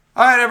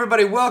All right,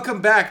 everybody, welcome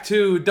back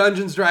to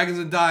Dungeons, Dragons,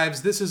 and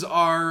Dives. This is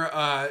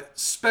our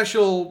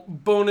special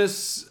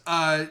bonus.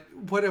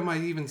 What am I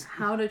even?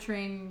 How to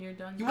train your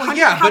dungeon. Well,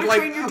 yeah, how but to like,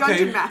 train your okay,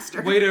 dungeon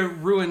master. Way to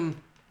ruin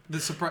the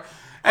surprise.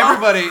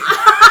 Everybody,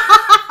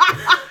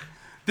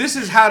 this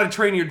is How to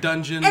Train Your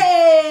Dungeon.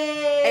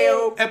 Hey!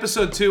 Ayo.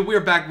 Episode 2.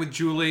 We're back with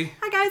Julie.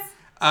 Hi, guys.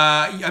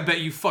 I bet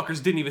you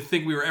fuckers didn't even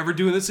think we were ever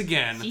doing this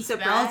again. She So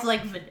smells bad.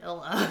 like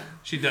vanilla.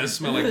 She does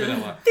smell like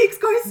vanilla. Thanks,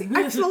 guys.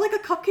 I smell like a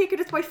cupcake, and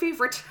it's my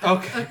favorite.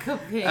 Okay. A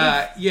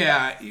cupcake.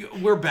 Yeah,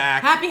 we're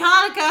back. Happy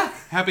Hanukkah!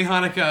 Happy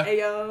Hanukkah.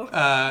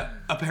 Ayo.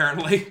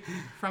 Apparently.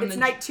 From It's the,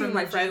 night 2, from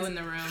my the friends. Jew in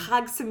the room.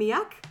 Chag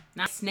Samiak.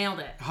 Nice, nailed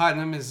it. Hi,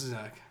 Mrs.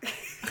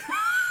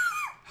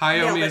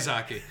 Hayao Nailed it.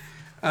 Miyazaki.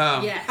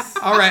 Yes.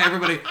 All right,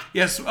 everybody.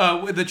 Yes,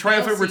 with the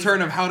triumphant Hail return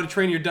Caesar. of How to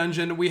Train Your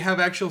Dungeon, we have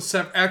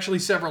actually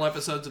several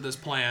episodes of this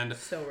planned.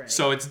 So ready.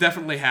 So it's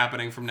definitely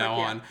happening from now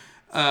yeah.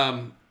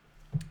 on.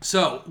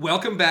 So,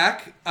 welcome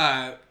back.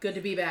 Good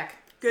to be back.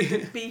 Good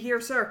to be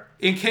here, sir.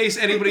 In case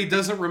anybody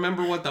doesn't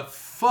remember what the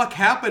fuck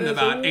happened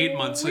about 8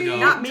 months ago.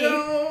 Not me.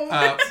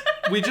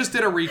 We just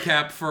did a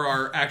recap for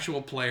our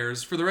actual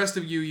players. For the rest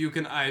of you, you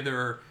can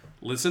either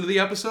listen to the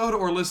episode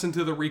or listen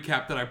to the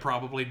recap that I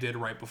probably did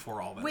right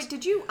before all this. Wait,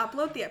 did you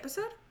upload the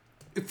episode?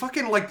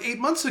 Fucking like 8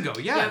 months ago,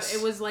 yes. Yeah,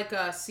 it was like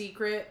a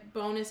secret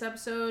bonus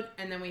episode,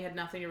 and then we had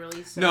nothing to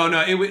release. So. No,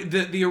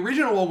 the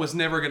original one was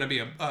never going to be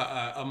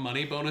a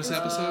money bonus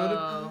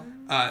episode.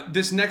 Oh.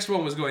 This next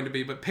one was going to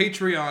be, but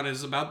Patreon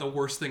is about the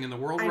worst thing in the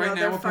world I know, right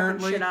they're now,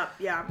 apparently. fucking shit up.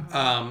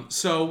 Yeah.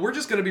 So we're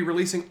just going to be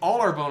releasing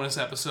all our bonus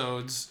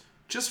episodes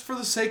just for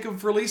the sake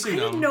of releasing I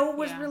them. didn't know it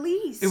was Yeah.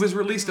 released. It was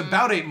released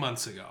about 8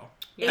 months ago.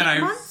 Yeah. And 8 I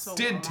months? So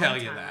did long tell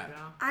you time that.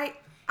 ago.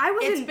 I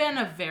was It's in been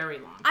a very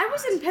long time. I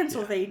was in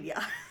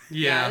Pennsylvania.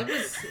 Yeah.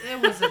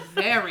 It was a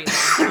very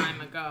long time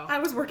ago. I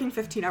was working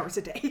 15 hours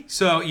a day.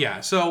 So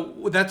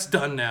that's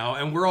done now,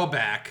 and we're all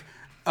back.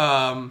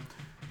 I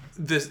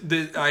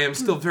am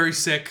still very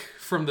sick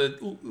from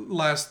the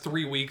last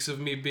 3 weeks of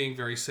me being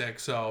very sick,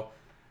 so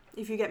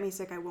If you get me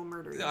sick, I will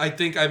murder you. I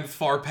think I'm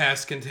far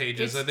past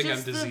contagious. It's I think I'm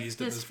just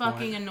diseased at this this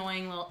fucking point.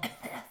 annoying little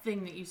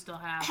thing that you still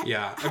have.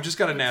 Yeah, I've just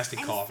got a nasty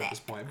cough at this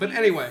point. But I'm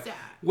anyway, sad.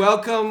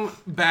 welcome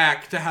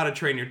back to How to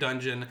Train Your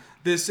Dungeon.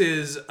 This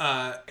is,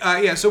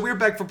 so we're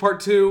back for part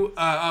 2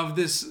 of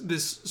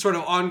this sort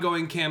of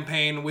ongoing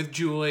campaign with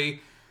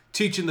Julie,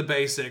 teaching the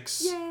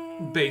basics, Yay.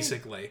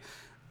 basically.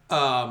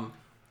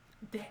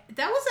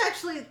 That was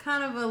actually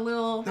kind of a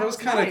little That was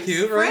kind of nice.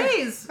 cute, right?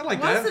 phrase, I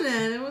like that. wasn't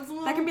it? It was a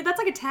little. That's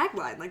like a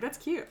tagline. Like, that's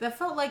cute. That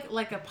felt like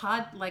a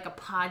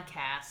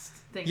podcast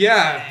thing.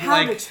 Yeah. to say. How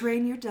Like- to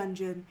train your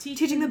dungeon. Teaching-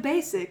 Teaching the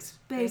basics,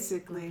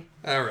 basically.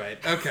 All right,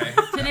 okay.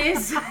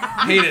 Today's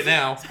Hate it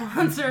now.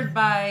 sponsored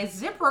by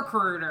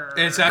ZipRecruiter.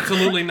 It's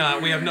absolutely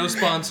not. We have no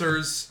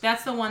sponsors.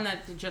 That's the one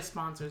that just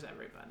sponsors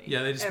everybody.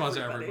 Yeah, they just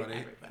sponsor Everybody.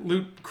 everybody.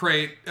 Loot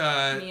Crate,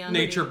 MeUndies.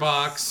 Nature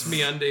Box,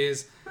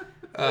 MeUndies,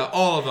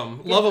 all of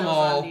them. Love them those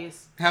all.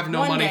 undies. Have no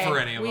One money day, for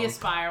any of we them.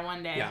 aspire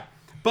one day. Yeah.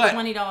 But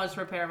 $20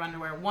 for a pair of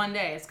underwear. One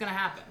day, it's gonna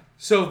happen.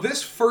 so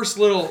this first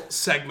little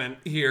segment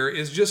here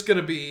is just going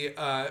to be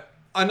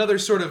another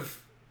sort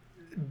of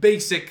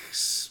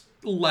basics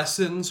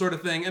lesson sort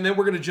of thing, and then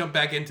we're going to jump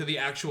back into the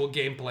actual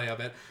gameplay of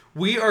it.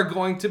 We are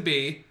going to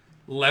be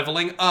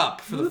leveling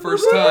up for the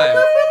first time.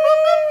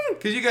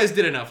 Because you guys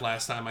did enough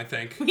last time, I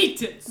think. We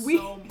did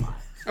so much.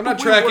 I'm not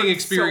We tracking worked so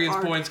experience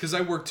hard. points because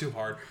I work too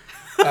hard.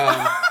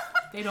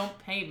 They don't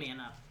pay me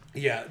enough.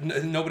 Yeah,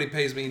 nobody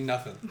pays me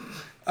nothing.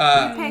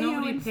 Pay you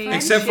Nobody in pays French.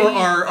 Except for Shame,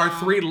 our Mom.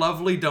 3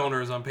 lovely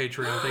donors on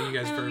Patreon. Thank you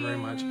guys very, very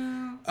much.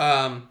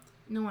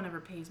 No one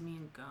ever pays me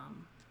in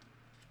gum.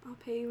 I'll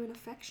pay you in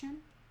affection.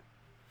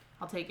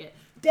 I'll take it.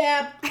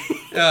 Dab.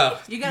 Uh,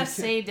 You gotta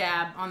say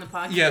dab on the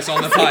podcast. yes,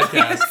 on the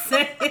podcast.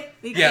 Say it.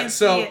 You Yeah, can't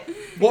so see it.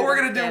 what we're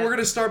gonna do, Yeah. we're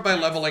gonna start by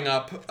leveling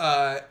up.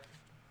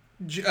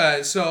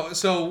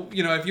 So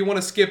you know, if you want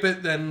to skip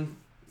it, then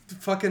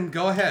fucking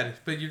go ahead.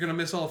 But you're gonna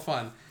miss all the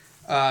fun.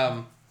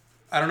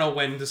 I don't know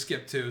when to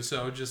skip to,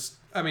 so just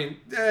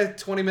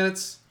 20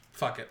 minutes.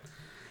 Fuck it.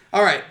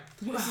 All right,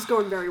 This is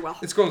going very well.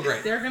 it's going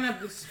great. They're gonna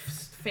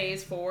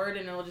phase forward,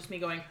 and it'll just be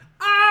going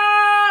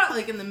ah,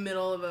 like in the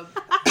middle of a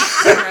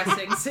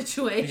stressing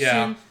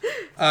situation.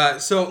 Yeah.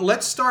 So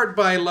let's start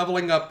by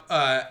leveling up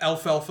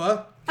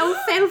Alfalfa.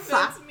 Alfalfa.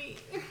 That's me.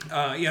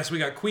 Yes, we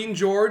got Queen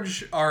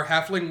George, our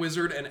halfling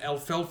wizard, and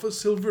Alfalfa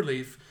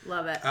Silverleaf,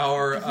 Love it.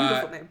 our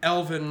Beautiful name.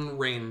 elven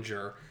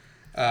ranger.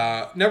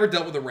 Never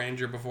dealt with a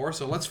ranger before,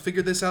 so let's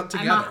figure this out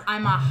together.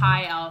 I'm a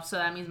high elf, so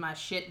that means my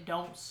shit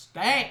don't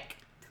stink.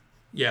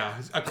 Yeah,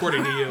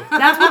 according to you.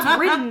 That's what's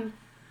written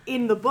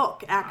in the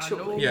book, I know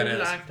actually. Yeah, it you is.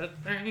 like to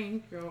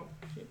think your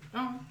shit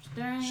don't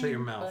stink. Shut your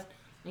mouth.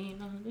 but you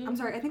know, I'm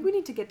sorry, I think we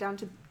need to get down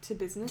to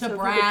business. To so if you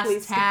brass could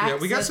please tacks. Yeah,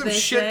 we got as some they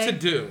shit say. to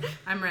do.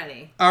 I'm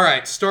ready. All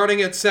right,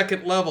 starting at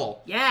 2nd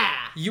level. Yeah.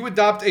 You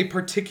adopt a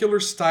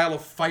particular style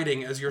of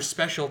fighting as your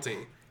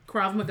specialty.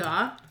 Krav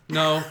Maga.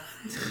 No.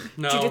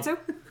 No. Jiu-jitsu?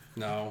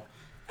 No.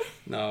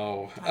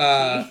 No.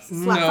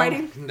 Slap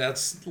fighting?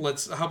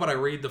 How about I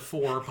read the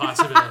 4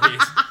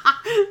 possibilities?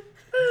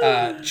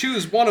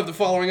 Choose one of the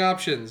following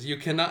options. You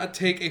cannot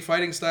take a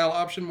fighting style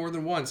option more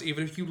than once,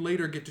 even if you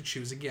later get to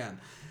choose again.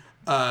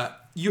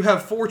 You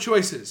have 4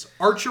 choices: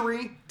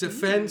 archery,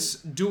 defense,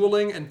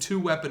 dueling, and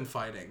 2-weapon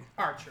fighting.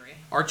 Archery.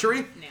 Archery?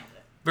 Nailed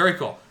it. Very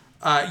cool.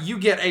 You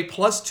get a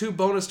 +2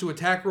 bonus to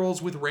attack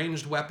rolls with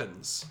ranged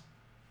weapons.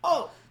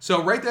 Oh.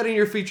 So write that in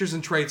your features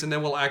and traits, and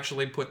then we'll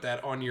actually put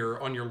that on your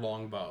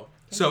longbow.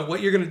 So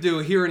what you're going to do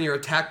here in your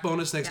attack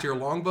bonus next to your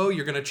longbow,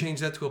 you're going to change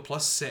that to a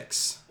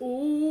 +6.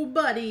 Oh,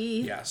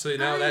 buddy. Yeah, so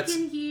now I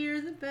can hear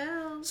the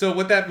bells. So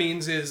what that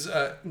means is,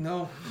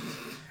 no.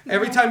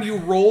 Every time you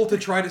roll to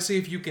try to see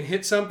if you can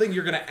hit something,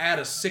 you're going to add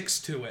a 6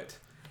 to it.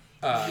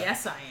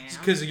 Yes, I am.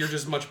 Because you're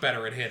just much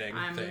better at hitting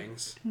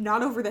things.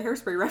 Not over the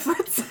Hairspray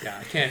reference. Yeah,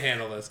 I can't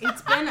handle this.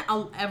 It's been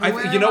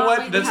everywhere. You know what?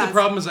 lately. That's the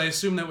problem is I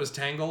assume that was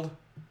Tangled.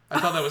 I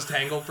thought that was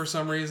Tangled for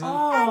some reason. And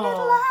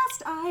at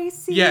last I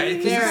see. Yeah,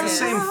 it's There the it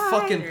same is.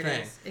 fucking There it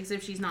thing. is.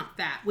 Except she's not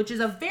fat, which is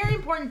a very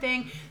important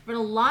thing. But a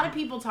lot of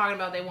people talking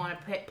about they want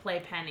to play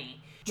Penny.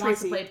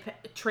 Wants to Tracy. play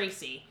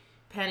Tracy.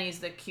 Penny's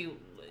the cute.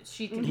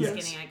 She can be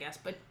Yes. skinny, I guess.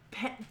 But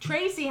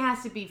Tracy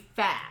has to be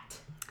fat.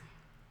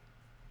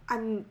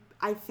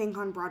 I think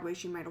on Broadway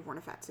she might have worn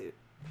a fat suit.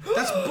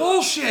 That's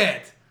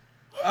bullshit!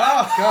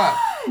 Oh, God.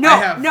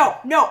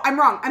 No, I'm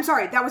wrong. I'm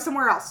sorry. That was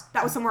somewhere else.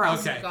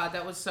 Okay. Oh God,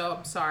 that was so.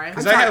 I'm sorry.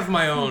 Because I'm I sorry. have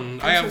my own.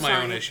 I I'm have so my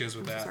sorry. own issues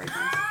with that. Sorry,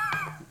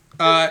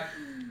 friends.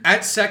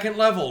 At 2nd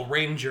level,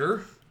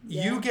 Ranger,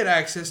 you get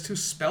access to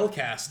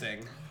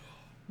spellcasting.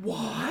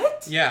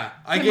 What? Yeah,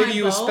 I Can gave my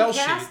you a spell bow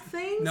sheet. cast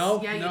Things?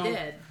 No, Yeah, no. you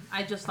did.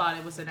 I just thought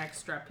it was an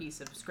extra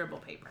piece of scribble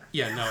paper.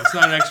 Yeah, no, it's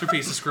not an extra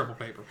piece of scribble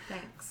paper.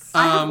 Thanks.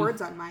 I have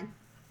words on mine.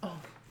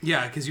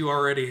 Yeah, because you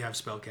already have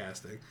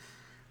spellcasting.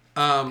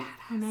 How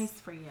nice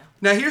for you.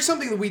 Now, here's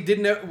something that we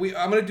didn't. I'm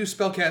going to do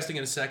spellcasting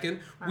in a second.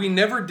 We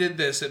never did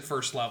this at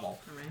 1st level.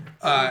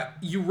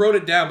 You wrote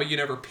it down, but you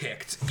never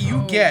picked.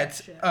 You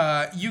get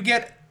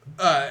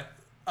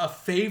a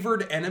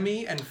favored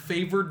enemy and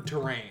favored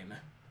terrain.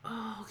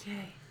 Oh,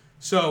 okay.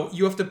 So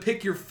you have to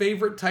pick your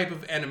favorite type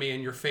of enemy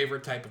and your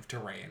favorite type of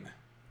terrain,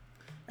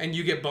 and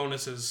you get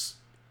bonuses.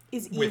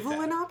 Is with evil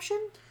that. an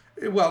option?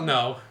 Well,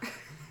 no.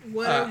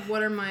 What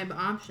are my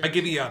options? I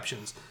give you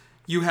options.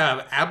 You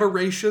have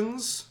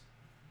aberrations,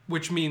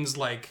 which means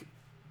like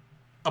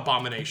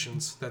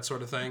abominations, that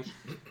sort of thing.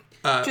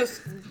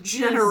 Just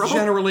general.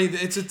 Generally,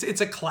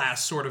 it's a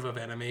class sort of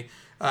enemy.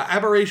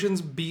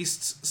 Aberrations,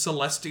 beasts,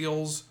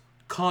 celestials,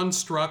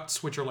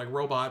 constructs, which are like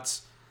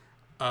robots,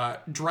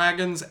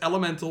 dragons,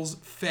 elementals,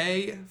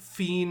 fae,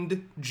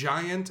 fiend,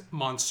 giant,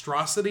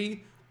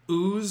 monstrosity,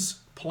 ooze,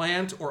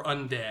 plant, or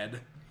undead.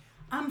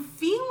 I'm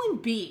feeling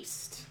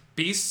beast.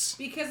 Beasts?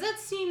 Because that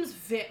seems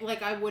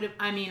like I would have.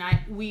 I mean,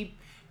 we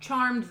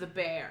charmed the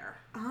bear.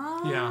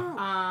 Oh.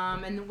 Yeah.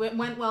 And it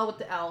went well with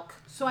the elk.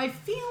 So I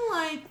feel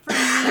like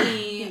for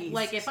me, Beast.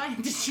 like if I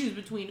had to choose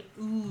between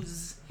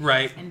ooze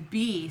Right. and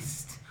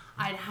beast,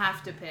 I'd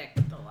have to pick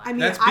the last. I mean,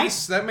 That's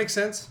beasts. That makes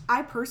sense.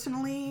 I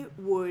personally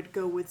would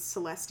go with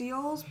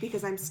Celestials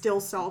because I'm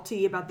still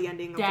salty about the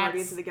ending of That's-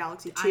 Guardians of the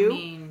Galaxy 2. I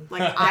mean-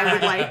 like, I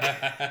would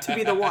like to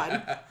be the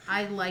one.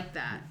 I like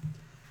that.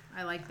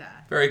 I like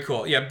that. Very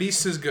cool. Yeah,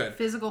 beasts is good.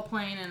 Physical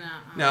plane and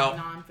a Now-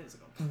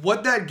 non-physical.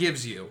 What that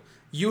gives you,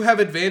 you have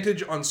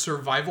advantage on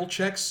survival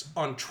checks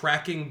on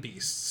tracking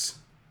beasts.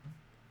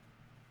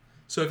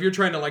 So if you're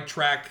trying to like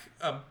track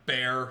a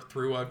bear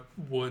through a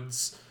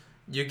woods,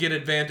 you get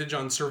advantage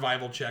on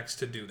survival checks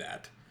to do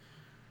that.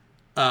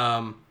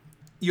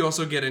 You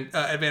also get an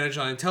advantage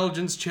on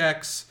intelligence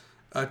checks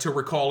to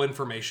recall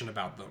information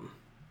about them.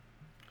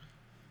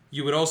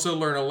 You would also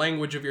learn a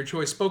language of your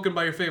choice spoken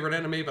by your favorite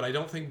enemy, but I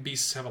don't think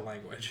beasts have a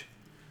language.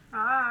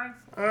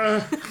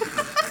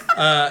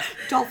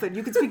 Dolphin.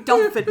 You can speak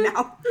Dolphin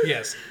now.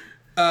 Yes.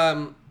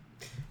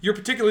 You're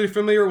particularly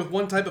familiar with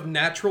one type of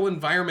natural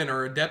environment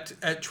or adept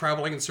at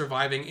traveling and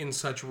surviving in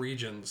such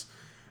regions.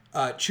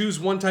 Choose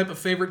one type of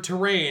favorite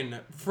terrain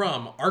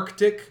from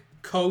Arctic,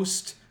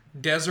 coast,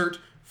 desert,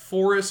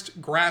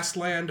 forest,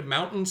 grassland,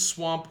 mountain,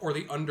 swamp, or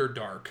the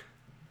Underdark.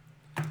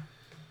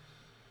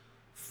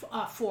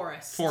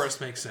 Forest.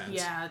 Forest makes sense.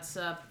 Yeah, it's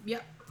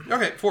yep.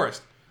 Okay,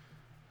 forest.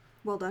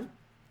 Well done.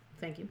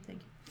 Thank you. Thank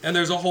you. And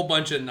there's a whole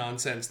bunch of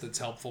nonsense that's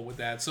helpful with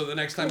that. So the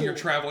next time you're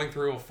Cool. traveling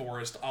through a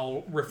forest,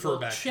 I'll refer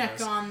back Check to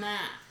this. on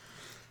that.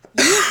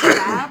 You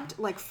dabbed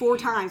like 4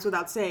 times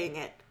without saying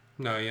it.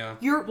 No, yeah.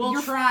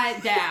 We'll try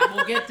dab.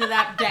 We'll get to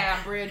that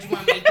dab bridge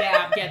when we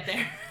get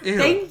there. Ew.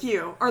 Thank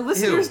you. Our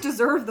listeners Ew.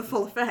 deserve the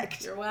full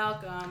effect. You're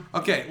welcome.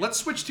 Okay, let's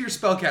switch to your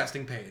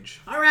spellcasting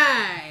page. All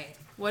right.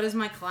 What is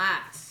my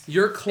class?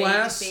 Your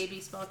class, Baby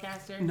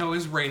spellcaster. no,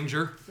 is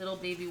Ranger. Little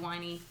baby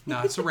whiny No,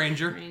 it's a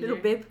Ranger. ranger. Little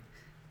bib.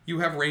 You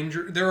have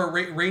Ranger. There are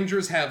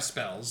Rangers have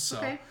spells. So,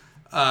 Okay.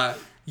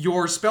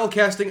 your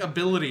spellcasting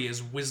ability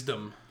is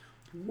Wisdom.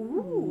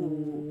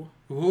 Ooh.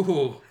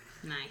 Ooh.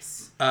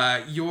 Nice.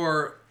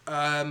 Your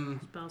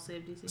Spell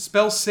save DC.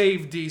 spell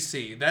save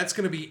DC. That's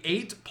going to be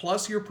 8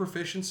 plus your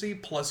proficiency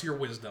plus your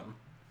Wisdom.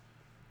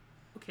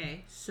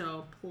 Okay,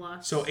 so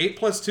plus. So 8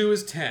 plus 2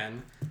 is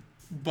 10.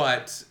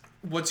 But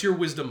what's your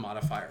Wisdom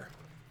modifier?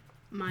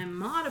 my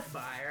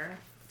modifier,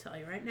 I'll tell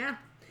you right now,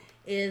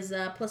 is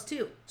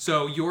 +2.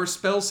 So your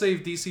spell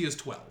save DC is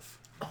 12.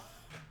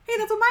 Hey,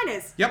 that's what mine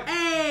is. Yep.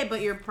 Hey,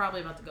 but you're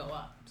probably about to go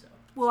up. So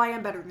Well, I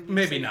am better than you.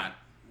 Maybe so- not.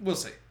 We'll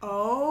see.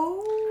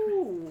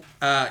 Oh.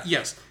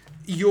 Yes.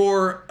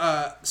 Your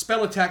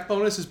spell attack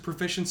bonus is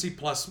proficiency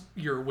plus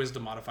your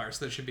wisdom modifier,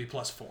 so that should be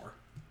 +4.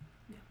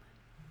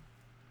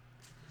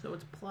 So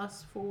it's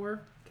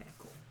 +4. Okay,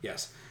 cool.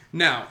 Yes.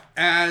 Now,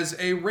 as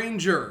a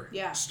ranger,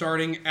 Yeah.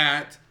 starting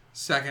at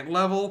 2nd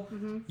level,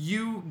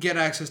 you get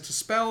access to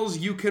spells.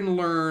 You can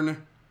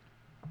learn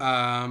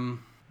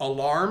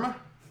alarm,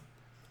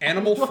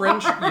 animal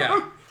friendship.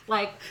 Yeah,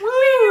 Like,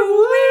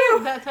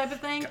 woo, that type of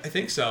thing? I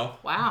think so.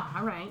 Wow,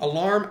 all right.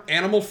 Alarm,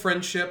 animal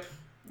friendship,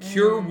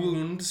 cure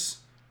wounds,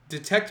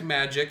 detect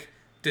magic,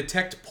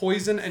 detect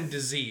poison and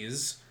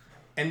disease,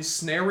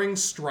 ensnaring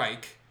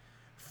strike,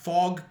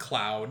 fog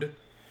cloud,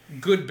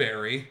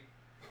 goodberry,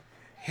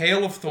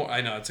 hail of thorns.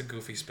 I know, it's a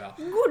goofy spell.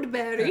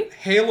 Goodberry.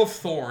 Hail of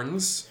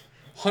Thorns,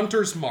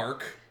 Hunter's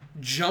Mark,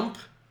 Jump,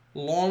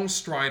 Long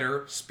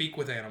Strider, Speak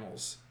with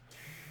Animals.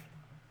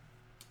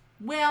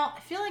 Well, I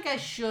feel like I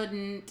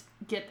shouldn't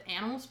get the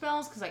animal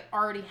spells because I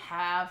already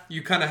have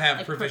You kind of have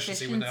like,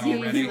 proficiency with that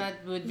proficiency. already.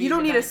 That would be You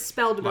don't the need a best.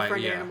 spell to Like,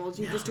 befriend yeah. animals.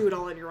 You just do it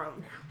all on your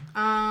own.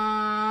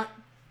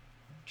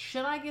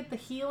 Should I get the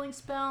healing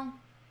spell?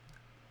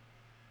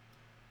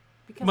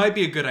 Because Might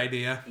be a good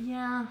idea.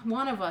 yeah,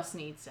 one of us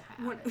needs to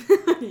have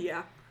it.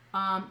 Yeah.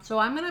 So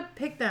I'm gonna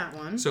pick that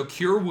one. So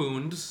Cure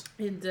Wounds,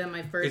 into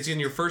my first. it's in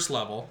your first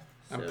level.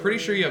 I'm So- pretty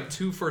sure you have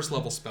 2 first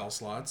level spell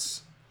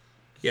slots.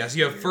 Yes,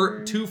 you have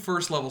 2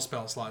 first level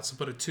spell slots. So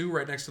put a 2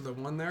 right next to the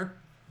 1 there.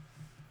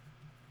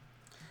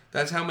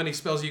 That's how many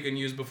spells you can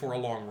use before a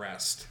long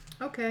rest.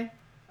 Okay.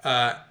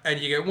 And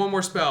you get one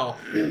more spell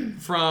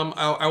from.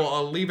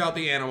 I'll leave out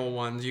the animal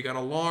ones. You got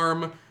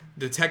Alarm,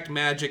 Detect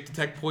Magic,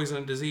 Detect Poison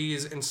and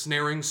Disease,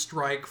 Ensnaring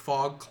Strike,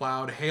 Fog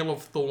Cloud, Hail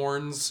of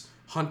Thorns,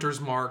 Hunter's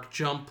Mark,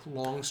 Jump,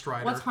 Long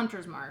Strider. What's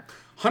Hunter's Mark?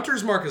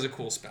 Hunter's Mark is a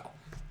cool spell.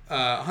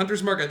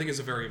 Hunter's Mark, I think, is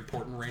a very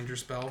important ranger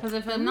spell. Because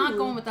if I'm not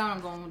going with that,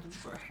 I'm going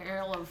with the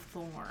Hail of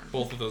Thorn.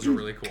 Both of those are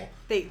really cool.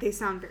 They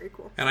sound very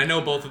cool. And I know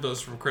both of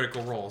those from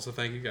Critical Role, so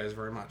thank you guys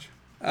very much.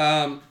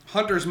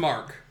 Hunter's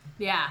Mark.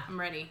 Yeah, I'm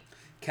ready.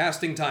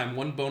 Casting time,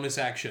 1 bonus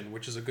action,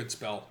 which is a good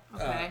spell.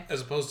 Okay. As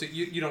opposed to,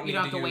 you don't You need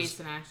don't have to to use... waste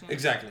an action.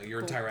 Exactly, your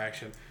Cool. entire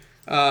action.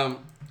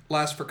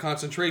 Lasts for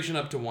concentration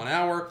up to 1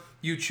 hour.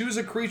 You choose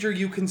a creature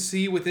you can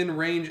see within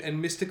range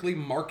and mystically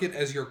mark it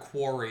as your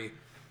quarry.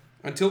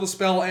 Until the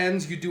spell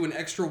ends, you do an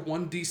extra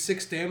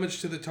 1d6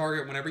 damage to the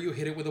target whenever you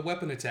hit it with a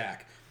weapon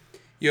attack.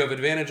 You have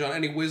advantage on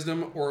any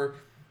wisdom or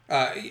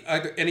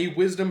either any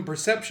wisdom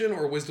perception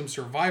or wisdom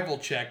survival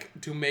check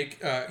to make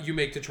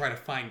to try to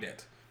find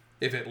it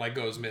if it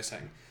goes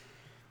missing.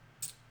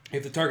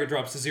 If the target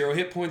drops to 0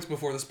 hit points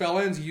before the spell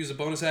ends, you use a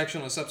bonus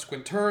action on a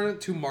subsequent turn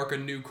to mark a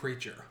new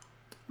creature.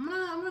 I'm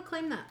gonna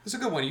claim that. It's a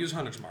good one. Use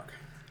Hunter's Mark.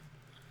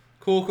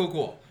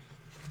 Cool.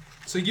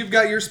 So you've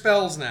got your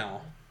spells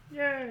now.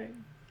 Yay.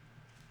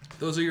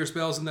 Those are your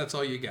spells, and that's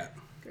all you get.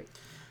 Great.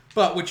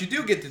 But what you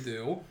do get to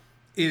do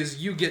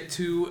is you get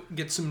to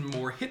get some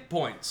more hit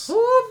points.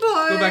 Oh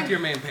boy. Go back to your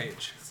main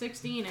page.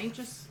 16 ain't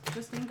just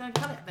ain't gonna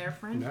cut it there,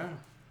 friend. No.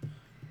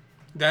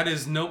 That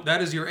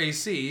is your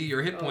AC.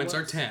 Your hit points are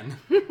whoops. 10.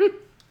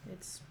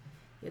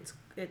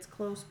 It's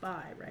close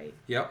by, right?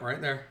 Yep,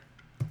 right there.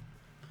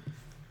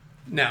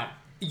 Now,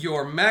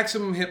 your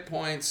maximum hit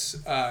points,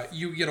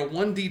 you get a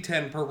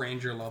 1d10 per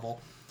ranger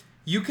level.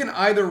 You can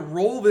either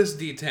roll this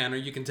d10 or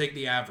you can take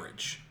the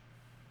average.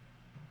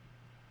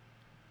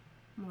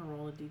 I'm gonna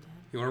roll a d10.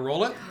 You want to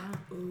roll it?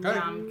 Yeah. Okay.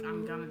 Yeah,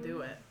 I'm gonna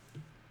do it.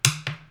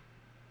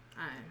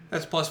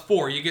 That's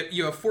 +4.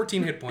 You have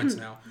 14 hit points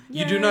now.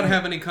 You do not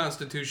have any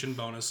constitution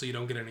bonus, so you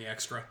don't get any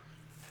extra.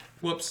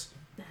 Whoops.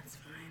 That's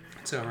fine.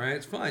 It's alright.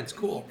 It's fine. It's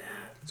cool.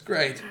 It's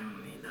great.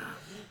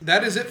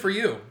 That is it for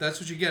you. That's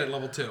what you get at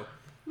level 2.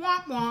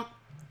 Womp womp.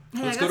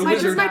 Hey, Let's I go got to some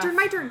Wizard. My stuff. turn.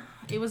 My turn.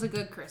 It was a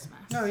good Christmas.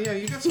 Oh, yeah.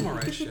 You got some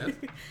alright shit.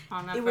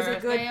 On the It was a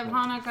first good- day of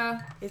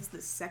Hanukkah, It's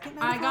the second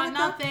night. I of got Hanukkah.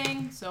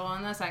 nothing. So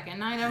on the second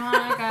night of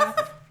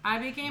Hanukkah, I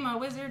became a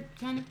wizard,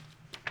 kind of,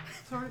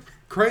 sort of.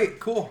 Great.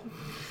 Cool.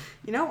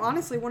 You know,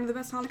 honestly, one of the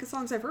best Hanukkah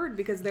songs I've heard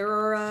because there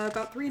are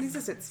about 3 in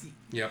existence.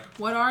 Yep.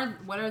 What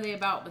are they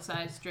about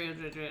besides Dreidel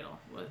Dreidel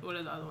Dreidel? What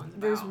are the other ones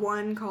about? There's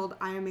one called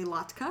I Am a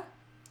Latka.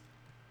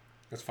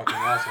 That's fucking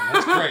awesome.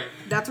 That's great.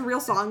 That's a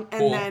real song. And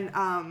Cool. then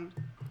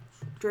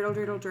Dreidel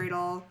Dreidel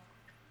Dreidel.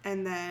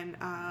 And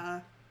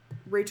then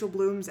Rachel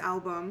Bloom's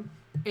album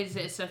Is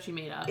it stuff she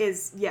made up?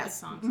 is, yes,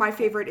 songs. my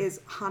favorite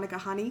is Hanukkah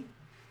Honey,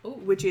 Ooh.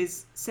 which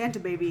is Santa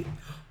Baby,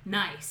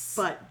 Nice.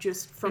 but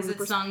just from is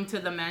the it sung to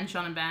the mensch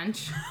on a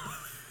bench?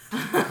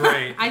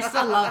 Great. I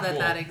still love that Cool.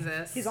 that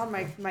exists. He's on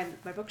my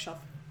bookshelf.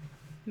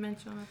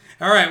 Mensch on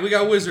a... All right. We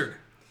got Wizard.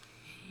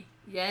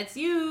 Yeah, it's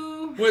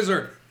you.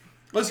 Wizard.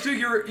 Let's do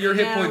your hit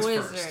Yeah, points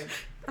wizard. first.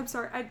 I'm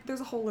sorry, there's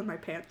a hole in my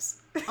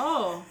pants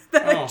Oh,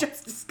 that Oh. I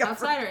just discovered.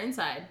 outside or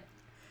inside?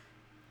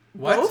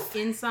 What? Both?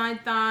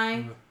 Inside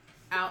thigh,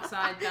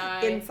 outside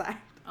thigh. Inside.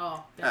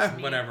 Oh, that's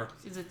me. Whatever.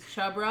 Is it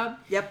chub rub?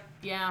 Yep.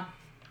 Yeah.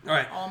 All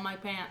right. All my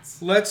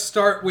pants. Let's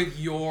start with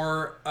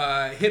your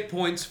hit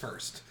points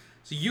first.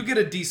 So you get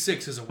a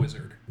D6 as a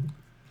wizard.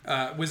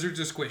 Wizards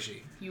are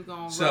squishy. You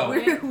gonna So- roll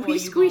it, or We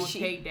you gonna squishy.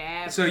 take the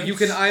average? So you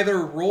can either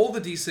roll the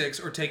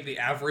D6 or take the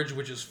average,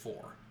 which is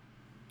 4.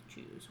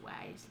 choose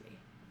wisely.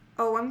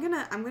 Oh, I'm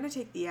gonna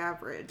take the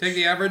average. Take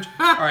the average.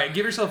 All right,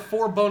 give yourself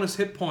 4 bonus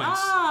hit points.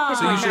 Ah.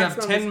 So you should have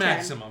Maximum 10 is 10.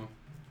 maximum.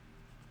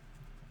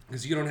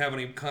 Because you don't have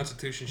any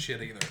constitution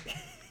shit either.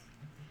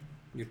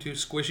 You're two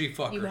squishy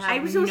fuckers. You I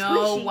have was so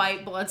no squishy.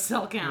 white blood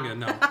cell count. Yeah,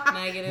 no.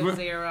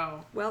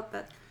 -0. Well,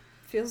 that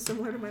feels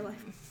similar to my life.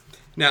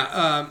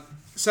 Now,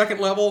 second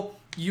level,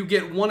 you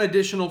get 1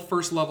 additional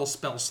first level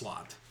spell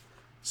slot.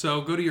 So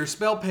go to your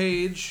spell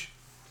page.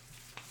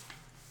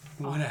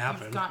 What You've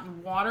happened?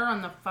 gotten water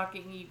on the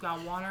fucking. You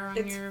got water on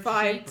It's your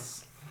fine.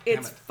 sheets.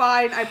 It's it.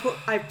 fine.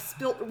 I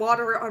spilt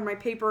water on my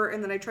paper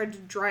and then I tried to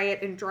dry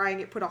it, and drying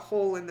it put a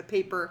hole in the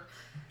paper.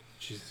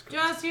 Jesus Christ.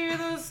 Just hear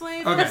the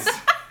sleep. Okay.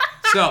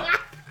 So,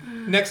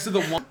 next to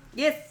the 1,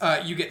 Yes.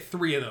 you get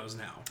 3 of those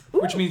now.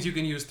 Which means you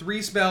can use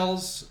 3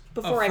 spells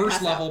Before I of first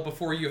pass level out.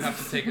 before you have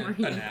to take a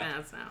You nap.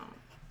 pass out.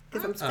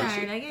 Because I'm Tired.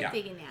 squishy. I get yeah.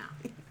 taken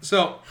out.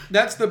 So,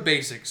 that's the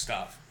basic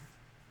stuff.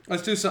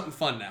 Let's do something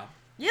fun now.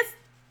 Yes.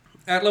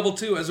 At level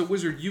 2, as a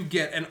wizard, you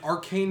get an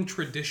arcane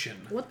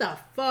tradition. What the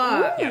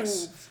fuck?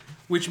 Yes.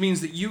 Which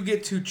means that you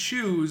get to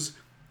choose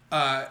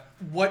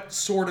what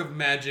sort of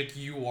magic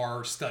you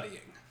are studying.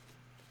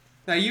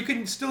 Now, you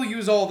can still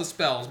use all the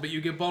spells, but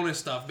you get bonus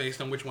stuff based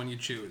on which one you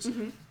choose.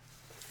 Mm-hmm.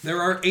 There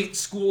are 8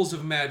 schools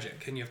of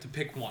magic, and you have to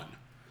pick one.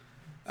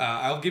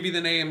 I'll give you the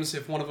names.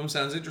 If one of them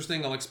sounds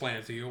interesting, I'll explain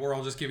it to you, or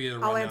I'll just give you the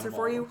I'll rundown answer of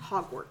for all you. of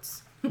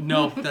Hogwarts. them.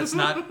 No, that's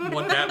not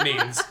what that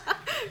means.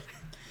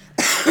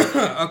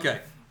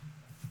 Okay.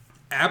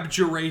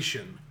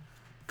 Abjuration,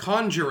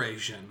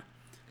 conjuration,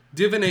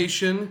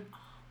 divination,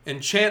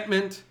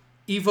 enchantment,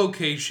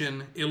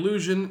 evocation,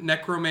 illusion,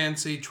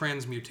 necromancy,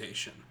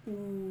 transmutation.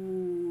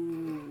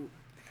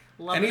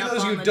 Loving Any of up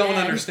those on you the don't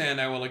dead.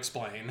 understand, I will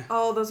explain.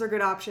 Oh, those are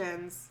good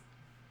options.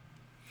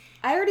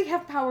 I already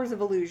have powers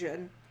of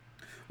illusion.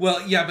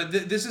 Well, yeah, but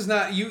this is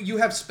not... You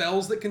have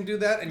spells that can do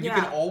that, and you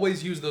can Yeah.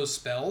 always use those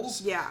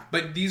spells. Yeah.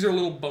 But these are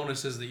little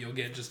bonuses that you'll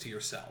get just to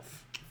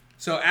yourself.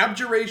 So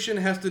abjuration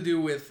has to do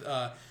with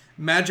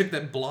magic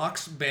that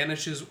blocks,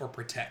 banishes, or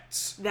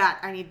protects. That,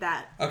 I need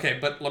that. Okay,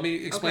 but let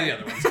me explain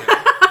Okay. the other ones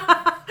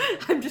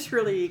too. I'm just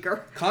really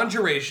eager.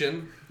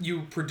 Conjuration,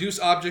 you produce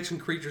objects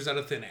and creatures out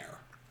of thin air.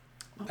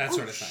 That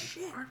sort of thing.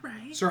 Shit. All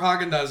right. Sir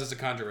Haagen-Dazs is a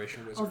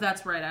conjuration wizard. Oh,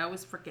 that's right. I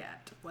always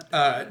forget what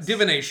that is.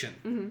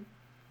 Divination.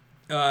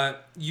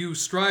 You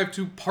strive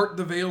to part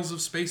the veils of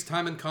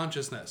space-time and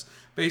consciousness.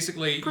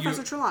 Basically,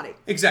 Professor Trelawney.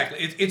 Exactly.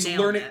 It's Nailed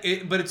learning,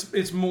 it. but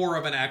it's more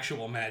of an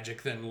actual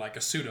magic than like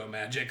a pseudo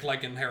magic,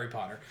 like in Harry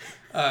Potter.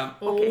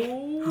 Okay.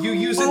 You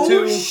use it Oh,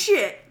 to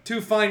shit.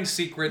 find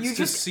secrets, You to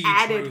just see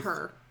added truth.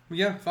 her.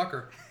 Yeah, fuck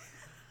her.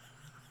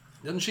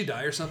 Doesn't she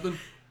die or something?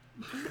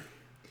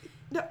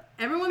 No.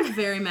 Everyone's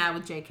very mad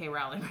with J.K.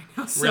 Rowling right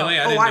now. So, Really?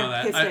 I Oh, didn't I'm know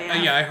that. pissed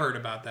AF. Yeah, I heard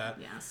about that.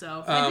 Yeah,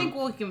 so I think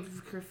we can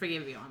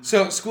forgive you on that.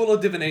 So, School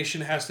of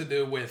Divination has to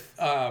do with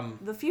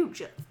The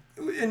future.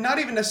 and not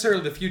even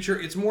necessarily the future.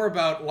 It's more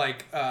about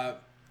like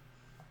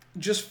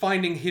just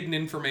finding hidden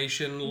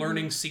information,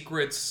 learning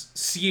secrets,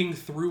 seeing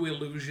through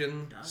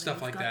illusion,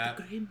 stuff like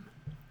that.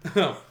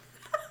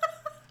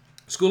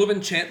 School of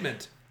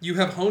Enchantment. You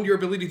have honed your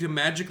ability to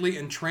magically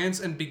entrance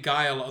and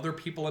beguile other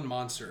people and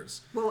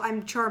monsters. Well,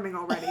 I'm charming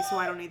already, so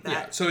I don't need Yeah,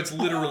 that. so it's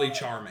literally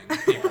charming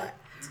people.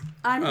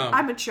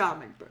 I'm a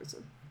charming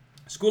person.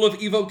 School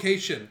of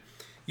Evocation.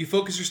 You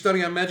focus your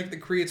study on magic that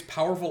creates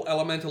powerful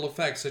elemental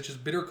effects such as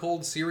bitter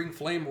cold, searing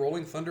flame,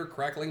 rolling thunder,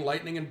 crackling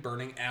lightning, and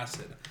burning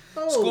acid.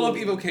 School of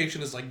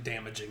Evocation is like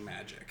damaging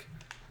magic.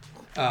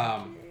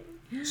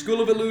 School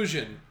of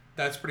Illusion.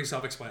 That's pretty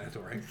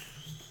self-explanatory.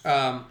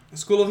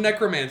 School of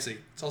Necromancy.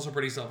 It's also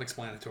pretty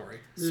self-explanatory.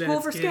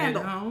 School for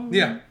Scandal.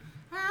 Yeah.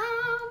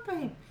 Oh,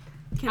 babe.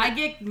 Can I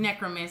get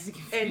necromancy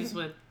confused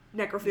with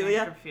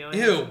Necrophilia. necrophilia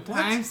Ew, what?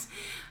 sometimes.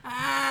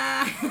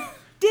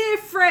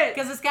 Different.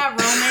 Because it's got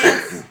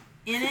romance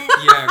in it.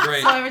 Yeah,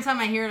 great. So every time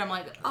I hear it, I'm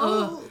like,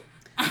 oh.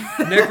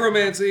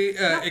 Necromancy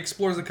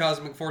explores the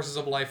cosmic forces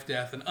of life,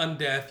 death, and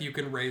undeath. You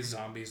can raise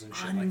zombies and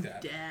shit like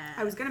that.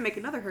 I was gonna make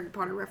another Harry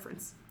Potter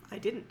reference. I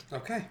didn't.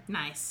 Okay.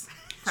 Nice.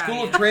 Proud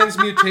School of of you.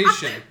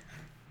 Transmutation.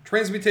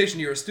 Transmutation,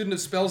 you're a student of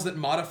spells that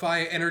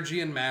modify energy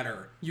and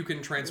matter. You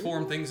can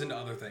transform things into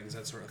other things,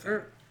 that sort of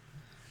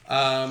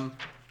thing.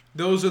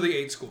 Those are the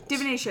 8 schools.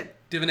 Divination.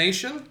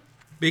 Divination.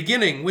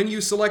 Beginning. When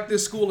you select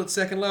this school at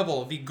 2nd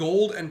level, the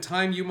gold and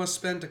time you must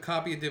spend to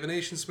copy a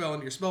divination spell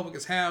in your spellbook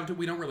is halved.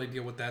 We don't really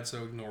deal with that,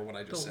 so ignore what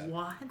I just The said.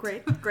 what?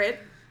 Great. Great.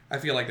 I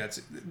feel like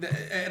that's,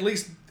 at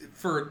least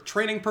for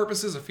training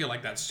purposes, I feel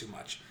like that's too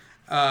much.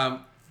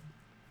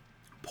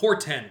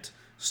 Portent.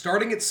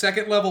 Starting at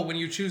 2nd level, when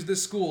you choose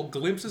this school,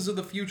 glimpses of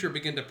the future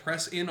begin to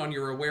press in on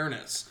your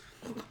awareness.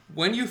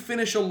 When you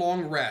finish a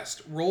long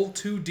rest, roll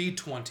 2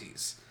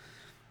 d20s.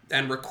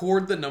 and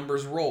record the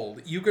numbers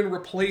rolled. You can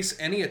replace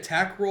any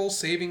attack roll,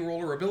 saving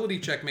roll, or ability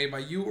check made by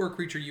you or a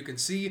creature you can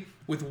see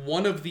with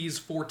one of these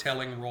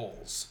foretelling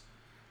rolls.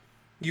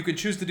 You can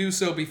choose to do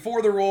so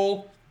before the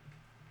roll,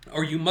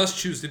 or you must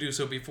choose to do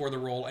so before the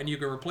roll, and you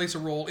can replace a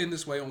roll in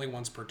this way only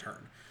once per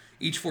turn.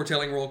 Each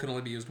foretelling roll can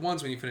only be used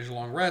once. When you finish a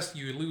long rest,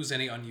 you lose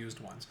any unused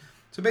ones.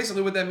 So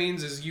basically what that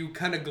means is you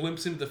kind of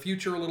glimpse into the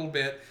future a little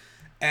bit,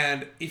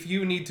 and if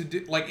you need to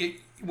do,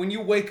 when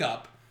you wake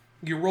up,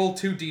 you roll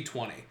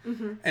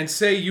 2d20, and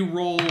say you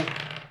roll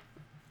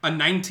a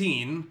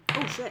 19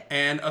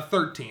 and a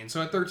 13.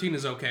 So a 13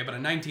 is okay, but a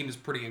 19 is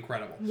pretty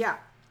incredible. Yeah.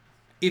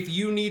 If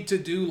you need to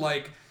do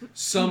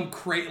some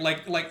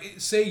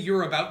say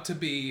you're about to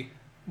be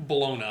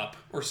blown up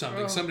or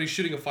something, somebody's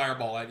shooting a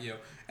fireball at you,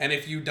 and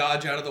if you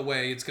dodge out of the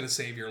way, it's going to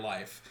save your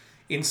life.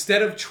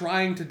 Instead of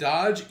trying to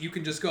dodge, you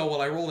can just go,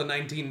 well, I rolled a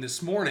 19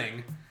 this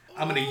morning,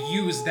 I'm going to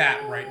use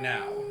that right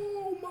now.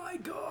 Oh my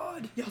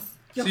god. Yes.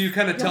 So you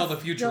kind of tell the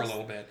future a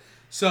little bit.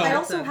 So I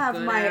also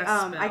have my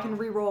spell. I can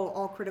re-roll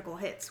all critical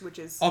hits, which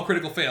is all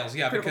critical fails,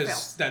 yeah, Critical because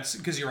fails. that's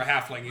because you're a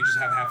halfling. You just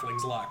have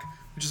halfling's luck,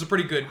 which is a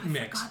pretty good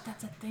mix. God,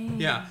 that's a thing.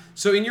 Yeah.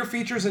 So in your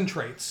features and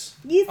traits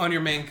Yes. on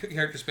your main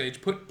character's page,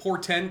 put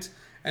portent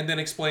and then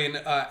explain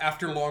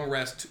after long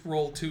rest,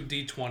 roll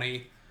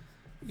 2d20.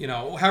 You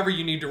know, however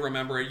you need to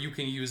remember it, you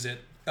can use it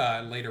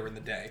later in the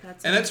day.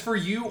 That's for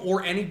you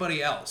or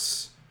anybody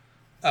else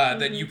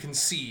that you can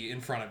see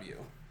in front of you.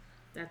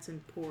 That's in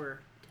poor.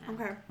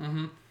 okay.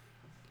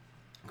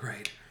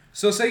 Great.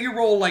 So say you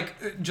roll,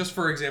 just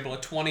for example, a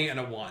 20 and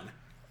a 1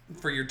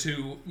 for your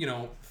two,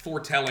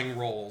 foretelling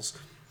rolls.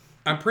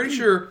 I'm pretty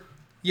sure,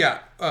 yeah,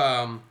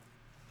 let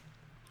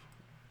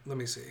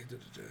me see.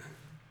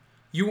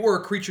 You or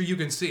a creature you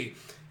can see.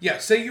 Yeah,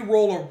 say you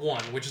roll a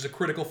 1, which is a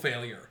critical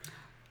failure.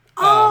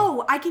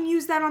 I can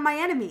use that on my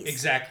enemies.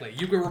 Exactly.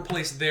 You can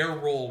replace their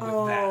roll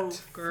with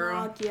that.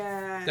 Girl. Fuck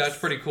yes. That's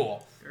pretty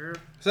cool. Girl.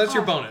 So that's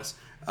your bonus.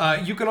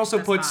 You can also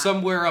put hot.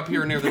 somewhere up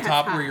here near the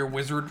top where your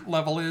wizard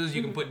level is,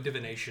 you can put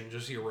divination,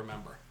 just so you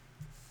remember.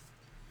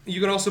 You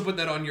can also put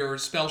that on your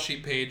spell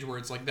sheet page where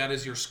it's like, that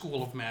is your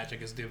school of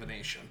magic is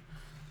divination.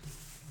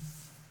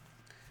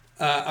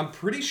 I'm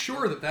pretty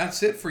sure that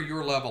that's it for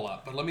your level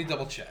up, but let me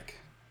double check.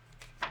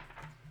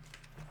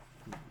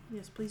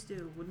 Yes, please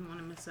do. Wouldn't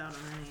want to miss out on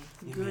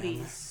any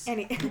goodies.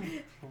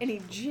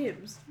 Any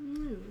gibs.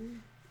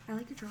 I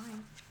like your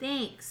drawing.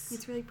 Thanks.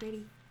 It's really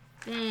pretty.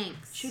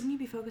 Thanks. Shouldn't you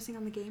be focusing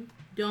on the game?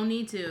 Don't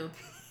need to.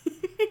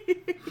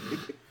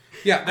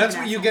 Yeah, that's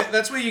what you get.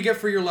 That's what you get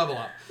for your level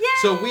up. Yay!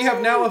 So we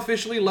have now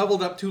officially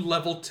leveled up to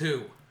level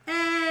 2.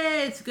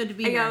 Hey, it's good to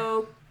be here.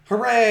 Ayo.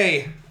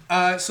 Hooray!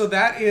 So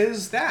that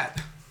is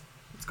that.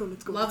 Let's go.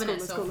 Let's go. Loving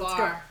let's it go, so let's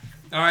far.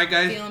 All right,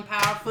 guys. Feeling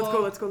powerful. Let's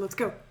go. Let's go. Let's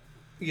go.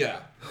 Yeah.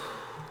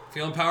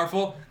 Feeling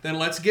powerful? Then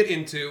let's get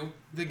into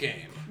the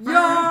game.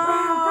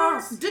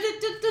 Yes!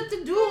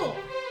 Duel.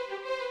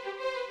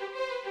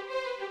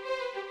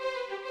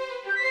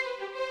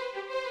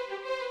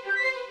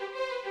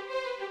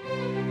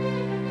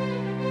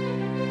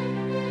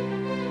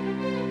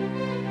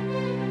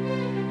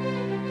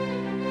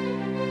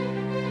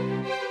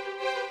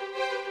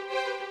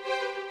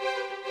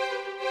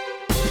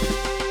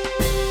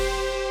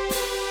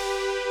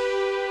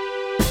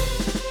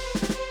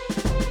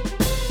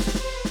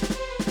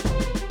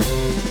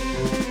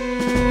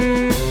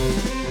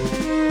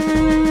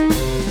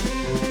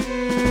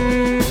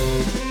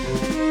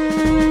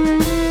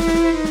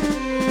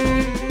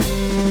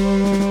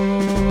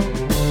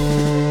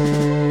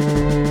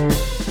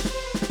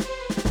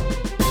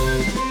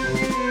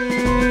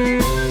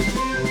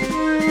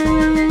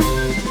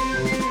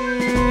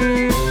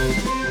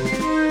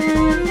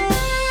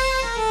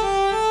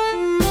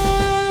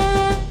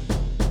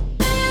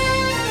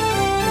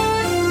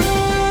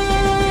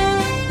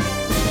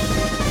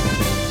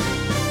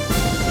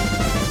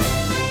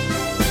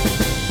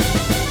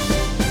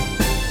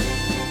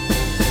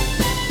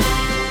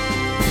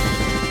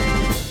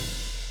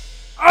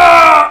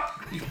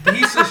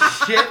 Piece of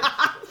shit,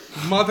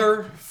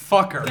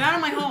 motherfucker. Get out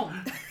of my home.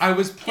 I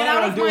was planning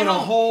out on of doing my a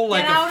home. whole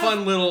Get out of-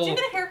 fun little Did you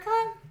get a haircut?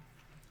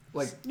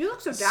 You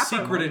look so dapper.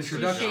 secret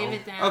introduction. Shave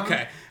it down.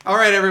 Okay. All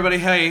right, everybody.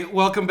 Hey,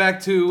 welcome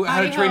back to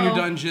How to Howdy Train Your ho.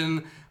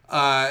 Dungeon.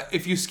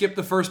 If you skip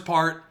the first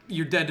part,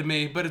 you're dead to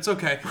me, but it's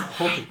okay.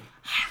 Hi,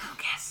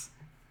 Lucas.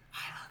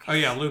 Oh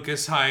yeah,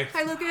 Lucas. Hi.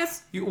 Hi,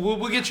 Lucas.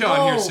 We'll get you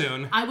on here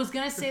soon. I was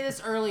going to say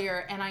this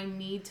earlier, and I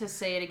need to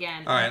say it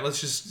again. All right,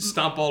 let's just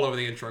stomp all over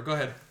the intro. Go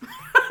ahead.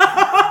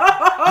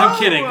 I'm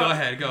kidding. Go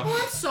ahead. Go. Oh,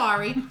 I'm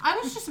sorry. I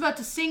was just about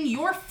to sing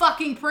your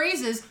fucking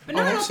praises, but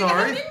no, Oh, I I'm don't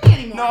sorry. think I have it in me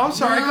anymore. No, I'm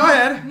sorry. Go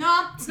ahead.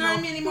 No, it's not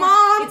in me anymore.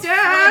 Mom, it's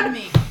Dad. fled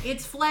me.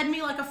 It's fled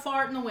me like a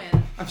fart in the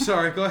wind. I'm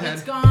sorry. Go ahead.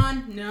 It's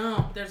gone.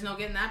 No, there's no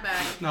getting that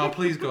back. No,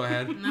 please go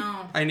ahead.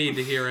 No. I need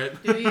to hear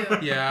it. Do you?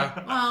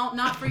 Yeah. Well,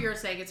 not for your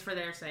sake. It's for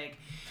their sake.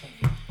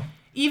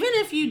 Even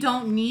if you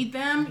don't need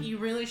them, you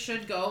really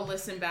should go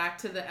listen back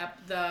to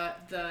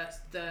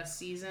the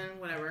season,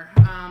 whatever,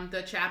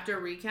 the chapter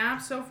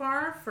recap so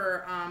far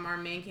for our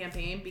main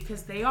campaign,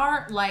 because they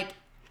are like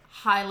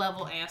high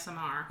level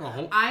ASMR.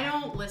 Uh-huh. I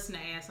don't listen to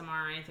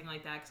ASMR or anything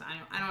like that because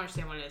I don't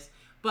understand what it is.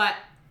 But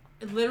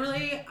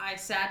literally, I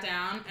sat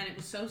down and it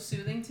was so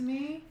soothing to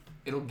me.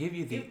 It'll give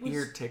you the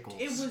ear tickles.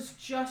 It was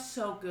just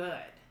so good.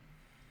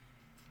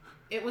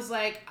 It was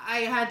like I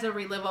had to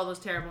relive all those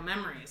terrible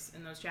memories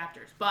in those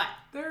chapters, but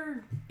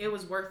it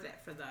was worth it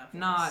for the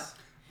not.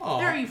 Oh,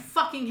 very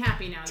fucking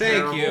happy now.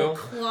 thank you.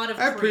 Clot of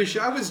I cream.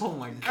 appreciate. Oh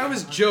my God. I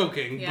was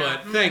joking, Yeah.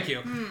 but thank you.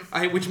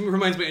 Which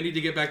reminds me, I need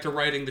to get back to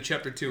writing the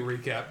chapter 2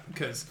 recap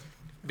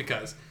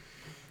because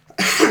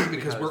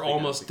we're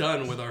almost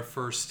done with our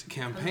first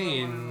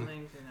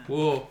campaign.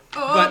 Whoa!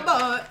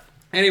 But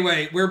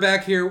anyway, we're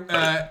back here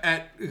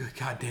at.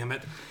 God damn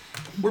it.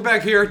 We're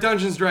back here at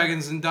Dungeons,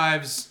 Dragons, and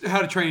Dives, How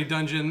to Train a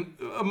Dungeon.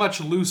 A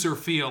much looser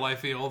feel, I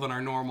feel, than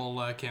our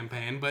normal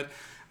campaign. But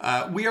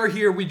we are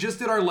here. We just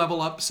did our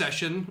level up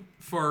session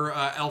for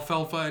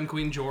Alfalfa and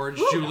Queen George,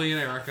 Julie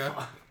and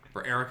Erica.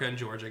 Or Erica and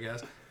George, I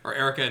guess. Or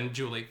Erica and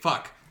Julie.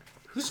 Fuck.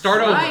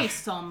 Start over.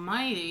 Christ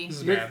almighty. This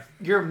is bad.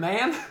 You're a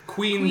man?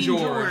 Queen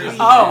George. George.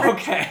 Oh,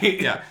 okay.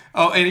 Yeah.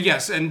 Oh, and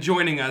yes, and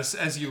joining us,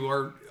 as you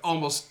are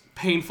almost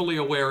painfully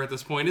aware at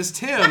this point, is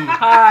Tim.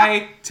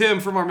 Hi.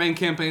 Tim from our main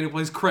campaign who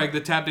plays Craig, the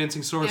tap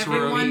dancing sorcerer.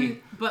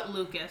 Everyone but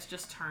Lucas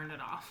just turned it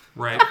off.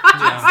 Right.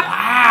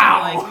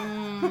 Yeah.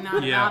 Like,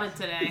 not it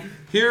today.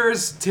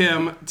 Here's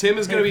Tim. Tim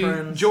is going to be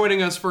friends.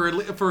 joining us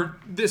for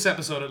this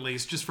episode at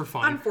least, just for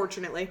fun.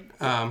 Unfortunately.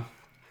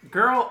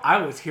 Girl,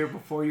 I was here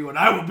before you, and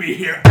I will be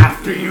here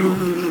after you.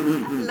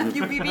 Love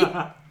you,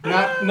 BB.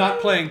 Not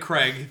playing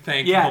Craig,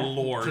 thank Yeah, the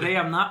Lord. today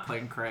I'm not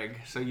playing Craig,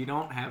 so you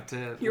don't have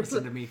to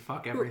listen to me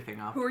fuck everything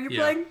up. Who are you Yeah.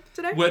 playing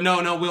today? Well,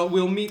 no,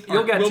 we'll meet.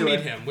 You'll get we'll to meet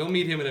it. him. We'll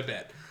meet him in a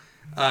bit.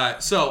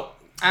 So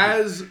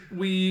as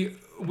we're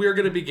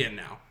going to begin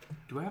now.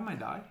 Do I have my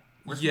die?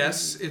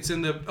 Yes, it's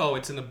in the book.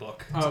 It's in the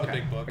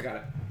big book. I got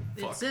it.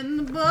 It's in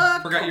the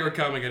book. Forgot you were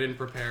coming. I didn't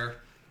prepare.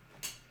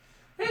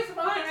 It's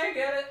fine, I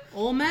get it.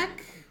 Olmec,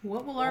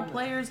 what will our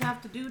players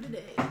have to do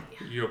today?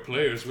 Your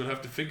players will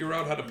have to figure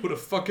out how to put a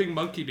fucking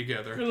monkey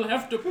together. We'll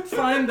have to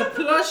find the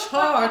plush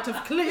heart of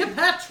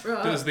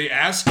Cleopatra. Does the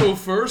ass go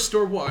first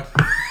or what?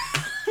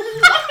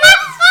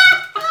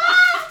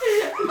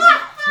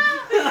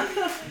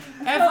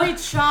 Every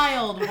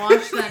child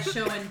watched that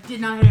show and did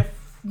not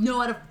know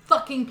how to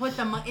fucking put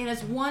them. It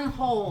has one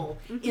hole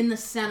in the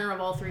center of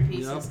all three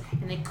pieces,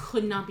 and they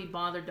could not be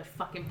bothered to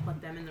fucking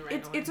put them in the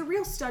right order. It's a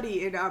real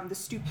study in the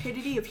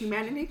stupidity of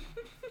humanity.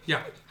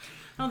 Yeah.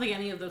 I don't think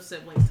any of those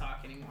siblings talk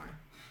anymore.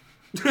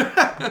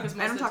 Because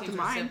most of the talk teams to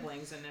are mine.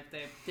 siblings, and if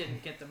they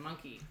didn't get the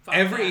monkey,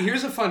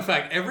 Here's a fun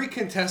fact. Every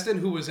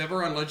contestant who was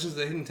ever on Legends of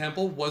the Hidden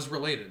Temple was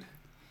related.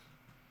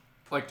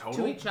 Like to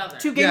total? each other.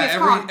 To Genghis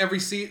Khan. every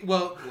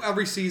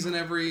season,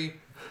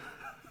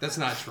 That's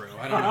not true.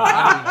 I don't know.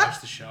 I didn't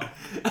watch the show.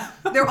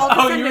 They're all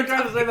Oh, you were descendants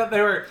trying to say that they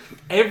were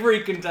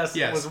every contestant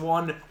Yes. was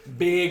one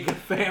big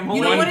family.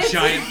 You know One what it's-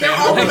 giant They're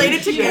all family.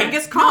 related to Shit.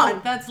 Genghis No,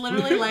 Khan. that's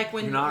literally like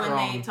when You're not they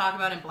wrong. talk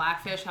about in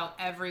Blackfish how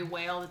every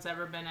whale that's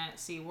ever been at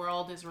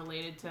SeaWorld is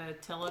related to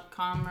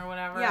Tillicum or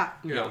whatever. Yeah.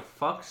 Yo,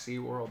 fuck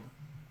SeaWorld.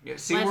 Yeah,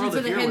 Legends SeaWorld, of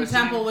if the you're Hidden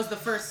listening. Temple was the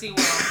first SeaWorld.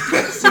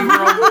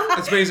 SeaWorld.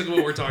 That's basically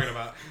what we're talking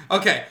about.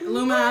 Okay.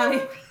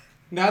 Illuminati.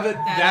 Now that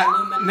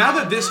Illuminati. now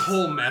that this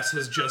whole mess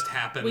has just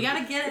happened, We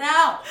gotta get it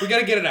out. we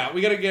gotta get it out. We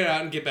gotta get it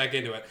out and get back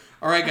into it.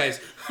 All right, guys.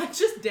 I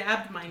just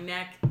dabbed my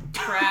neck,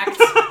 cracked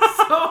so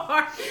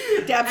hard.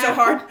 Dab so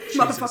hard,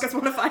 motherfuckers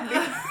want to find me.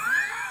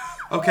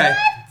 Okay.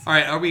 All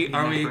right. Are we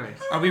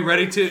brace.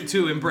 ready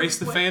to embrace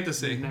the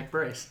fantasy? Neck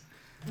brace.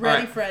 Ready,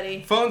 Alright.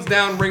 Freddy. Phones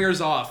down, ringers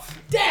off.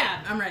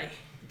 Dab. I'm ready.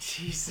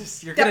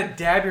 Jesus, you're gonna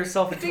dab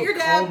yourself into Finger a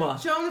dab. coma.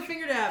 Show him the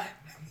finger dab.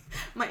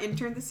 My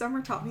intern this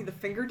summer taught me the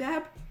finger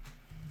dab.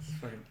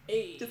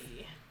 Hey.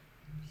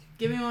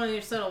 Give me one of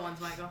your subtle ones,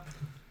 Michael.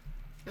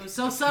 It was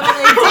so subtle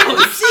they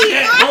didn't see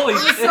it. Holy It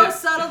was shit. so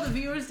subtle the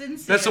viewers didn't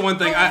see That's it. the one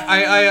thing.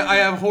 I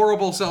have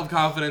horrible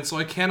self-confidence, so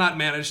I cannot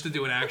manage to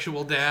do an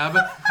actual dab.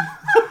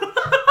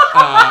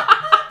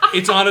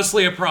 It's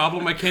honestly a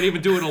problem. I can't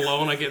even do it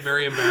alone. I get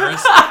very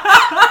embarrassed.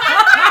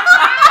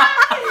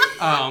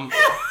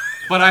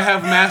 But I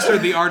have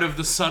mastered the art of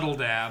the subtle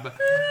dab.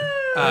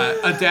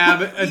 A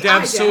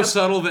dab so dab.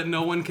 subtle that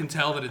no one can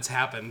tell that it's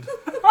happened.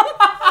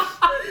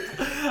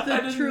 I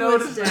didn't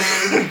truest notice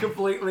it, to be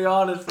completely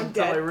honest,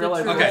 until I dead.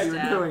 realized truest what you were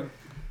dab. doing.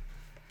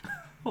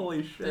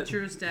 Holy The shit.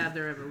 truest dab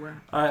there ever were.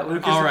 Alright,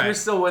 Lucas, All if right. you're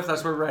still with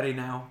us, we're ready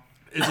now.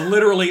 It's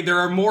literally, there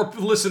are more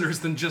listeners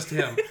than just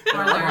him.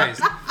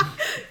 Christ.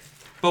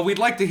 But we'd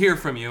like to hear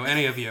from you,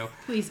 any of you.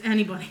 Please,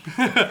 anybody.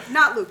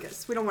 Not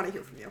Lucas. We don't want to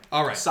hear from you.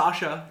 All right.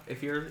 Sasha,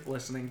 if you're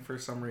listening for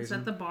some Is reason.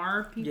 that the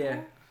bar people?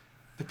 Yeah,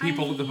 The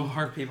people at the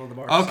bar. people at the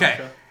bar. Okay.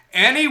 Sasha.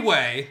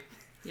 Anyway,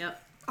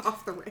 Yep.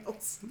 Off the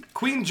rails.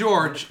 Queen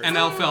George and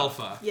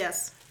Alfalfa.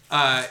 Yes.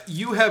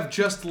 You have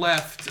just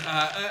left.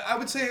 I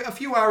would say a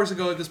few hours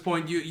ago at this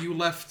point, you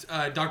left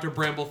Dr.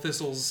 Bramble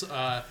Thistle's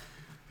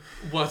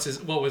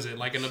what was it,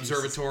 like an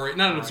observatory?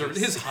 Not an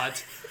observatory. His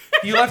hut.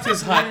 He left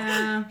his hut.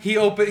 Yeah. He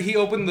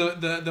opened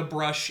the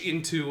brush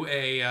into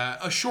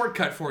a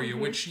shortcut for you,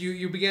 which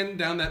you began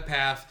down that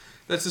path.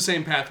 That's the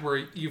same path where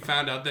you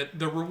found out that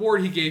the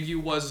reward he gave you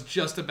was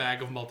just a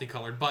bag of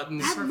multicolored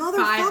buttons. That For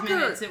motherfucker. 5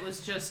 minutes, it was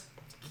just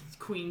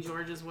Queen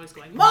George's voice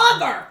going,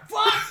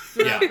 "Motherfuck!"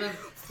 Yeah. throughout the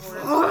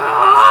forest.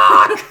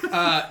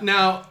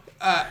 Now,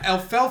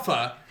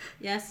 Alfalfa,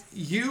 Yes.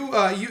 you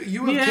have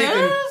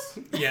Yes?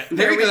 taken. Yeah,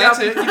 there you go. That's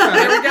it. You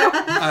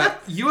found it.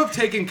 You have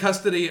taken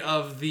custody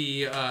of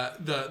the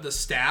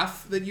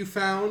staff that you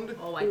found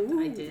Oh, I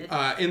did.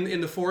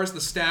 in the forest.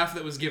 The staff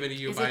that was given to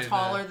you Is by it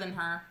taller than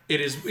her?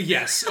 It is.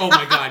 Yes. Oh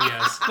my God.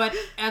 Yes. But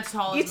as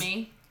tall as It's-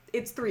 me?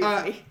 It's 3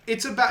 of me.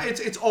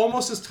 It's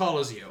almost as tall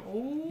as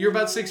you. You're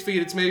about 6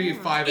 feet. It's maybe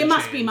 5. It and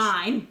must be change.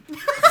 mine.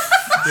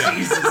 Yeah.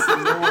 Jesus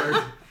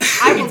Lord.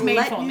 I will It's made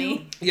let for you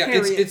me. Yeah, carry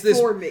it's it this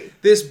for me.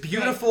 this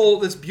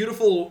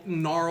beautiful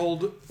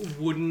gnarled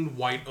wooden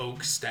white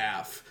oak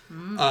staff.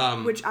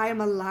 Which I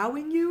am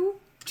allowing you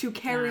to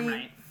carry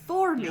right.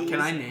 for me Can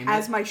I name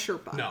as it? my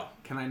Sherpa. No,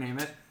 Can I name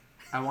it?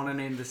 I want to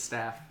name this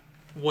staff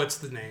what's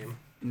the name?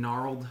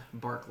 Gnarled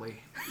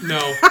Barkley. No,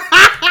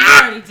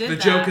 I already did the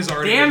that. joke has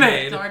already Damn been it.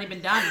 It's made. already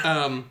been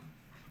done.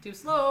 Too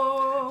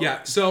slow. Yeah,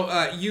 so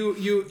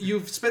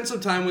you've spent some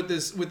time with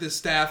this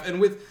staff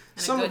and with And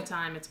some a good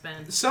time it's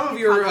been. some of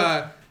your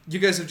you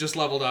guys have just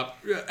leveled up.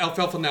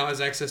 Alfalfa now has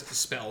access to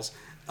spells.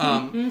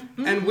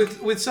 And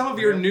with some of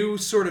your new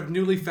sort of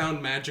newly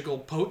found magical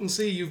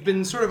potency, you've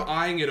been sort of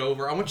eyeing it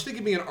over. I want you to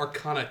give me an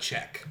Arcana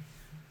check.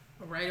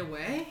 Right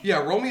away?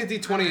 Yeah, roll me a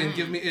d20 and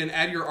give me and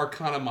add your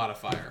Arcana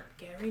modifier.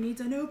 Gary needs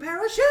a new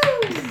pair of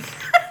shoes.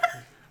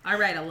 All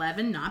right,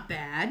 11, not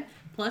bad.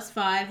 Plus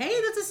 5.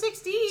 Hey, that's a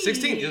 16.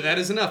 16. Yeah, that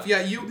is enough.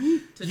 Yeah, you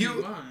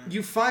one.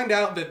 you find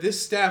out that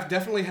this staff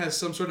definitely has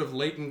some sort of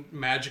latent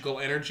magical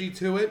energy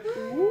to it.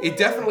 It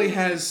definitely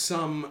has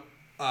some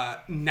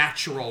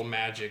natural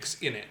magics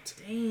in it.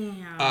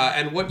 Damn.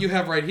 And what you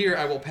have right here,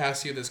 I will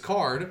pass you this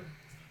card,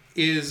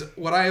 is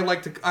what I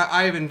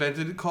I have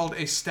invented called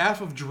a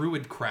Staff of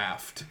Druid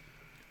Craft.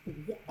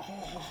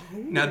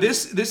 Now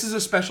this is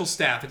a special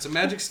staff. It's a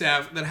magic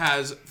staff that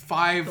has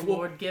 5. the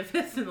Lord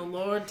giveth and the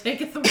Lord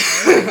taketh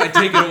away. I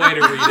take it away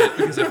to read it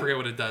because I forget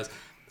what it does.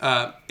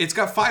 It's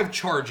got 5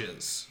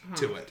 charges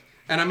to it,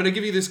 and I'm going to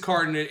give you this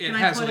card, and it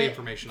has all the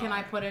information on Can it.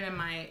 I put it in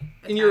my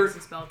attacks In your- and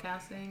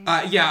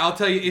spellcasting? Yeah, I'll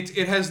tell you.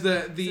 It has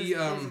the is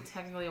it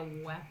technically a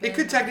weapon? It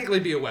could technically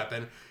be a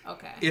weapon.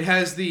 Okay. It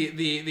has the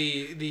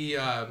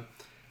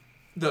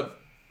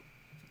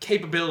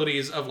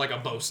capabilities of like a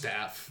bow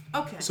staff.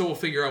 Okay. So we'll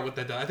figure out what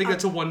that does. I think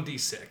that's a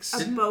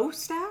 1d6. A bow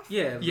staff?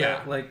 Yeah.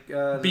 Yeah. Like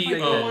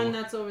B-O. the one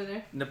that's over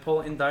there.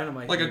 Napoleon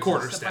Dynamite. Like a uses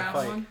quarter The staff.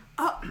 brown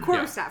Fight. one.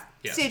 Quarterstaff.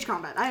 Yes. Stage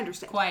combat. I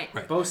understand. Quite.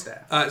 Right. Bow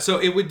staff. So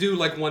it would do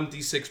like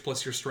 1d6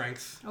 plus your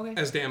strength Okay.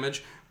 as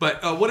damage.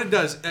 But what it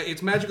does,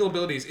 its magical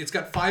abilities, it's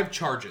got 5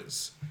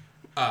 charges.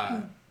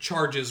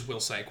 Charges,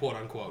 we'll say, quote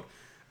unquote.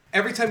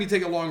 Every time you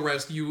take a long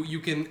rest, you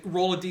can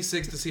roll a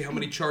d6 to see how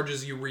many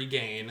charges you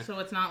regain. So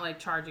it's not like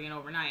charging it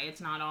overnight. It's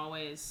not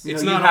always.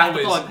 It's No, not you have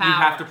always. To plug, you Power.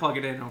 have to plug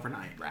it in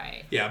overnight.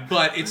 Right. Yeah,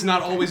 but it's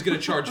not always going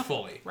to charge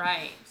fully.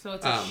 Right. So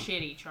it's a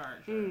shitty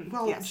charge.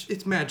 Well, Yes.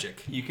 it's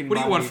magic. You can What do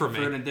you buy want the- from for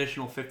me? an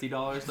additional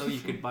 $50 though. You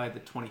could buy the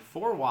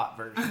 24-watt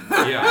version.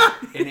 Yeah.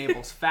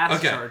 Enables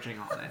fast Okay. charging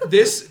on it.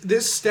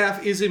 This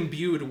staff is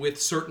imbued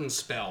with certain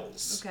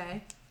spells.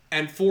 Okay.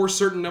 And for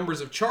certain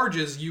numbers of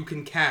charges, you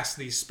can cast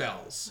these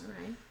spells. All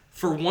right.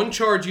 For 1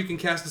 charge, you can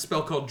cast a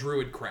spell called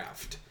Druid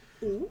Craft,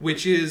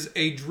 which is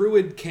a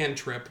druid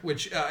cantrip,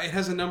 which it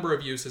has a number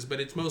of uses, but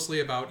it's mostly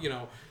about,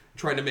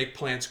 trying to make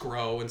plants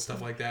grow and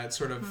stuff like that.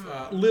 Sort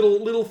of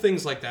little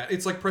things like that.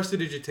 It's like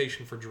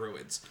prestidigitation for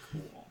druids.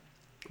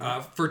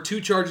 For 2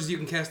 charges, you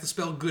can cast the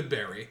spell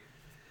Goodberry.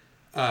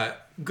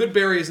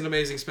 Goodberry is an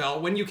amazing spell.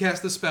 When you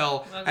cast the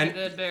spell, Welcome to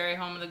Goodberry,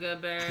 home of the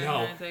Goodberry.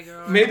 No. Can I take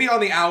her over? maybe on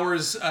the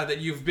hours that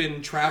you've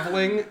been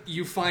traveling,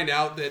 you find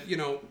out that,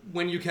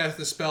 when you cast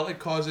the spell, it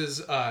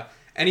causes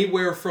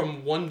anywhere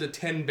from 1 to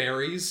 10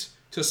 berries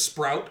to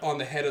sprout on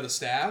the head of the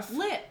staff.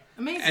 Lit.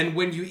 Amazing. And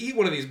when you eat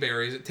one of these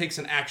berries, it takes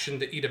an action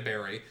to eat a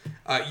berry.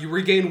 You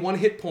regain 1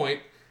 hit point,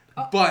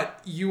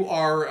 but you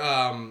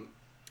are...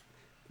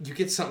 you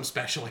get something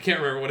special. I can't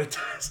remember what it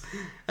does.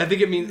 I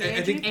think it means...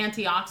 I think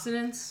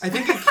Antioxidants. I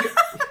think it...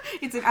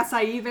 It's an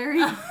acai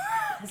berry.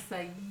 It's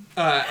like-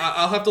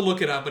 I'll have to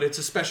look it up, but it's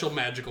a special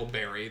magical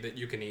berry that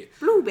you can eat.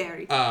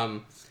 Blueberry.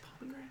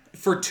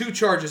 For 2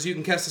 charges, you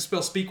can cast the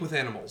spell Speak with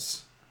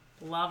Animals,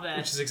 Love it.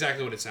 which is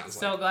exactly what it sounds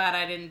So like. glad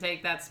I didn't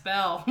take that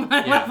spell when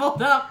I Yeah.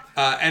 leveled up.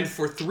 And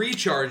for 3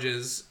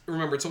 charges,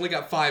 remember, it's only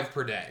got 5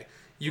 per day.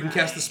 You can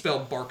cast the Right. spell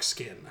Bark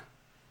Skin,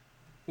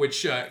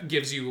 which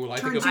gives you, I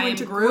think, Turns I you am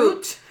into Groot.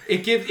 Groot.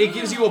 it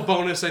gives you a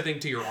bonus, I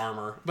think, to your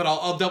armor. But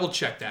I'll double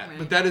check that. Right.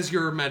 But that is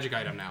your magic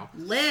item now.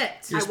 Lit.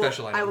 Your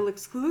special I item. will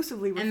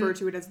exclusively refer And-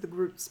 to it as the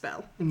Groot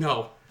spell.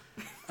 No.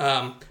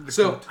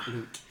 So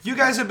you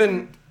guys have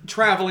been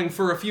traveling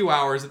for a few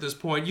hours at this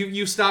point.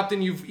 You stopped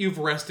and you've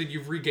rested.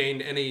 You've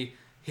regained any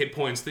hit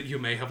points that you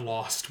may have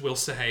lost, we'll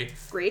say.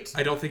 Great.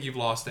 I don't think you've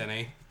lost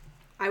any.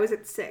 I was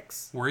at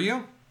 6. Were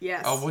you?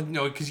 Yes. Oh, well,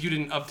 no, because you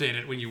didn't update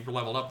it when you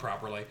leveled up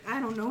properly. I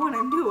don't know what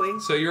I'm doing.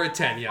 So you're at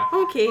 10, yeah.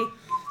 Okay.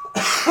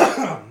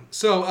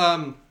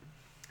 So,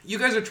 you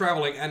guys are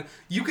traveling, and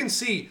you can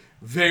see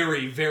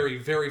very, very,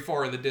 very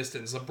far in the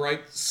distance a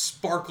bright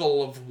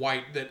sparkle of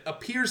white that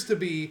appears to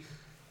be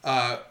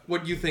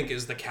what you think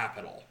is the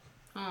capital.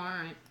 Oh, all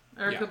right.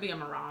 Or it Yeah. could be a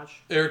mirage.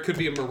 Or it could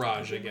be a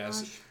mirage, I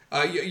guess.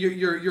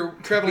 You're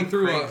traveling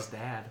through Craig's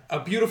dad. a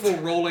beautiful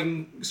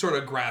rolling sort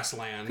of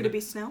grassland. Could it be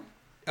snow?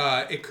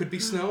 It could be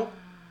snow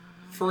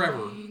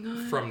forever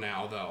from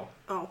now, though.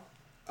 Oh.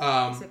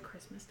 Is it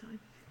Christmas time?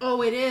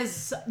 Oh, it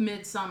is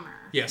midsummer.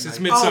 Yes, it's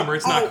midsummer.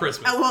 It's not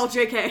Christmas. LOL,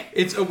 JK.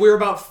 It's we're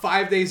about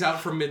 5 days out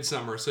from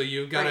midsummer, so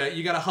you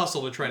gotta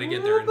hustle to try to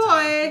get there in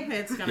time. Boy.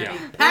 It's gonna Yeah. be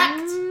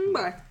packed.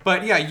 Bye.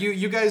 But yeah,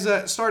 you guys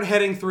start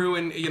heading through,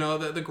 and you know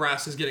the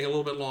grass is getting a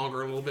little bit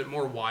longer, and a little bit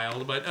more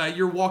wild. But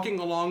you're walking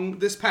along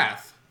this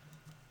path,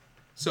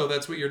 so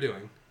that's what you're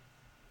doing.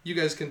 You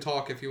guys can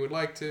talk if you would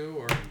like to,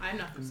 or I have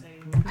nothing to say.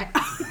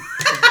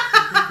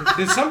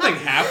 did something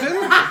happen?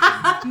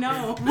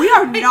 No. We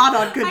are not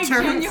on good I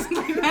terms.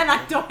 genuinely, man,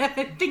 I don't have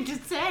anything to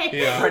say.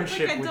 Yeah.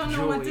 Friendship I with don't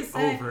know what to Julie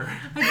say. over.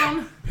 I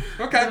don't.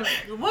 Okay.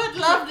 What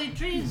lovely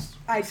trees.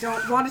 I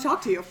don't want to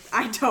talk to you.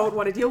 I don't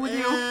want to deal with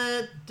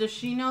you. Does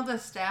she know the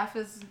staff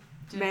is?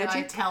 Did I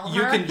Magic? tell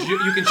her?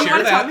 You can share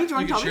wanna that. tell me? Do you You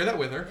wanna can tell share me? that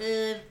with her.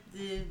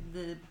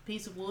 The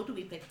piece of wood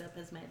we picked up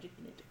has magic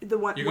in it. The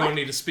one. You're what? going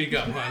to need to speak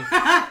up, hon.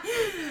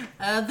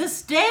 The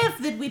staff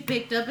that we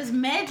picked up has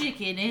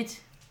magic in it.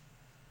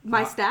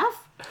 My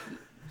staff?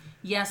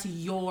 Yes,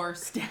 your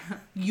staff.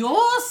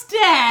 Your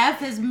staff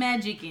has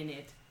magic in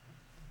it.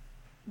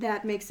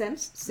 That makes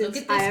sense, Look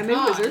since at this I am a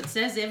card. wizard. It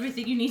says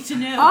everything you need to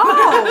know.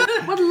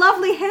 Oh, what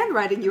lovely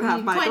handwriting you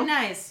have, Michael. Quite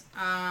nice.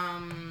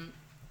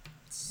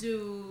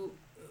 So,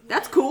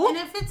 That's cool. and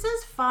if it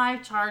says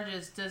 5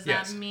 charges, does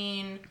Yes. that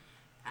mean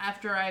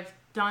after I've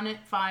done it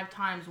 5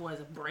 times was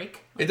a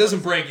break? It doesn't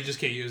break. You just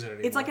can't use it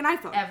anymore. It's like an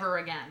iPhone. Ever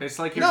again? It's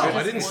like you're No, just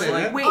I didn't say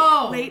like- that. Wait,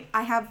 Oh. wait.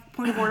 I have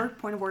point of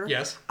order.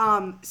 Yes.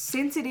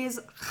 Since it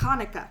is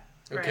Hanukkah,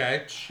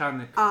 Okay.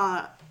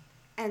 Chanukah.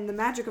 and the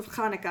magic of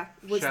Hanukkah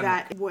was Shut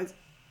that was.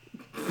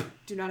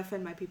 Do not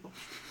offend my people.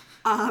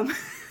 The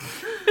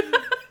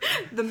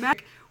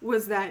magic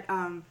was that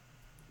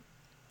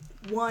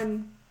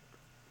one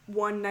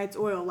night's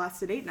oil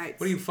lasted 8 nights.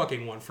 What do you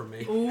fucking want from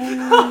me? Ooh. Alright,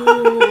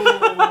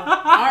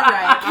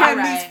 Can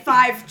alright. these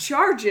 5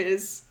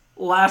 charges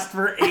Last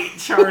for 8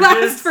 charges.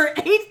 last for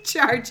 8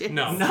 charges?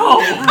 No.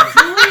 No.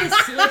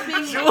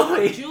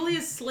 Julie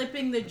is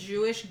slipping the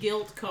Jewish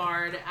guilt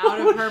card out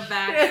of her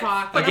back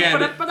pocket.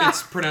 Again,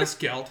 it's pronounced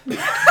gelt.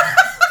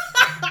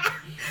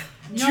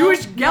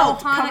 Jewish guilt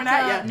coming Hanukkah,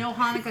 at ya. No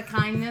Hanukkah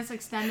kindness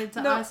extended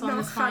to No- us on no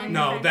this fine.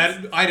 No,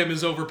 that item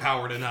is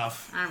overpowered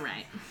enough. All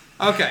right.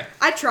 Okay,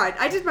 I tried.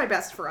 I did my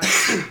best for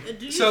us.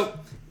 Do you, so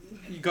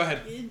go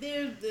ahead.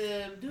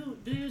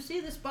 do you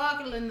see the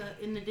sparkle in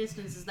the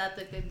distance? Is that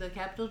the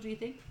capital? Do you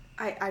think?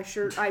 I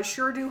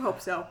sure do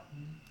hope so.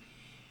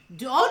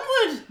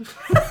 Onward.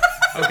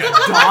 Okay.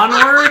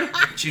 Onward.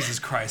 Jesus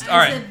Christ. All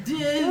right.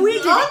 We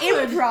did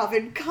improv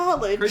in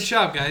college. Great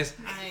job, guys.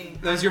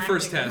 That was your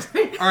first test.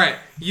 All right,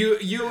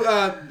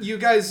 you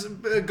guys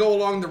go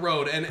along the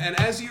road, and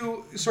as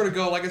you sort of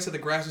go, like I said, the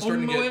grass is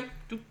starting to get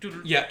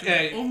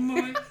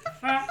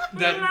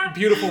that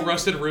beautiful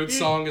Rusted Roots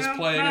song is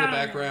playing in the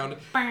background,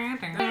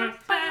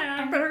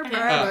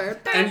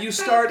 and you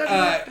start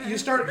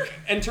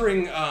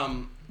entering.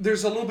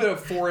 There's a little bit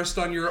of forest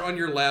on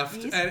your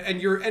left,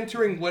 and you're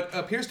entering what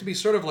appears to be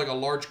sort of like a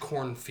large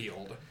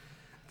cornfield.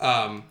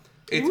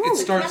 It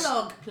starts.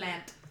 Kellogg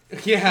plant.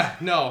 Yeah,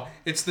 no,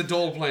 it's the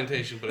Dole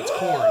plantation, but it's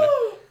corn.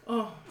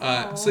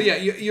 So yeah,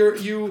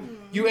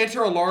 you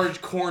enter a large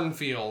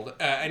cornfield,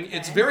 and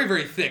it's very,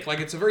 very thick. Like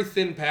it's a very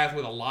thin path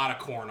with a lot of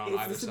corn on Is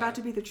either this side. about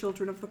to be the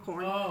Children of the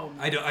Corn? Oh.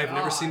 I've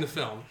never seen the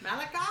film.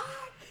 Malachi.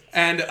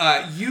 And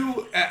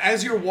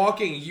as you're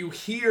walking, you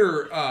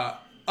hear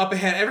up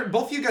ahead.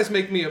 Both of you guys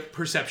make me a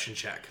perception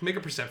check. Make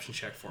a perception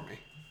check for me.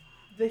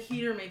 The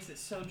heater makes it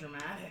so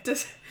dramatic.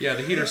 Yeah,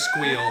 the heater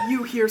squeal.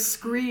 You hear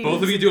screams.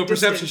 Both of you do a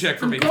perception check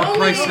for me, for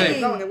Christ's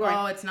sake. I'm going.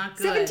 Oh, it's not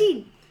good.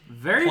 17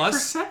 Very Plus?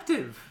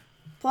 perceptive.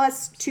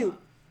 plus 2.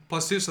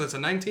 Plus 2, so that's a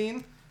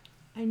 19.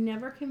 I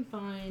never can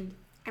find.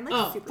 I'm like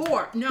Oh, super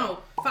 4. No,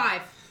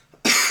 5.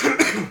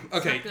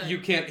 Okay, good. you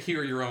can't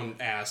hear your own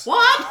ass.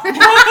 What?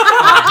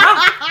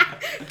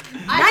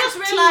 I just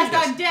realized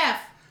I'm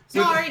deaf.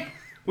 Sorry.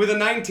 With a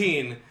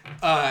 19,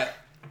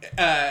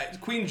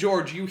 Queen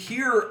George, you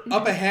hear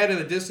up ahead in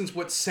the distance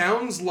what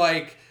sounds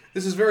like,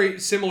 this is very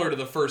similar to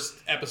the first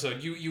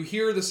episode. You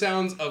hear the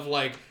sounds of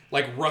like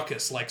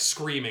ruckus, like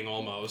screaming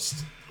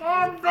almost.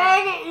 God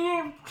dang it,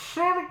 you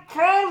silly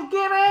clowns,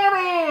 get out of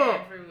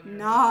here!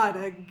 Not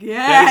That is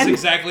again.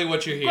 exactly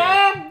what you hear.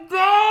 God dang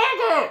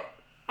it!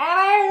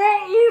 I don't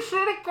want you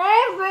silly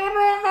clowns living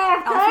in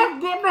there. Come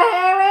get the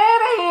hell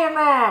out of here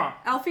now!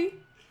 Alfie,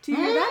 do you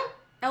hear that?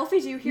 Alfie,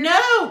 do you hear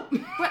that? No.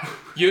 What?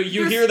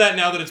 You hear that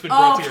now that it's been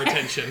brought to your Okay.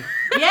 attention.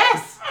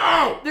 Yes.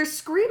 Oh! They're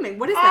screaming.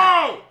 What is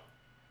that? Oh!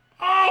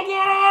 Oh,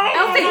 get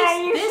out of here!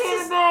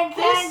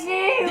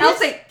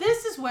 Elsie!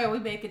 This is where we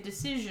make a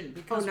decision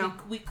because Oh, no.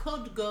 we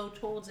could go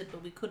towards it,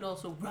 but we could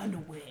also run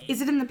away. Is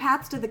it in the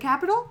paths to the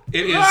Capitol?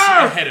 It is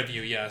ahead of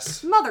you,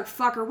 yes.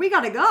 Motherfucker, we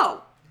gotta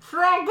go.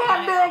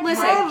 Listen,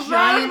 Listen,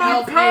 giant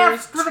elf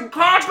ears to the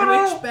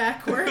Capitol. twitch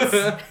backwards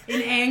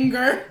in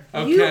anger.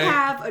 Okay. You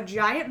have a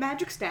giant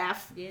magic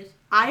staff. Yes,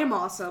 I am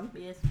awesome.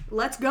 yes.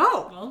 Let's go.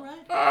 All right.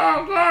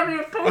 Oh, God,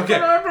 you're pooping Okay.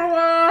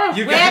 everywhere.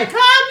 You We're guys,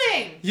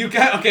 coming.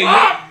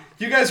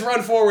 you guys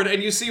run forward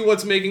and you see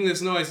what's making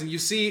this noise, and you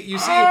see.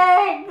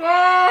 Oh,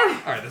 God.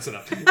 All right, that's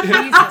enough.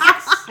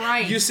 Jesus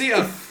Christ. You see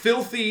a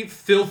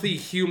filthy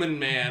human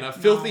man, a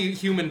filthy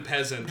human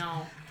peasant.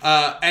 No.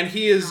 And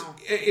he is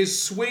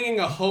swinging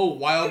a hoe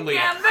wildly.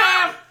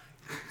 Goddamn.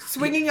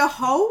 Swinging a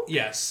hoe?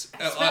 Yes,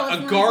 Spell it a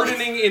for me,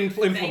 gardening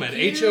implement.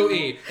 Thank you. HOE.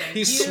 Thank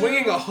He's you.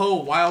 swinging a hoe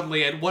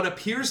wildly at what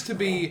appears to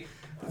be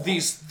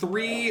these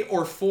 3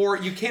 or 4.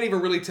 You can't even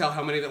really tell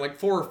how many. Like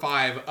 4 or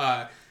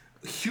 5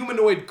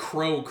 humanoid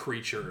crow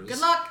creatures. Good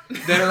luck.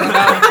 That are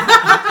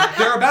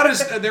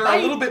they're a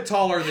little bit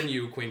taller than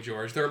you, Queen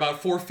George. They're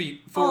about 4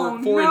 feet, 4 Oh,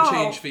 and no.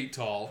 change feet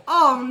tall.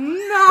 Oh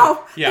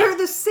no! Yeah. They're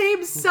the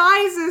same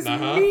size as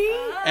Uh-huh. me.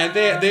 And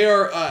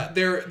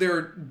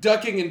they're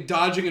ducking and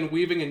dodging and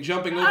weaving and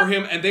jumping over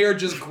him, and they are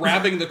just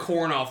grabbing the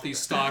corn off these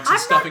stalks and I'm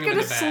not stuffing them in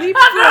gonna the bag. sleep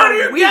I know for a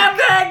you week.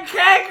 goddamn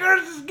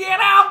cankers.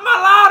 Get off my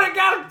lawn. I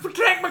gotta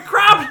protect my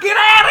crops. Get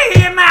out of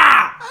here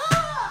now.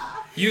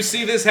 You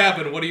see this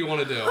happen. What do you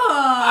want to do?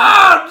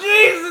 Oh,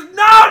 Jesus.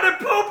 No, they're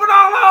pooping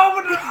all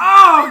over the...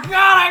 Oh, God,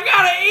 I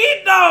gotta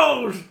eat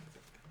those.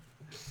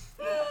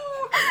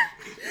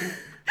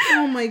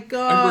 Oh my I'm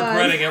god.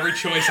 regretting every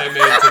choice I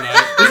made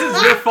tonight. This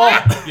is your fault.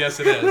 Yes,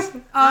 it is.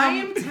 I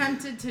am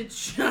tempted to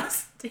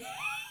just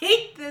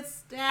take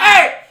this staff.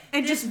 Hey,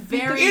 And This just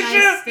very beat nice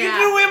get staff.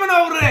 your women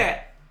over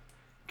there.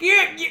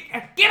 Get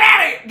out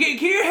of here.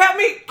 Can you help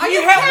me? Are Can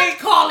you help me?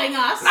 calling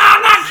us? No,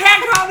 I'm not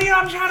catcalling you.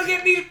 I'm trying to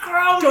get these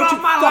crows Don't off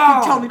you my fucking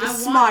lawn. tell me to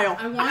smile.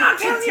 I I'm want not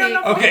to telling you take.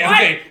 no- Okay, What?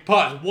 okay,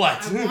 pause.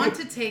 What? I want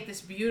to take this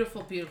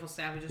beautiful, beautiful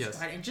staff we just Yes.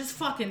 tried and just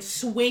fucking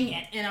swing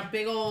it in a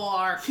big ol'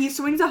 arc. He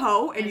swings a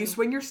hoe and you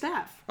swing your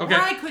staff. Okay.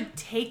 Or I could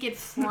take it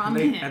from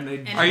They- him.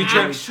 and they- Are you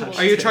trying? actually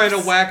Are you trying to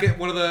whack at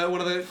one of the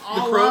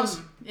all crows? of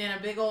them in a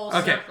big old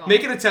Okay, circle?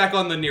 make an attack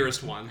on the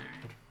nearest one.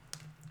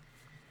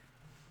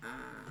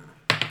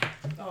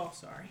 Oh,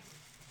 sorry.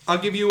 I'll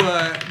give you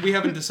a. We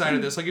haven't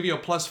decided this. I'll give you a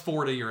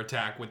 +4 to your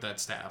attack with that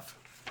staff.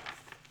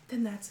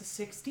 Then that's a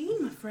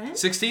 16, my friend.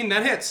 16,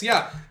 that hits.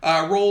 Yeah.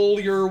 Roll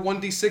your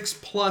 1d6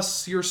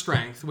 plus your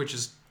strength, which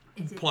is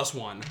Is it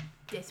 +1.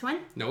 this one?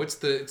 No, it's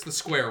the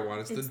square one.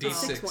 It's It's the the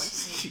d6. six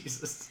one.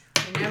 Jesus.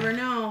 You never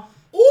know.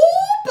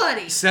 Ooh,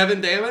 buddy.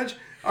 7 damage.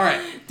 All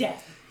right.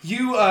 Death.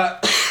 You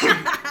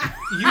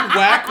you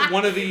whack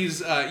one of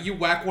these. You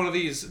whack one of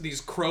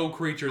these crow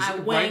creatures. I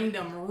wanged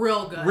them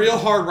real good. real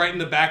hard right in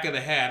the back of the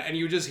head, and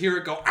you just hear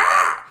it go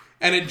ah,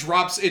 and it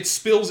drops. It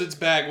spills its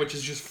bag, which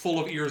is just full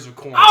of ears of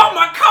corn. Oh,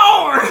 my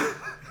corn.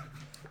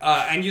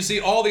 And you see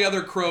all the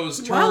other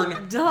crows Well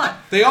turn. done.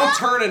 They all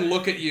turn and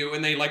look at you,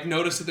 and they like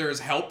notice that there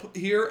is help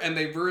here, and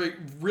they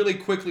really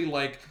quickly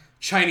like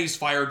Chinese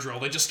fire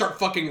drill. They just start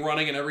fucking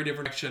running in every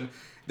different direction.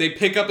 They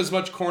pick up as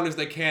much corn as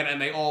they can, and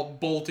they all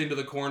bolt into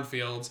the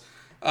cornfields.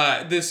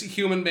 This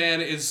human man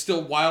is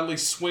still wildly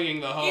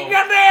swinging the hoe. You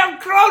goddamn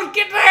crows,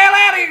 get the hell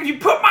out of here. You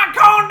put my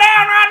corn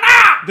down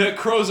right now. The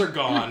crows are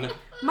gone.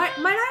 Might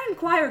I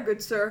inquire,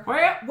 good sir?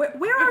 Where?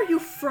 Where are you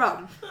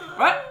from?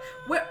 What?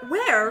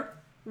 Where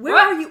What?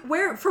 are you?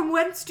 Where? From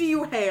whence do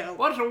you hail?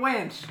 What's a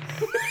wench?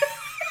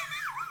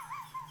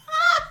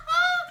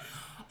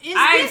 Is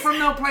I ain't this from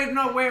no place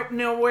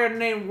nowhere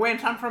named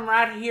Wentz. I'm from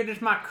right here. This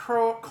is my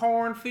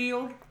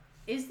cornfield.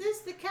 Is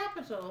this the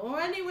capital or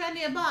anywhere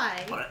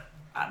nearby? What?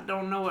 I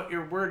don't know what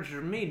your words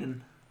are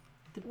meaning.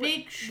 The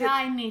big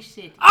shiny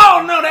city.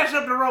 Oh no, that's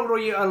up the road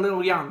a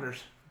little yonders.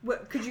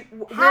 What, could you?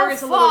 How Where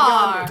is a little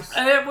far?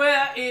 yonders?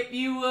 Well, if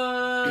you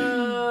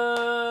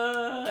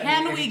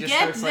Can and we he just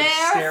get starts, like,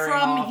 there staring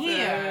from off.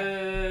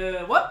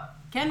 here? What?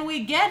 Can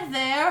we get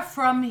there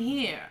from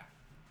here?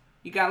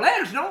 You got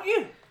legs, don't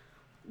you?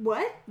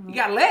 What? You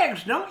got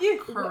legs, don't you?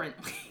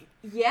 Currently.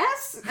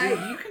 Yes.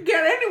 You can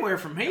get anywhere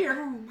from here.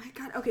 Oh my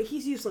god. Okay,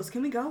 he's useless.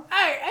 Can we go?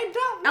 Hey,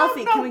 don't.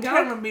 Elfie, don't can we go?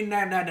 telling me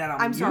that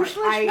I'm sorry.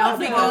 useless. I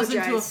Elfie goes into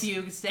a apologize.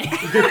 fugue state.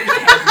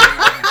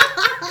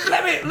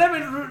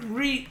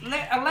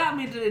 Allow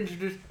me to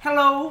introduce.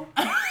 Hello.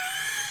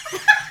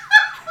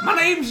 My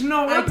name's I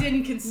Norb.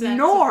 didn't consent.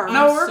 Norb. I'm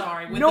Norb.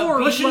 sorry. With Norb.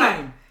 the What's B. your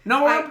name?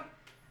 Norb.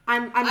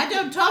 I'm. I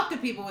don't talk to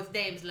people with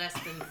names less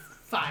than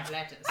 5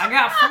 letters. I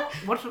got 4.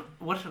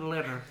 What's a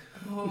letter?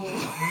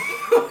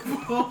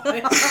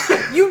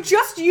 You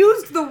just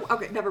used the.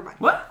 Okay, never mind.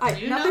 What? Do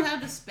you nothing. know how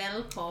to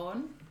spell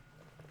corn?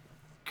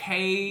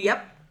 K.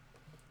 Yep.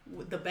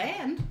 With the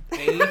band.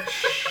 H.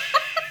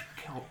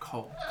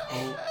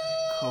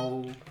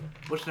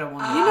 What's that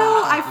one? You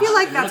know, I feel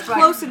like that's Looks like-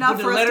 close enough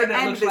with for the us letter to that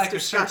end looks this like a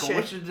circle.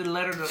 discussion. What's the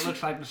letter that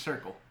looks like the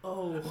circle?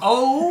 Oh.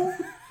 O.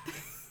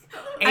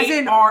 As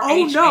in,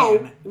 oh no,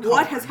 A-R-H-N,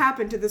 what has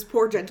happened to this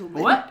poor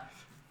gentleman? What?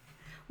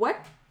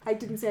 What? I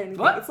didn't say anything.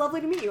 What? It's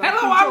lovely to meet you. Hello,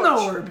 Queen I'm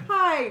George. Norb.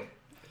 Hi.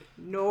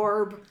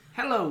 Norb.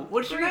 Hello,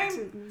 what's your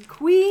name?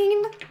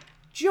 Queen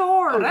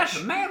George. Oh, that's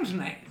a man's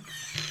name.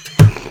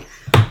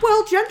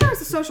 Well, gender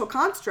is a social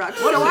construct,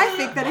 so I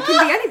think that it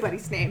can be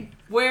anybody's name.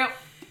 Well,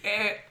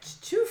 It's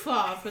too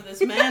far for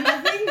this man,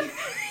 I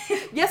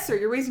think. Yes, sir,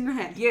 you're raising your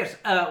hand. yes,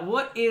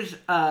 what is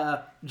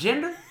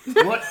gender?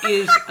 What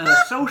is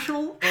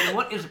social? And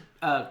what is,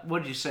 what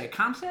did you say,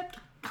 concept?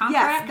 Yes,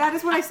 Contract? that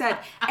is what I said.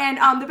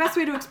 And the best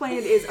way to explain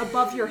it is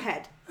above your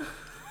head.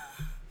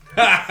 Is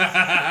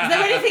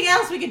there anything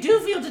else we could do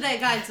for you today,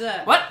 kind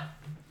sir? What?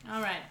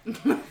 All right.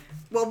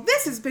 Well,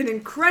 this has been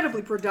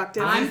incredibly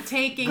productive. I'm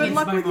taking Good it.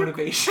 luck with your...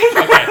 motivation.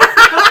 Okay.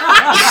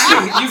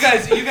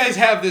 you guys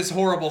have this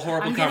horrible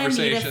I'm gonna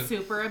conversation. need a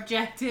super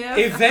objective.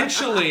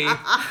 Eventually,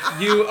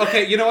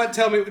 you know what?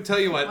 Tell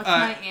you what. What's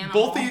my animal?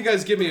 Both of you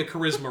guys give me a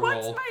charisma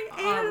roll.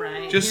 All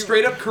right. Just here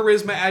straight up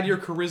charisma. Add your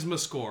charisma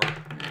score.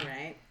 All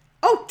right.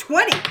 Oh,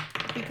 20!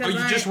 Because Oh, you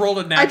I just rolled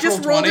a natural I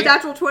just rolled 20? a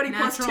natural 20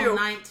 plus natural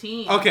 2.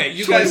 19. Okay,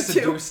 you guys 22.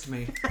 Seduced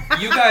me.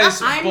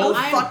 I'm both.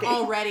 fucking-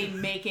 already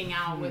making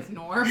out with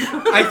Norm.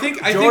 I think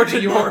George that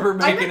and you're. Norb are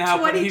making meant out,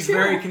 but he's 22.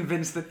 very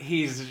convinced that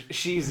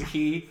she's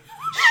he.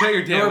 Shut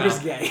your damn Norb is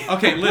mouth. gay.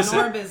 Okay, listen.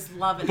 Norb is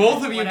loving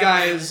Both it, of you whatever it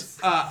guys, is.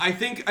 I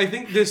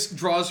think this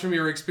draws from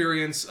your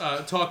experience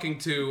talking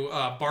to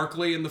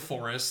Barkley in the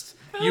forest.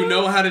 You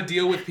know how to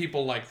deal with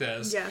people like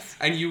this. Yes.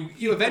 And you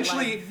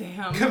eventually like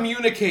them.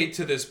 communicate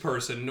to this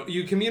person.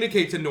 You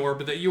communicate to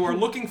Norb that you are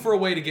looking for a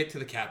way to get to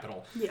the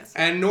capital. Yes.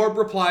 And Norb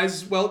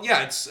replies, well,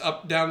 yeah, it's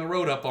up down the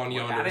road up on I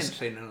yonder. didn't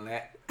say none of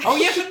that. Oh,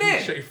 yes, it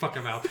did. Shut your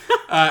fucking mouth.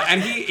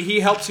 And he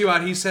helps you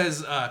out. He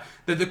says that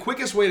the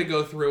quickest way to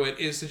go through it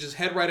is to just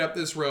head right up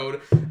this road,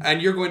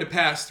 and you're going to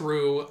pass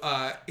through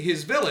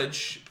his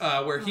village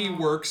where he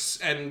works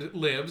and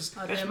lives.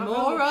 Are there That's my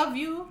more village. of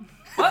you?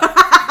 What?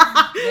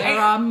 There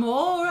are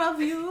more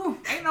of you.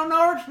 Ain't no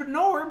Norbs but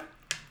Norb.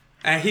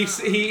 And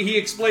he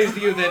explains to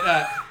you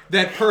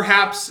that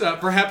perhaps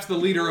the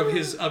leader of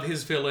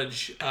his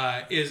village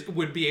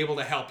would be able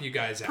to help you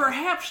guys out.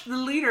 Perhaps the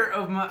leader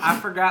of my... I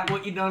forgot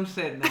what you done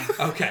said now.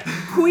 Okay.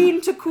 Queen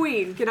to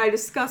queen, can I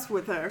discuss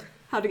with her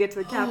how to get to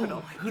the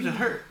capital? Who's it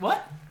hurt?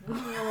 What?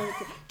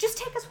 Just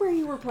take us where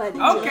you were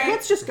planning. Okay.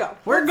 Let's just go.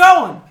 We're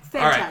going.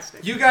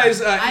 Fantastic. All right. You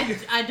guys.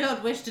 I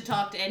don't wish to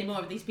talk to any more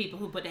of these people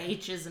who put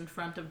H's in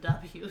front of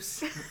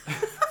W's.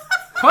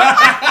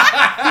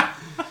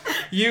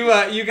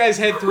 you guys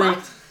head through.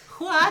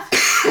 What?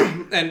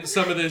 And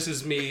some of this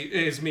is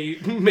me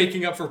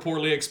making up for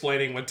poorly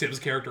explaining what Tim's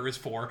character is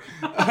for.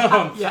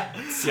 Yeah.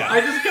 Yeah.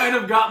 I just kind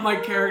of got my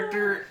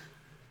character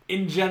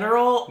in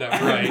general No,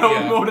 and right, no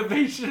yeah.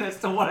 motivation as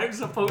to what I'm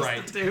supposed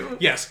Right. to do.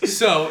 Yes.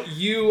 So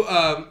you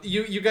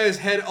guys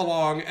head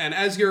along, and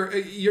as you're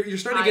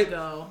starting to I get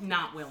go,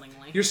 not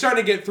willingly. you're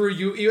starting to get through.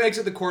 You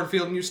exit the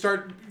cornfield, and you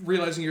start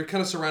realizing you're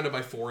kind of surrounded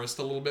by forest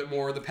a little bit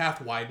more. The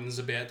path widens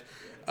a bit.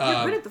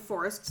 You're good at the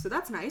forest, so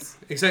that's nice.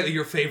 Exactly,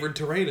 your favorite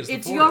terrain is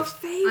It's the your forest.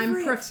 favorite.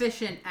 I'm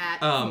proficient at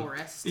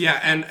forest. Yeah,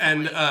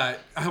 and I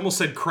almost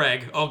said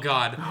Craig. Oh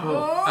God.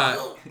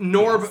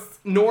 Norb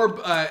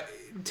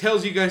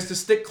tells you guys to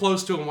stick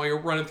close to him while you're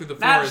running through the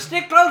Now forest.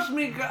 stick close to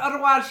me,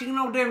 otherwise you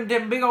know them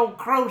big old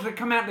crows that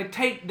come out. They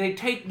take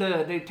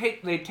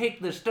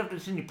the stuff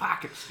that's in your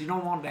pockets. You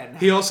don't want that. Now.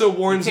 He also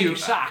warns Take you. your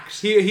socks.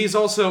 He's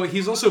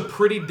also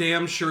pretty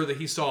damn sure that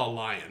he saw a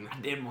lion. I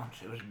did once.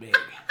 It was big.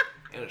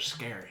 It was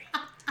scary.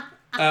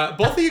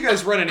 Both of you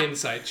guys run an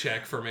insight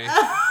check for me.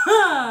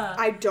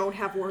 I don't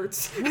have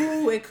words.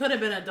 Ooh, it could have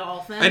been a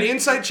dolphin. An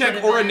insight It check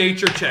could or a have been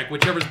nature check,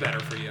 whichever's better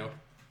for you.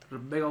 It's a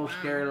big old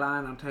scary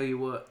lion. I'll tell you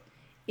what.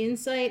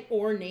 Insight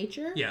or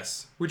nature?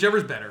 Yes,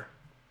 whichever's better.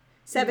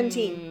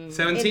 17.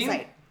 17.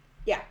 Insight.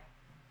 Yeah.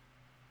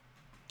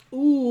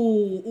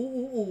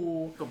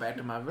 Ooh. Go back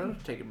to my village,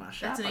 taking my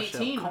shop. That's an I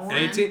sell 18. corn.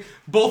 18.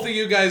 Both of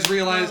you guys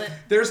realize Nailed it.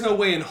 there's no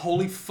way in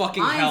holy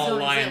fucking Lions hell a don't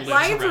lion exist.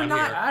 lives Lions are around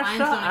not- here. Lions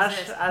don't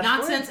exist.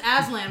 Not swear. since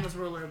Aslan was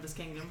ruler of this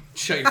kingdom.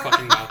 Shut your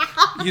fucking mouth.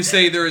 You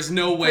say there is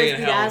no way Praise in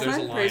be to hell there's a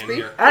Aslan, praise lion be.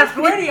 here. I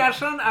swear to you,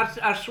 son.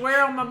 I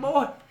swear on my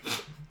boy.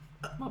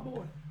 My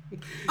boy.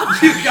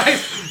 You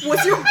guys,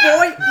 Was your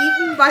boy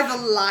eaten by the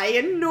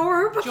lion,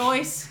 Norb?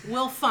 Joyce,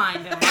 we'll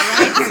find him,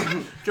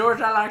 alright?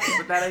 George, I like you,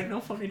 but that ain't no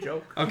funny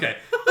joke. okay.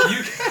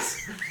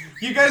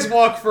 You guys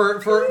walk for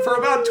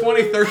about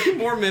 20, 30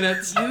 more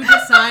minutes. You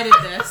decided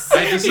this.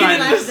 I decided You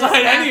let this. this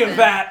Decide any happen. of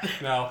that.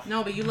 No.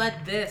 No, but you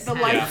let this The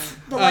happen. lights,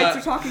 the lights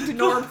are talking to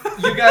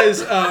Norb. You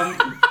guys,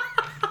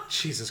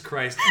 Jesus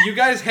Christ. You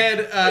guys head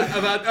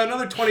about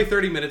another 20,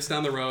 30 minutes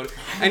down the road,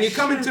 and you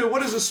come into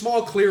what is a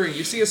small clearing.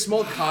 You see a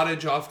small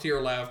cottage off to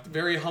your left.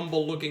 Very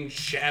humble looking,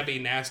 shabby,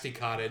 nasty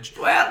cottage.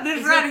 Well,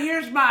 this right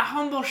here's my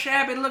humble,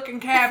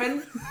 shabby-looking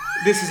cabin.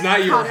 This is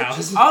not your Cottage.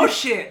 house. Oh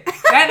shit,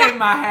 that ain't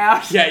my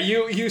house. Yeah,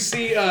 you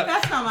see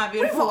That's not my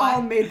We've beautiful all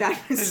wife. made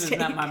that This is mistake.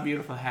 not my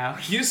beautiful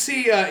house. you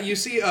see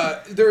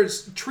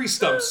there's tree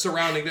stumps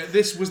surrounding it.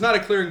 This was not a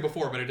clearing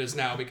before, but it is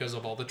now because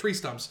of all the tree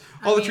stumps.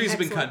 All the mean, trees have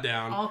been excellent. cut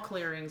down. All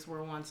clearings quarries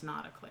were once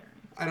not a clearing.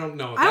 I don't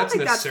know if I don't that's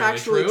think that's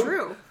necessarily factually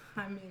true.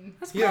 I mean,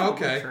 That's Yeah,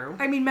 probably okay. True.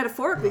 I mean,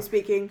 metaphorically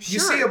speaking, sure. You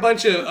see a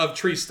bunch of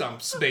tree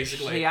stumps,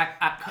 basically. See, I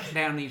cut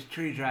down these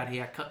trees right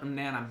here. I cut them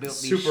down. I built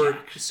these Super,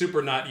 shacks.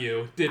 super not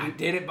you. I Didn't.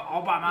 did it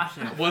all by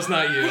myself. Was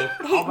not you.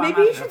 Hey, all by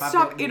maybe you myself, should I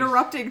stop built these.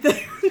 interrupting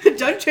the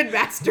dungeon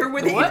master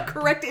with The what?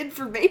 incorrect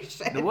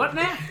information. The what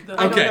now?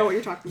 I don't know what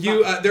you're talking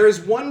about. There is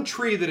one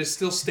tree that is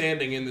still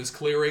standing in this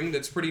clearing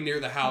that's pretty near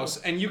the house,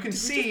 and you can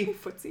see.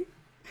 Footsie.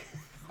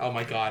 Oh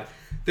my god.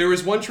 There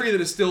is one tree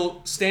that is still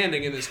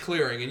standing in this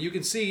clearing, and you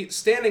can see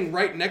standing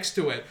right next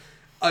to it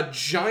a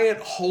giant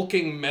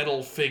hulking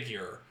metal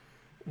figure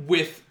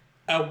with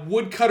a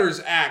woodcutter's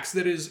axe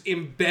that is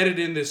embedded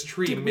in this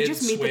tree Did we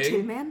just meet the Tin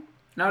mid-swing. Man?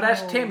 No,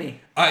 that's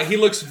Timmy. He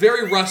looks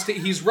very rusty.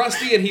 He's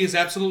rusty, and he is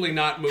absolutely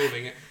not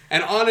moving.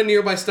 And on a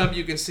nearby stump,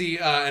 you can see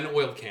an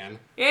oil can.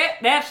 Yeah,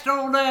 that's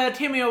old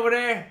Timmy over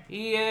there.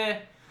 He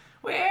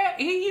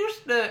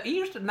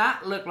used to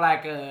not look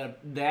like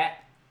that.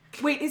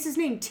 Wait, is his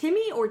name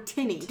Timmy or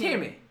Tinny?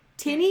 Timmy.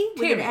 Tinny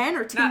with Timmy. an N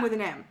or Tim Not- with an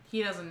M?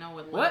 he doesn't know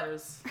what What?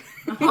 letters.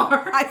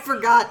 I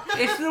forgot.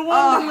 It's the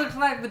one that looks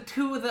like the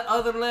two of the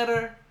other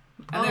letter.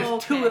 And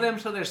there's two okay. of them,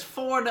 so there's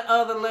four of the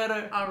other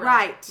letter. All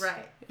Right.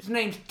 Right. His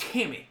name's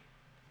Timmy.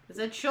 Is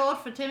that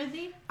short for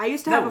Timothy? I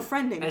used to have a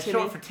friend named That's Timmy.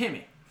 short for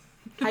Timmy.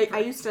 I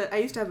used to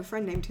have a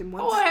friend named Tim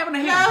once. Oh, what happened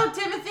to him? Hello,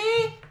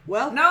 Timothy.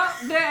 Well, No,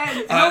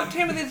 no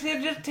Timothy's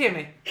here, just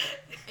Timmy.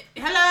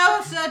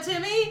 Hello, Sir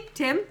Timmy.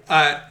 Tim.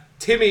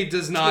 Timmy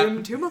does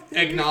not Timothy,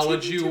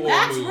 acknowledge you or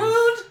That's move.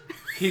 rude.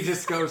 He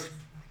just goes,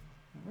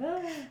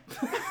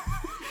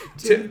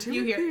 Tim,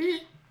 You hear?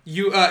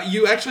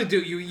 You actually do.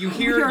 You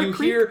hear a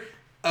creep.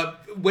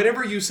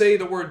 whenever you say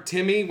the word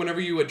Timmy, whenever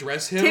you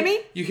address him, Timmy?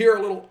 you hear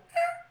a little.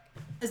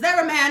 Is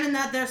there a man in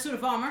that there suit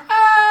of armor?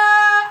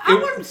 I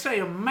wouldn't say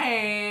a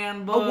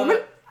man, but... A woman?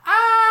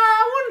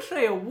 I wouldn't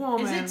say a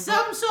woman. Is it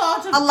some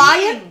sort of A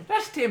lion? being?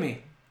 That's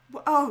Timmy.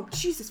 Oh,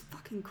 Jesus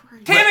fucking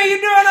Christ. Timmy, you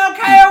doing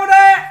okay over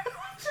there?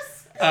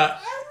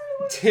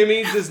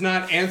 Timmy does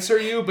not answer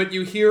you, but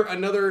you hear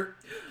another,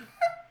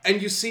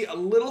 and you see a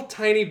little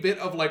tiny bit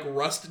of like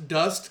rust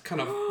dust kind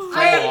of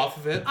fall off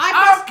of it.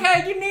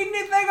 Okay, you need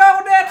anything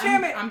over there,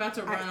 Timmy? I'm about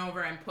to run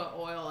over and put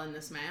oil in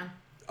this man.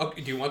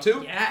 Okay, do you want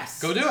to?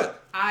 Yes. Go do it.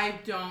 I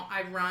don't.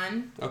 I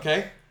run.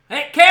 Okay.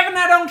 Hey, Kevin,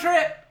 now don't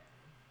trip.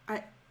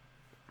 I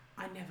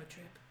never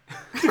trip.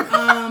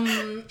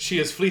 She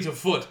is fleet of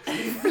foot.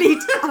 Fleet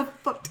of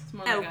foot. It's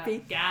more like Elfie. a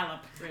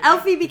gallop. Really.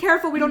 Elfie, be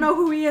careful. We don't know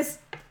who he is.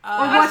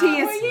 Or what he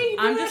is.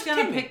 I'm just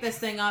gonna pick this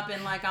thing up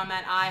and like I'm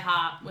at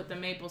IHOP with the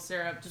maple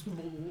syrup. Just.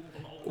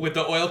 With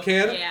the oil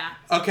can? Yeah.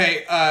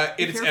 Okay,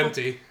 it is careful.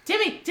 empty.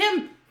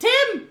 Tim!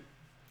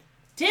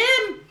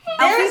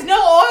 There is no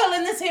oil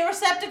in this here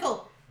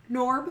receptacle.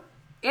 Norb,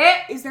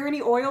 Yeah. is there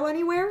any oil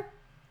anywhere?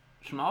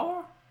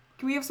 Small?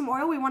 Can we have some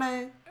oil? We want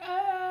to...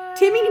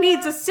 Timmy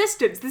needs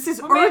assistance. This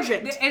is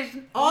urgent.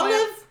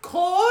 Olive,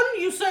 corn.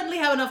 You certainly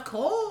have enough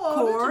corn to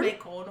Corn? make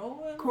corn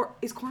oil.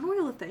 Is corn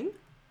oil a thing?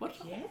 What?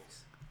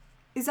 Yes.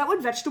 Is that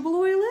what vegetable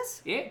oil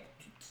is? Yeah.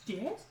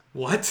 Yes.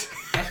 What?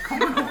 That's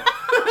corn oil.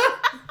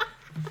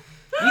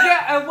 You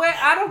got, wait,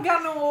 I don't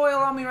got no oil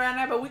on me right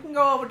now, but we can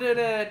go over to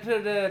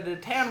the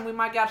town and we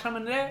might got some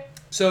in there.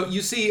 So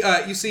you see,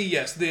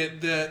 yes,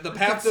 the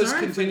path does concerned for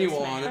continue this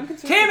man. on.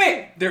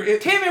 Timmy! There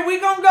is. Timmy, we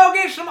gonna go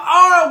get some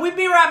oil. We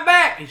be right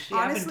back. You see,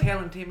 I've Honestly- been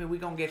telling Timmy we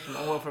gonna get some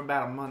oil for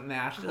about a month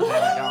now. I still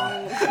haven't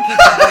gone.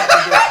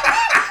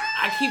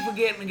 I keep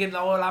forgetting to get the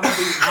oil. I'm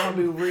gonna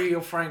be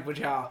real frank with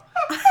y'all.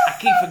 I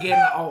keep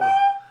forgetting the oil,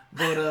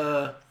 but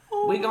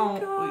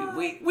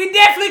we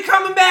definitely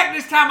coming back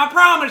this time. I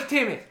promise,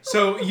 Timmy.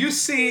 So you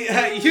see,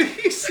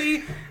 you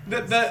see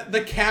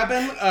the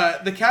cabin.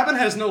 The cabin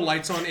has no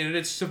lights on in it.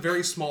 It's just a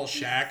very small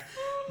shack,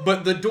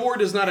 but the door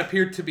does not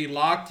appear to be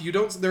locked. You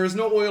don't. There is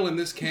no oil in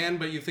this can,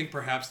 but you think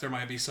perhaps there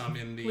might be some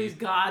in Please the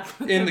God.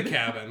 in the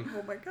cabin.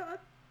 Oh my god.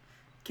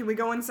 Can we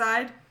go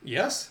inside?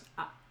 Yes.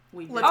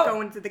 We Let's Oh.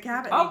 go into the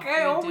cabin.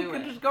 Okay, we we do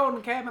can it. just go in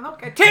the cabin.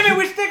 Okay, Timmy,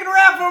 we sticking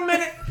around for a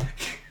minute.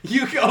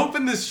 You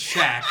open this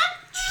shack.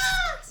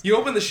 You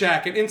open the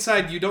shack, and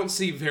inside you don't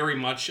see very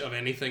much of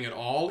anything at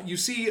all. You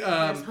see,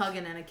 There's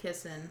hugging and a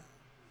kissing.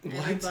 What?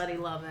 Everybody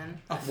loving.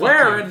 oh, fuck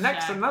Wearing you.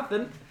 next to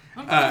nothing.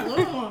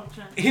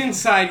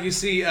 Inside you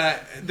see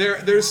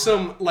there's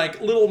some like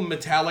little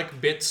metallic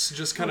bits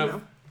just kind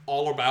of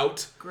all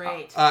about.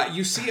 Great.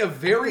 You see a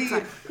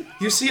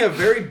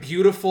very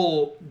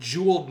beautiful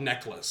jeweled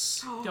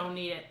necklace. Don't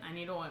need it. I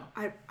need oil.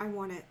 I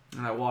want it.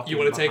 And I walk. You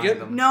wanna take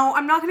it? No,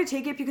 I'm not going to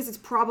take it because it's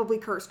probably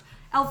cursed.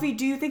 Elfie,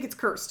 do you think it's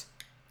cursed?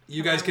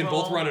 You guys can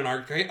both roll. run an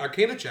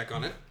arcana check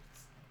on it.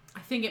 I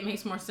think it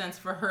makes more sense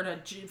for her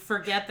to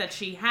forget that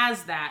she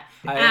has that.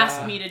 I,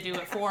 Ask me to do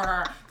it for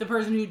her. The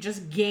person who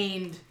just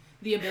gained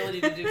the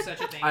ability to do such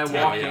a thing. I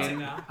 10 walk minutes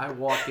in. ago. I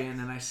walk in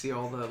and I see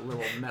all the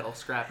little metal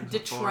scrappings. on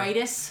the floor.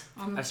 Detritus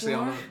on the I see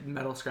all floor. the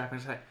metal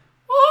scrappings. I say,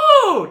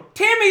 "Ooh,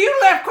 Timmy, you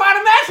left quite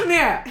a mess in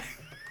here."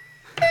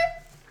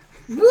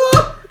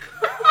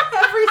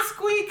 Every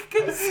squeak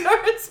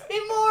concerns me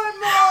more and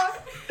more.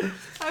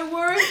 I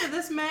worry for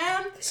this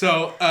man.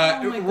 So,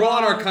 my roll an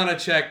God. Arcana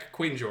check,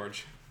 Queen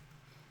George.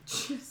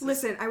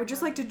 Listen, I would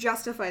just like to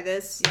justify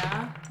this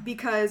Yeah.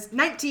 because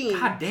 19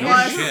 God damn,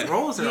 plus, shit. these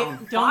rolls are on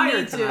Don't fire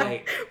need to.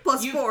 tonight.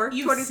 plus You 4,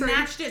 you 23.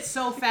 snatched it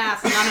so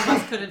fast, none of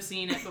us could have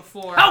seen it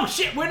before. Oh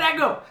shit, where'd that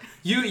go?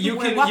 You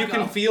Where'd can what you go?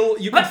 can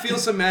feel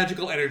some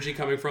magical energy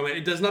coming from it.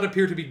 It does not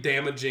appear to be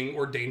damaging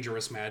or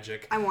dangerous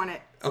magic. I want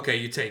it. Okay,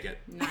 you take it.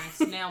 Nice,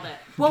 nailed it.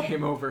 Well,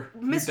 Game over.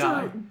 You Mr.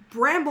 died.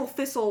 Bramble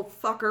Thistle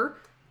fucker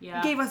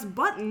Yeah. gave us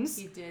buttons.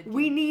 He did.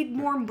 We need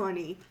more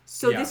money.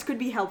 So Yeah. this could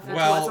be helpful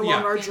Well, to us along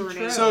yeah. our Fucking journey.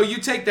 true. So you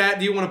take that.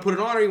 Do you want to put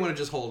it on, or you want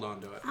to just hold on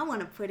to it? I want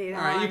to put it All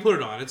on. right, you put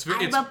it on. It's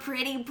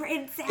pretty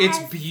princess. it's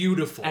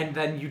beautiful. And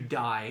then you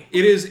die.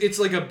 It is. It's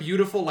like a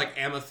beautiful, like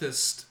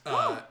amethyst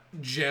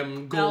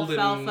gem, golden.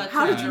 Alfalfa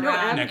How did turns you know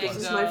around amethyst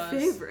and is my goes-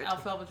 favorite?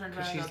 Alfalfa turns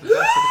around She's and the goes,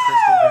 best of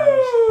the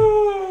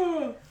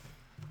crystal gems.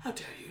 How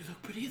dare you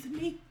look prettier than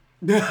me?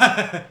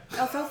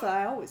 Alfalfa,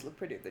 I always look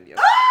prettier than you.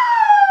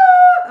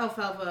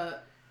 Alfalfa,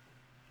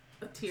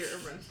 a tear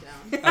runs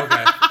down.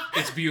 Okay,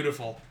 it's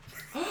beautiful.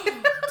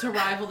 To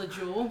rival the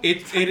jewel.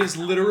 It is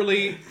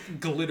literally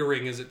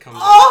glittering as it comes.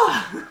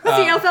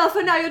 See,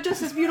 Alfalfa, now you're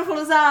just as beautiful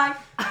as I.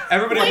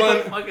 Everybody What run.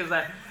 the fuck is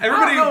that?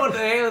 Everybody- I don't know what the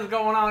hell is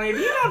going on here. Do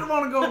you not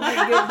want to go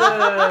get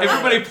the...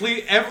 Everybody,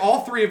 please.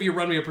 All three of you,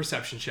 run me a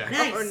perception check.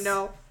 Nice. Oh,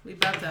 no. We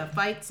about to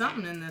fight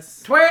something in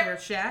this Twit. here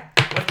shack.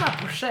 What's my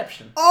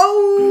perception?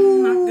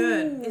 Oh! Not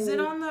good. Is it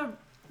on the...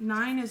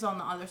 9 is on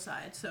the other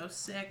side, so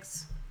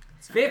 6.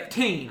 It's not good.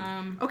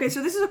 15. Okay,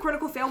 so this is a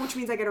critical fail, which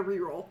means I get a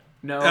reroll.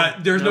 No.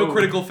 There's no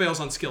critical fails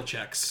on skill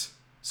checks,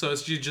 so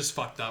you just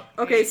fucked up.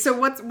 Okay, so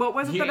what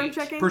was it that I'm Yeet.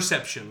 checking?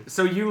 Perception.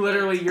 So you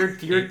literally,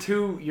 you're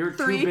too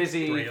Three.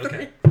 busy, Three,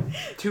 okay.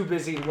 too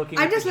busy looking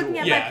I'm at just the looking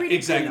jewel. at my Yeah, pretty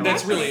exactly. pretty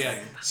That's really it.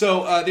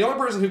 So the only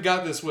person who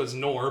got this was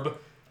Norb, who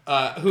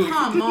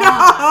Come on.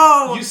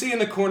 Oh! you see in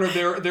the corner.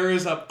 There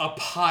is a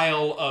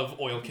pile of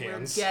oil We're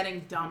cans.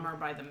 getting dumber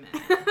by the minute.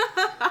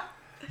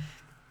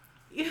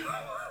 Ew.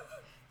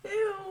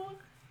 Ew.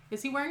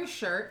 Is he wearing a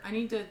shirt? I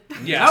need to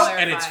Yes,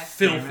 clarify. and it's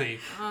filthy.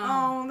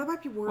 Oh, that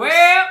might be worse.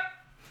 Well,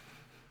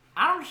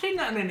 I don't see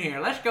nothing in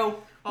here. Let's go.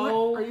 What?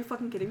 Oh. Are you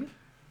fucking kidding me?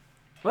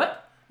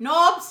 What?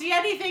 Nope, see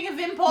anything of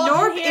import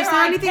Norb, in here? is there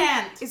I anything?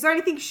 can't. Is there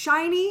anything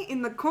shiny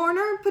in the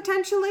corner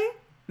potentially?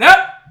 Nope.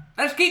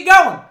 Let's keep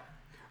going.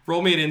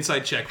 Roll me an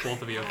insight check,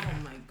 both of you.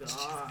 Oh my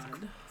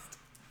god.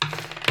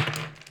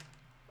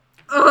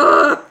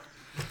 Ugh.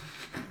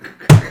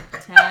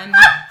 10.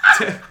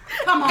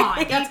 Come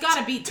on, that's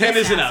gotta be 10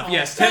 this is enough. asshole.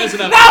 Yes, 10 is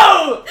enough.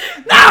 No!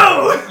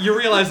 No! You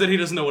realize that he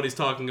doesn't know what he's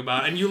talking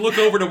about, and you look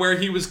over to where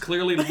he was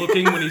clearly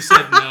looking when he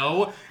said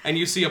no, and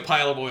you see a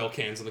pile of oil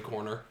cans in the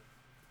corner.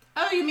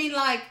 Oh, you mean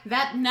like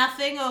that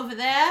nothing over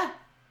there?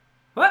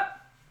 What?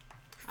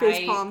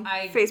 Facepalm.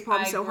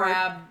 Facepalm so hard.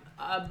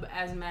 grab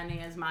as many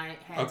as my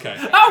head. Okay.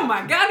 Oh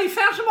my god, he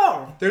found some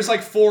more. There's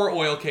like 4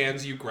 oil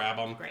cans. You grab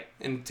them Great.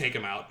 and take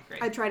them out.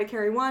 I try to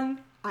carry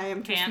one. I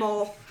am too Can't.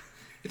 small.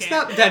 It's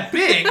not that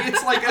big.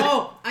 It's like a...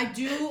 Oh, I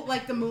do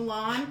like the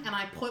Mulan, and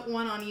I put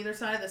one on either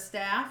side of the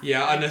staff.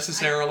 Yeah, I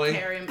unnecessarily.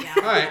 carry 'em, yeah.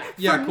 All right.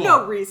 Yeah, For cool.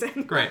 no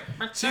reason. Great.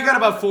 So you got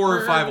about 4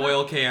 or 5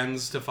 oil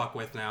cans to fuck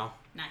with now.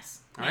 Nice.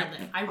 All Nailed right.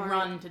 it. I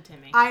run to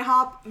Timmy.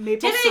 IHOP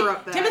maple Timothy!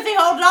 syrup there. Timothy,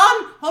 hold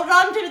on! Hold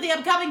on, Timothy,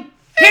 I'm coming!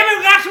 Timmy,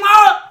 we got some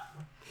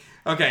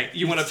oil. Okay,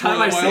 you want to Each pour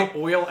time the I oil? say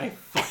oil, I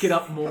fuck it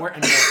up more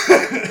and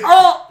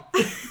more.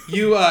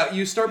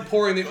 You start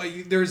pouring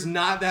the. There's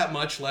not that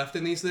much left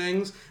in these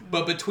things,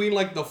 but between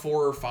like the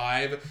 4 or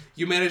 5,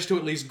 you manage to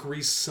at least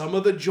grease some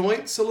of the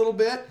joints a little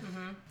bit.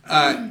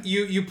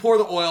 You pour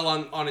the oil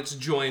on its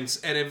joints,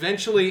 and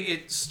eventually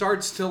it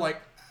starts to like.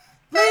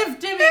 Live,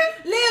 Timmy!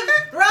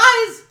 Live!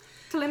 Rise!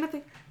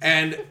 Timothy.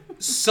 And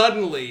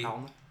suddenly,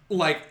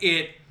 like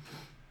it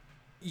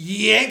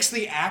yanks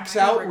the axe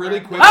out really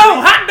quickly.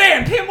 Oh, hot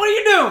damn, Tim, what are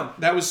you doing?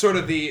 That was sort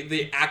of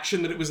the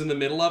action that it was in the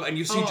middle of, and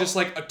you see just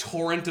like a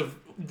torrent of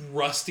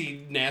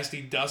rusty,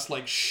 nasty dust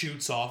like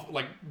shoots off,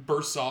 like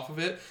bursts off of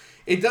it.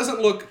 It doesn't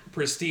look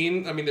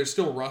pristine. I mean, there's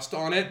still rust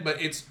on it,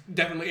 but it's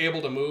definitely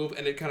able to move,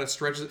 and it kind of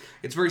stretches.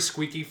 It's very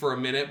squeaky for a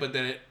minute, but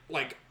then it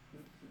like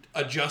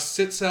adjusts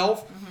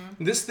itself.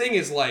 This thing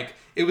is like,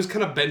 it was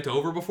kind of bent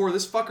over before.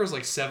 This fucker's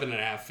like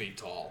 7.5 feet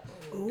tall.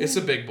 Ooh. It's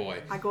a big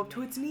boy. I go up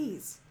to its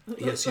knees.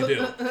 Yes, you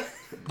do.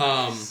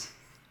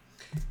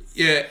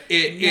 Yeah,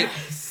 it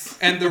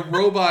and the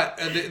robot,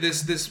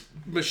 this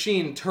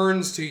machine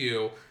turns to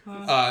you,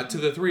 to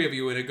the 3 of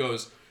you, and it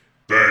goes,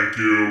 Thank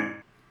you.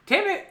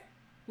 Timmy,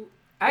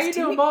 how you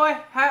doing, boy?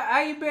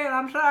 How you been?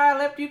 I'm sorry I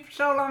left you for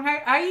so long.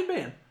 How you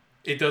been?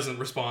 it doesn't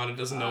respond. It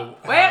doesn't know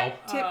well,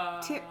 how.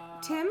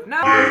 Tim? No,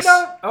 Yes. you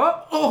don't.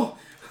 Oh.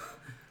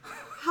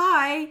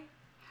 Hi.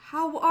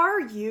 How are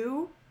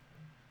you?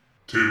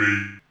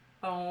 Timmy,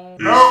 Oh,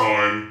 he's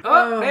fine.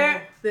 Oh,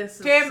 there. this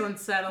is Tim,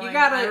 unsettling. You I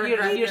gotta,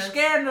 regret you're this.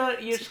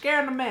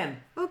 scaring the men.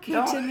 Okay,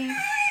 No. Timmy.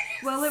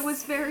 Well, it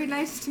was very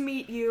nice to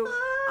meet you.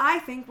 I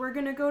think we're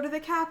gonna go to the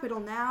Capitol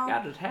now.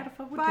 Y'all just had a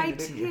fuck with Bye, Timmy,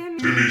 didn't you? Timmy.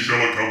 Timmy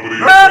shall accompany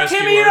us. Oh, Rescue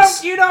Timmy,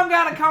 us. you don't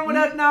gotta come with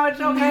us. No,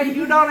 it's okay.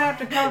 You don't have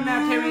to come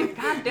now, Timmy.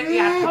 God damn,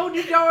 yeah, I told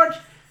you, George.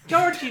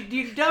 George,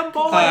 you dumb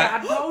boy.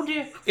 I told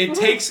you. It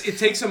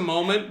takes a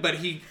moment, but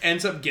he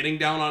ends up getting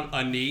down on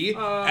a knee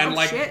and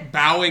like shit.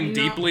 bowing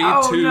deeply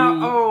Oh, to no.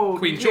 Oh,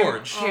 Queen Timmy,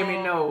 George. Timmy,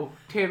 no.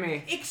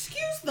 Timmy.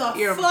 Excuse the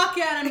You're- fuck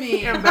out of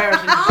me. You're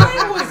embarrassing yourself I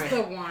now, was Timmy.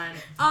 the one.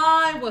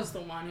 I was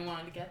the one who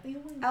wanted to get the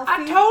away. Elfie,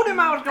 I told him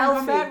I was gonna come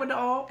Elfie. back with the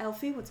all.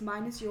 Elfie, what's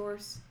mine is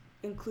yours,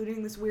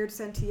 including this weird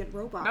sentient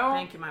robot. No,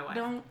 Thank you, my wife.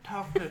 Don't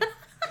talk to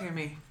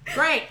Timmy.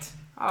 Great.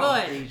 Oh,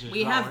 Good. Jesus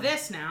We have Lord.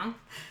 this now.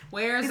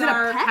 Where's Is it a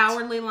our pet?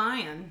 cowardly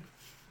lion?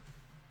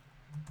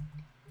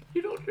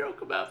 You don't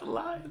joke about the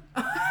lion.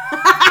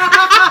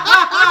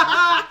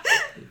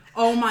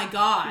 Oh my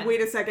god.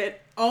 Wait a second.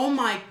 Oh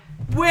my.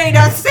 Wait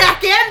a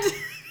second!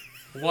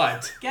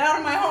 What? Get out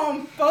of my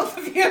home. Both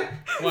of you.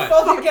 What?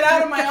 Both of you get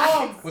out of my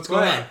home. What's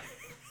going on?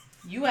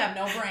 You have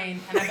no brain,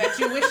 and I bet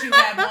you wish you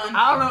had one.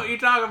 I don't know what you're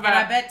talking And I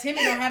about. bet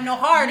Timmy don't have no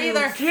heart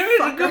either. Timmy's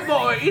a good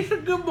boy. He's a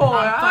good boy.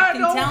 I'm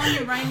fucking don't- telling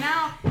you right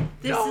now,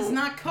 this No. is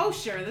not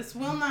kosher. This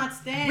will not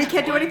stand. We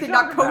can't do What are you anything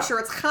not talking about? kosher.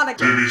 It's Hanukkah.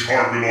 Timmy's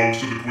heart belongs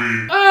to the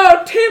Queen.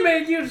 Oh,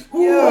 Timmy, you.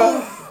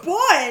 Oh,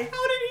 boy!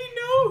 How did he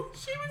know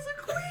she was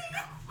a queen?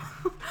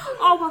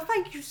 Oh, well,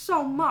 thank you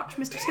so much,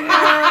 Mr. Timmy.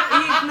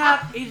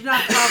 He's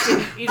not talking.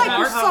 He's Thank not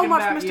you so talking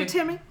much, about Mr. you.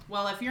 Timmy.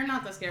 Well, if you're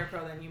not the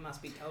scarecrow, then you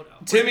must be Toto.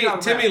 Timmy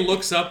talking Timmy about?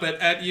 looks up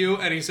at you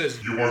and he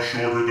says, You are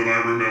shorter than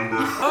I remember.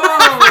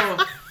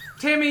 Oh,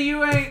 Timmy,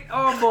 you ain't.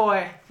 Oh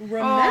boy.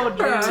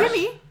 Remember. Oh, Jesus.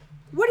 Timmy?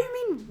 What do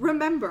you mean,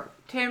 remember?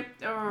 Tim.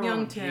 Oh,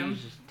 Young Tim.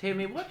 Jesus.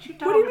 Timmy, what you What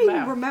talking do you mean,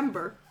 about?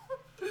 remember?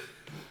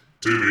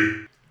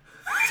 Timmy,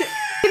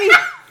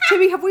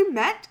 Timmy, have we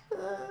met?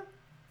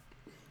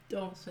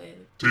 Don't say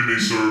it. Timmy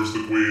serves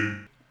the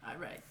Queen. All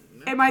right.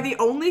 Am I the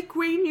only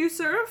queen you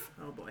serve?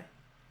 Oh boy.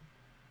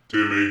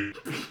 Timmy,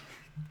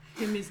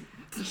 Timmy's.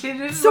 See,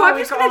 this is So why I'm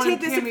we just call gonna him take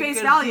this at Timmy, face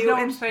 'cause value You don't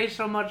and- say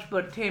so much,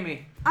 but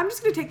Timmy. I'm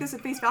just gonna take this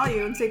at face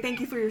value and say thank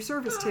you for your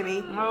service,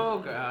 Timmy. Oh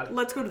God.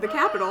 Let's go to the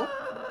Capitol.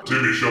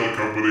 Timmy shall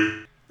accompany.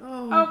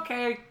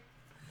 Okay.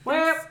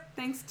 Well,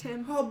 Thanks,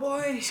 Tim. Oh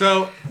boy.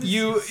 so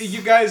you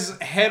guys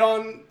head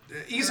on,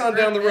 ease on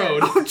down the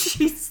road. Oh,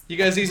 jeez. You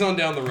guys ease on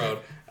down the road.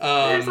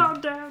 It's all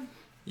down.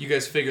 You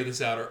guys figure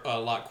this out a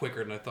lot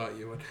quicker than I thought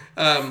you would.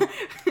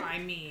 I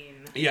mean.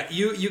 Yeah,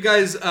 you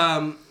guys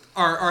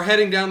are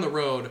heading down the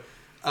road,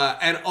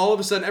 and all of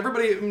a sudden,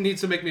 everybody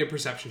needs to make me a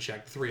perception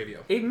check. The three of you.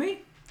 even me?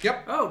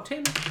 Yep. Oh,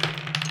 Timmy.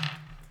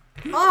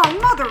 Oh,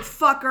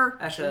 motherfucker.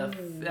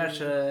 That's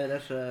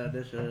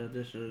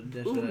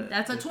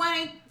That's a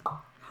 20.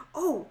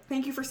 Oh,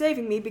 thank you for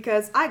saving me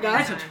because I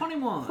got a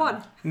 21.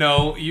 one.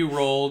 No, you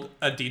rolled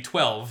a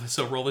d12,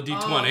 so roll the Oh, you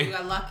d20.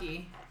 got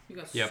lucky. You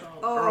got Yep. so.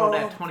 Oh, I rolled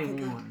that thank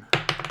 21.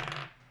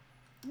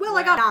 Well,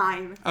 I got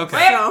 9.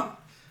 Okay.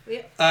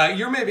 So,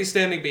 You're maybe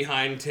standing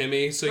behind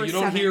Timmy, so Or you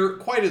don't 7. hear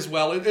quite as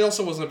well. It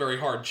also wasn't a very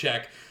hard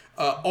check.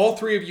 All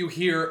three of you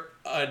hear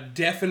a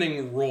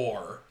deafening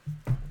roar.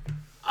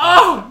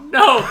 Oh,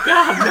 no,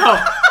 God,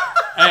 no.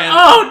 And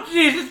Oh,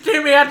 Jesus,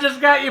 Timmy, I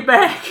just got you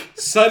back.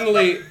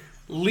 suddenly,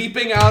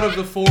 leaping out of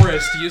the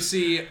forest, you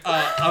see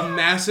a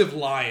massive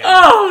lion.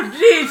 Oh,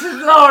 Jesus,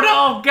 Lord.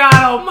 Oh, God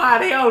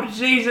almighty. Oh,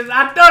 Jesus.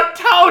 I done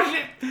told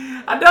you.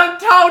 I done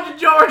told you,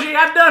 Georgie.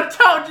 I done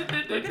told you.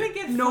 We're gonna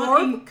get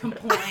Norm? fucking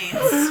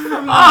complaints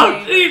from Oh,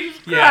 you.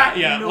 Jesus Yeah, Christ.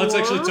 yeah. Let's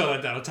actually Norb? tone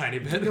that down a tiny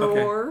bit. Okay.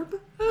 Norb,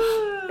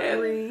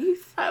 breathe.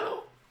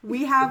 Hello.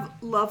 We have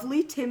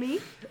lovely Timmy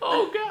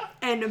Oh, God.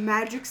 and a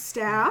magic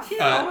staff.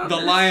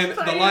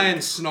 The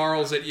lion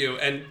snarls at you,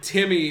 and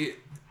Timmy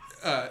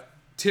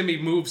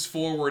moves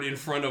forward in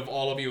front of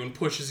all of you and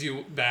pushes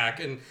you back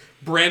and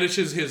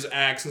brandishes his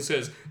axe and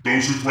says,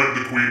 Those who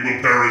threaten the Queen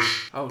will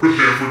perish. Oh.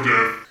 Prepare for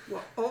death.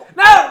 Oh,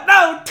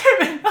 No,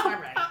 Timmy. No. All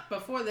right.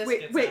 Before this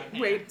wait, gets wait, out of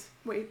hand,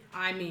 wait.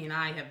 I mean,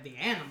 I have the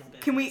animal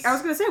business. Can we? I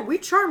was gonna say we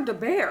charmed a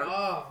bear.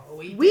 Oh,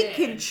 we We did.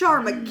 can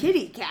charm a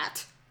kitty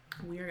cat.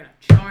 We're gonna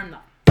charm the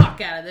fuck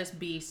out of this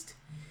beast.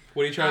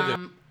 what are you trying to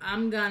do?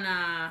 I'm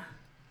gonna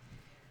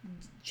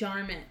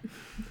charm it.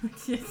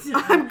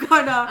 I'm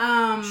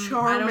gonna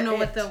charm I don't know it.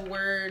 what the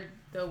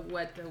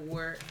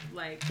word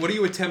like. What are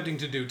you attempting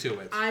to do to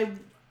it?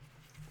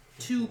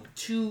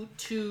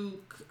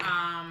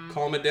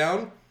 Calm it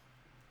down?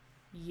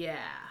 Yeah.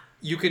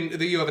 You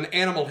have an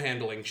animal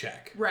handling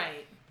check.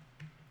 Right.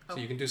 So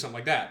you can do something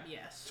like that.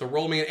 Yes. So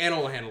roll me an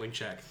animal handling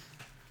check.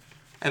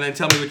 And then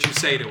tell me what you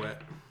say to it.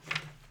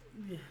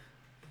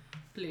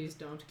 Please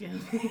don't kill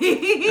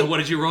me. And what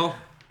did you roll?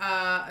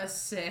 A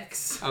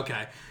 6.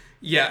 Okay.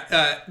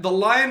 Yeah, the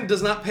lion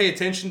does not pay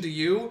attention to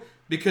you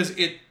because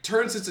it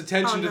turns its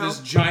attention Oh, to no. this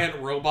giant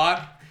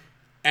robot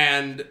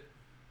and,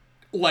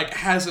 like,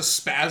 has a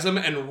spasm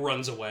and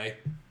runs away.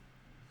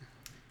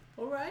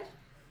 All right.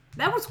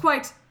 That was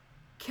quite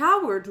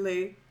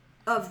cowardly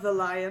of the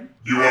lion.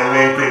 You are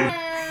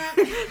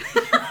welcome.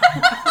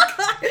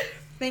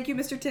 Thank you,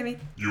 Mr. Timmy.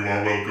 You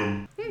are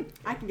welcome.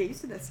 I can get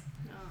used to this.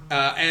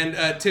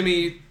 And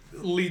Timmy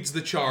leads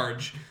the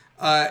charge.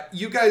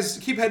 You guys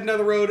keep heading down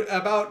the road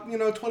about,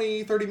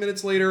 20, 30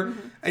 minutes later,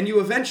 and you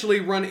eventually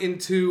run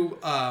into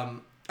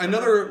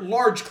another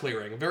large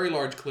clearing, a very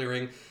large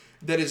clearing,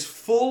 that is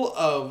full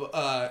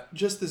of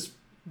just this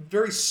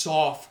very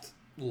soft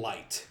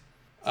light.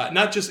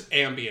 Not just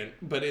ambient,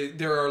 but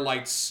there are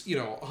lights,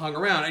 hung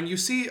around. And you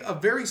see a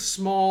very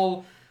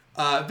small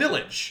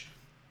village.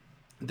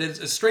 That's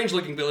a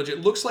strange-looking village.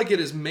 It looks like it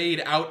is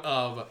made out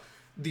of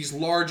these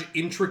large,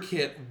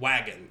 intricate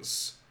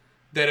wagons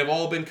that have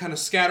all been kind of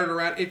scattered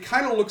around. It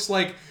kind of looks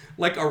like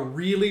a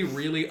really,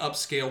 really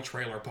upscale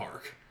trailer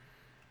park.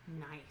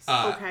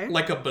 Nice. Okay.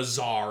 Like a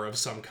bazaar of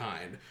some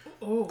kind.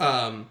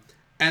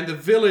 And the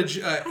village...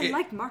 I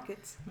like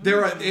markets.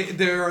 There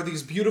are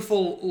these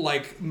beautiful,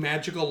 like,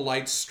 magical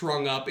lights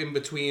strung up in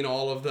between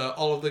all of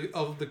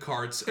the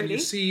carts. Pretty. And you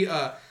see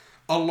a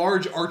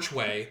large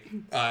archway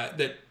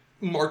that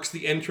marks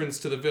the entrance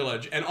to the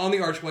village. And on the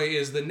archway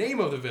is the name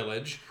of the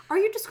village. Are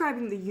you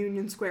describing the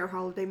Union Square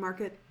Holiday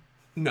Market?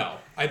 No,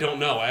 I don't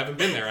know. I haven't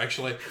been there,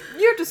 actually.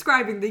 You're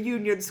describing the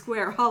Union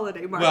Square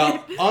Holiday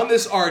Market. Well, on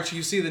this arch,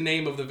 you see the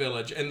name of the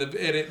village, and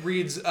it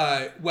reads,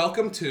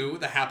 Welcome to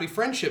the Happy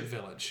Friendship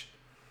Village.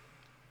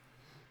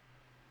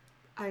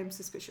 I am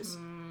suspicious.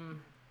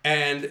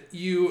 And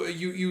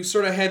you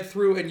sort of head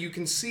through, and you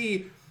can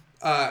see,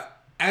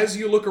 as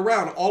you look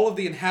around, all of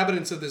the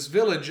inhabitants of this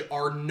village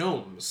are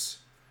gnomes,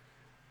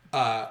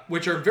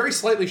 which are very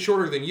slightly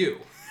shorter than you,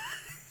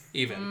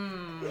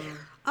 even.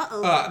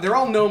 Uh-oh. They're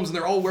all gnomes, and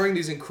they're all wearing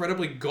these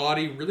incredibly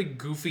gaudy, really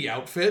goofy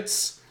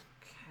outfits.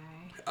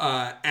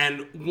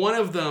 And one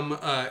of them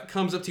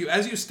comes up to you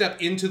as you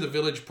step into the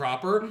village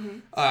proper.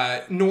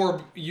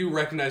 Norb, you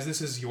recognize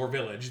this is your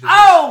village.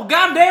 Oh,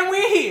 goddamn,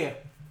 we're here.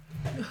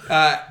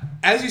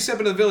 As you step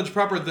into the village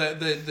proper,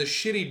 the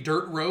shitty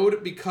dirt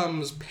road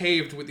becomes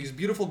paved with these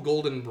beautiful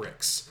golden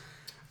bricks.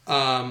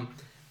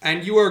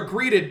 And you are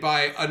greeted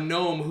by a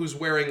gnome who's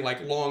wearing,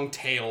 like, long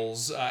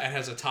tails and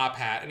has a top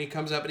hat. And he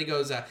comes up and he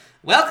goes,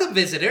 Welcome,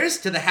 visitors,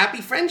 to the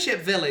Happy Friendship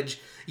Village.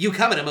 You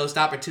come at a most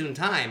opportune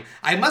time.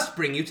 I must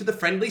bring you to the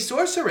Friendly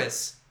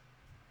Sorceress.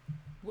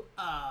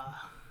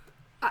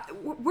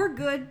 We're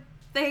good.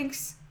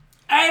 Thanks.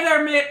 Hey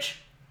there, Mitch.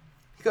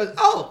 He goes,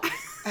 Oh,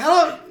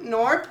 hello,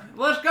 Norb.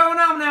 What's going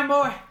on now,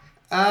 boy?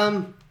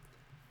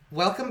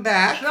 Welcome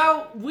back.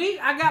 So,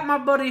 I got my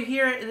buddy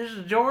here. This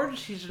is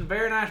George. He's a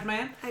very nice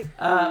man.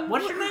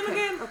 What's your name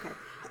again? Okay.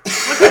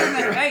 What's your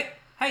name?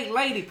 Hey,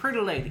 lady,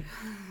 pretty lady.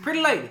 Pretty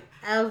lady.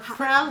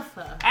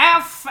 Alfalfa.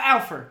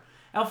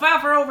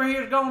 Alfalfa over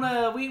here is going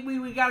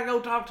we gotta go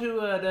talk to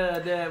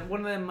the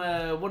one of them.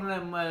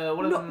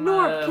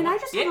 Norb, can I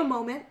just have a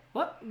moment?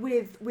 What?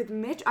 With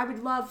Mitch? I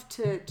would love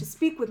to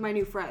speak with my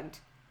new friend.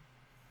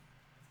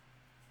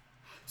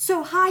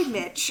 So, hi,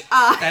 Mitch.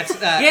 That's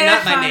that's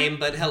not my fine. name,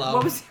 but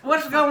hello.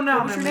 What's going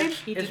on? What was your name?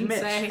 He It's didn't Mitch.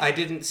 say. I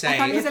didn't say. I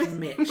thought you said It's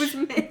Mitch. it was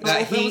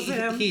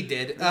Mitch. He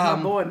did.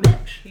 My boy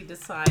Mitch. He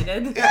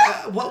decided.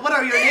 What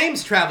are your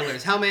names,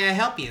 travelers? How may I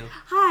help you?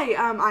 Hi,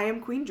 I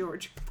am Queen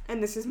George,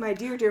 and this is my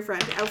dear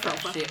friend,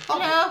 Alfalfa. Shit.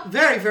 Hello.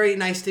 Very, very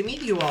nice to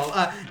meet you all.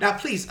 Now,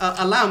 please,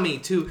 allow me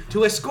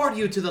to escort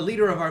you to the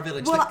leader of our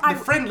village, Well, the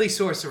Friendly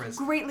Sorceress.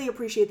 Greatly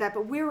appreciate that,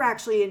 but we're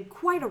actually in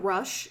quite a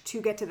rush to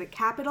get to the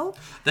capital.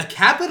 The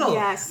capital?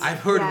 Yes, I've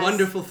heard yes.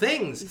 wonderful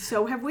things.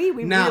 So have we.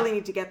 We Now- really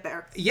need to get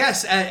there.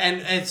 Yes,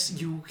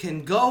 and you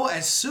can go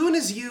as soon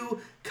as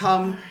you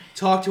come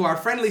talk to our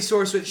Friendly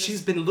Sorceress.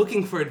 She's been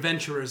looking for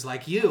adventurers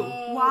like you.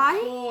 Why?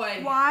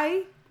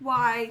 boy.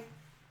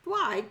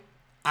 Why?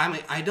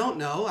 I don't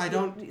know. I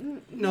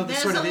don't know the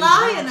There's sort a of ins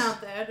and lion outs.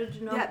 out there. Did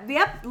you know?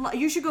 Yep.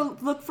 You should go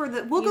look for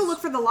the. We'll go look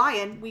for the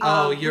lion.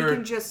 Oh, we you're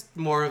can just.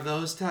 more of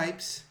those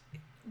types?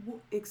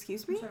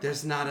 Excuse me.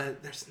 There's not a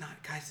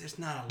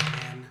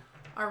lion.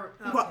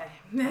 Okay. Well,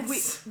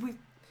 That's, We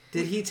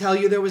Did he tell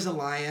you there was a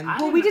lion?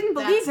 well, we didn't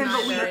believe that's him,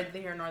 not but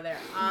here nor there.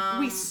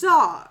 we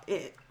saw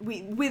it.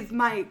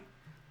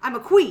 I'm a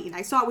queen.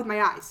 I saw it with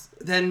my eyes.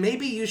 Then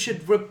maybe you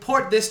should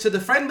report this to the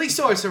Friendly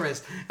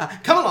Sorceress.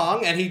 Come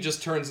along, and he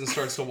just turns and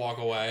starts to walk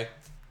away.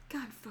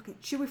 God fucking.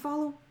 Should we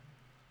follow?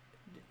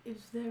 Is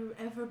there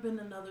ever been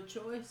another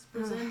choice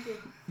presented?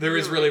 There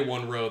is really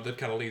one road that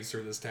kind of leads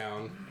through this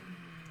town.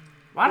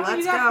 Why don't you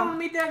Let's guys go. want to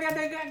meet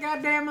that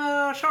goddamn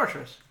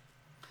sorceress?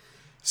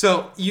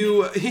 So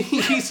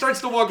he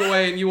starts to walk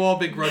away, and you all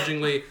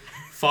begrudgingly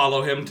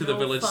follow him to the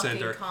village fucking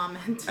center.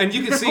 Comment. And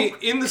you can see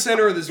in the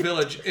center of this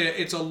village,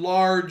 it's a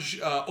large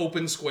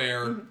open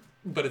square,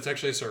 but it's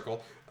actually a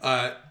circle,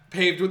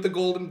 paved with the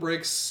golden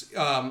bricks.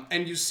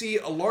 And you see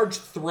a large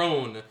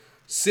throne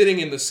sitting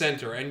in the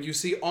center. And you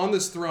see on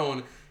this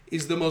throne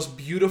is the most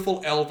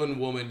beautiful elven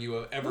woman you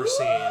have ever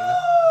seen.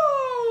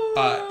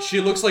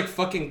 She looks like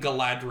fucking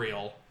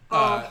Galadriel.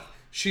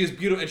 She is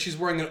beautiful, and she's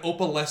wearing an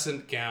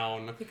opalescent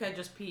gown. I think I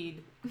just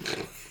peed.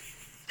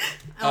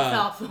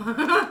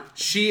 Alfalfa.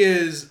 She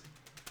is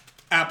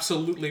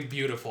absolutely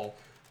beautiful.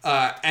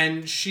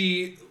 And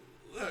she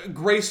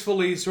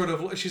gracefully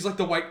she's like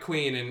the White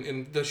Queen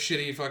in the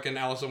shitty fucking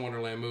Alice in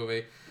Wonderland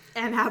movie.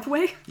 Anne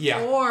Hathaway.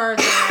 Yeah, Or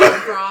the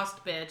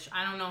Frost bitch.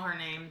 I don't know her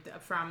name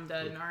from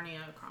the Narnia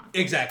Chronicles.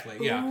 exactly.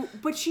 Yeah. Ooh,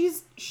 but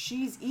she's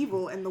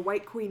evil, and the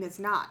White Queen is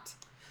not.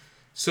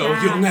 So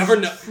That's you'll never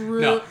know.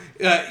 true. No,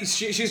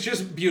 she's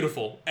just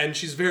beautiful and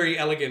she's very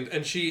elegant.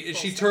 And she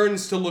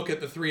turns to look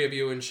at the three of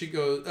you and she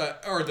goes,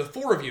 or the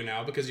four of you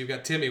now because you've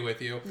got Timmy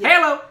with you.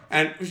 Hello.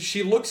 And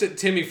she looks at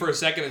Timmy for a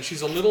second and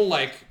she's a little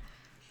like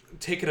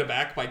taken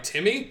aback by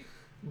Timmy,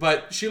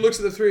 but she looks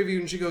at the three of you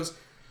and she goes,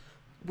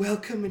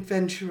 "Welcome,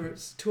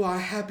 adventurers, to our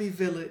happy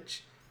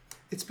village.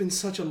 It's been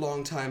such a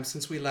long time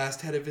since we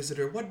last had a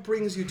visitor. What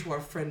brings you to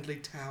our friendly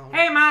town?"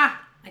 Hey, Ma.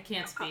 I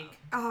can't speak.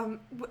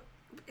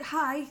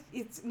 Hi,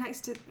 it's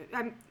nice to.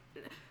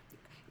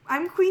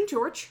 I'm Queen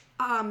George.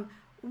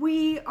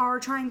 We are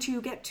trying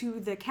to get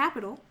to the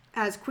capital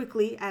as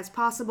quickly as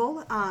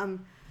possible.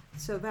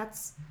 So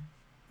that's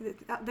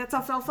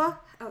Alfalfa.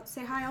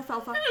 Say hi,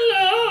 Alfalfa.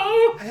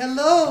 Hello.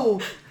 Hello,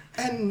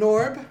 and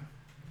Norb,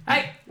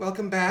 Hey,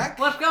 welcome back.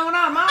 what's going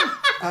on, Mom?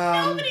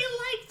 Nobody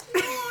likes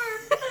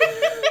Norm.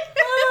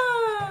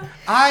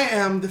 I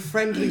am the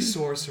friendly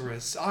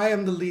sorceress. I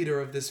am the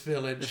leader of this This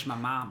village. is my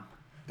mom.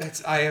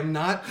 I am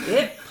not.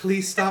 It?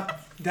 Please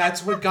stop.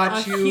 That's what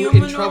got A you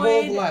in trouble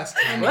humanoid last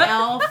An time. What?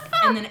 elf,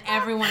 and then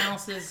everyone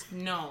else is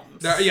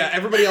gnomes. Yeah,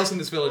 everybody else in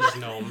this village is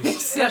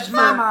gnomes. That's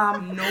my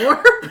mom.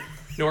 Norb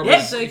Norb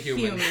Yes, is a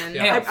human. human.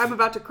 Yeah. Elf. I'm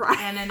about to cry.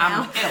 and an I'm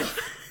elf. an elf.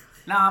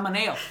 No, I'm an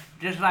elf.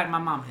 Just like my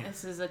mom here.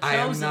 This is a I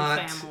am chosen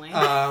not. family.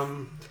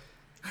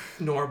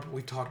 Norb,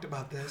 we talked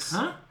about this.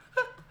 Huh?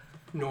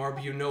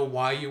 Norb, you know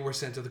why you were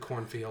sent to the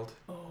cornfield.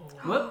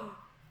 What?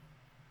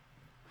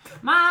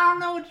 Ma, I don't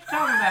know what you're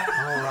talking about.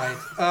 All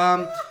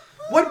right.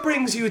 What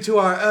brings you to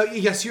our?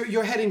 Yes,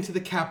 you're heading to the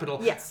capital.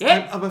 Yes.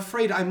 Yeah. I'm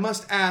afraid I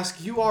must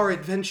ask. You are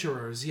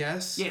adventurers,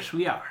 yes? Yes,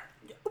 we are.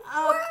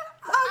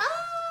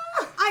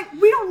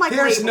 We don't like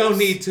There's no labels.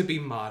 need to be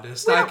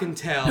modest. I can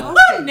tell.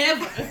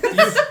 Never.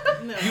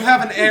 You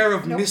have an air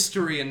of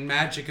mystery and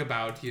magic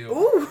about you.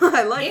 Ooh,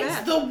 I like It's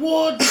that. the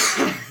wood.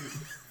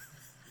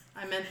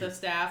 I meant the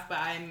staff, but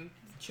I'm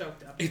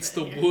choked up. It's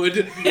the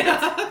wood.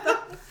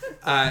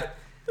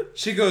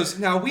 She goes,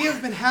 "Now, we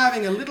have been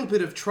having a little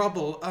bit of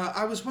trouble.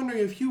 I was wondering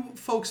if you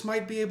folks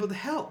might be able to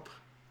help."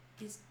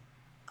 With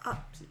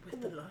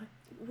the lion.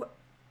 What?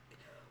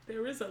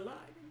 There is a lion.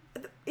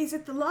 Is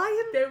it the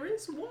lion? There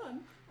is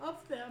one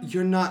of them.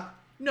 You're not.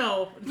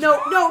 No.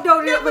 No.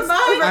 Never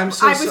mind. I'm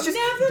so I was sorry.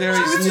 just. There It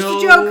was is just no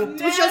a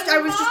joke. It was just. I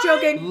was just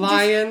joking.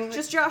 lion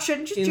Just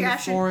joshing. Just in the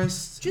joshing.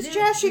 forest. Just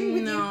joshing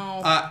with you.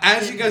 No.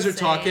 As you guys are Say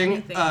talking,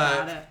 anything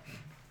about it.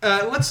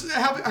 let's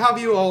have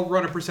you all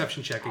run a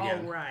perception check All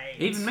again. right.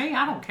 Even me,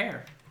 I don't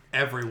care.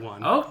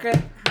 Everyone.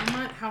 Okay.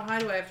 How high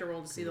do I have to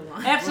roll to see the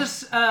line?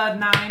 That's a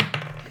 9.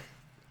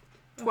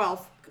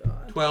 12.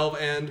 12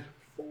 and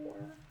 4.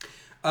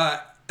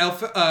 not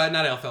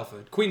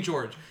Alfalfa. Queen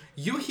George.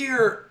 You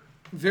hear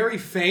very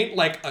faint,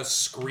 like a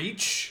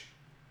screech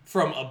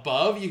from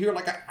above. You hear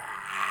like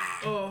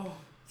a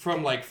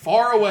from like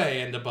far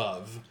away and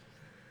above.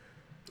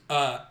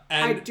 I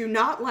And do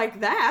not like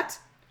that.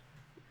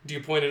 do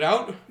you point it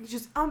out?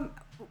 Just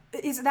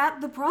is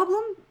that the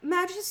problem,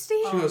 Majesty?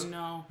 She goes,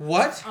 No.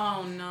 "What?"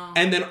 Oh no.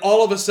 And then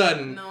all of a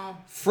sudden, No.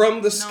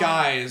 from the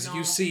skies, no.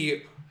 you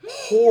see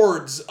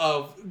hordes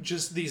of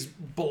just these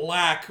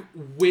black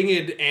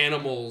winged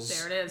animals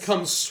There it is.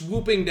 come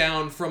swooping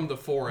down from the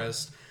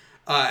forest.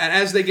 And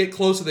as they get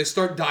closer, they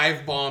start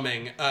dive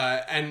bombing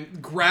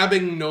and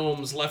grabbing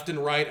gnomes left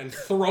and right and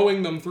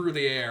throwing them through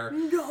the air.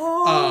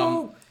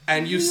 No.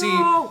 And you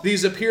No. see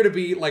these appear to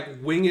be like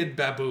winged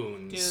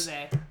baboons. Do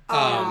they?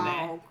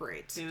 Oh,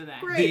 great. Do they?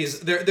 Great. These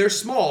they're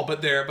small,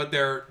 but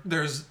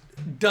there's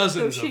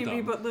dozens Though she of be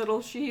them. but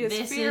little, she is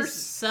This fierce. is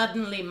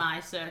suddenly my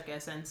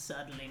circus and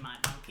suddenly my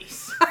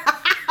monkeys.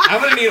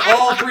 I'm gonna need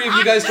all three of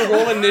you guys to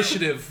roll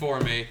initiative for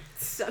me.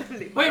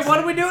 Suddenly. Wait, what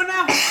are we doing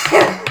now?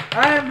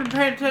 I haven't been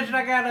paying attention.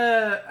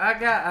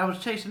 I was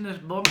chasing this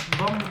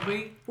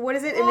bumblebee. What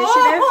is it?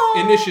 Initiative?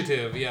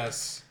 Initiative,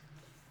 yes.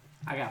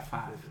 I got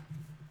 5.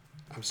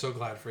 I'm so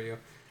glad for you.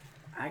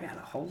 I got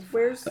a whole 5.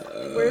 Where's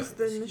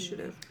the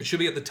initiative? It should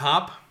be at the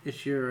top.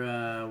 It's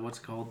your, what's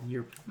it called?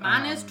 Your,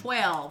 Mine is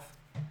 12.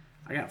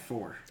 I got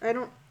 4. I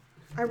rolled.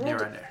 There,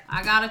 right there.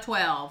 I got a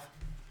 12.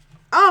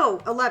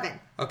 Oh, 11.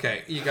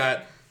 Okay, you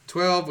got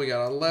 12, we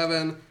got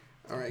 11.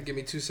 All right, give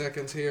me 2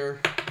 seconds here.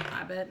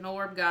 I bet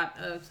Norb got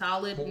a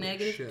solid Holy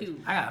negative shit.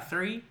 2. I got a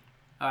 3.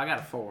 Oh, I got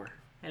a 4.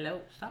 Hello.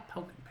 Stop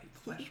poking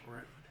people. That's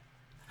rude.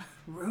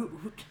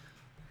 Rude.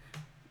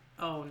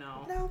 Oh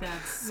no. No.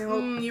 That's No.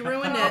 you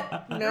ruined it.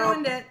 You No.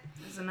 ruined it.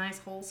 It's a nice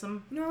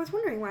wholesome. No, I was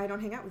wondering why I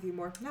don't hang out with you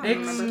more. Now I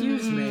remember.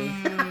 Excuse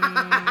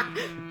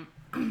me.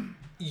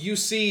 You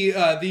see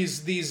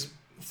these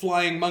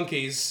flying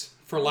monkeys,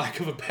 for lack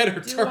of a better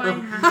Do I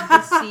term,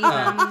 have to see them?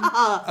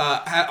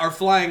 are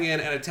flying in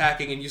and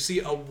attacking, and you see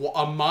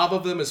a mob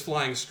of them is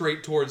flying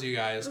straight towards you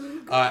guys.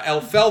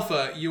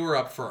 Alfalfa, you were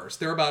up first.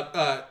 They're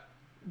about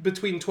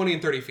between 20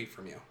 and 30 feet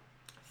from you.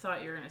 I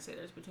thought you were gonna say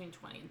there's between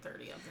 20 and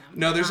 30 of them.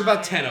 No, there's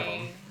about 10 of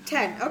them.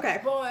 10. Okay.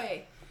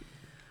 Boy.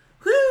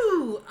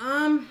 Whew.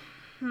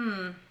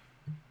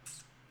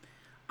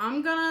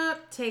 I'm gonna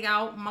take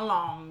out my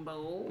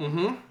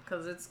longbow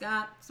because it's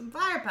got some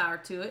firepower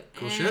to it,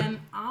 Cool and shit.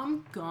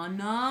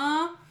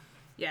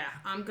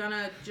 I'm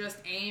gonna just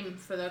aim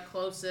for the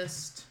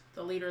closest,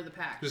 the leader of the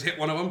pack. Just hit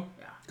one of them.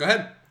 Yeah. Go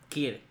ahead.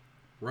 Get it.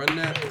 Run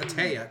that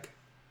attack.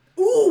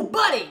 Ooh,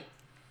 buddy!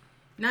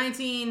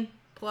 19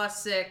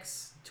 plus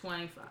 6,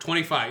 25.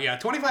 25. Yeah,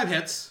 25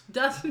 hits.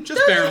 Doesn't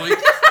Just barely.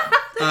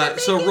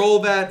 So roll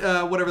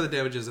that, whatever the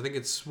damage is. I think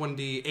it's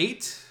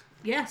 1d8.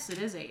 Yes, it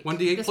is 8.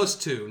 1d8 This plus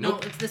one. 2. No,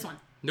 Nope. it's this one.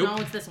 Nope. No,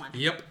 it's this one.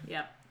 Yep.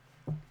 Yep.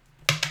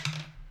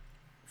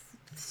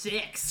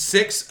 6.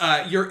 6.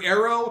 Your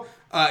arrow,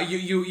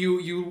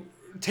 you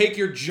take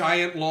your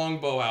giant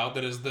longbow out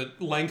that is the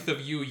length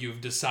of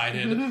you've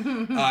decided.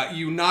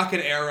 You knock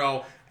an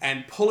arrow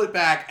and pull it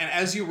back, and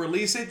as you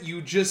release it,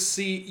 you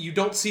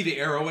don't see the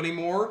arrow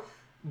anymore,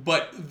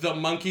 but the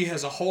monkey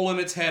has a hole in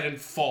its head and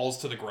falls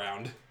to the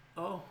ground.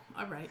 Oh,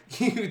 all right.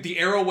 The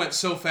arrow went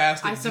so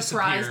fast it I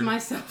surprised disappeared.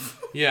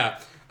 myself. Yeah.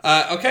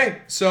 Okay,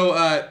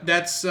 so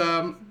that's...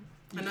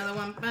 Another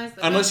one.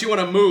 unless you want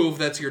to move,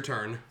 that's your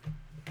turn.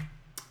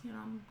 You know,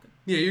 I'm good.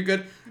 Yeah, you're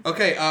good.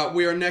 Okay,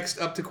 we are next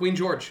up to Queen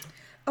George.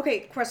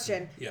 Okay,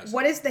 question. Yes.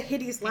 What is the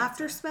hideous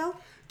laughter spell?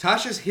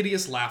 Tasha's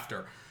hideous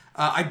laughter.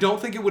 I don't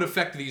think it would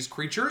affect these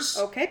creatures.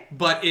 Okay.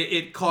 But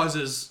it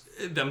causes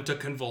them to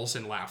convulse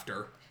in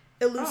laughter.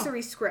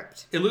 Illusory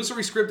script.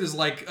 Illusory script is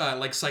like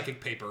psychic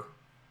paper.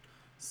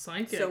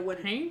 Psychic So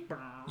what- paper.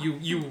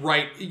 You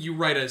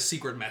write a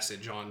secret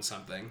message on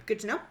something. Good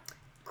to know.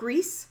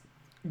 Grease.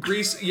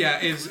 Grease, yeah,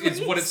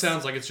 is what it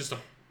sounds like. It's just a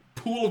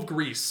pool of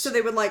grease. So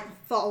they would like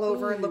fall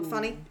over and look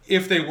funny.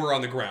 If they were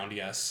on the ground,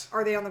 yes,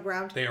 Are they on the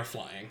ground? they are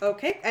flying.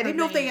 Okay. I didn't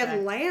know if they had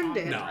back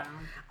landed. No.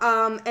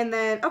 And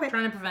then okay.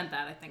 Trying to prevent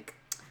that, I think.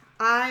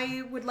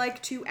 I would like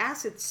to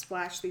acid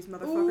splash these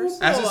motherfuckers.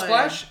 Acid Boy.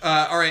 splash.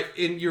 All right,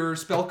 in your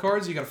spell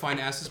cards, you got to find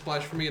acid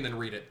splash for me and then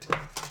read it.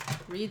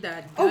 Read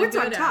that. Oh, Good, it's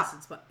on good top.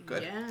 acid spot.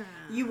 Good. Yeah.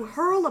 You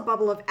hurl a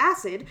bubble of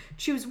acid,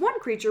 choose one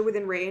creature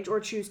within range, or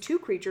choose two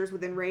creatures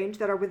within range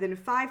that are within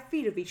 5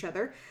 feet of each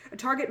other. A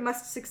target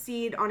must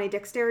succeed on a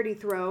dexterity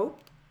throw,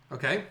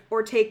 Okay.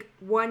 or take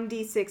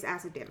 1d6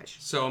 acid damage.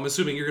 So I'm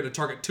assuming you're going to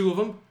target 2 of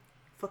them.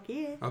 Fuck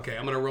yeah. Okay,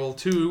 I'm going to roll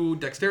 2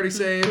 dexterity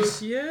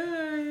saves.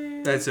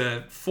 Yay. That's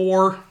a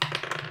 4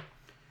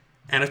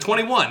 and a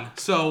 21.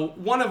 So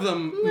one of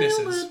them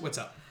misses. What's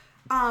up?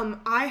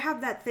 I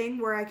have that thing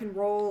where I can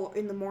roll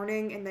in the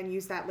morning and then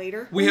use that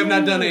later. We have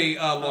not done a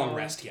long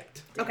rest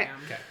yet. Okay.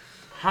 Okay.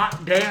 Hot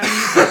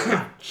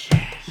damn.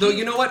 Though,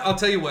 you know what? I'll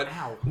tell you what.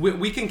 Ow.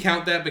 We can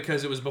count that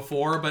because it was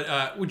before,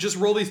 but we just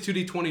roll these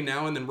 2d20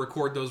 now and then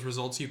record those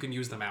results. You can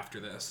use them after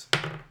this.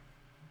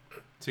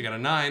 So you got a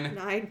 9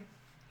 9.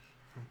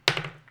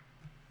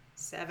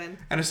 7.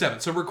 and a 7.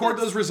 So record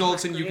those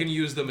results and you great. can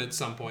use them at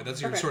some point.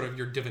 That's your Okay. sort of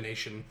your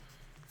divination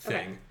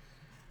thing.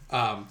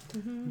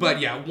 But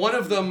yeah, one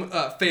of them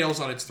fails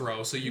on its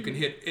throw, so you can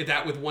hit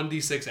that with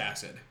 1d6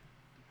 acid.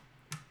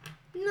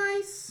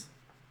 Nice.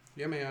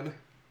 Yeah, man.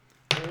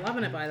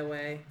 Loving it, by the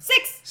way.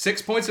 6.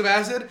 6 points of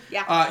acid.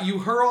 Yeah. You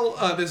hurl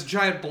this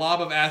giant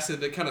blob of acid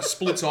that kind of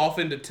splits off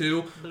into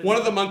 2. One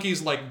of the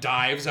monkeys like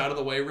dives out of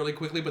the way really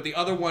quickly, but the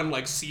other one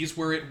like sees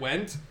where it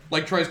went,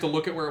 like tries to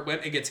look at where it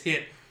went, and gets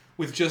hit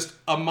with just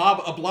a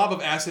blob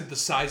of acid the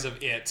size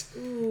of it.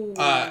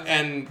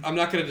 And I'm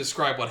not going to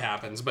describe what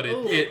happens, but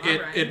alright.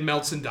 it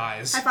melts and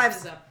dies. High This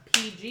is fives. a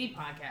PG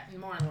podcast,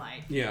 more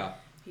like Yeah.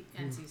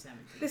 NC-17.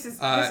 This is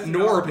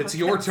Norb, it's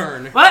your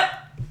turn. What?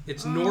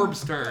 It's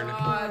Norb's turn.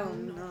 Oh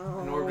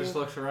no. Norb just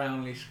looks around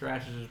and he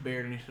scratches his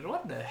beard and he says,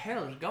 "What the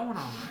hell is going on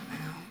right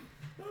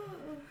now?"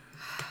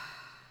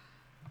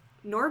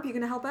 Norb, you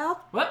gonna help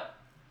out? What?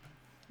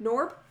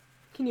 Norb,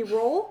 can you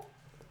roll?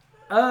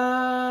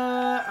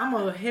 I'm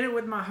gonna hit it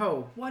with my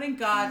hoe. What in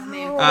God's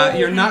name?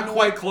 You're not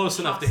quite close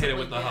enough to hit it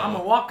with the possibly I'm hoe.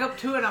 gonna walk up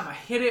to it. I'm gonna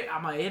hit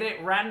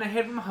it right in the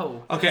head with my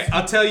hoe. Okay,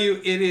 I'll tell you,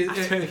 it is.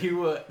 I tell you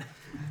what.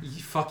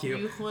 Fuck you.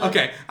 You flip.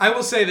 Okay, I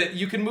will say that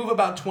you can move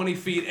about 20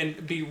 feet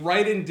and be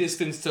right in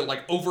distance to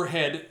like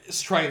overhead,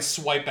 try and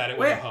swipe at it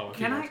with Wait, a hoe. if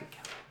can you I? want.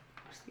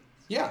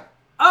 Yeah.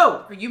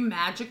 Oh, Are you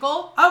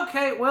magical?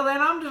 okay. Well,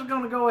 then I'm just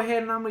gonna go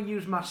ahead and I'm gonna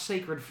use my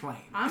sacred flame.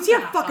 I'm Is he a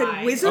gonna fucking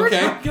hide. wizard?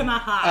 Okay. I'm gonna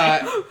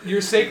hide.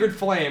 Your sacred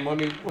flame. Let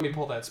me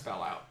pull that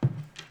spell out.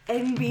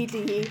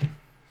 NBD.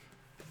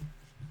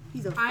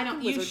 He's a I don't.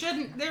 fucking You wizard.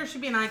 shouldn't. There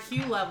should be an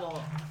IQ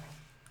level.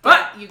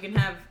 What? You can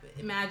have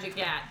magic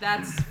at.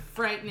 That's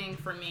frightening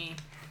for me.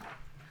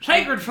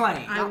 Sacred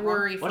flame. I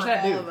worry for What's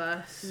that all do? of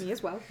us. Me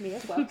as well. Me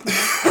as well.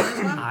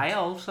 I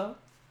also.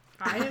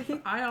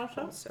 I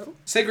also. So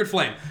Sacred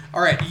flame. All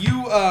right, you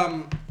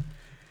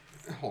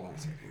hold on a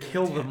second.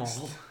 Kill them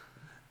all.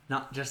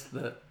 Not just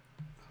the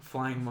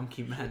flying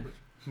monkey men,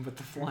 but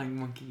the flying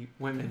monkey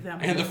women.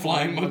 And the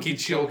flying monkey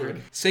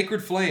children.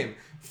 Sacred flame.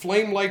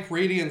 Flame-like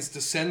radiance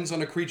descends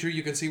on a creature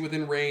you can see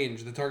within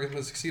range. The target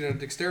must succeed on a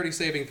dexterity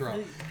saving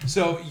throw.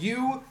 So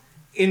you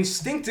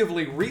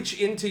instinctively reach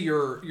into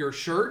your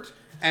shirt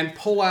and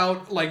pull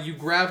out, like, you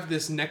grab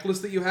this necklace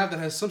that you have that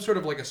has some sort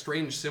of, like, a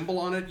strange symbol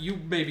on it. You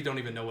maybe don't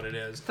even know what it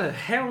is. What the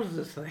hell is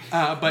this thing?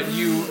 But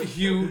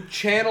you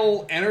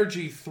channel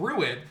energy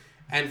through it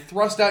and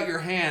thrust out your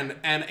hand,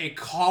 and a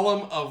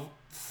column of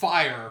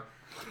fire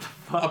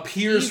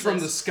appears from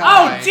the sky.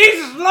 Oh,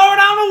 Jesus Lord,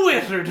 I'm a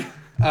wizard.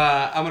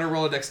 I'm going to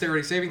roll a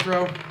dexterity saving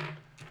throw.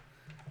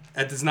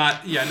 That does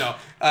not... Yeah, no.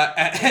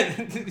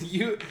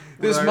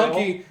 This Will I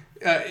monkey...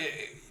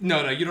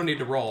 No, you don't need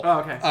to roll. Oh,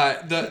 okay.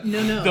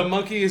 No. The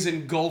monkey is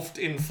engulfed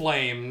in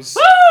flames,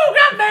 Woo!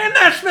 Goddamn,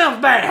 that smells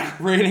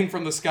bad. raining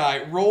from the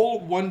sky. Roll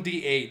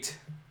 1d8.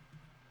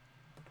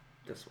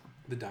 This one.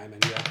 The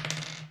diamond, yeah.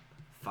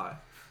 5.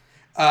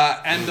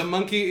 And the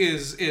monkey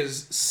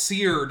is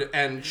seared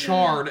and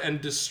charred and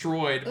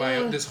destroyed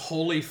by this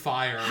holy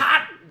fire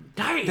Hot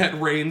damn.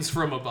 that rains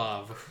from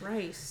above.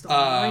 Christ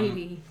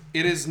almighty.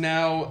 It is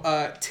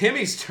now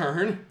Timmy's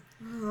turn.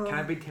 Can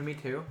I be Timmy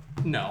too?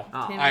 No,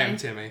 Oh. I am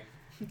Timmy.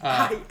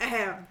 I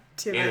am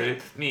Timmy.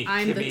 me.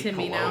 I'm the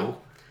Timmy now.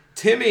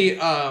 Timmy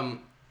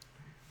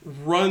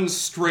runs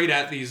straight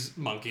at these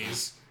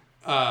monkeys.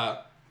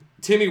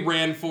 Timmy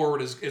ran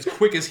forward as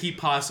quick as he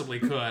possibly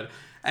could,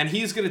 and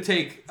he's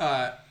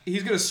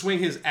gonna swing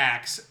his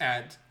axe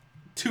at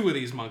 2 of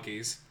these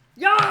monkeys.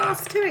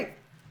 Yes, Timmy.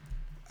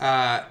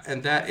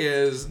 And that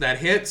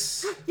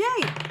hits,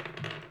 Yay.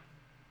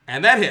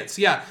 and that hits.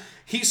 Yeah,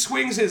 he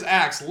swings his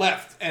axe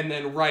left and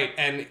then right,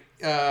 and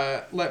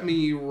let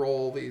me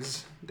roll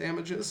these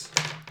damages.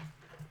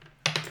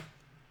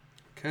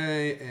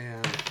 Okay,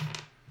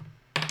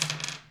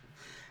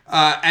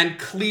 and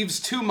cleaves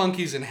 2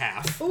 monkeys in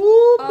half. Ooh,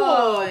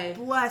 Oh, boy.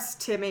 bless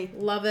Timmy.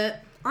 Love it.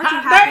 Aren't you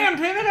Hot happy? damn,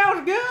 Timmy, that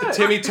was good.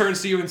 Timmy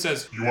turns to you and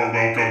says, You are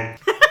welcome.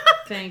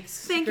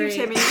 Thanks. Thank Great.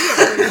 you, Timmy.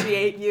 We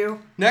appreciate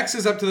you. next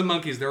is up to the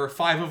monkeys. There are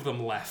 5 of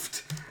them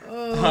left. Two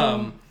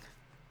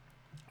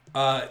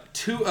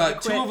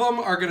of them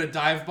are going to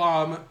dive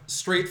bomb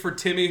straight for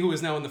Timmy, who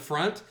is now in the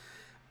front.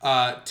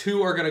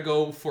 2 are going to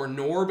go for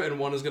Norb, and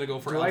 1 is going to go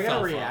for Do I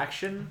Alfalfa. get a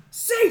reaction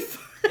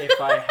Safe.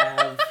 if I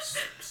have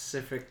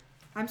specific...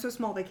 I'm so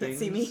small they can't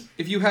see me.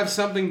 If you have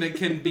something that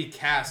can be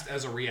cast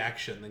as a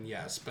reaction, then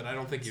yes, but I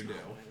don't think you do.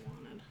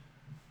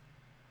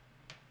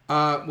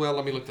 Well,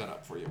 let me look that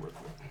up for you real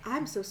quick.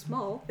 I'm so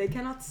small they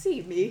cannot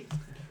see me.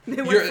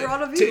 They went for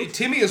all of you.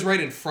 Timmy is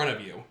right in front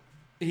of you.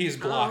 He's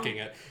blocking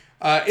it.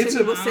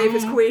 Timmy will save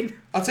his queen.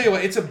 I'll tell you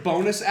what, it's a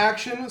bonus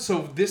action,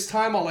 so this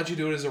time I'll let you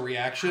do it as a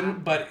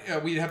reaction, but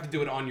we'd have to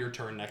do it on your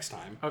turn next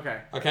time.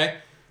 Okay. Okay?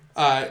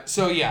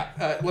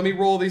 Let me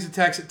roll these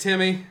attacks at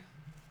Timmy.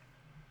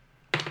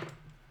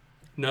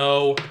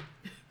 No.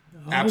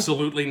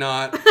 Absolutely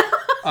not.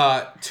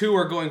 2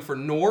 are going for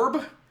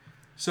Norb.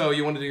 So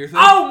you want to do your thing?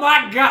 Oh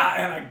my god!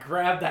 And I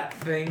grab that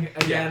thing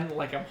again,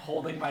 like I'm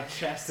holding my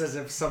chest as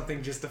if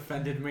something just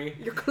offended me.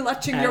 You're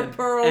clutching your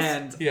pearls.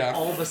 And Yeah.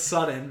 all of a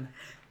sudden,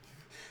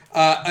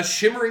 A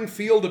shimmering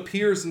field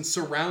appears and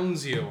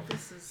surrounds you.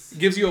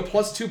 Gives you a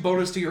 +2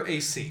 bonus to your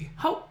AC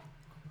oh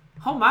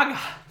my god!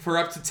 for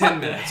up to 10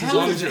 What the minutes, as hell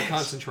long is as you're this? He's a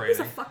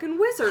concentrating. fucking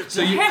wizard.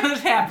 So What you, the hell is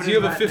happening? so you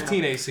have a right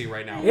 15 now? AC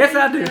right now. Yes,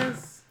 I do.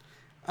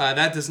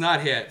 That does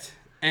not hit.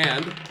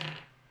 And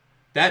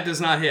that does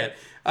not hit.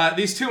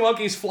 These 2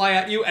 monkeys fly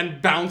at you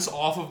and bounce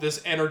off of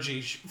this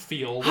energy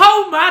field.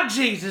 Oh my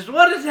Jesus!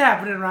 What is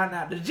happening right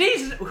now?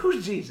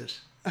 Who's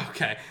Jesus?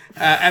 Okay.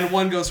 And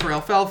 1 goes for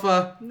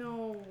Alfalfa.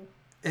 No.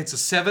 It's a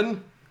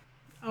 7.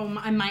 Oh,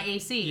 my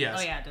AC. Yes.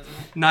 Oh, yeah, it doesn't.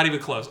 Not even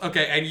close.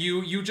 Okay, and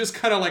you just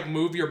kind of like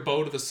move your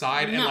bow to the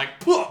side and No. like,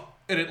 poof,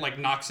 and it like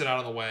knocks it out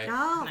of the way.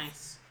 Oh.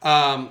 Nice.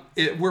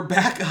 We're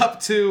back up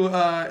to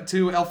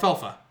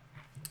Alfalfa.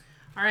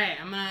 All right,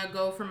 I'm going to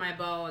go for my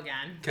bow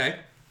again. Okay.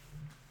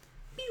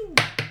 Pew.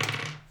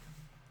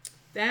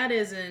 That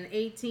is an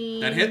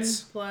 18. That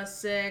hits. Plus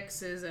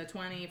 6 is a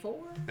 24.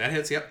 That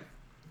hits, yep.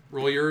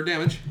 Roll your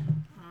damage.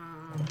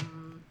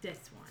 This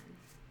one.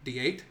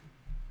 D8.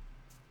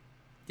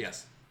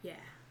 Yes. Yeah.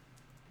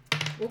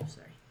 Oops,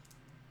 sorry.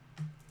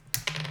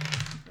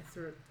 I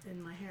threw it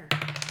in my hair.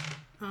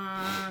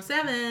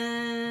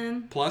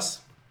 7.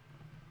 Plus.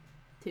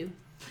 2.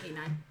 8,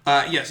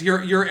 9. Yes,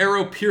 your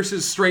arrow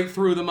pierces straight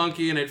through the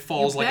monkey and it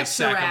falls like a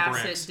sack of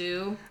bricks. It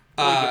do.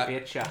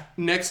 Bitcha.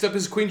 Next up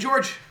is Queen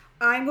George.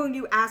 I'm going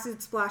to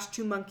acid splash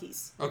 2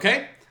 monkeys.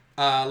 Okay.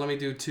 Let me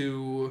do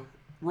 2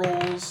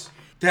 rolls.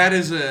 That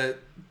is a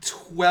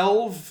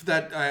 12.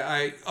 That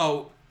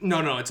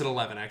no, it's an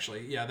 11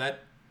 actually. Yeah, that.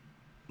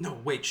 No,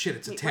 wait, shit,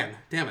 it's a 10. what?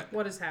 Damn it.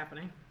 What is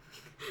happening?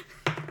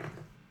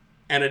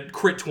 And a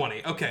crit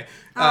 20. Okay.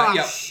 Oh,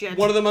 yeah. shit.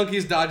 One of the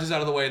monkeys dodges out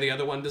of the way. The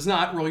other one does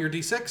not. Roll your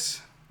d6.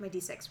 My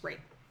d6,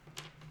 right.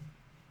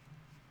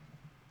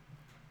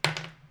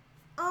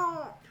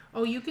 Oh.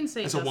 Oh, you can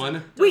say It's a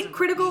 1. Wait,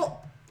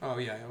 critical Oh,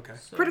 yeah, okay.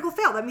 critical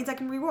fail. That means I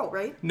can reroll,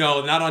 right?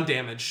 No, not on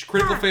damage.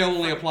 Critical Ah. fail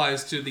only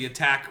applies to the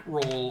attack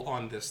roll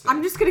on this thing.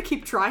 I'm just going to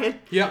keep trying.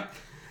 Yep.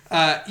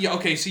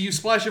 Okay, so you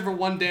splash it for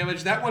 1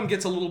 damage. That one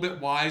gets a little bit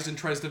wise and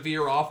tries to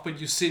veer off,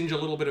 but you singe a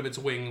little bit of its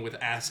wing with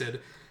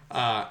acid.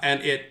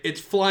 And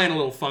it's flying a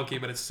little funky,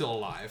 but it's still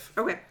alive.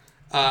 Okay.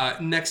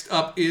 Next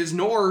up is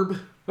Norb.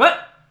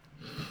 What?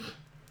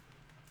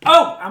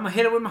 Oh, I'm gonna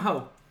hit it with my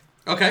hoe.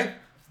 Okay.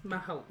 My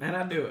hope. And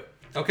I do it.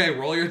 Okay,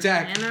 roll your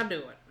attack. And I do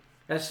it.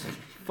 That's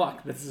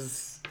fuck. This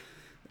is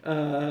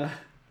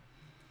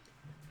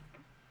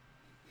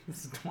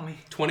 20.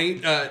 20,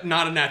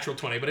 not a natural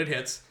 20, but it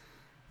hits.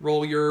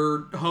 Roll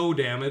your hoe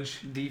damage.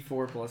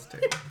 D4 plus 2.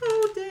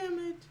 Oh,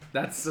 damage.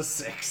 That's a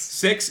 6.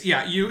 6.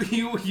 Yeah, you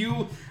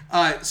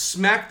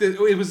smack the.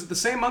 Was it the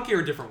same monkey or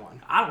a different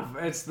one? I don't.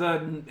 It's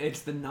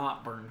the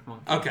not burned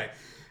monkey. Okay.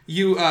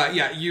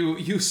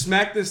 You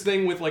smack this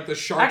thing with like the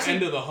sharp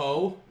end of the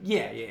hoe.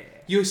 Yeah.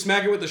 You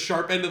smack it with the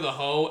sharp end of the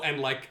hoe, and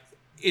like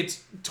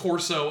its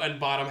torso and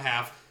bottom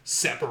half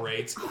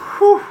separates.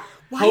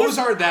 Hoes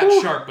aren't that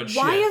sharp, but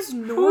why shit. is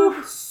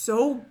Norb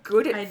so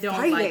good at I don't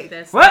fighting? like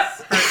this. What?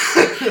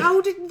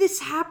 How did this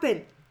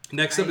happen?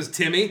 Next up is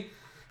Timmy,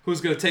 who's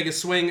going to take a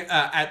swing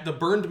at the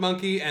burned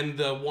monkey and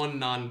the one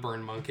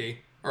non-burned monkey,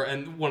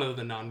 and one of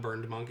the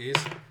non-burned monkeys.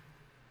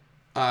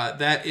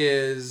 That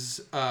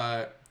is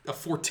a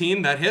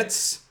 14 that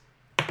hits,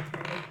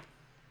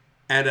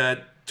 and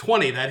a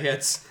 20 that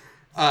hits.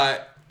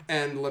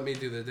 And let me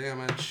do the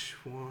damage.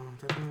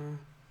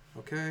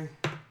 Okay.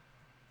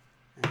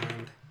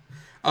 And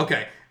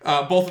okay.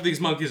 Both of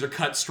these monkeys are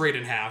cut straight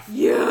in half.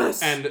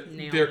 Yes. And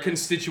Nailed their it.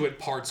 constituent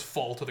parts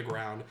fall to the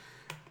ground.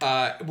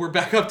 We're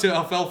back up to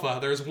Alfalfa.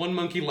 There's one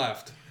monkey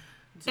left.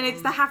 And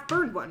it's the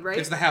half-burned one, right?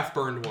 It's the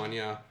half-burned one,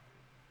 yeah.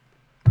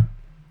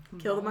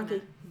 Kill the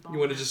monkey. You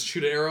want to just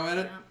shoot an arrow at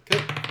it?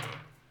 Okay.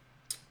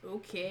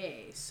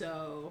 Okay,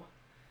 so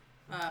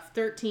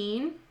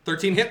 13,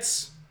 13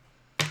 hits.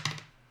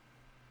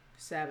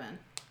 7.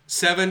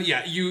 7,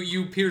 yeah.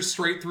 You pierce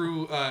straight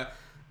through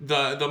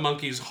the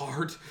monkey's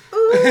heart.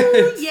 Ooh,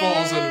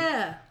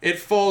 It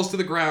falls to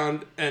the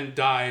ground and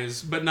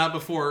dies, but not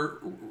before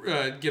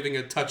giving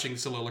a touching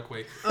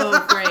soliloquy.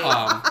 Oh, great.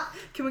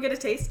 Can we get a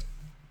taste?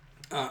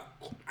 And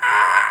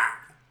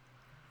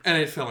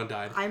it fell and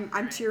died.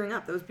 I'm tearing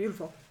up. That was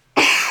beautiful.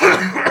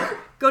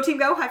 Go team,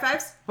 go! High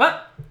fives!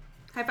 What?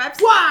 High fives!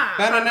 Wow!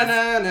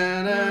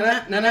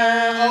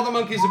 Ba-na-na-na-na-na-na-na. All the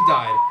monkeys have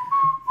died.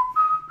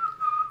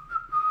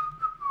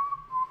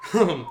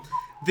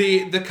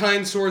 The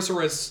kind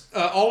sorceress,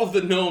 all of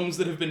the gnomes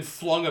that have been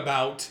flung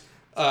about,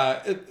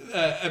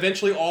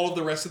 eventually all of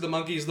the rest of the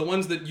monkeys, the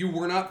ones that you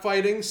were not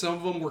fighting, some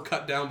of them were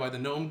cut down by the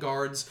gnome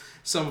guards,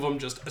 some of them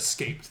just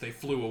escaped. They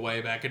flew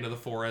away back into the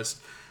forest.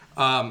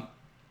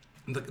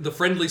 The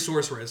friendly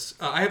sorceress,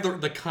 I have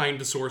the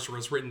kind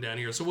sorceress written down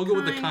here, so we'll go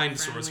with the kind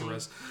Friendly.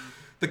 sorceress.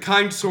 The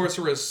kind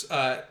sorceress,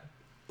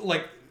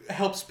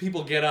 helps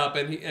people get up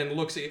and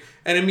looks at you,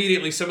 and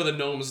immediately some of the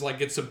gnomes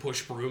get some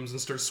push brooms and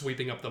start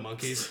sweeping up the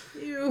monkeys,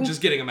 just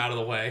getting them out of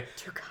the way.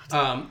 Dear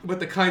God. But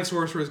the kind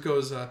sorceress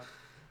goes,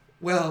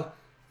 well,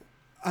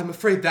 I'm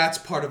afraid that's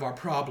part of our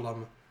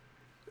problem.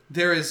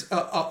 There is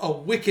a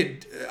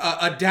wicked,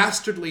 a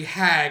dastardly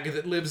hag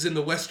that lives in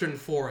the western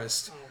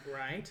forest. All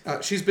right.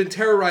 She's been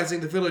terrorizing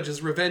the village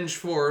as revenge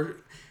for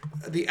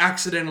the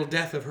accidental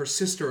death of her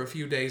sister a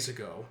few days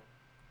ago.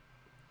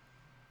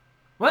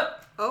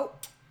 What? Oh,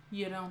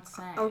 You don't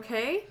say.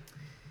 okay.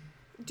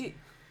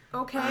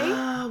 Okay.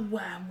 When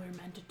we're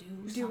meant to do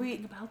something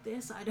we- about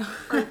this, I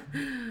don't.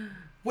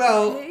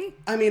 Well, Okay.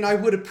 I mean, I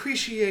would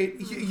appreciate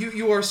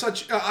you are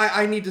such.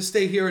 I need to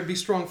stay here and be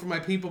strong for my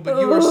people, but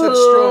you are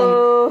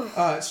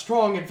such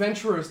strong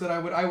adventurers that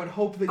I would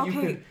hope that you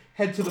Okay. could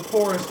head to the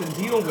forest and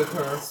deal with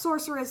her.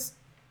 Sorceress,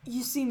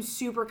 you seem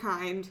super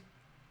kind.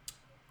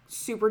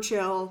 Super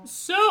chill.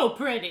 So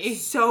pretty.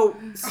 So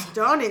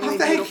stunningly Oh,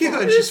 thank you.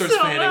 beautiful. And she starts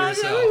So fanning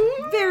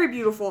herself. Very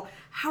beautiful.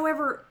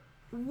 However,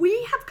 we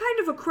have kind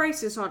of a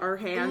crisis on our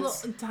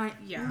hands.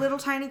 Little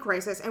tiny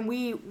crisis, and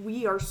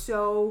we are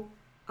so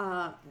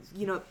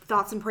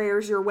thoughts and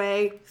prayers your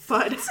way,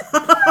 but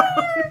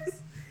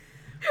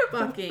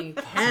Fucking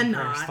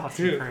cannot. thoughts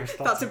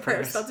and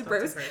prayers.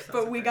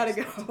 But we gotta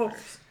go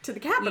to the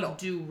capital. We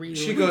do really.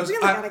 She goes,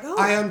 really gotta go.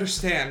 I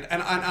understand,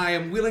 and I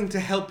am willing to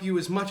help you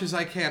as much as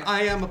I can.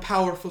 I am a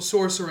powerful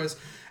sorceress,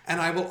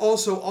 and I will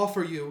also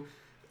offer you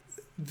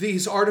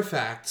these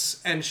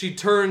artifacts. And she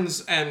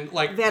turns and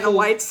Vanna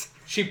White.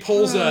 She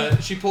pulls a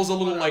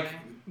little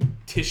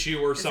tissue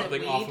or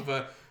something weed? off of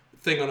a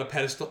thing on a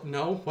pedestal.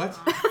 No, what?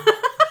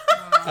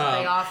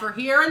 They offer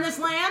here in this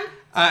land.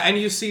 And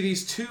you see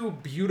these two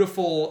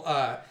beautiful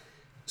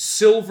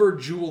silver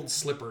jeweled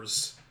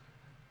slippers.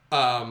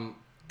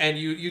 And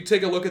you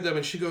take a look at them,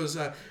 and she goes,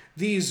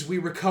 "These we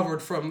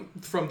recovered from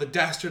the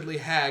dastardly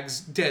hag's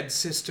dead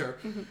sister.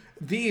 Mm-hmm.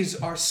 These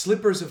are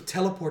slippers of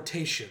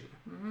teleportation."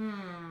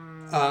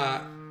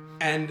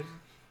 And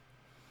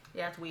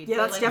Yeah, it's weed. Yeah,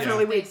 that's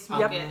definitely they weed. smoke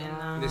Yep. it in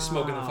the- they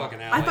smoke in the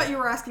fucking alley. I thought you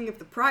were asking if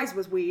the prize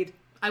was weed.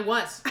 I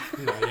was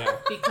No, yeah.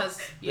 because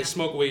They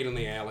smoke weed in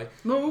the alley.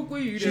 smoke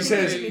weed. She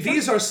says,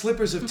 "These are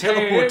slippers of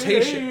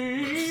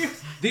teleportation.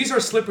 These are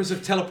slippers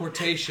of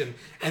teleportation,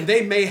 and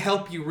they may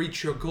help you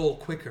reach your goal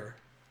quicker."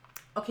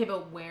 Okay,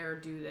 but where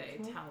do they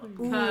tell it?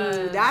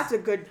 Ooh, that's a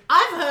good.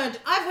 I've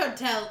heard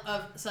tell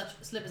of such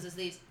slippers as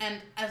these,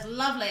 and as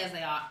lovely as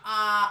they are,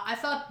 I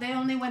thought they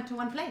only went to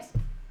one place.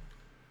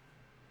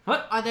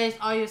 What?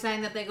 Are you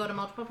saying that they go to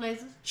multiple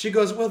places? She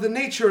goes, well, the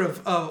nature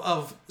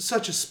of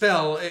such a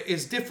spell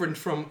is different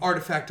from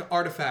artifact to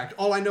artifact.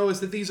 All I know is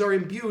that these are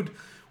imbued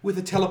with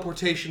a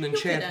teleportation You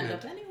could end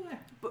enchantment. up anywhere.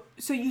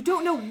 So you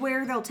don't know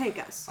where they'll take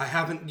us. I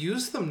haven't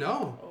used them,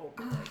 no. Oh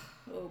boy.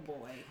 Oh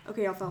boy.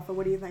 Okay, Alfalfa,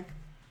 what do you think?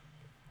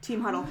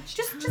 Team huddle.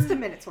 Just a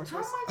minute, How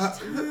Sorceress. much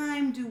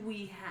time do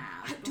we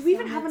have? Do we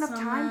even before have enough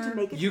time to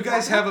make it? You to the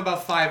guys capital? have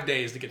about 5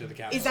 days to get to the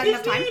capital. Is that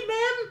enough time?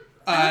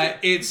 ma'am.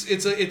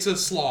 It's a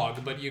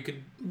slog, but you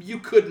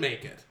could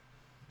make it.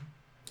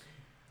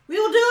 We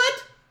will do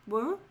it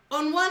What?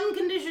 on one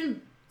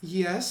condition.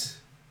 Yes.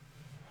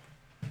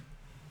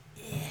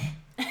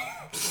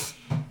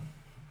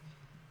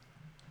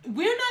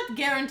 We're not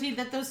guaranteed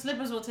that those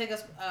slippers will take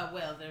us.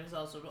 Well, there's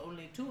also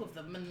only 2 of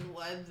them, and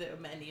there are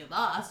many of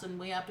us, and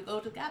we have to go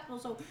to the capital.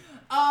 So,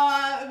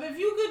 if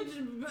you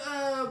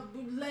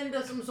could lend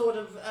us some sort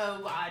of,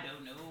 I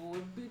don't know,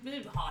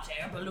 hot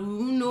air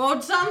balloon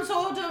or some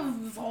sort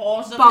of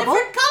horse of Bubble?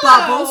 different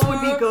color, Bubbles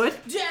would be or good.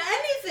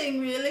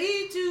 Anything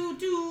really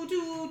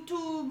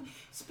to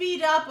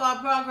speed up our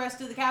progress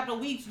to the capital.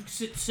 We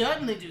should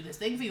certainly do this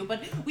thing for you,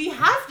 but we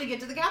have to get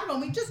to the capital,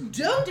 and we just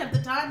don't have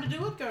the time to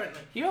do it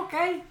currently. You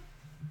okay?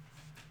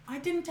 I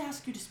didn't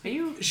ask you to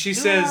speak. She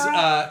says,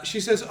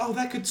 "Oh,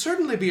 that could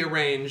certainly be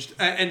arranged."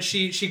 And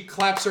she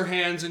claps her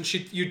hands, and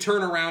you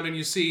turn around and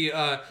you see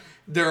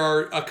there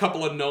are a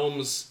couple of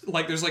gnomes.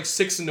 Like there's like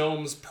 6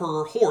 gnomes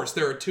per horse.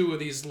 There are 2 of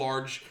these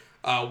large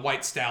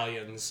white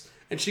stallions.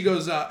 And she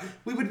goes,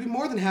 "We would be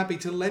more than happy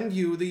to lend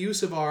you the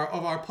use of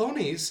our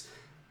ponies.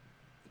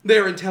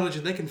 They're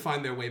intelligent. They can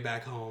find their way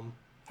back home."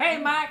 Hey,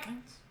 Mike.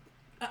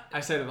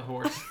 I say to the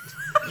horse.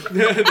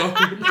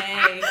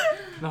 Nay.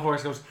 The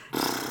horse goes,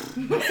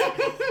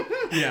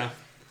 Yeah.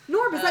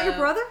 Norb, is that your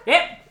brother?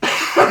 yep.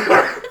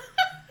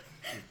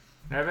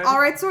 Everybody? All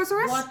right,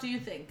 Sorceress. What do you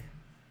think?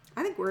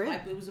 I think we're in.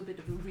 It was a bit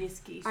of a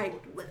risky I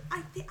sort of.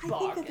 I think that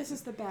bargain. this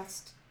is the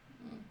best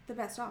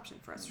option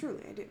for us.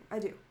 Truly, I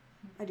do.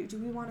 Do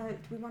we want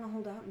to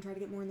hold out and try to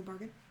get more in the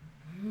bargain?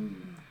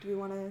 Do we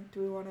want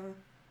to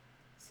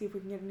see if we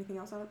can get anything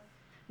else out of it?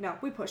 No,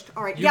 we pushed.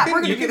 All right, we're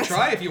gonna You do can this.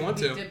 try if you want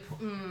We to. did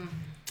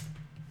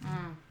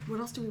What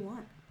else do we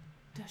want?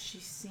 Does she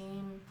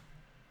seem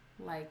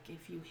like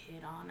if you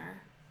hit on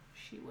her,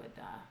 she would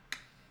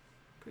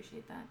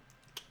appreciate that?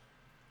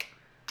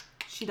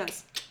 She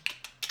does.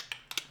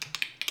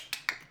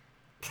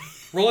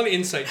 Roll an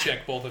insight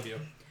check, both of you.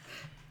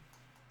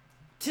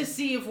 To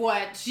see if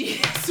what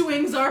she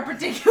swings our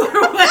particular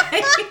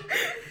way.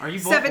 Are you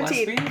both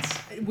 17.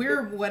 lesbians?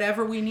 We're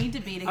whatever we need to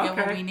be to get what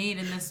Okay. we need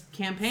in this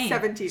campaign.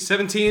 17.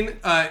 17.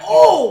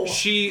 Oh!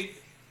 She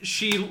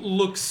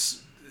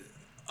looks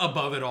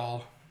above it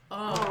all.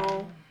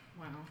 Oh.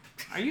 Wow.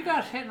 Are you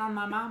guys hitting on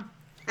my mom?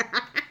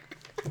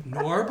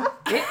 Norb,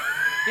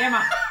 Yeah,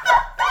 Mom.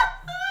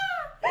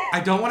 I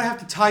don't want to have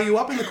to tie you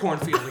up in the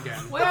cornfield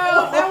again.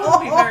 Well, that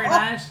would be very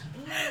nice.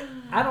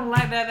 I don't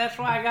like that. That's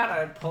why I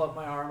gotta pull up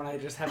my arm and I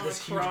just have this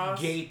huge Cross.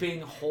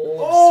 gaping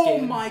hole of Oh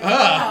skin. my I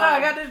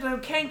god. got this little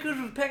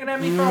Cancun was pecking at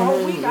me for a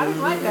whole week. I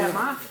didn't like that,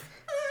 Mom.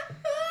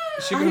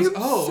 She I goes, am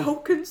 "Oh, so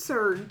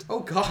concerned. oh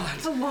God."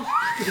 How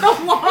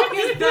long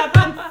has that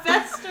been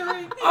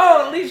festering?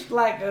 Oh, at least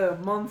like a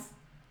month.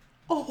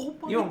 Oh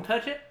my You won't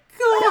touch it?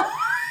 god.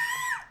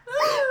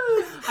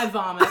 I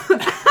vomit.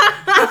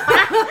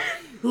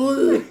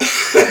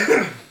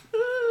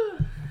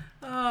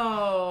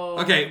 Oh.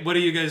 Okay, what do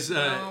you guys?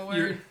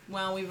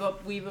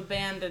 We've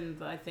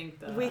abandoned. I think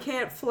We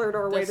can't flirt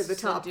our way to the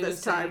top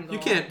this time. You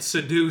can't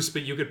seduce,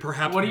 but you could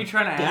perhaps. What are you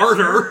trying to ask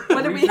barter?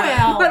 What do we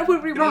Well, what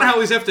would we You don't want?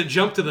 always have to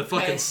jump to the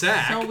fucking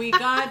sack. So we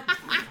got.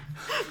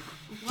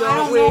 I Don't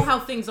don't we? know how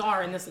things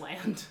are in this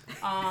land.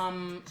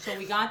 So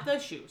we got the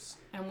shoes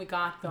and we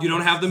got the. You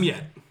don't have them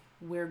yet.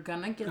 We're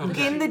gonna get Okay. the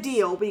shoes. In the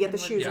deal, we get the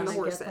We're shoes and the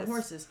gonna get horses. the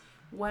horses.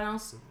 What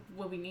else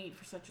would we need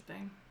for such a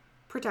thing?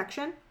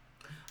 Protection.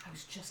 I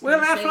was just Well,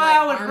 gonna that's say, why I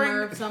like, was armor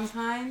bringing- of some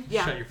kind.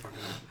 Yeah. Shut your fucking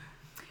mouth.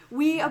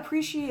 We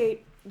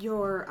appreciate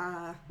your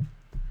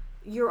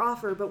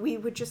offer, but we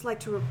would just like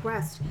to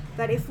request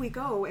that if we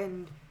go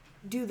and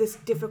do this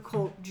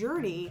difficult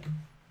journey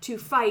to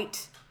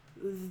fight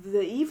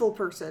the evil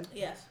person,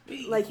 Yes.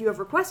 like you have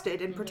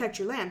requested, and protect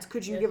your lands,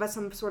 could you Yes. give us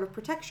some sort of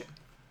protection?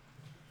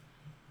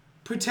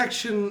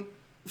 Protection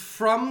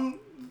from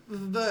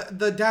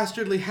the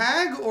dastardly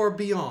hag or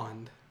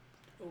beyond?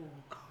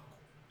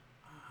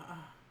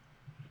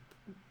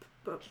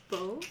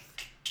 Both?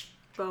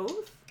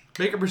 Both?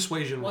 Make a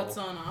persuasion roll. What's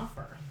on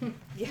offer?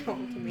 Yeah, to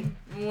me.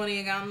 What do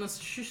you got in this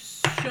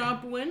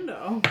shop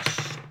window?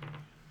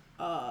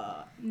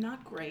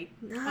 Not great.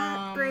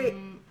 Not great.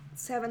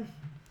 7.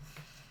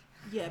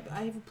 Yeah, but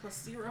I have a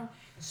 +0,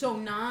 so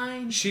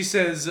 9. She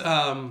says,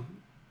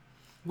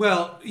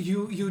 well,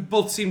 you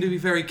both seem to be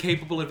very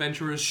capable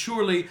adventurers.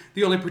 Surely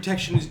the only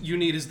protection you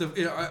need is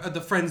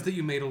the friends that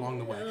you made along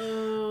the way.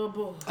 Oh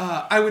boy.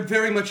 I would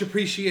very much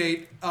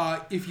appreciate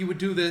if you would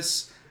do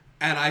this,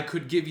 and I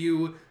could give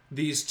you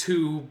these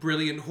 2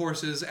 brilliant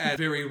horses and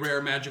very rare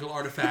magical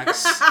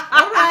artifacts,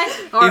 All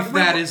right. All right, if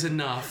that is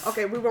enough.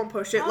 Okay, we won't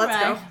push it. All Let's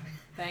right. go.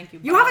 Thank you.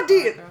 You have a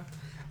deal. Barbara.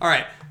 All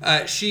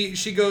right.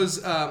 She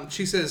goes.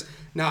 She says,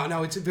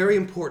 "Now, it's very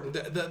important.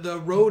 The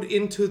road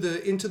into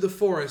the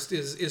forest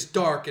is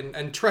dark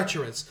and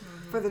treacherous.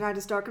 For the night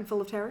is dark and full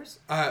of terrors.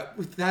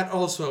 With that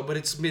also, but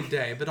it's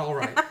midday. But all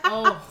right."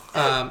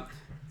 Oh,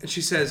 And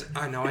she says,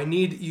 I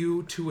need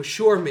you to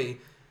assure me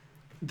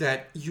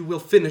that you will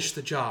finish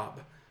the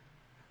job.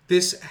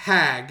 This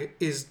hag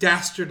is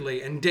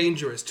dastardly and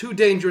dangerous, too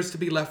dangerous to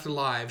be left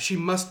alive. She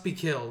must be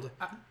killed.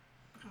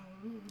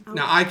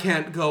 Now, I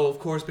can't go, of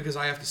course, because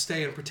I have to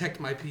stay and protect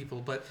my people,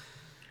 but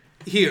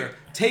here,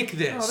 take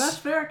this. Oh, that's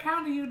very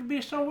kind of you to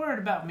be so worried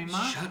about me,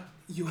 Mom. Shut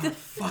your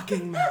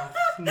fucking mouth,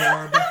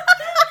 Norb.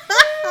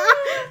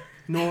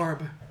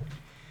 Norb.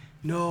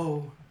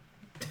 No.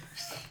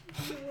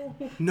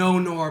 No,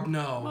 Norb,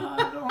 no.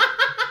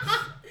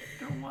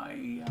 Don't why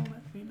you yell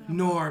at me now.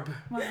 Norb.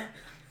 Mom,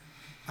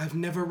 I've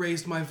never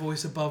raised my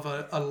voice above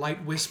a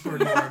light whisper,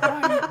 Norb.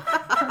 why you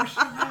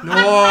cursing me?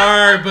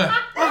 Norb!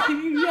 Why are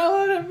you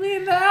yelling at me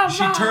now,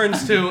 She Mom?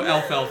 turns to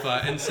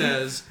Alfalfa and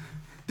says,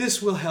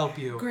 "This will help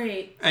you."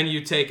 great. And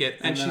you take it,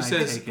 and she then I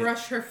says, take it.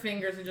 Brush her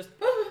fingers and just.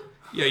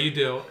 "Yeah, you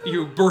do.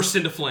 You burst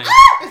into flame."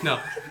 No.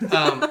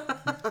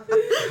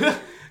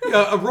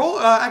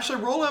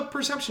 Roll a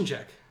perception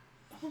check.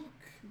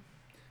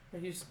 Are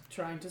you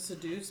trying to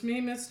seduce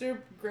me, Mr.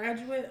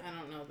 Graduate? I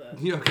don't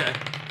know Okay.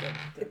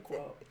 the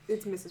quote.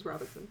 It's Mrs.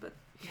 Robinson, but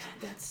Yeah,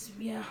 that's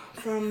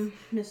from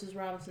Mrs.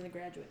 Robinson, the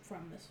Graduate from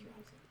Mrs.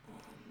 Robinson.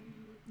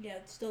 Yeah,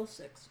 it's still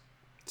 6.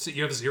 So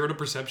you have 0 to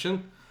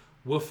perception?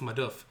 Woof, my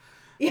doof.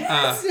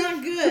 Yeah, it's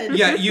not good.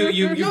 Yeah,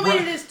 you No, bru-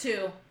 wait, it is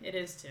 2. It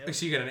is 2.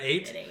 So you get an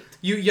 8? An 8.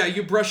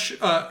 You brush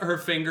her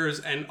fingers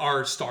and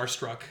are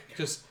starstruck.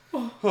 Just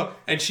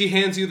and she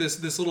hands you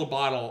this little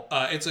bottle.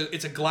 It's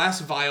a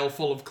glass vial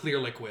full of clear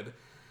liquid.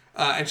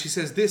 And she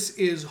says, "This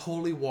is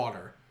holy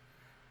water.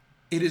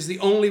 It is the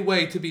only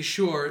way to be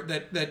sure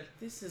that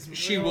This is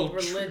she real will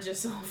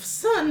religious all of a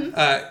sudden.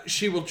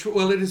 she will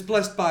well, it is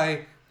blessed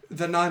by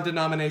the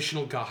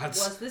non-denominational gods."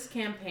 Was this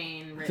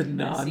campaign The written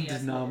by C.S.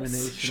 Lewis?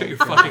 non-denominational. Shut your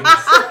fucking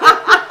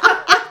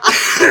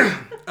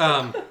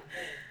mouth.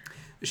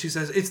 She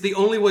says it's the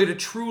only way to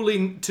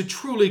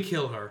truly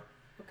kill her.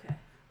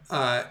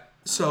 Okay.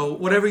 So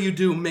whatever you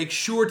do, make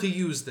sure to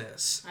use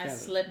this. I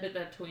slip it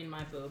between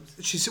my boobs.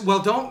 She said, "Well,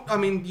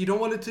 you don't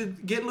want it to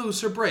get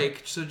loose or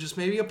break, so just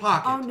maybe a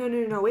pocket." oh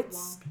no,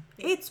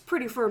 it's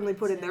pretty firmly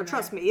put in there.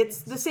 Trust me, it's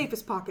the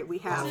safest pocket we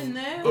have. It's in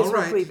there. Is All for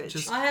right, cleavage.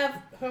 just I have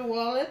her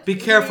wallet. be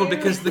careful here.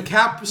 because the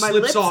cap My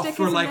slips off lipstick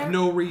for is in like there.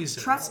 no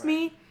reason. Trust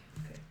me,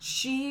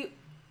 she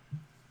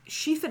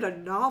fit a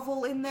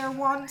novel in there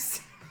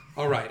once.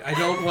 All right, I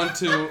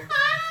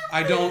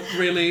don't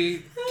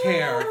really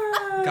care,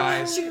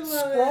 guys.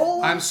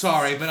 Scroll. I'm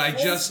sorry, but I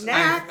just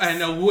snacks.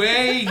 and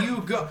away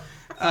you go.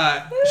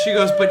 She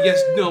goes,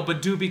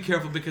 but do be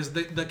careful because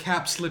the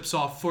cap slips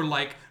off for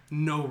like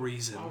no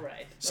reason. All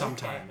right.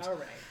 Sometimes. Okay.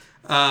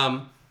 All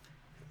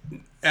right.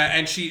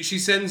 And she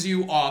sends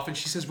you off, and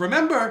she says,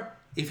 "Remember,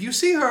 if you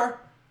see her,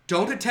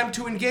 don't attempt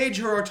to engage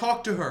her or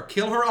talk to her.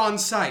 Kill her on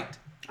sight.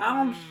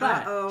 On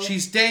sight. Oh,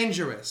 She's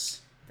dangerous.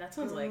 That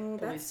sounds like Oh,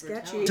 police that's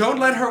sketchy. brutality. Don't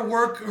let her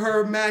work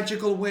her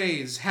magical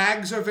ways.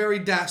 Hags are very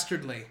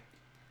dastardly."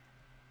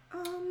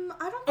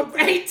 I don't think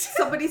Right.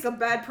 somebody's a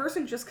bad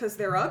person just because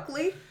they're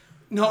ugly.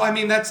 No, I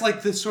mean that's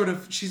like the sort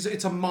of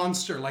it's a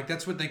monster. Like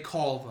that's what they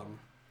call them.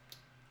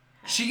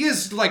 She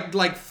is like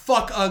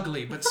fuck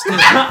ugly, but still.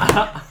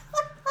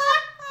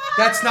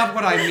 That's not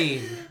what I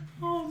mean.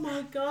 Oh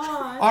my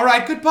god. All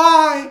right,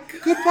 goodbye.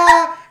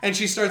 And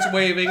she starts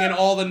waving, and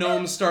all the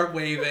gnomes start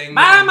waving.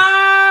 Bye,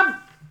 Mom!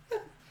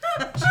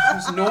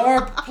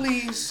 Norb,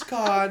 please,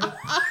 God.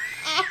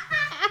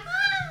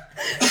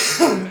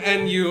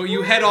 And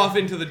you head off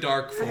into the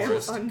dark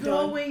forest. Undone.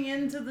 Going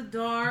into the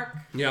dark.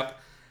 Yep.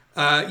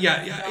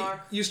 Yeah.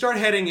 Dark. You start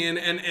heading in,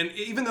 and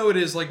even though it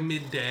is like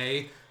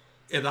midday,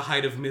 at the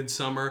height of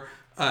midsummer,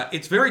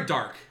 it's very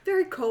dark.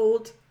 Very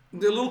cold. A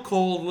little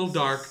cold, a little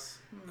dark.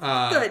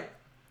 Good.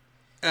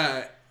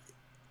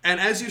 And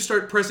as you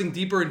start pressing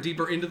deeper and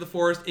deeper into the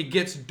forest, it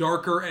gets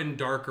darker and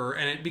darker,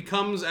 and it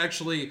becomes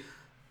actually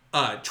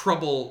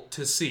trouble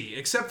to see.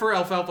 Except for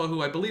Alfalfa,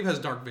 who I believe has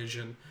dark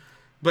vision.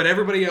 But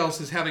everybody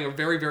else is having a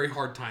very, very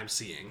hard time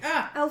seeing.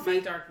 Elfie? My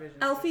dark vision.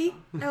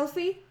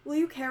 Elfie, will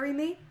you carry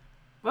me?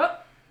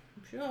 What?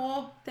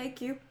 Sure.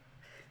 Thank you.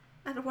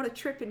 I don't want to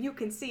trip and you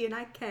can see and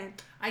I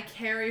can't. I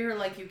carry her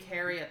like you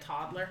carry a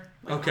toddler.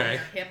 Like Okay. On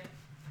your hip.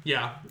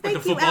 Yeah, like Thank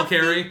the you, football Alfie.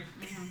 carry.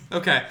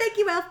 Okay. Thank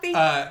you, Elfie.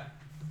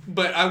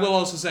 But I will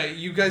also say,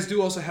 you guys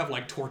do also have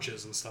like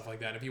torches and stuff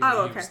like that if you want oh,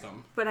 to okay. use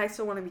them. But I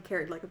still want to be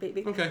carried like a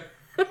baby. Okay.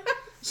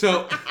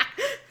 So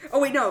Oh,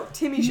 wait, no.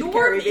 Timmy should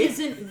carry Norb me.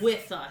 isn't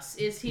with us,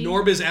 is he?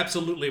 Norb is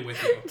absolutely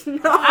with you,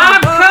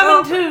 I'm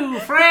coming too,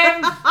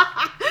 friend.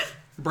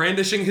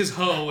 brandishing his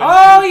hoe and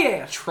Oh,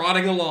 yes.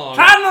 trotting along.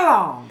 Trotting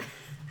along.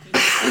 He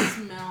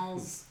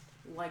smells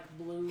like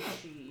blue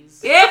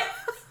cheese. Yeah.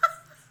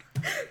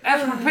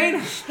 That's my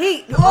penis.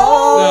 Hey.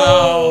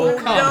 Oh,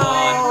 come on.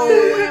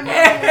 No.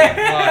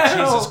 Oh,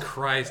 Jesus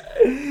Christ.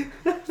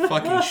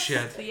 Fucking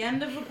shit. The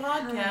end of the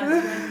podcast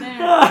right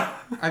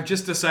there. I've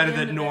just decided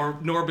that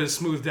Norb is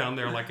smooth down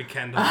there like a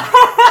Ken doll.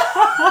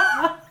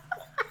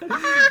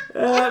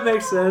 That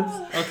makes sense.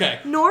 Okay.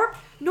 Norb,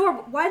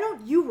 why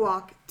don't you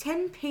walk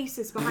 10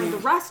 paces behind the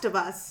rest of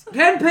us?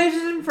 10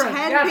 paces in front.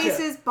 10 Gotcha.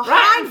 paces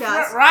behind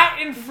us.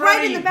 Right in front. Right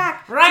of in you. the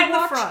back. Right to in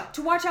watch, the front.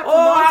 To watch out for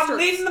Oh, monsters. I'm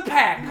leading the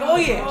pack. Oh,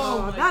 yes.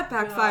 Oh, that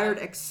backfired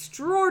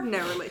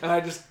extraordinarily. And I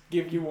just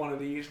give you one of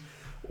these.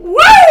 Woo!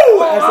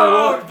 As I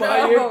walk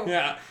by you.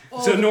 Yeah.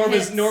 Oh, So Norb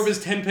hits.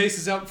 is 10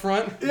 paces out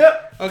front.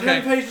 Yep. Okay.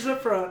 10 paces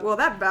up front. Well,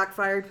 that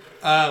backfired.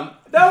 Don't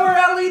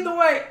worry, I'll lead the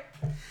way.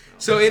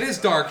 So it is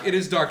dark. It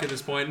is dark at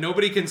this point.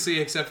 Nobody can see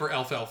except for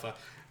Alfalfa.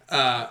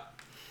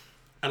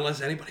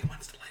 Unless anybody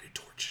wants to light a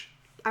torch.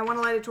 I want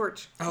to light a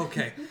torch.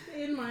 Okay.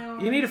 In my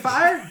arm. You need a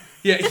fire?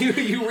 Yeah,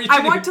 you reach I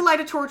in want to light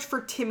a torch for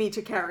Timmy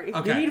to carry.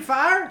 Okay. You need a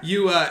fire?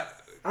 You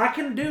I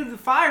can do the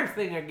fire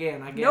thing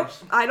again, I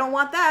guess. Nope, I don't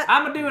want that.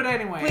 I'm gonna do it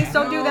anyway. Please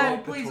don't do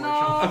that. Please torch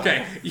no.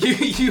 okay.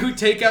 You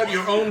take out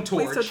your own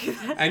Please don't torch do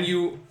that. and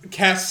you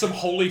cast some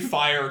holy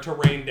fire to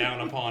rain down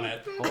upon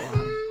it. Hold on.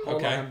 Hold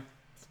Okay. on.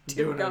 I'm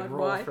doing God, a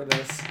roll why? for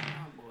this.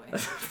 Oh boy.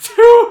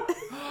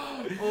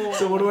 2!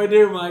 So what do I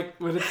do, Mike,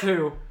 with a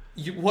 2?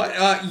 You what?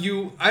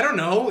 I don't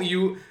know.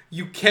 You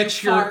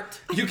catch fart.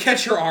 you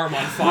catch your arm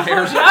on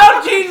fire.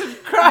 Oh, Jesus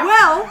Christ!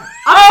 Well,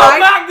 Oh I'm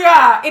my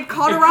God! It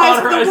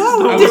cauterized the cauterizes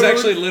the wound. I was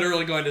actually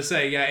literally going to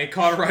say, yeah, it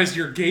cauterized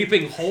your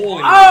gaping hole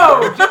in your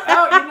Oh,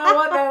 you know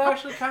what? That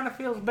actually kind of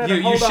feels better.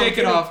 You Hold on, shake it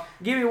give me- off.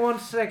 Give me 1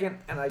 second,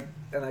 and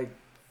I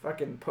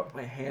fucking put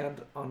my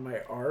hand on my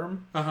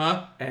arm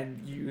Uh-huh.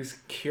 and use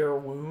Cure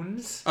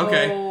Wounds.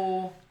 Okay.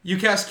 Oh. You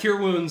cast Cure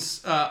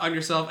Wounds on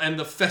yourself, and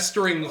the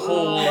festering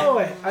hole...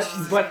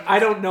 Oh, but I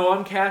don't know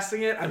I'm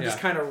casting it. I'm just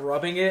Yeah. kind of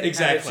rubbing it. And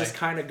Exactly. it's just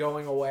kind of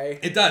going away.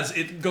 It does.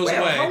 It goes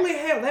Well, away. holy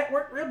hell, that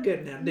worked real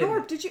good now, didn't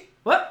Norb, it? did you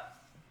What?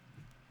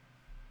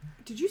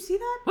 see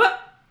that? What?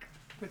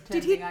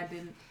 Pretending I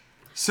didn't.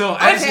 So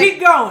Let's as keep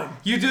going.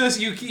 you do this,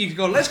 you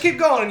go, let's keep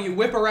going, and you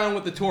whip around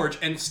with the torch,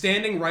 and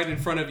standing right in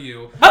front of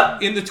you, Huh?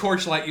 in the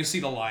torchlight, you see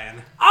the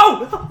lion.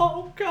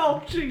 Oh,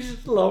 God,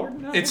 Jesus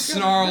Lord. No, It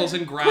snarls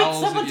and Quick,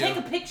 growls someone at take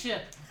a you.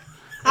 picture.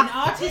 An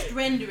artist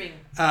rendering.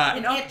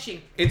 An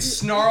etching. It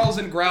snarls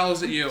and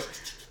growls at you,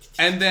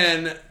 and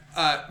then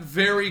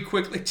very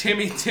quickly,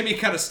 Timmy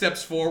kind of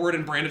steps forward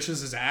and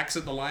brandishes his axe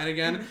at the lion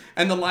again,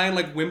 and the lion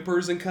like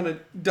whimpers and kind of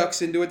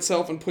ducks into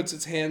itself and puts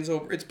its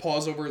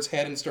paws over its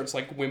head and starts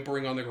like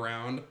whimpering on the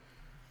ground.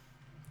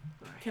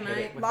 Can Hit I?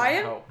 it with my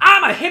Lion? hoe.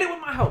 I'm gonna hit it with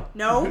my hoe.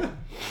 No.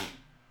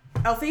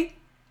 Elfie,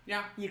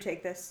 Yeah. you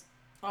take this.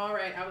 All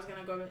right. I was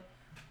gonna go.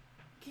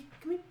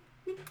 Come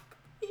here.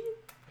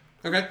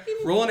 Okay,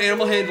 roll an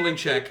animal handling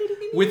check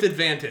with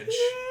advantage.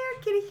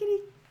 Here, kitty, kitty.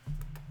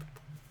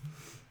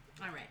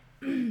 All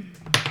right.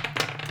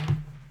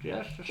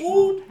 Just a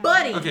small Ooh,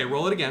 buddy. Okay,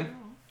 roll it again.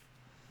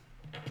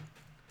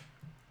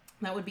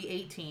 That would be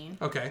 18.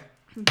 Okay.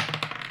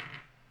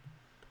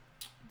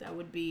 That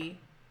would be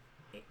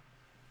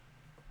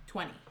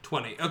 20.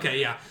 20. Okay,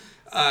 yeah.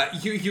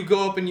 You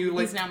go up and you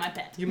like He's now my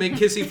pet. you make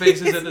kissy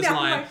faces at this Now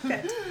lion. my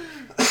pet.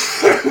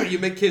 You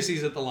make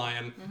kisses at the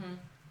lion,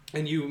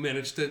 and you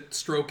manage to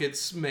stroke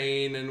its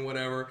mane and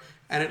whatever.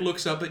 And it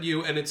looks up at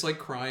you, and it's like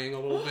crying a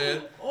little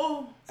bit.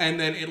 Oh, And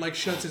then it like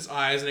shuts its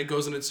eyes, and it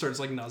goes and it starts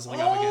like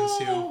nuzzling up against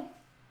you.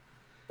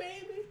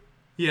 baby.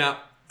 Yeah.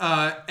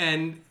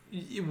 And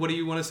what do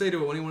you want to say to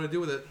it? What do you want to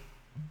do with it?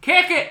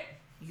 Kick it!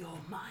 You're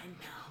mine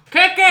now.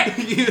 Kick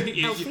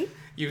it!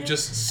 you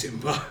just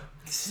Simba.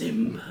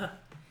 Simba.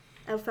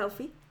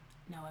 Elfie.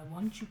 Now I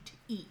want you to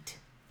eat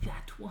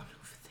that one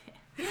over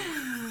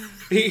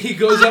there. He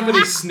goes up and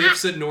he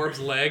sniffs at Norb's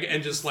leg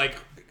and just like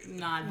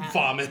Not happy.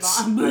 vomits.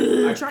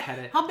 I pet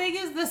it. How big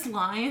is this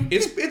lion?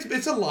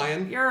 It's a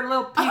lion. You're a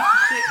little piece of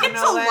shit, you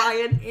It's know a that?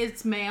 lion.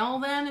 It's male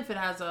then, if it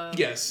has a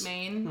Yes.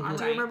 mane. Mhm. All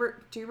Do you right.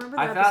 remember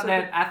I that thought episode?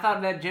 that I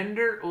thought that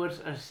gender was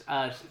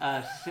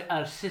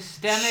a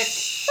systemic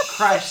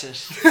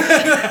crisis.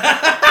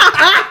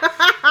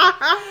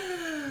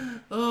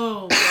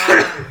 Oh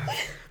god.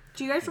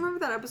 Do you guys remember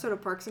that episode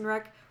of Parks and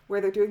Rec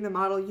where they're doing the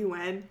Model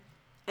UN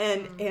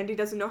and Andy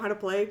doesn't know how to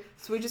play,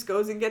 so he just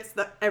goes and gets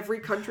every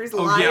country's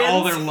Oh lions? yeah,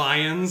 all their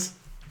lions.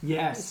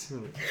 Yes.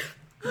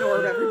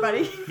 Norb,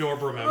 everybody.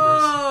 Norb remembers.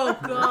 Oh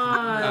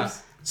god.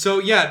 So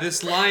yeah,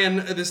 this lion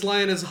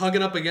is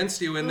hugging up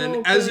against you, and then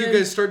Oh, as you good.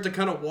 guys start to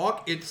kind of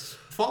walk, it's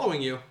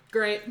following you.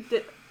 Great.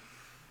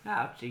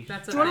 Oh, Jesus.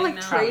 That's Do you wanna, what I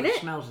like, know. train it?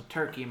 Smells of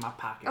turkey in my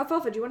pocket.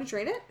 Alfalfa, do you want to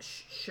train it?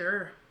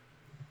 Sure.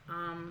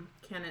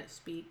 Can it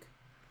speak?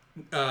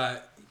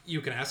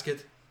 You can ask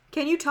it.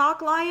 Can you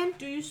talk, lion?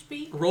 Do you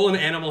speak? Roll an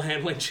animal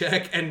handling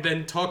check, and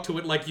then talk to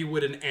it like you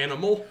would an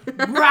animal.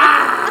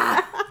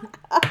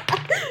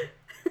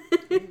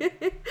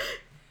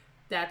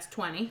 That's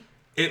 20.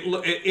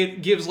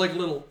 It gives like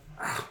little,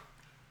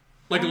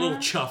 like a little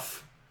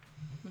chuff.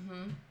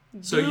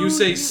 So you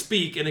say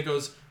speak, and it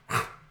goes.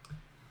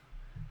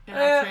 And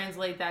I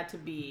translate that to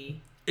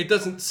be it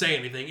doesn't say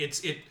anything.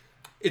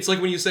 It's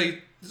like when you say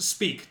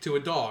speak to a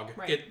dog.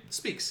 Right. It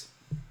speaks.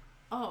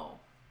 Oh.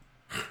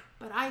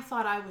 But I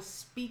thought I was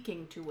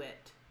speaking to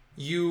it.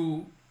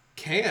 You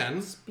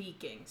can.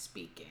 Speaking.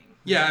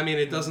 Yeah, I mean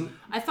it doesn't.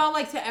 I thought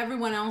like to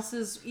everyone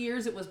else's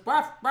ears it was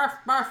barf, barf,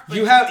 barf. But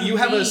You have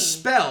to a me-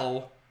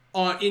 spell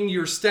in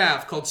your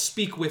staff called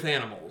Speak with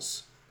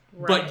Animals,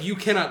 Right. but you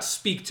cannot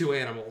speak to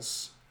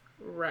animals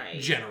Right.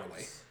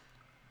 generally.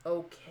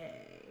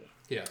 Okay.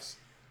 Yes.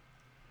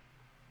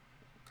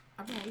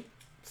 Alright.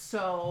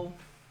 So,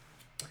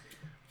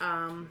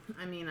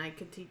 I mean, I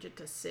could teach it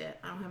to sit.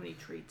 I don't have any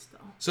treats, though.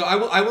 So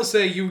I will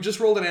say you just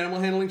rolled an animal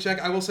handling check.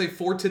 I will say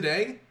for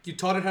today you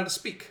taught it how to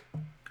speak.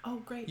 Oh,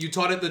 great. You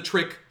taught it the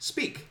trick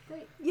speak.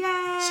 Great.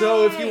 Yay!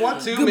 So if you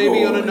want to, Good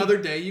maybe on boy. another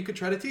day you could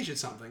try to teach it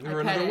something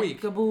or I pet another it.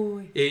 week. Good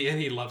boy. And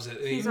he loves it.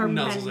 And he He's our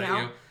nuzzles man at now.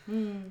 you.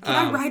 Can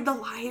I ride the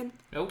lion?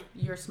 Nope,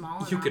 You're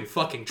small You enough. can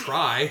fucking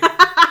try.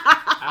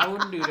 I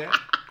wouldn't do that.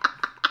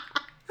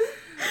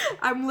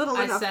 I'm little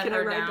I enough. set Can I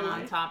her ride the down on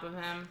lion? top of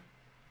him.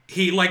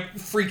 He like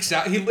freaks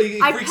out. He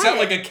I freaks pet out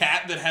like it. a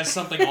cat that has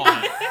something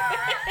on it.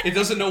 It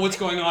doesn't know what's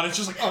going on. It's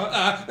just like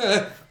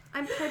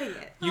I'm petting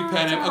it. You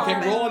pet him. Okay,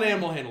 Aw. roll an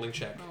animal handling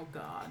check. Oh,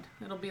 God.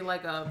 It'll be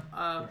like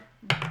a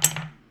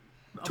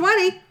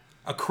 20.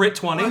 A crit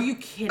 20. Are you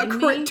kidding A me?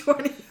 crit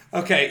 20.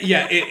 Okay,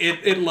 yeah,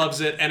 it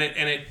loves it and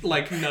it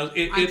like no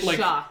it I'm like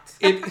shocked.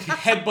 it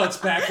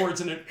headbutts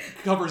backwards and it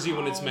covers you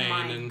in its Oh, mane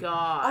my and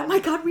God. Oh my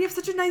god, we have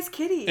such a nice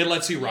kitty. it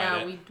lets you ride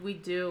Yeah, it. we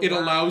do. It Wow.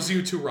 allows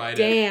you to ride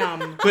it.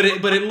 Damn. But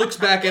it looks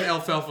back at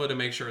Alfalfa to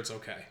make sure it's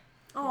okay.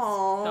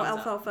 Oh, Thumbs up.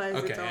 Alfalfa is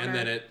its Okay, owner. and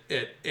then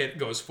it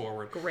goes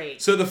forward.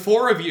 Great. So the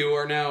 4 of you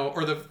are now,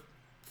 or the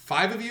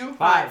 5 of you?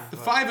 Five. The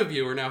 5 of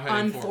you are now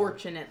heading forward.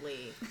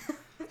 Unfortunately.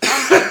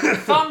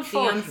 Fun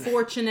The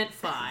unfortunate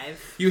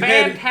 5. You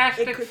head.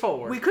 Fantastic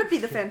Four. We could be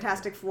the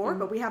Fantastic Four,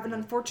 but we have an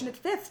unfortunate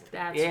fifth.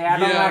 That's Yeah, I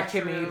don't Yeah. like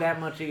Timmy that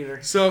much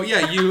either. So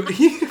yeah, you.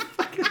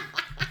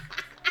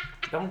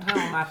 Don't tell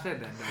him I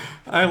said that,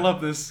 though. I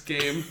love this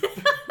game.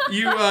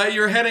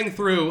 You're heading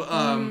through,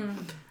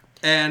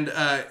 and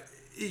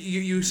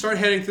you start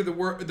heading through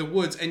the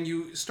woods, and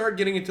you start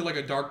getting into like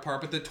a dark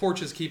part, but the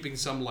torch is keeping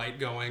some light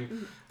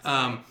going,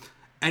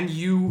 and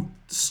you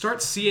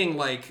start seeing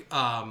like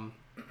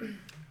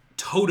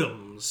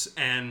totems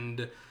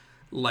and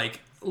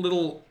like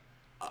little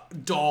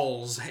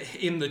dolls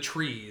in the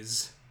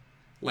trees.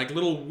 Like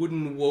little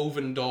wooden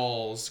woven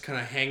dolls kind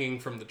of hanging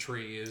from the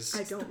trees.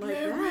 I don't like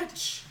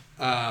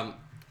that.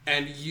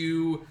 And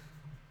you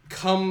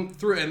come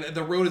through, and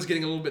the road is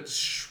getting a little bit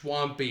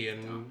swampy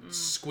and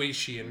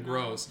squishy and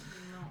gross.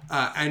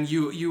 And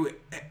you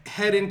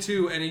head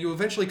into, and you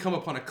eventually come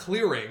upon a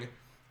clearing,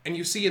 and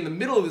you see in the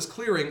middle of this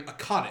clearing a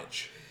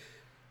cottage.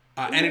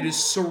 And it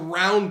is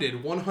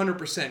surrounded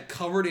 100%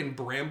 covered in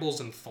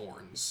brambles and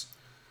thorns.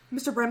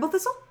 Mr.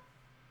 Bramble-Thistle?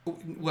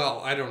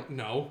 Well, I don't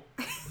know.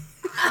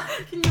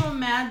 Can you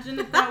imagine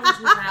if that was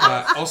his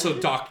house? Also,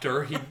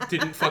 doctor. He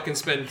didn't fucking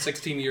spend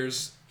 16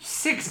 years.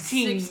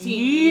 16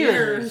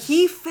 years.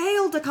 He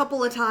failed a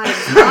couple of times,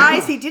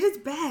 guys. He did his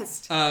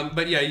best.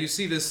 But yeah, you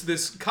see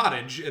this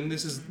cottage, and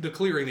this is the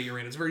clearing that you're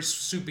in. It's very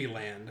soupy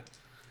land.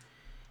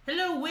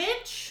 Hello,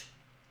 witch.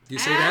 Do you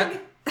say Ag?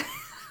 that?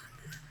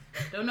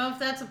 Don't know if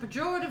that's a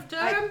pejorative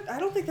term. I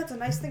don't think that's a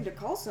nice thing to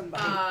call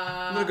somebody.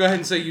 I'm gonna go ahead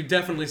and say you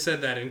definitely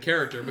said that in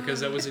character because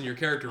that was in your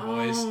character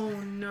voice. Oh,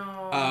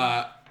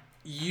 no.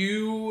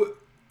 You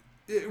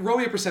roll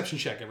me a perception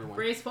check, everyone.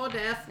 Brace for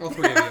death. All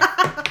 3 of you.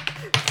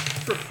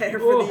 Prepare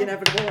for the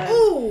inevitable end.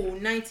 Ooh,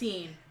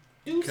 19.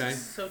 Okay.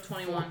 So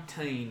 21.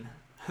 14.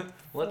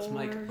 Let's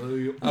make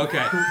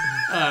Okay.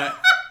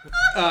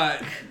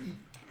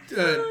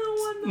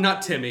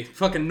 Not Timmy.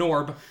 Fucking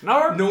Norb.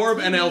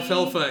 Norb and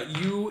Alfalfa.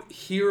 You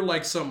hear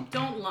like some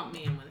Don't lump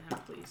me in with him,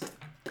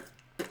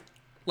 please.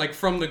 like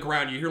from the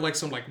ground. You hear like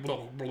some like blah,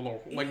 blah, blah,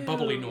 like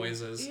bubbly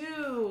noises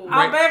Ew.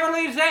 Right. Aunt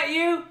Beverly, is that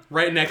you?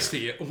 right next to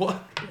you.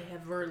 What?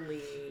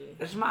 Beverly.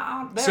 It's my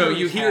Aunt Beverly. So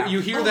you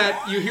hear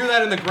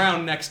that in the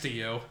ground next to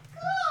you.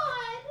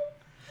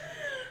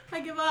 I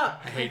give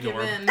up. I hate give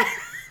Norm. in.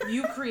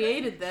 You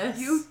created this.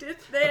 You did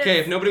this. Okay,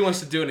 if nobody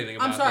wants to do anything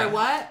about I'm sorry, that,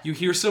 what? you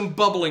hear some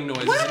bubbling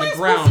noises What am in I the supposed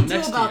ground to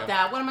next do to you. about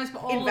that? What am I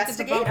supposed to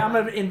Investigate? I'm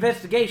an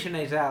investigation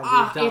as Al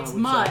Ah, Donna it's would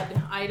mud.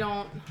 say. I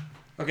don't.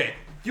 Okay,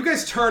 you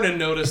guys turn and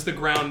notice the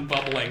ground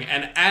bubbling,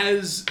 and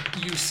as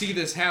you see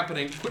this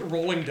happening, quit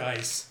rolling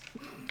dice.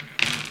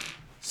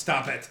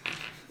 Stop it.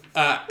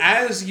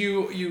 As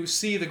you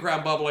see the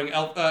ground bubbling,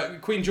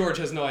 Queen George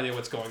has no idea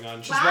what's going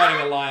on. She's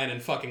riding a lion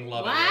and fucking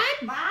loving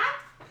it.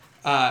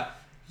 What?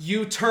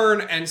 You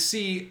turn and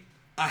see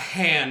a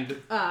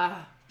hand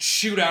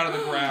shoot out of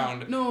the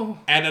ground. No.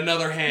 And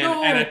another hand,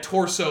 No. and a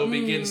torso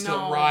begins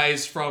no. to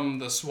rise from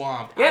the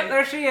swamp. Yep,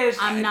 there she is.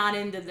 I'm not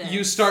into this.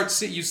 You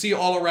see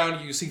all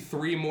around you. You see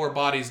 3 more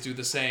bodies do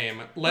the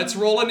same. Let's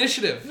roll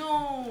initiative.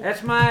 No.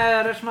 That's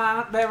my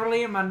Aunt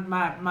Beverly and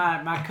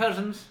my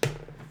cousins.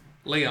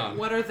 Leon.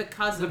 What are the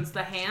cousins?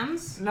 The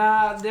hands?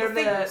 Nah,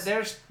 fingers.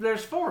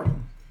 there's 4 of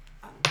them.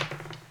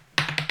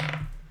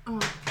 Oh.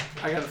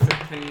 I got a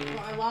 15. 14.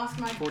 Well, I lost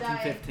my 14,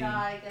 die. 15.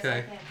 I guess I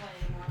Okay. can't play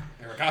anymore.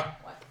 Erica.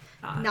 What?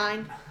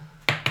 9.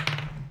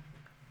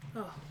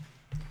 Oh.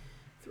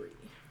 3.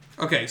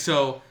 Okay,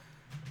 so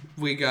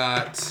we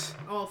got.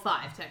 Oh,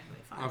 5, technically.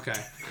 5.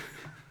 Okay.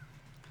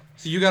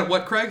 So you got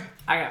what, Craig?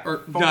 I got Or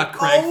four- not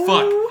Craig? Oh.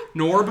 Fuck.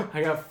 Norb.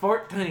 I got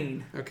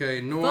 14.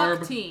 Okay, Norb.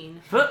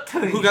 14.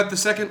 14. Who got the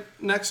second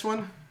next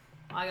one?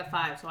 Well, I got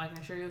 5, so I can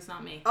assure you it's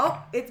not me.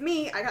 Oh, it's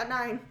me. I got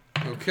 9.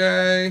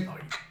 Okay.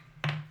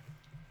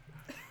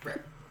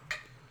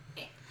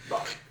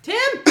 Tim!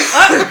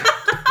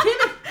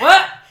 Timmy!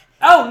 What?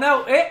 Oh,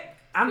 no.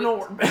 I'm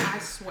Norm. I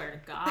swear to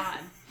God.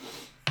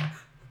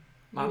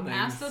 My You name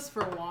asked is- us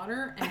for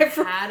water and I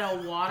for- had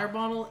a water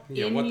bottle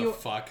Yeah, in what your... the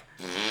fuck?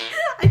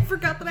 I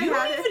forgot that You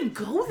I had don't it. even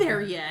go there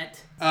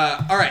yet.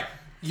 All right.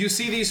 You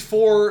see these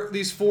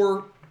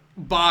four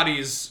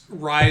bodies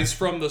rise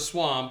from the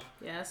swamp,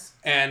 Yes.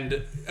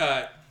 and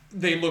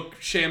they look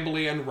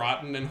shambly and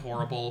rotten and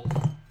horrible.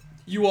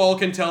 You all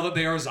can tell that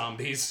they are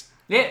zombies.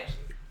 Yes.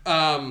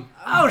 Oh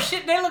Oh,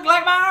 shit. They look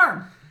like my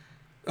arm.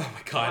 my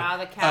god. Wow,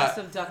 the cast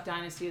of Duck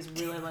Dynasty has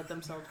really let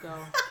themselves go.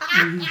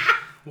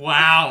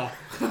 Wow.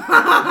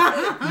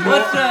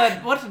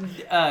 What's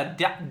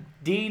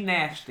D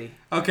nasty?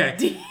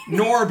 Okay.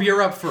 Norb,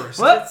 you're up first.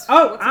 What?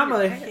 Oh, what's I'm in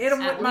your gonna hit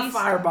him At with my least-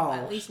 fireballs.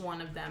 At least one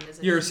of them is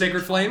a Your huge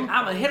sacred flame?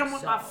 I'm gonna hit him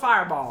with my So-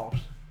 fireballs.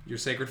 Your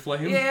sacred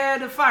flame? Yeah,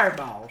 the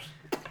fireballs.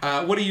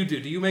 What do? Do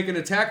you make an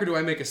attack or do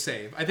I make a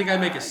save? I think I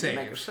make a You save.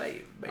 Make a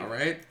save, baby. All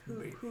right.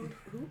 Who?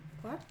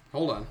 What?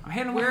 Hold on. I'm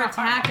hitting him We're with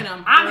my attacking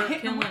fireballs. them. I'm We're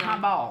hitting him with killing my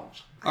them.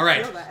 balls. All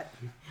right. Feel that.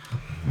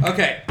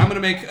 Okay. I'm gonna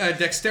make a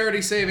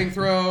dexterity saving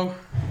throw.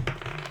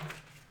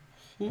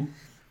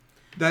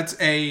 That's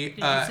a Did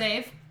you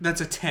save?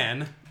 that's a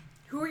 10.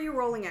 Who are you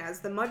rolling as?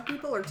 The mud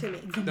people or Timmy?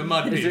 The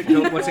mud Is it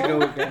people. go, what's it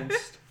go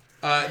against?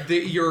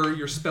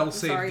 Your spell I'm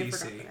save sorry, I DC.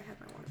 forgot that I had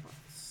my water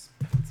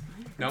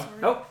bottle.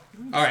 No. Oh,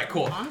 All right.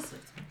 Cool. Honestly.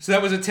 So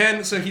that was a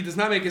 10. So he does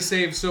not make a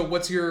save. So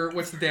what's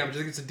the damage? I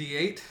think it's a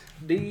D8.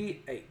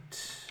 D8.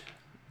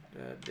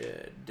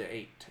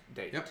 D8.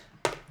 Yep.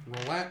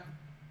 Roll that.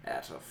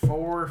 That's a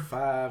 4,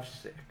 5,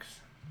 6.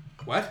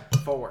 What?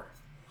 4.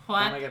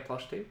 What? Don't I get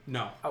plus 2?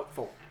 No. Oh,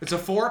 4. It's a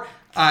 4.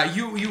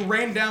 You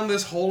rain down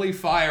this holy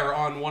fire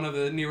on one of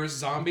the nearest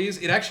zombies.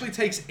 It actually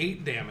takes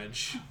 8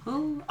 damage.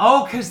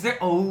 Oh, because they're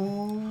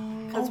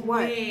Because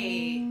what?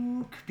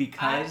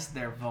 because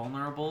they're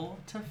vulnerable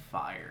to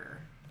fire.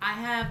 I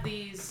have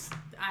these.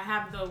 I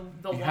have the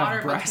You have water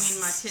between my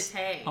breasts.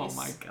 titties. Oh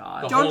my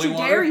god. The Don't holy you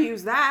water? dare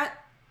use that.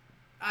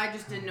 I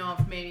just didn't know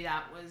if maybe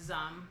that was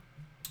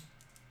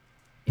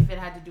if it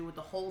had to do with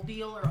the whole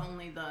deal or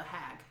only the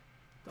hag,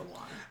 the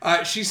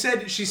water. She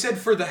said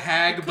for the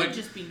hag, It but could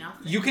just be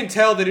nothing. you can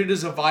tell that it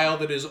is a vial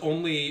that is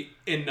only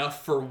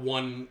enough for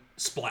one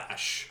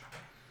splash.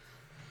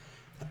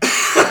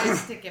 I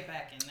stick it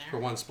back in For there.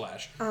 one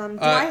splash. Do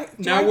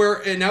now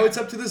I- now it's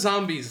up to the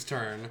zombies'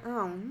 turn.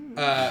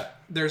 Oh.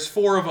 There's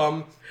 4 of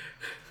them,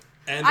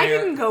 and I they're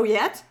didn't go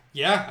yet.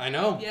 yeah, I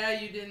know. Yeah,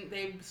 you didn't.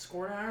 They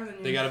scored higher than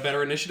you. They got a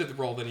better initiative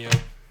roll than you.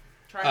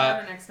 Try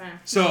harder next time.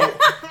 So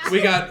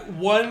we got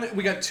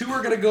 2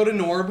 are gonna go to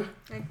Norb.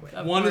 I quit.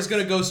 Of One is course.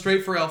 gonna go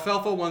straight for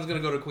Alfalfa. One's gonna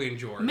go to Queen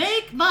George.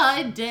 Make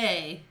my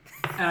day.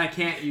 And I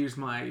can't use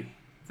my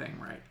thing,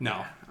 right?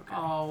 No. Okay.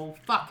 Oh,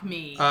 fuck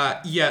me.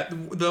 Yeah,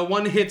 the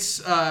one hits.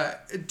 2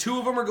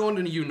 of them are going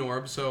to you,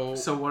 Norb. So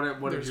So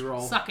what did you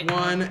roll? Suck it.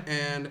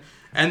 1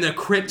 and the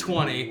crit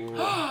 20.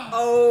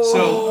 Oh.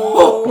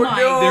 So my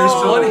there's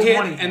So one 20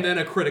 hit hit. and then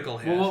a critical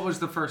hit. Well, what was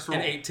the first roll?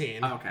 An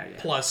 18. Okay, yeah.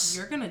 Plus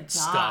You're gonna die.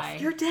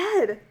 stuff. You're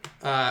dead.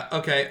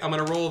 Okay, I'm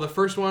gonna roll the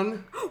first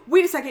one.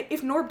 Wait a second.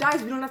 If Norb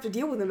dies, we don't have to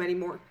deal with him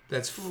anymore.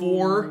 That's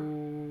 4,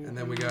 and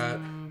then we got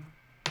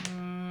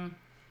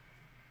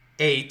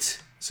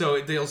 8. So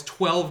it deals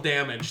 12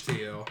 damage to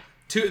you.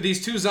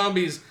 These 2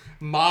 zombies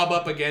mob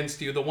up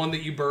against you. The one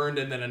that you burned,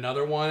 and then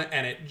another one,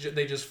 and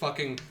they just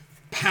fucking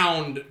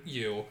pound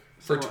you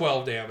for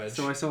 12 damage.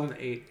 So I still have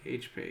 8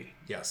 HP.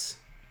 Yes.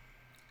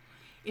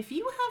 If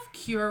you have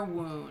Cure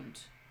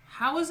Wound,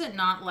 how is it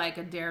not like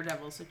a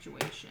Daredevil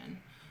situation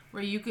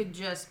where you could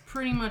just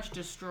pretty much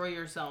destroy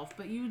yourself,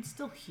 but you would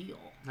still heal?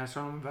 That's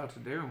what I'm about to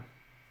do.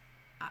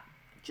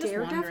 Just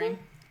Daredevil? wondering.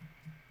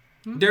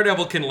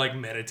 Daredevil can like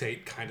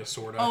meditate, kind of,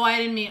 sort of. Oh,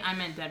 I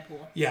meant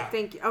Deadpool. Yeah.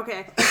 Thank you.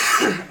 Okay.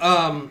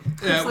 One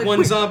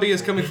wait. zombie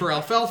is coming for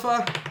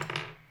Alfalfa.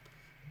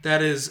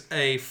 That is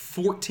a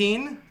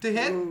 14 to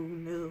hit. Oh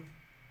no.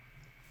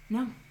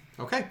 No.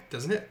 Okay,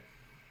 doesn't hit.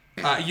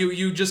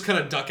 You just kind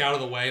of duck out of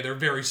the way. They're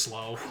very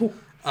slow.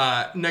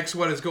 Next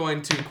one is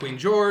going to Queen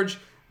George.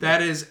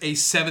 That is a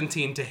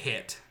 17 to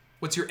hit.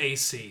 What's your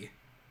AC?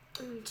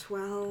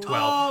 12. 12.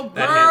 Oh,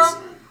 That girl. hits.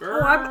 Oh,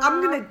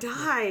 I'm gonna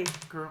die.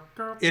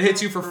 It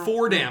hits you for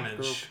 4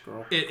 damage.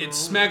 It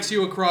smacks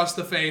you across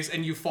the face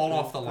and you fall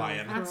off the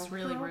lion. That's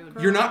really rude.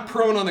 You're not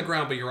prone on the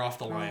ground, but you're off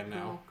the lion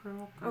now.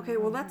 Okay,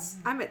 well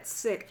I'm at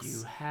 6.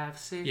 You have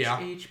 6 Yeah.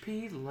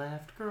 HP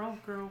left. Girl.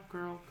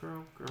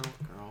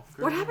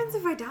 What happens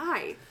if I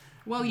die?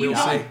 Well, you We'll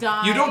don't say.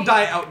 die. You don't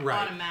die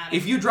outright. automatically.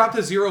 If you drop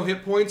to 0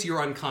 hit points,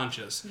 you're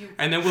unconscious,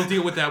 and then we'll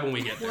deal with that when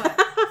we get there.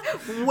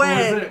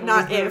 When,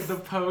 not if. The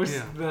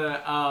post,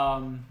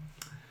 Yeah.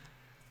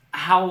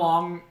 how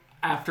long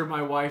after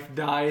my wife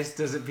dies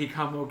does it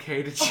become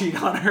okay to cheat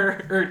on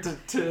her or to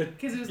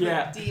Because it was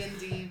yeah. like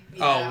D&D.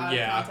 Oh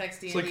yeah.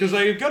 Context It's D&D. like because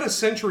I've got a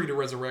century to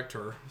resurrect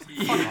her.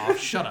 Fuck off.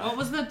 Shut up. What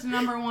was the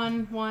number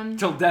one?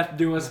 till death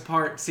do us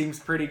part seems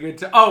pretty good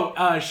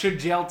to should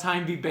jail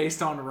time be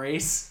based on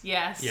race?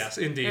 Yes. Yes,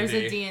 in D&D. There's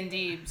a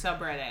D&D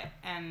subreddit,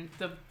 and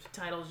the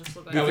titles just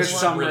look like That was Because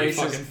just some really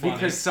races fucking funny.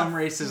 because some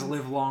races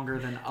live longer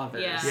than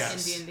others. yeah,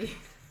 Yes. in D&D.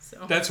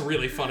 So. That's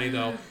really funny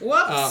though.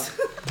 Whoops.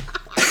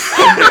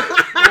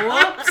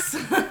 Whoops.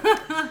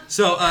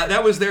 So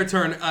that was their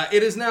turn.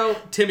 It is now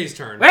Timmy's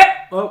turn. Wait!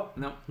 Oh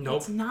no. Nope.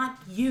 It's not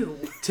you.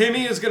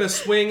 Timmy is gonna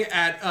swing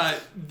at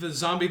the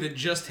zombie that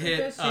just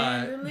hit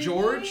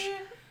George,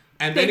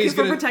 and then Thank you he's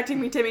for gonna.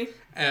 protecting me, Timmy.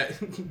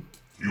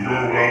 You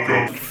are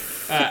welcome.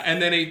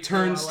 And then he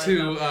turns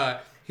to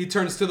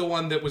the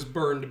one that was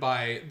burned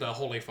by the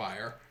holy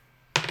fire.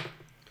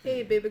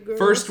 Hey, baby girl.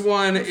 First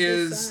one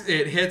is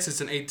it hits.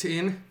 It's an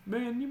 18.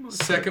 Man, you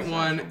must Second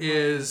one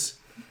is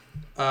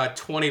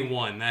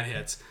 21. That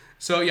hits.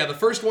 So yeah, the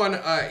first one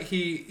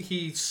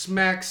he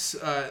smacks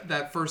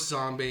that first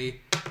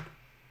zombie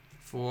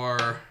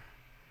for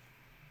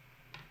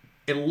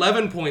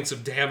 11 points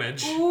of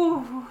damage.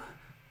 Ooh.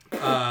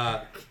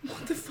 What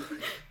the fuck?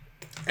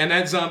 And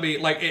that zombie,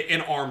 like,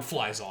 an arm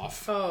flies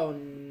off. Oh,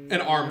 An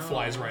arm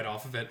flies right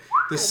off of it.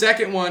 The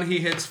second one he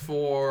hits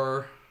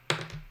for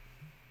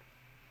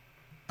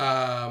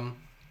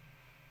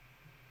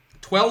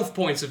 12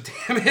 points of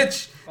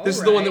damage. This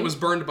is the one that was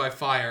burned by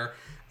fire.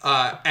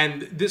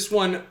 And this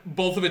one,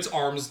 both of its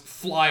arms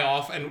fly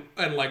off, and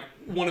like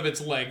one of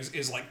its legs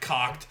is like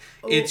cocked.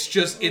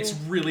 It's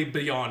really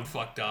beyond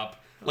fucked up.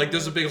 Like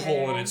there's a big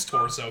hole in its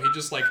torso. He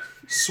just like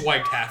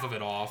swiped half of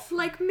it off.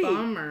 Like me.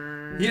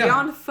 bummer. Yeah.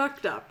 Beyond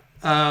fucked up.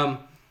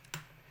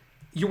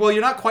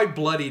 You're not quite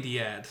bloodied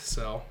yet,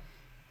 so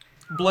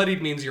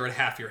bloodied means you're at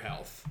half your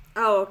health.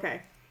 Oh,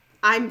 okay.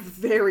 I'm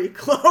very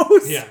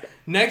close. Yeah.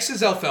 Next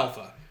is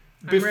Alfalfa.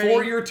 Before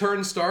ready. your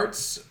turn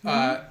starts,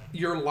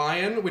 your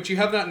lion, which you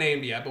have not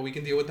named yet, but we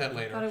can deal with that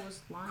I thought later. it was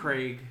lion.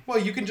 Craig. Well,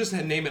 you can just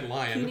name it Can you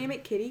lion. name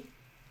it Kitty?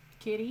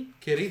 Kitty.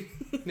 Kitty.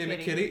 Name it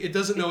Kitty. Kitty. It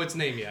doesn't know its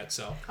name yet,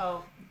 so.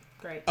 Oh,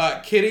 great.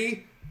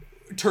 Kitty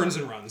turns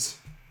and runs.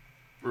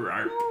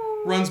 Right.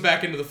 Runs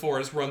back into the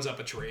forest, runs up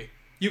a tree.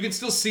 You can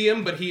still see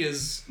him, but he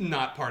is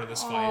not part of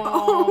this fight.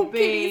 Oh,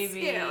 Kitty's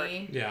baby.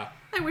 scary. Yeah.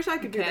 I wish I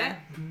could do Okay. that.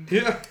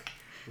 Yeah.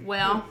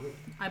 Well,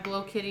 I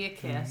blow Kitty a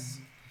kiss,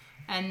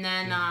 and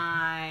then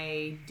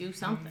I do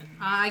something.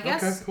 I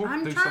guess Okay, cool.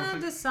 I'm Do trying something.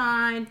 to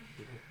decide.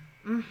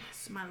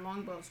 My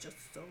longbow's just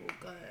so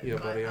good. Yeah,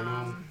 but, buddy, I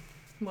know.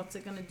 what's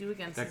it gonna do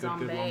against That good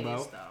zombies,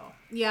 longbow? though?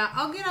 Yeah,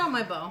 I'll get out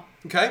my bow.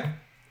 Okay.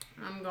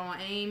 I'm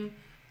gonna aim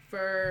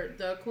for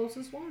the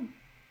closest one.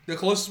 The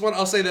closest one,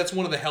 I'll say that's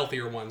one of the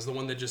healthier ones, the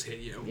one that just hit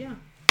you. Yeah.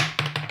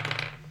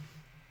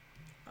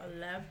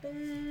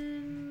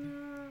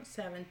 11,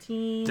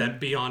 17. Dead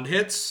beyond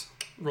hits.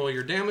 Roll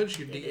your damage,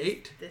 your It is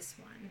D8. This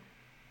one.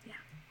 Yeah.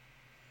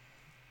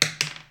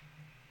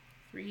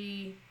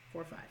 3,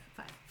 4,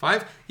 5.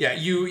 5? Yeah,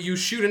 you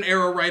shoot an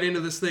arrow right into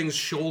this thing's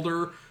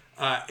shoulder.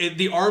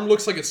 The arm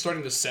looks like it's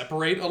starting to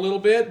separate a little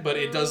bit, but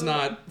it does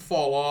not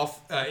fall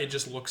off. It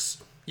just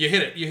looks... You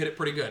hit it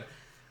pretty good.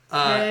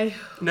 Okay.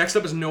 Next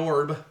up is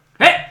Norb.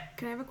 Hey!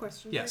 Can I have a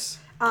question? Yes.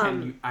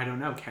 Can you? I don't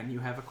know. Can you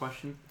have a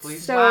question,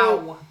 please?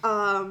 So,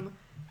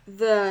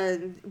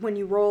 when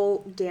you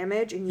roll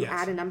damage and you Yes.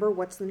 add a number,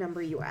 what's the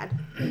number you add?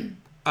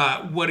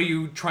 What are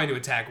you trying to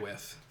attack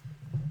with?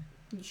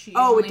 She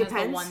Oh, it only has the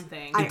depends. one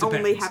thing. I It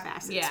only depends. have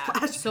acid Yeah.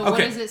 splash. So what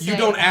Okay, does it say? you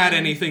don't add then?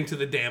 anything to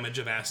the damage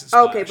of acid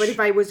splash. Okay, but if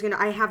I was gonna,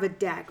 I have a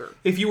dagger.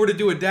 If you were to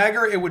do a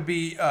dagger, it would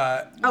be...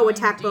 Oh,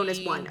 attack bonus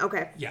 1.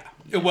 Okay. yeah.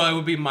 Well, it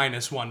would be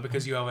 -1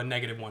 because you have a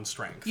 -1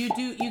 strength. You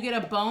get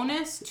a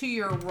bonus to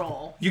your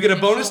roll. You get a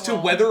Your bonus to initial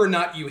roll. whether or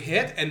not you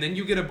hit, and then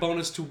you get a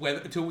bonus to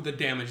the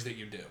damage that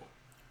you do.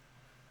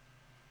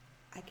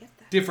 I get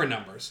that. Different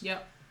numbers.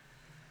 Yep.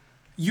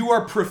 You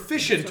are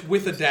proficient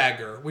with a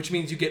dagger, which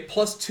means you get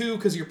 +2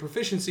 because of your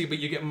proficiency, but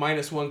you get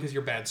 -1 because of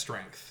your bad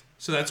strength.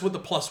 So that's what the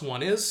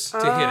 +1 is to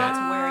hit it. That's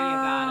where you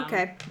got 'em.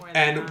 Okay. Where they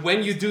And got when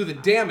 'em. you do the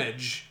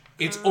damage,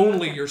 it's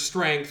only your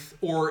strength,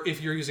 or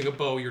if you're using a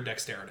bow, your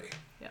dexterity.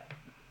 Yep.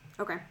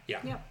 Okay. Yeah,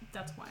 Yep.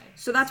 That's why.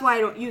 So that's why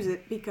I don't use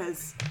it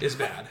because it's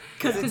bad.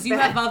 it's You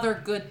bad. have other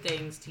good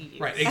things to use.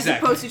 Right, As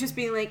exactly. opposed to just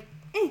being like,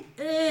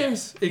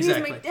 Yes, here's my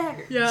exactly.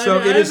 dagger. Yeah.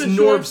 So it is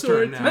Norb's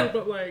turn now.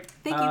 but like.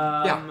 Thank you.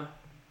 Yeah.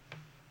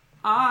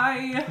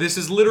 I This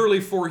is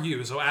literally for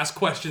you, so ask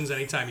questions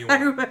anytime you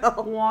I want.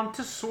 will. want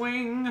to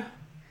swing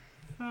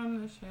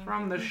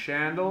from the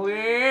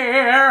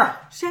chandelier.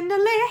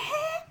 Chandelier.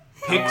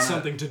 Pick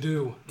something to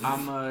do.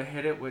 I'm gonna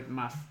hit it with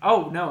my.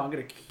 Oh no! I'm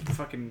gonna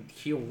fucking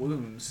heal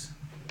wounds.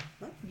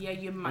 Yeah,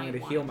 you might. I'm gonna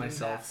wanna heal do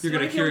myself. that. You're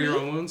gonna wanna cure heal your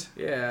me? own wounds?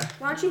 Yeah.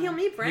 Why don't you heal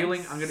me, Brent?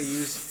 Healing. I'm gonna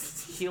use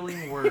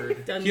healing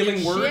word. Done Healing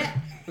good word. shit.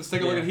 Let's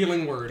take a look at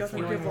healing word. Doesn't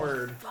for you. give Healing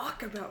word.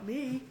 Fuck about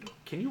me.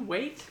 Can you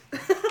wait?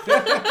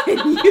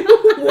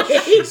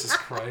 Jesus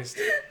Christ.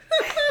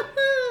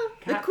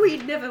 The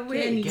queen never Can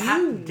waits.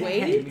 you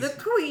wait? The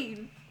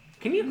queen.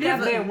 Can you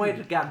Never. goddamn wait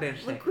a goddamn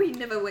The second? queen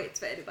never waits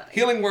for anybody.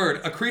 Healing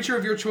word. A creature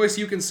of your choice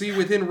you can see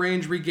within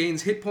range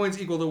regains hit points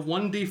equal to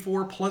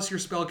 1d4 plus your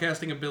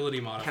spellcasting ability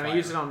modifier. Can I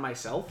use it on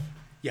myself?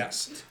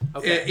 Yes.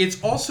 Okay.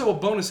 It's also a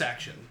bonus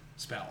action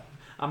spell.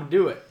 I'm gonna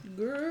do it.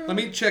 Let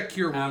me check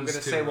Cure Wounds. And I'm gonna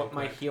too, say real what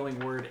my quick. healing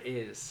word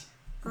is.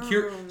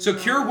 Cure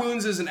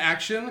Wounds is an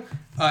action.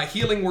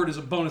 Healing word is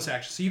a bonus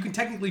action, so you can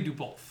technically do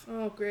both.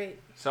 Oh, great.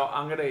 So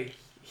I'm gonna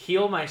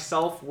heal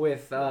myself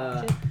with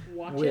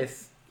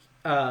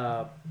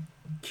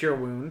cure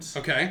wounds.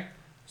 Okay.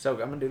 So I'm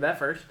gonna do that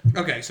first.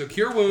 Okay. So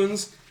Cure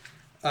Wounds.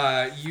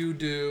 You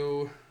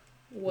do.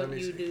 What me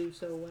you see. do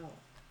so well.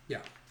 Yeah.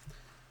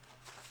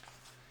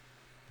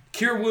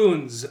 Cure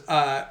Wounds.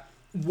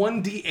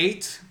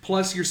 1d8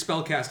 plus your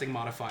spellcasting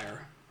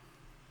modifier.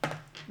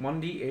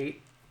 1d8.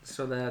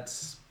 So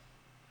that's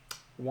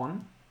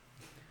 1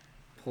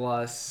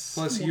 plus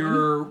Plus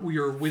your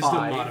wisdom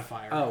 5.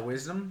 modifier. Oh,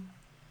 wisdom.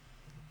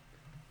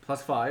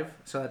 Plus 5.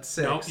 So that's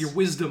 6. No, your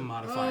wisdom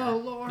modifier.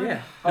 Lord. Yeah.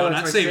 No, Oh,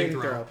 not that's my saving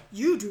throw.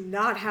 You do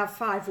not have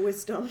 5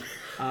 wisdom.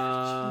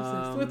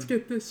 Let's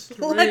get this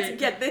straight. Let's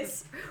get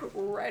this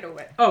right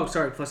away. Oh,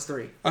 sorry. Plus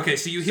 3. Okay,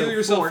 so you heal So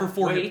yourself 4 for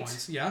 4 hit wait.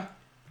 points. Yeah.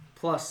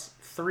 Plus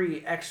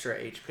 3 extra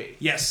HP.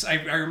 Yes, I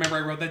remember I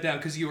wrote that down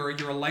because you're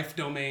a life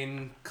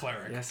domain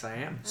cleric. Yes, I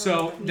am.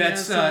 So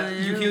that's Yes, I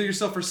you am. heal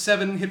yourself for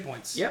 7 hit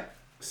points. Yep.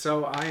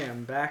 So I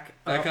am back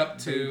up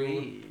to-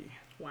 baby.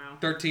 Wow.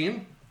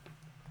 13.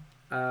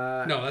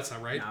 No, that's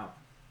not right. No.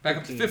 Back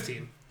up to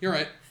 15. You're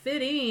right.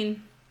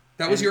 Fitting.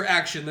 That was And- your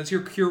action. That's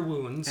your Cure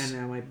Wounds. And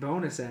now my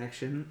bonus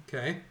action,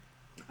 Okay.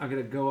 I'm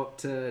gonna go up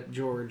to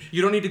George.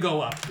 You don't need to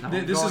go up. No,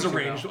 This I'm is a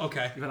going to range. go.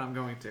 Okay. But I'm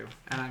going to.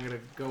 And I'm gonna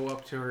go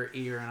up to her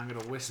ear and I'm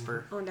gonna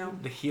whisper Oh no.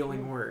 the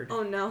healing word.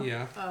 Oh no.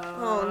 Yeah.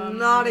 Oh,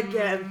 not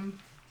again.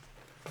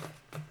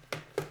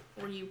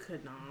 Or you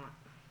could not.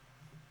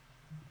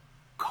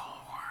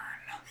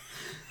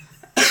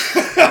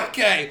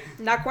 Okay.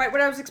 Not quite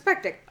what I was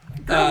expecting.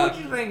 Girl, what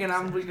you thinking?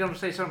 I'm gonna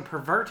say something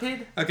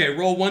perverted? Okay.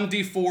 Roll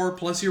 1d4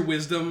 plus your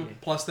wisdom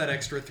plus that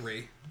extra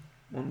 3.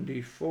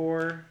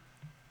 1d4.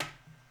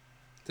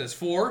 That's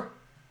 4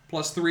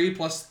 plus 3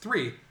 plus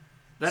 3.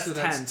 That's So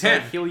 10. that's So I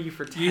 10. heal you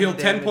for 10 You heal 10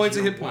 damage, points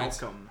of you're hit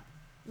points. welcome.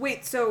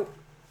 Wait, so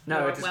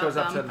No, it just goes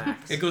up to the welcome.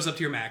 max. It goes up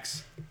to your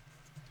max.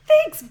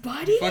 thanks,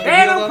 buddy. Fucking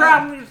Hey, heal no on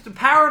problem. It's the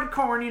power of the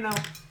corn, you know.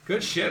 that.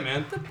 Good shit,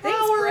 man.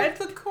 Thanks, Fred.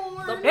 The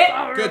corn.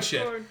 Hey, Good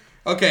shit.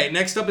 Okay,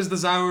 next up is the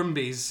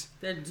zombies.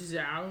 The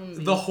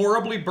zombie. The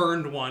horribly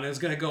burned one is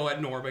going to go at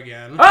Norb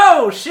again.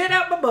 oh, shit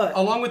out my butt.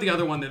 Along with the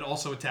other one that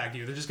also attacked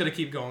you. They're just going to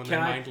keep going. They're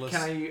mindless.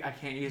 I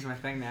can't use my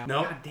thing now.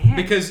 No, God damn.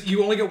 because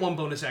you only get 1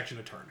 bonus action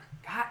a turn.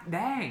 God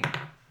dang.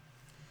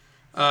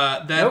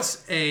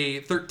 That's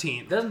a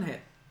 13. Doesn't hit.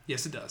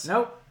 Yes, it does.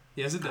 Nope.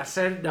 Yes, it I does.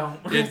 said it don't.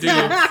 It does.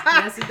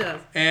 Yes, it does.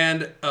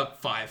 And a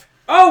 5.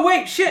 Oh,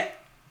 wait, shit.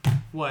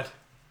 What?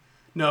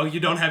 No, you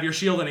don't have your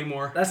shield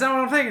anymore. That's not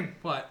what I'm thinking.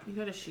 What? You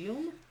got a shield?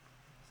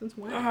 Since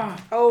when?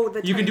 Oh,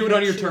 the You can do it tiny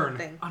on your shield turn.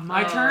 Thing. On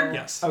my Oh. turn?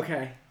 Yes.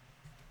 Okay.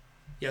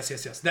 Yes.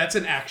 That's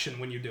an action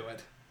when you do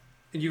it.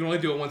 And you can only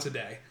do it once a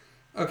day.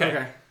 Okay.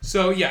 Okay.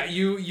 So, yeah,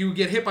 you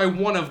get hit by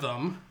one of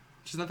them,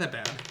 which is not that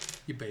bad,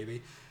 you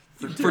baby,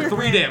 for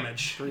 3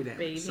 damage. 3 damage.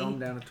 Baby. So I'm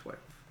down to 12.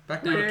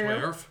 Back down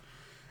to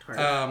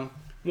 12.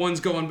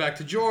 One's going back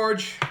to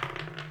George.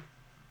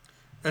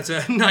 That's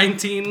a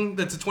 19.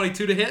 That's a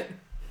 22 to hit.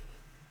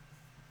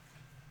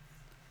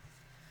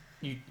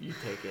 You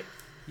take it.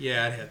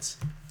 Yeah, it hits.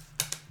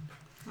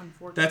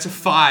 Unfortunately. That's a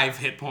 5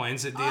 hit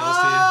points it deals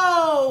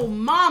Oh,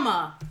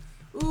 mama.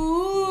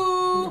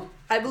 Ooh.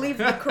 I believe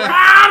the correct.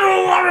 I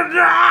don't want to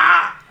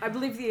die! I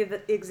believe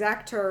the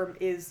exact term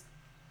is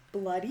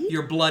bloody. to you.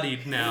 You're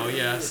bloodied now,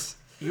 yes.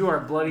 You are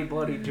bloody,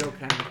 bloody Joe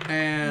Kennedy.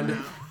 And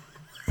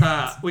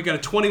we got a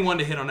 21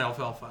 to hit on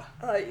Alfalfa.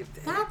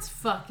 That's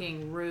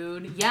fucking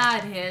rude. Yeah,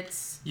 it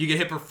hits. You get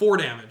hit for 4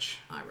 damage.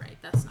 All right,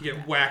 that's not You get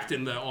that whacked bad.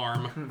 in the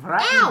arm.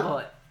 Right in the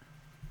butt.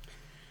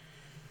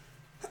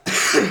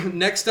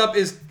 Next up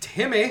is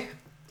Timmy,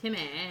 Timmy.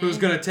 who's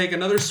going to take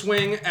another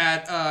swing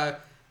at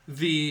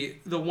the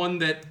one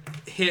that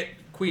hit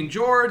Queen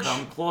George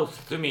Come close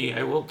to me,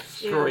 I will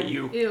destroy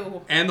you.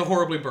 Ew. and the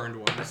horribly burned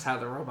one. That's how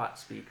the robot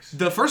speaks.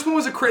 The first one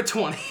was a crit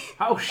 20,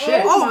 Oh,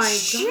 shit. Oh, my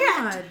shit.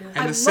 god. and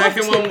I the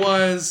second loved one it.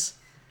 was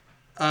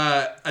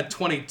a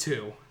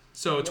 22.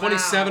 So a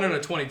 27 Wow. and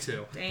a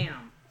 22.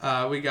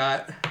 Damn. We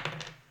got...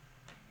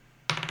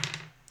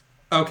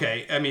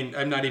 Okay, I mean,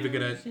 I'm not even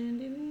going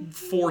to...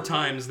 4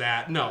 times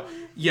that. No.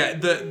 Yeah,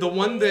 the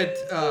one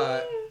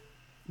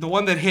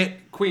that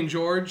hit Queen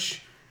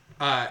George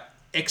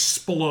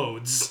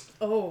explodes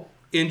Oh.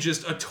 in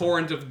just a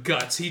torrent of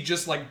guts. He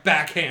just like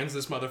backhands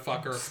this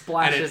motherfucker and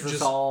Splashes it us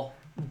just all.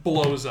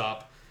 blows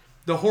up.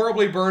 The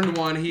horribly burned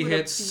one, he What a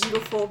hits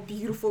beautiful,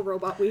 beautiful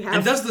robot we have.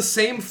 and does the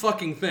same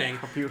fucking thing.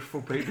 A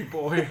beautiful baby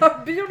boy.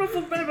 a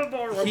beautiful baby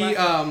boy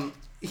robot.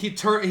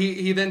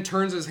 He then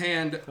turns his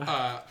hand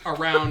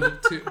around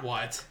to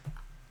what?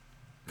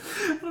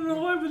 I don't know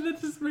why, but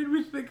that just made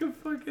me think of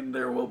fucking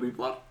There Will Be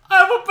Blood.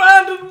 I've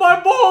abandoned my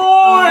boy!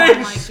 Oh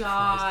my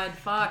god,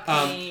 fuck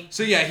me.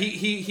 So yeah,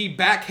 he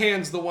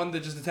backhands the one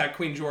that just attacked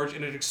Queen George,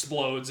 and it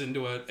explodes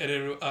into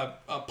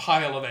a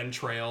pile of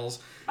entrails,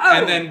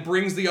 and then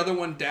brings the other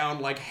one down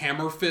like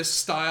hammer fist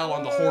style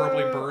on the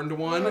horribly burned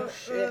one,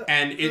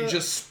 and it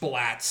just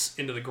splats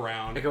into the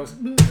ground. It goes.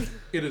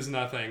 It is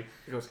nothing.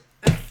 It goes.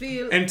 I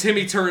feel. And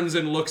Timmy turns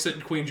and looks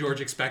at Queen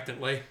George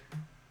expectantly.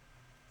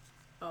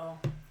 Oh.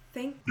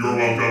 You're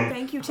welcome.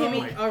 Thank you, Timmy.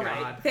 All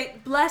right.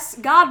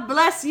 God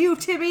bless you,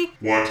 Timmy.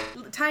 What?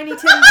 Tiny Tim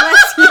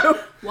bless you.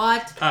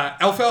 What?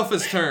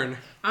 Alfalfa's turn.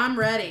 I'm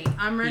ready.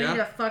 I'm ready Yeah.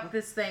 to fuck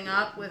this thing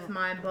up with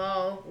my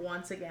bow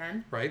once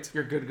again. Right.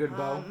 Your good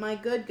bow. My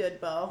good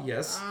bow.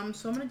 Yes.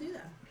 So I'm gonna do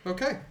that.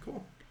 Okay.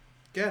 Cool.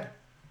 Good.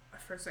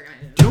 First thing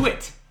I do. Do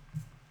it!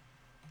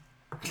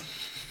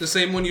 The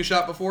same one you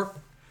shot before?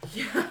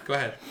 Yeah. Go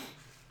ahead.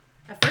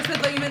 At first I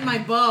thought you meant my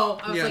bow.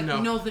 I was Yeah, like,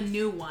 no. the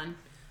new one.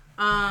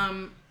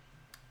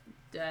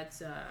 That's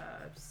 6.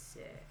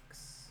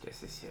 Yes,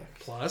 yes, yes.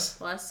 Plus.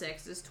 Plus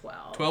 6 is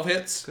 12. 12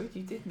 hits. Good,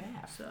 you did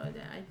math. So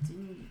then I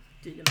didn't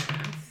do the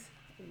math.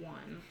 1,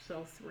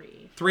 so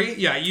 3. 3.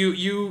 Yeah.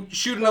 You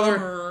shoot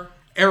another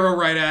arrow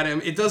right at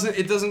him. It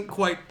doesn't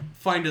quite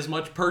find as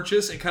much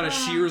purchase. It kind of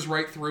shears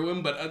right through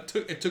him, but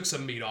it took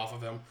some meat off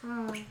of him.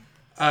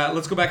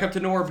 Let's go back up to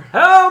Norb.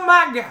 Oh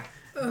my god!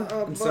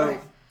 Oh, boy. So,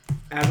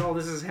 as all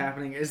this is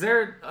happening, is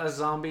there a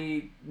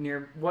zombie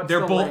near? What's They're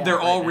the both. layout They're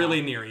all right now?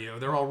 really near you.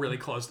 They're all really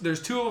close.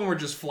 There's 2 of them are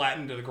just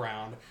flattened to the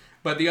ground,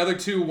 but the other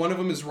 2, one of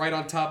them is right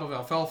on top of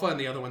Alfalfa, and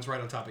the other one's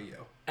right on top of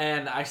you.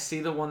 And I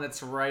see the one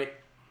that's right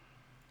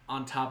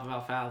on top of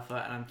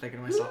Alfalfa, and I'm thinking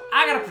to myself,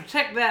 I gotta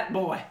protect that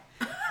boy.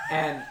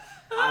 And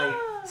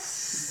I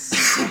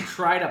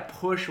try to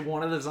push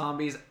one of the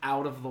zombies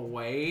out of the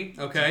way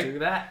Okay. to do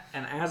that.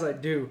 And as I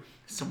do,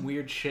 some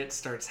weird shit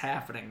starts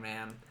happening,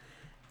 man.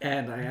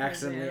 And I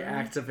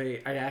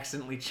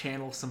accidentally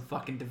channel some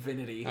fucking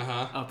divinity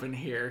up in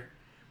here.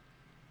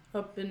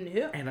 Up in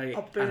here. And I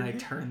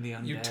turn the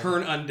undead. You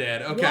turn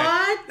undead. Okay.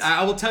 What?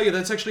 I will tell you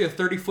that's actually a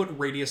 30-foot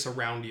radius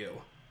around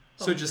you,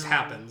 so it just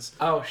happens.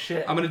 Oh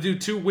shit. I'm gonna do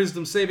 2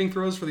 wisdom saving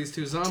throws for these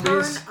 2 Turn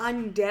zombies.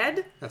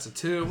 undead? That's a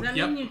 2. Does that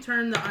Yep. mean you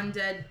turn the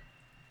undead?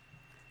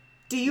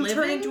 Do you turn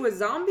Living? into a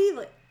zombie?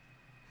 Like,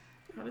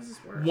 How does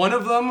this work? One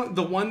of them,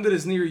 the one that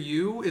is near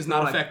you, is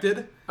not Right.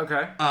 affected.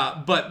 Okay.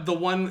 But the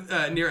one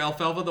near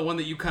Alfalfa, the one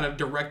that you kind of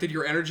directed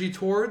your energy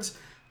towards,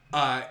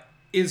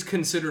 is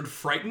considered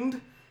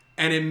frightened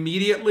and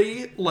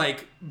immediately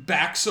like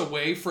backs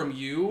away from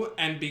you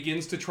and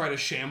begins to try to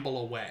shamble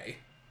away.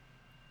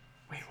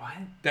 Wait, what?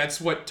 That's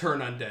what turn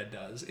undead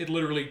does. It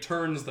literally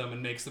turns them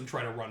and makes them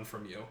try to run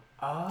from you.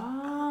 Oh,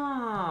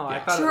 I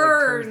Yeah. thought it like,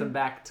 turns Turn. them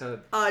back to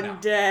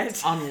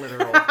undead.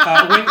 unliteral.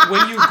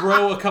 When you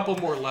grow a couple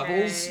more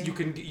levels,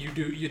 Okay.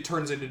 it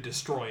turns into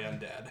destroy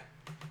undead.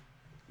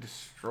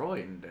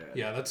 Destroying dead.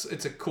 Yeah,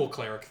 it's a cool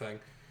cleric thing.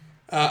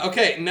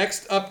 Okay,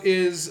 next up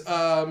is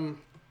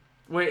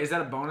Wait, is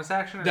that a bonus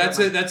action? Or that's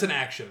is it. That's an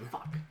action.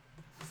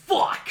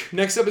 Fuck.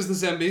 Next up is the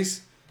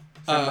Zombies.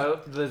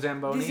 The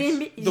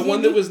Zambonis. The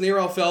one that was near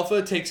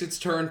Alfalfa takes its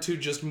turn to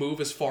just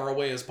move as far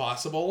away as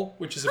possible,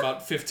 which is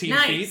about 15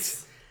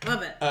 Nice. feet.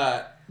 Love it.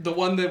 The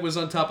one that was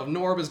on top of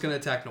Norb is going to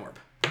attack Norb.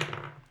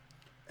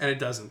 And it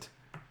doesn't.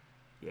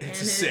 It's a And it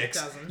 6.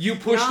 doesn't. You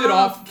pushed it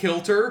off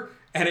kilter,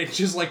 and it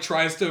just like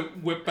tries to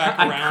whip back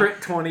I around.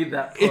 crit 20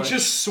 that push. It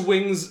just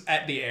swings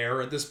at the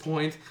air at this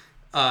point.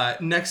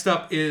 Next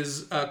up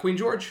is Queen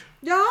George.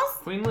 Yes?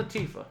 Queen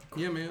Latifah.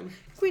 Yeah, man.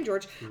 Queen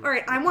George.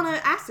 Alright, I want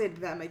to acid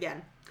them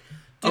again.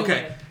 Okay.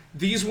 it.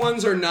 These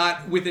ones are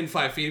not within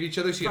 5 feet of each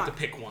other, so you have to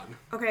pick one.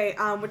 Okay,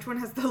 which one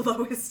has the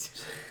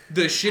lowest?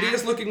 The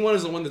shittiest looking one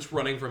is the one that's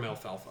running from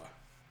Alfalfa.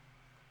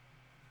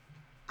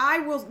 I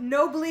will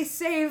nobly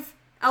save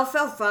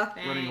Alfalfa.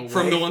 Running away.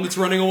 From the one that's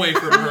running away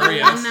from her, One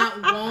yes.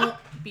 that won't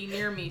be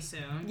near me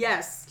soon.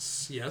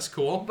 Yes, Yes,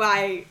 cool.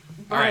 by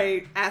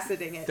Alright.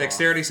 aciding it.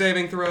 Dexterity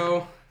saving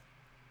throw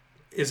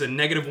is a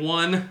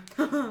 -1.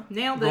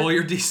 Nailed it. Roll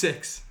your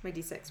d6. My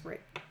d6,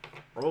 right.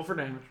 Roll for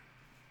damage.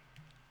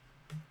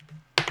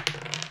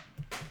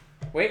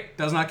 Wait,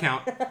 Does not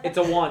count. it's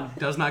a 1.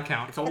 Does not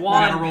count. It's a You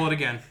 1. gotta roll it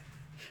again.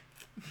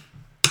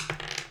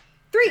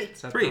 3.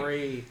 It's a 3.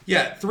 3.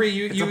 Yeah, 3.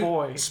 You a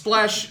boy.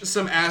 splash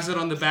some acid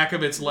on the back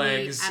of its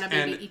legs, and a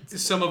baby and eats it.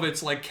 some of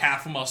its like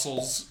calf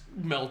muscles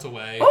melt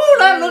away. Oh,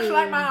 that looks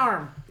like my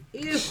arm.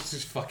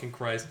 Jesus fucking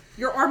Christ.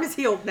 Your arm is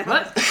healed now.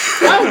 What?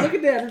 Oh, look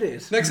at that, it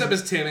is. Next up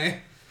is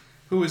Timmy,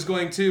 who is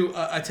going to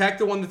attack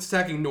the one that's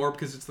attacking Norb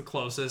because it's the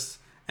closest,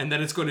 and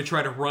then it's going to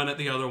try to run at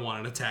the other one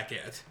and attack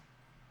it.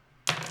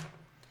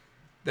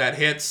 That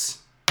hits.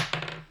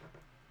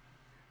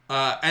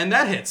 And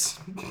that hits.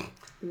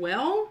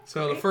 Well,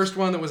 So the first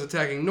one that was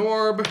attacking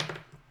Norb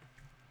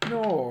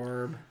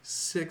Norb.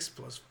 6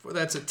 plus 4.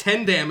 That's a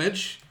 10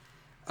 damage.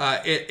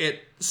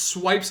 It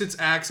swipes its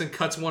axe and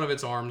cuts one of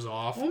its arms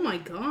off. Oh my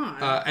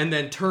god. And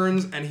then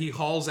turns and he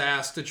hauls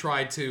ass to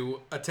try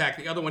to attack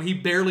the other one. He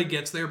barely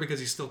gets there because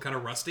he's still kind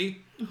of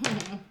rusty.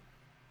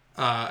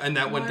 And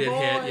that one did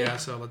hit. Yeah,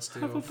 so let's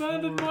do... I've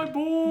abandoned my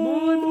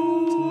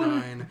boy.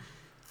 9.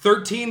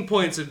 13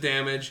 points of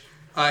damage.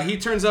 He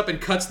turns up and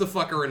cuts the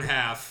fucker in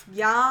half.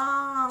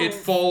 Yeah. It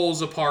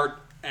falls apart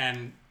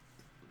and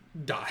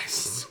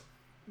dies.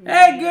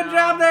 Hey, good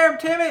job there,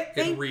 Timmy.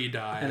 It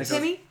re-dies.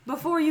 Timmy,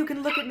 before you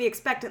can look at me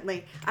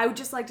expectantly, I would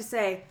just like to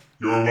say,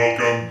 You're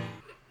welcome.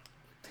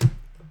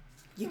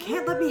 you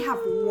can't let me have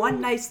one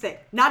nice thing.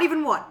 Not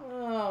even one.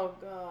 Oh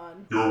god.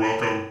 You're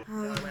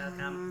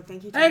welcome.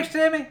 Thank you, Timmy. Thanks,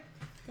 Timmy.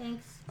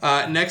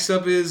 Thanks. Next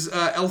up is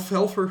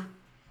Elfer.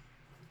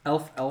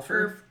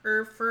 Elfer.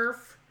 Furf.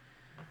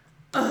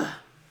 Ugh.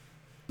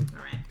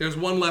 Alright. There's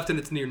one left and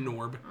it's near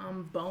Norb.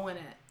 I'm bowing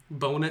it.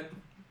 Bone it.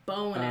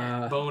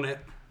 Bone it.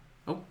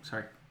 Oh,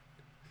 sorry.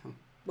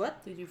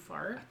 What? Did you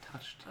fart?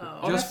 Touched.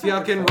 Oh. Just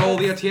fucking roll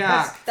the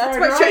attack. That's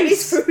my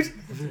Chinese food.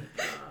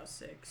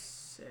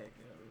 6,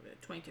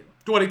 22.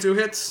 22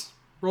 hits.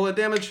 Roll that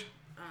damage.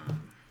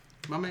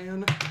 My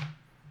man.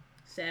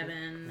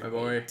 7. My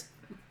boy.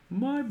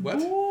 My What?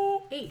 boy.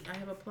 8. I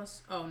have a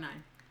plus. Oh, 9.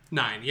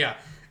 9, yeah.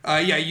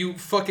 Yeah,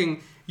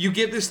 you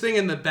get this thing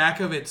in the back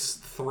of its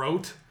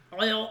throat.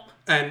 Oil.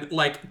 And,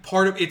 like,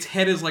 part of its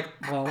head is, like,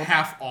 Oh.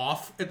 half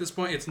off at this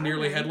point. It's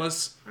nearly Okay.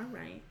 headless.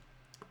 Alright.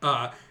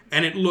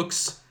 And it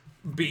looks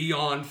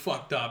beyond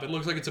fucked up. It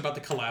looks like it's about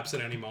to collapse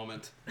at any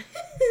moment.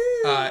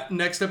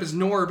 Next up is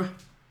Norb.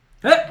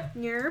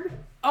 Nerb.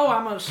 Oh, what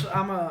am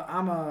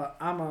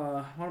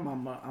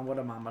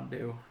I gonna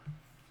do?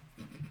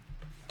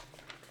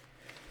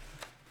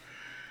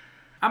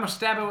 I'm gonna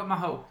stab it with my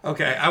hoe.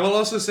 Okay, I will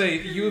also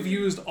say you have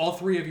used all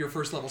 3 of your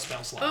first level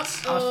spell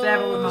slots. I'll stab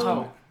it with my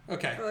hoe.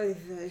 Okay.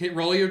 Hit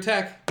roll your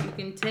attack. You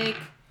can take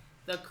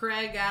the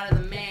Craig out of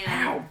the man.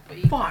 Ow, but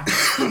you- fuck.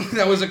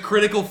 That was a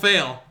critical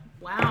fail.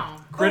 Wow.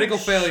 Critical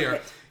failure.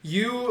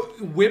 You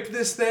whip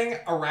this thing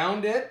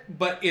around it,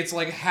 but it's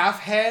like half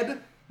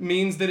head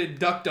means that it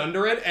ducked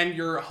under it, and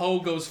your hoe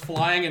goes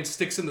flying and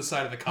sticks in the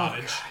side of the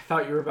cottage. I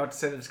thought you were about to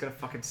say that it's gonna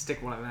fucking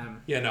stick one of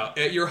them. Yeah, no.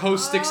 Your hoe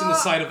sticks in the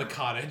side of the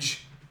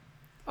cottage.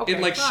 Okay.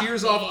 It like fuck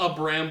shears me. off a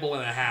bramble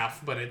and a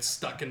half, but it's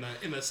stuck in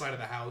the side of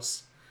the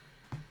house.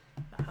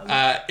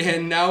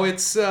 And now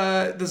it's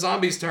the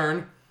zombie's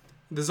turn.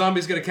 The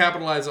zombie's gonna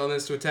capitalize on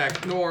this to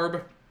attack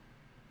Norb,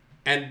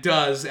 and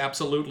does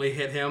absolutely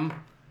hit him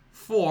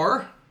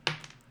for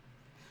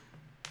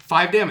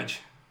 5 damage.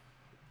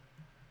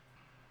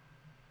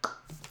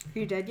 Are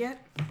you dead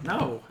yet?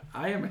 No,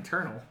 I am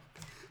eternal.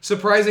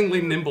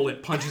 Surprisingly nimble,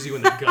 it punches you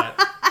in the gut.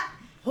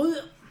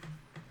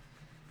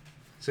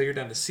 So you're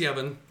down to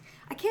 7.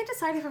 I can't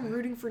decide if I'm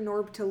rooting for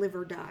Norb to live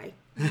or die.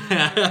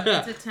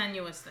 It's a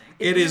tenuous thing.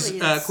 It is,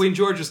 really is. Queen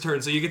George's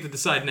turn, so you get to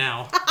decide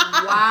now.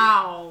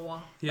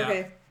 Wow. Yeah.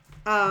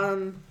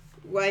 Okay.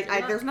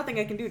 There's nothing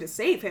I can do to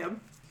save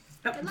him.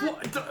 Good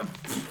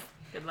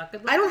luck.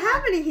 I don't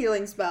have any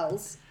healing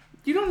spells.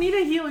 You don't need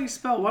a healing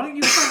spell. Why don't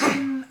you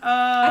fucking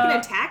I can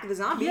attack the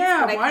zombies.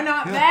 Yeah, but why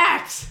not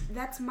that?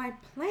 That's my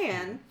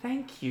plan.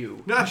 Thank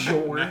you, George.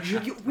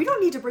 George. We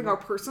don't need to bring our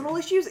personal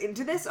issues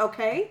into this,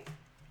 okay?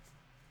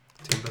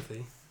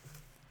 Timothy.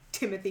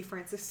 Timothy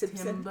Francis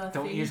Simpson.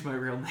 Don't use my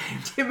real name.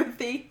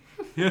 Timothy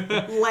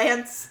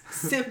Lance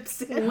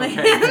Simpson. Okay,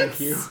 thank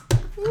you.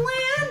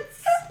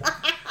 Lance.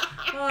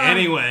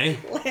 Anyway,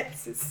 Lance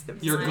Simpson.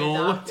 your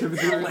goal.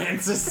 Timothy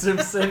Lance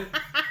Simpson.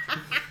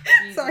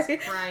 Jesus Sorry.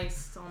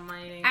 Christ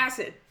almighty.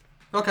 Acid.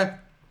 Okay.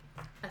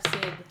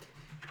 Acid.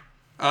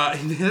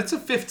 That's a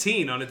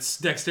 15 on its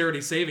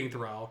dexterity saving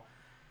throw.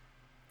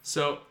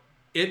 So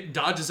it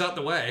dodges out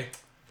the way.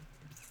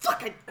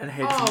 Fucking. And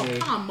hits Oh, me.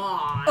 come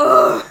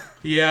on.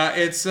 Yeah,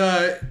 it's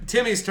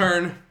Timmy's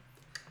turn.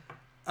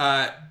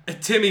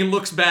 Timmy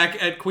looks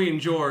back at Queen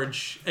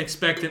George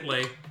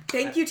expectantly.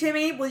 Thank you,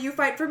 Timmy. Will you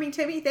fight for me,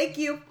 Timmy? Thank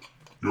you.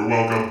 You're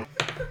welcome.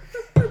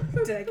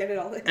 Did I get it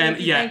all? And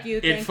yeah, thank you,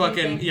 it thank you,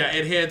 fucking thank you.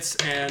 it hits,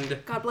 and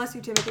God bless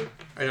you, Timothy.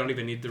 I don't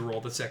even need to roll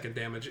the second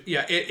damage.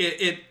 Yeah,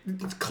 it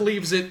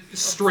cleaves it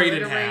straight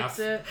in half,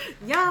 Obliterates it.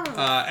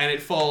 Yeah. and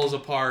it falls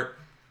apart.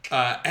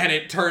 And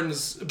it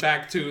turns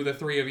back to the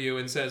 3 of you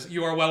and says,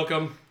 "You are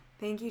welcome.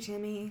 Thank you,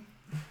 Timmy.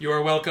 You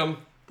are welcome.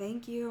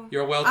 Thank you.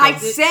 You're welcome." I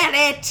said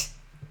it.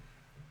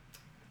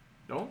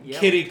 Don't yell.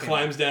 Kitty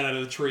climbs down out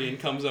of the tree and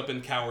comes up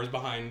and cowers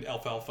behind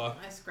Alfalfa.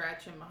 I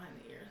scratch him behind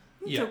the ear.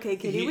 It's okay,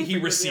 Kitty. We He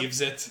forgive receives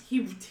it.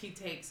 He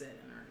takes it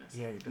in earnest.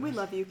 Yeah, he does. We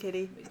love you,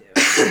 Kitty. We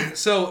do.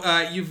 So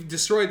you've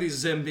destroyed these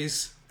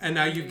zombies, and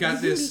now you've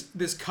got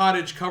this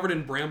cottage covered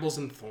in brambles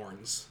and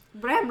thorns.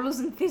 Brambles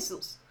and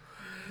thistles.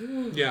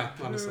 Yeah,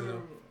 honestly though.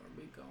 Are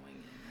we going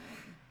in?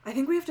 I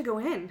think we have to go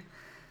in,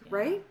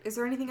 right? Is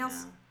there anything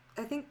else?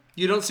 I think.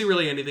 You don't see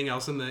really anything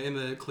else in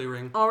the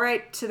clearing. All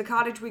right, to the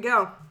cottage we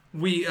go.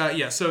 We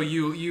so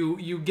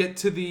you get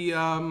to the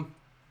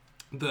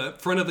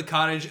front of the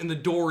cottage, and the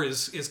door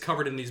is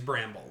covered in these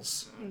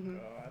brambles.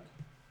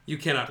 You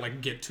cannot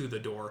like get to the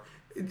door.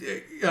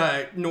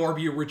 Norb,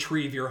 you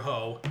retrieve your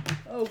hoe.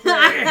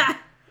 Okay.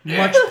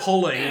 Much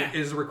pulling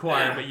is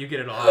required, but you get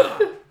it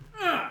off.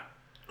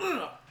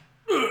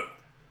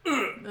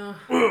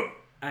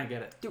 I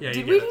get it. Yeah, you Did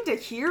get we it. need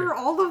to hear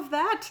all of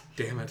that?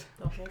 Damn it.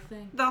 The whole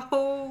thing. The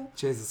whole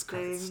Jesus thing.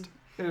 Christ.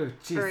 Oh,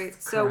 Jesus All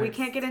right, so we Christ.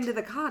 can't get into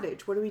the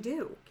cottage. What do we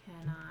do?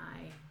 Can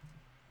I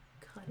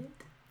cut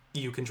it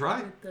You can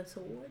try. with the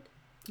sword?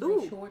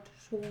 Ooh. The short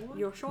sword?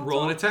 Your short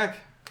Roll an sword? attack.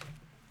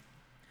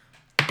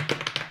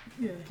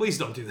 Please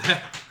don't do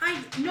that.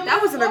 No That matter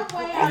wasn't what a-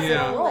 way I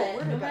Yeah. roll Roll, it,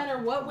 where'd no it go? matter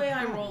what way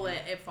I roll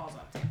it, it falls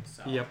up too.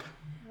 So Yep.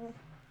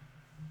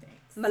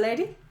 thanks.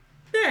 Milady?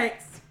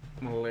 Thanks.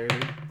 Lady.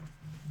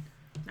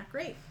 Not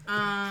great.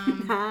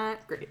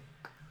 Not great.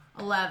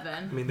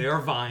 11. I mean, they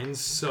are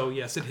vines, so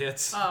yes, it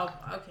hits. Oh,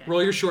 okay.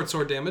 Roll your short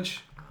sword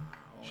damage. Oh,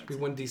 Should be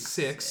it's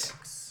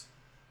 1d6.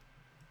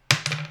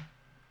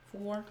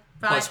 4.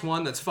 5. Plus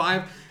 1, that's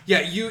 5.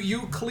 Yeah,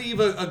 you cleave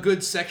a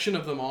good section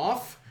of them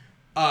off.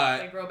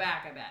 They grow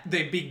back, I bet.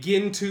 They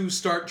begin to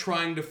start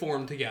trying to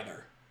form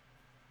together.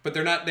 But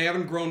they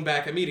haven't grown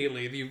back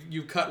immediately.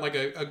 You cut like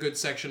a good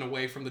section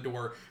away from the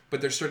door,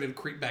 but they're starting to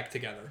creep back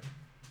together.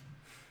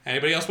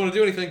 Anybody else want to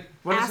do anything?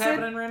 What is Acid?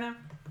 happening right now?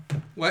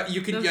 What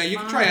you can The you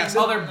can try vines. acid.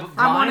 Oh, they're vines.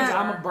 I wanna-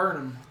 I'm gonna burn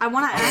them. I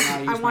want to now ask.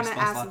 use I my want to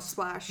spell acid slots.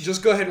 splash.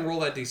 Just go ahead and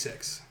roll that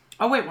d6.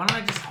 Oh wait, why don't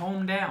I just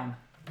home down?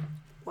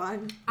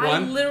 One. I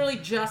One. literally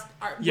just.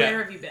 Yeah.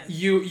 Where have you been?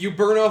 You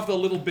burn off the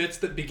little bits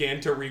that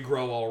began to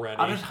regrow already.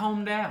 I'll just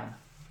home down.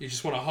 You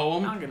just want to hoe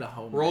them. I'm gonna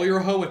home. Roll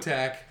your hoe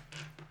attack.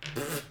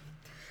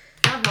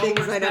 Our hoe Things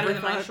works I better never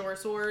than my thought. short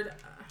sword.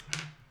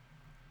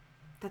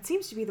 That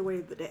seems to be the way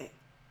of the day.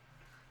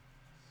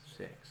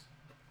 6.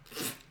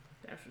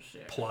 That's for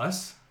sure.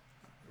 Plus.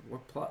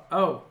 What plus?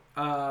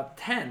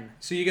 10.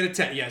 So you get a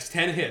 10. Yes,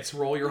 10 hits.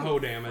 Roll your hoe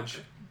damage.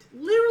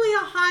 Literally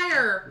a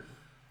higher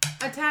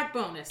attack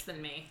bonus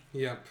than me.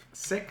 Yep.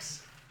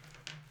 6.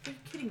 Are you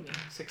kidding me?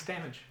 6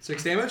 damage.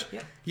 6 damage?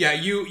 Yep. Yeah,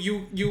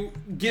 you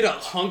get a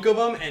hunk of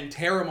them and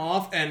tear them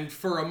off, and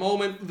for a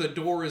moment, the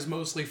door is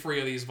mostly free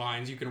of these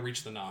vines. You can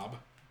reach the knob.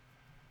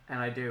 And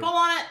I do. Pull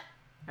on it.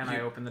 And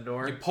I open the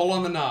door. You pull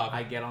on the knob.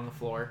 I get on the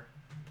floor.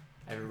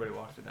 Everybody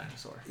walks the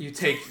dinosaur. You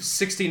take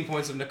 16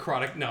 points of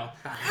necrotic. No.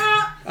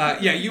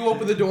 Yeah, you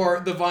open the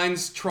door. The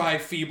vines try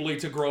feebly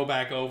to grow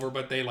back over,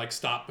 but they like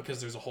stop because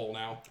there's a hole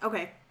now.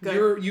 Okay,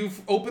 good.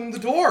 You've opened the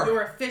door.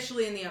 You're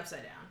officially in the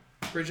upside down.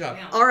 Great job.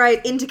 Yeah. All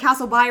right, into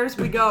Castle Byers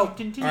we go. All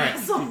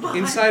right.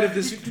 Inside of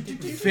this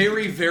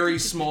very, very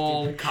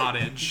small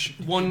cottage,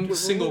 one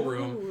single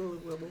room.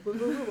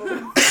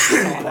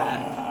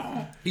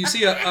 You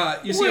see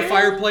a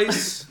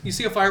fireplace. You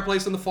see a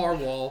fireplace on the far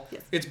wall.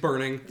 Yes. It's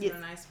burning. Is it a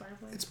nice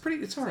fireplace?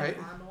 It's all right.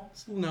 Marble.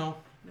 No.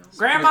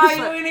 Grandma,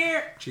 you in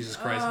here? Jesus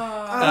Christ.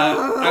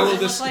 Oh. I will Looks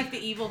just like the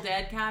Evil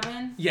Dead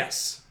cabin.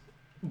 yes,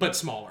 but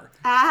smaller.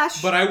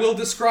 Ash. But I will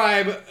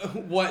describe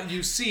what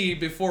you see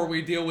before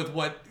we deal with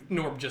what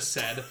Norb just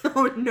said.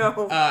 Oh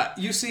no.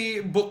 You see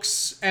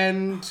books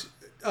and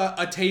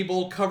a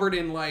table covered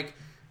in like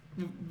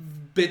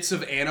bits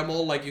of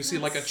animal, like you see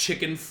like a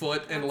chicken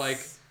foot and like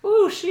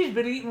Ooh, she's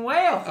been eating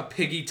whale. a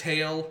piggy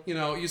tail. You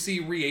know, you see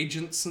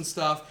reagents and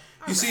stuff.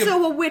 You see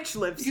so a witch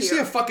lives you here. see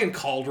a fucking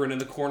cauldron in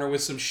the corner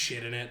with some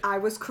shit in it. I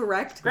was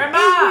correct. Grandma!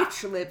 A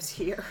witch lives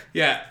here.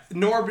 Yeah,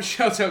 Norb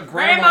shouts out,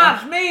 Grandma, "Grandma!"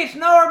 it's me, it's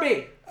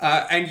Norby.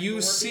 And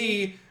you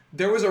see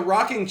there was a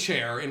rocking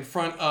chair in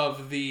front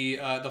of the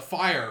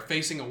fire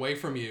facing away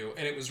from you,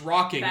 and it was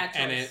rocking, Bad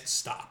and choice. it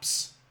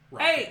stops.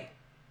 Rocking. Hey,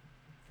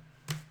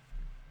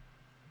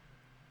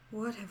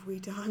 What have we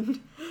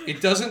done?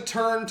 It doesn't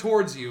turn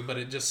towards you, but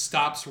it just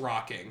stops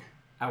rocking.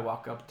 I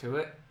walk up to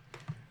it.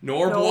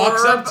 Norb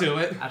walks up to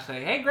it. I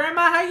say, hey,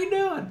 Grandma, how you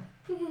doing?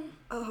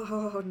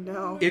 Oh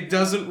no. It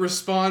doesn't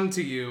respond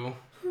to you,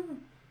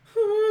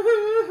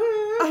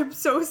 I'm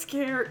so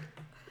scared.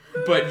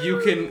 but you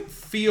can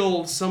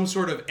feel some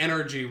sort of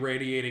energy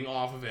radiating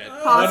off of it. What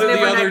do Positive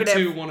the or other negative?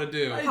 two want to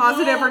do?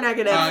 Positive or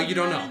negative? You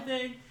don't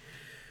know.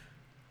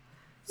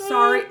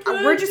 Sorry.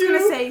 We're just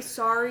gonna say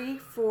sorry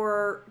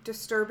for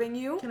disturbing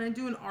you. Can I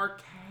do an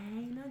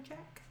Arcana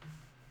check?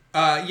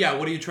 Yeah,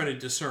 what are you trying to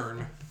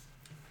discern?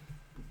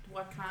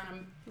 What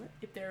kind of,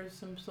 if there's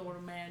some sort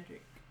of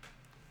magic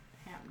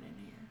happening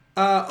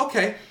here?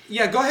 Okay.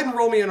 Yeah, go ahead and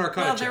roll me an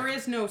Arcana Well, check. there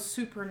is no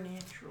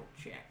supernatural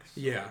checks.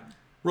 Yeah.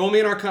 Roll me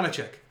an Arcana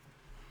check.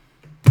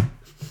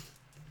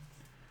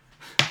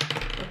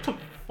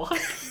 What?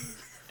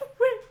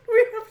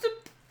 We have to.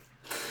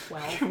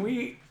 Well, Can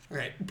we...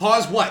 Alright,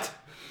 pause what?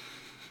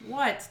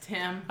 what,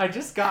 Tim? I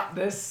just got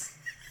this.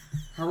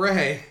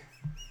 Hooray.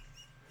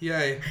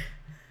 Yay.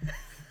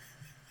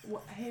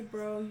 What, hey,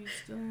 bro, you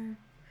still?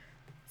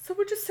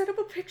 Someone just set up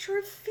a picture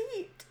of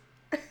feet.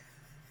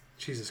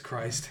 Jesus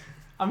Christ.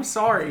 I'm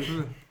sorry.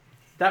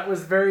 That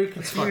was very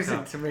fucked confusing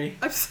up. to me.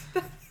 I'm s-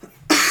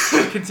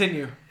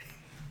 Continue.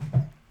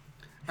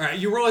 Alright,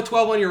 you roll a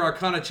 12 on your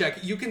Arcana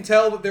check. You can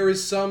tell that there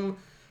is some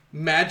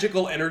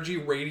magical energy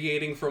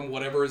radiating from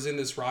whatever is in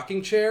this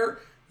rocking chair.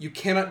 You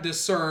cannot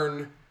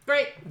discern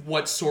Great.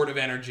 what sort of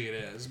energy it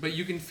is, but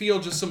you can feel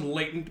just some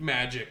latent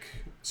magic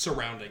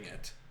surrounding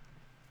it.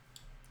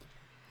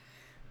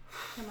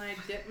 Can I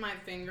dip my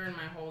finger in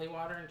my holy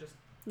water and just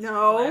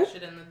No. flash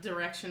it in the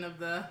direction of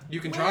the... You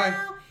can try.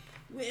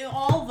 Well,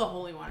 all the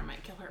holy water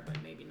might kill her,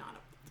 but maybe not.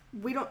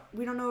 We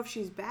don't know if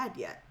she's bad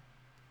yet.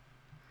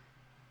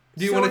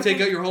 Do you So want I to take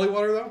think- out your holy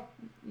water, though?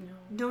 No.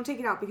 Don't take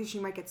it out because she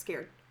might get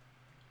scared.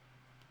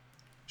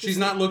 She's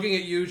not looking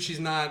at you. She's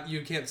not...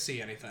 You can't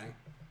see anything.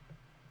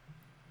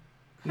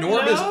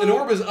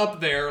 Norb is up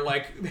there,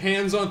 like,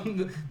 hands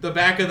on the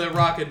back of the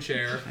rocking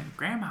chair.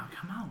 Grandma,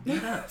 come on,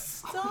 get up.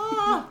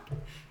 Stop!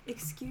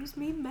 Excuse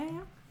me,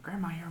 ma'am.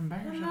 Grandma, you're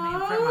embarrassing me in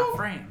front of my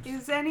friends.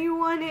 Is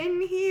anyone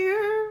in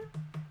here?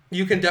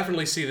 You can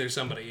definitely see there's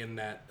somebody in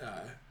that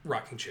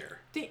rocking chair.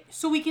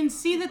 So we can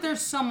see that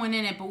there's someone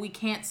in it, but we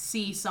can't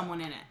see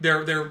someone in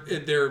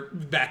it. Their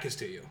back is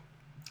to you.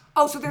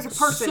 Oh, so there's a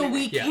person So in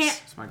we it. Yes.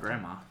 can't... It's my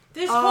grandma.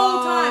 This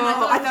whole time, I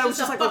thought it was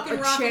just like a fucking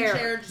a rocking chair.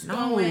 chair just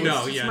No, going.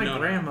 No, it's yeah, my no.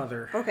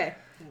 grandmother. Okay.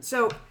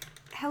 So,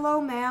 hello,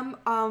 ma'am.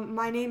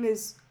 My name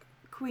is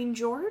Queen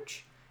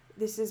George.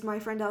 This is my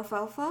friend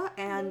Alfalfa,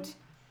 and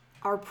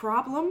our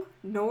problem,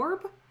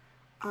 Norb.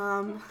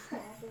 Oh,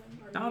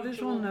 this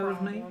one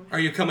knows me. Are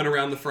you coming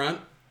around the front?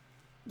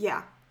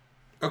 Yeah.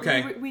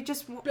 Okay. We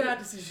just... Bad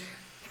decision.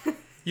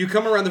 You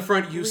come around the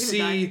front, you We're gonna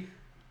see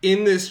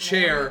in this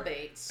chair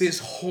Bates. this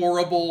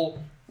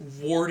horrible,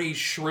 warty,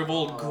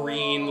 shriveled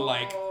green,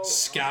 like,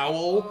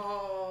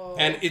 scowl.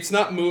 And it's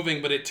not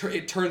moving, but it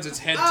turns its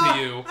head to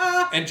you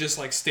and just,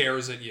 like,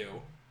 stares at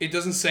you. It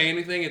doesn't say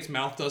anything, its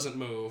mouth doesn't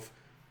move.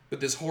 But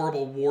this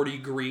horrible, warty,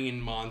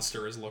 green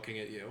monster is looking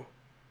at you.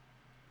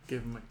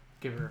 Give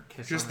her a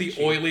kiss Just on the cheek.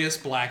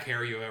 oiliest black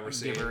hair you've ever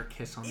seen. Give her a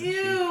kiss on the Ew!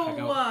 cheek. I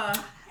go,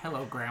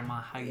 hello,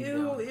 Grandma. How you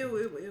doing?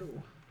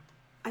 Ew.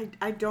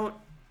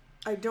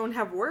 I don't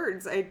have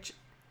words.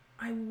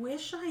 I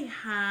wish I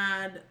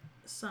had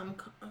some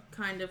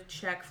kind of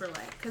check for,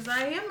 like, because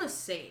I am a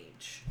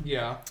sage.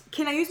 Yeah.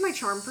 Can I use my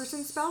charm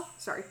person spell?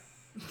 Sorry.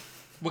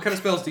 What kind of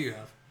spells do you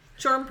have?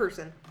 Charm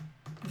person.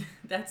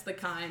 That's the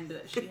kind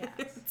that she has.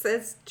 It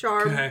says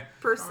charm Okay.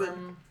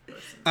 person.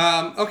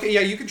 Okay,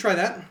 yeah, you can try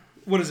that.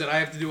 What is it?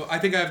 I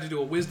think I have to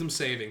do a wisdom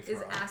saving throw.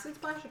 Is acid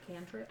splash a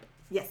cantrip?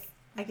 Yes.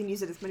 I can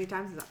use it as many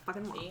times as I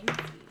fucking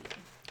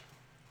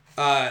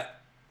want.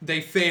 They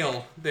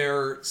fail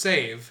their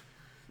save.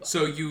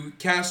 So you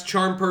cast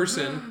Charm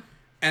Person,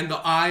 and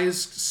the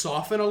eyes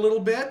soften a little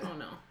bit. Oh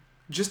no.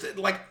 Just,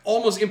 like,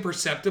 almost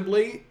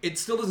imperceptibly. It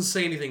still doesn't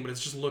say anything, but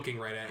it's just looking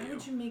right at How you.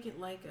 would you make it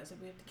like us if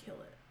we have to kill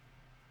it?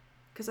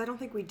 Because I don't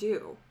think we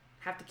do.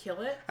 Have to kill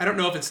it? I don't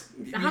know if it's...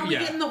 How are we yeah.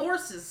 getting the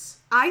horses?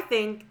 I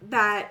think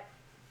that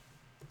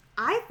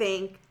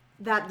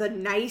the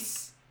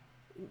nice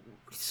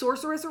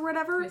sorceress or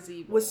whatever Is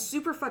evil. was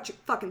super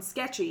fucking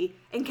sketchy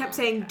and kept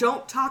saying,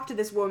 "Don't talk to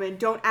this woman.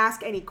 Don't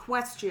ask any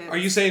questions." Are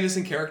you saying this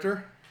in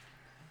character?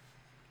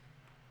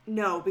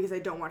 No, because I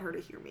don't want her to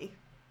hear me.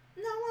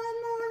 No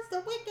one mourns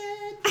the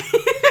wicked.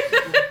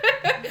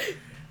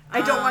 I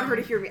don't want her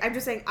to hear me. I'm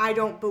just saying I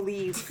don't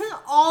believe.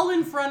 All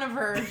in front of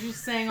her,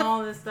 just saying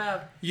all this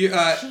stuff. You,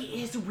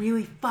 She is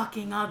really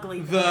fucking ugly.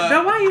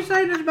 Now, why are you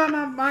saying this about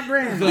my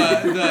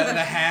grandma?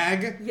 the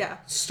hag Yeah.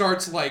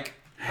 starts, like,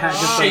 Hag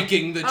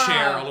shaking the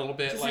chair a little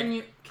bit. Just Like, when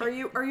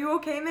you- Are you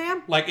okay,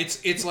 ma'am? like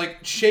it's like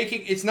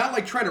shaking. It's not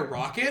like trying to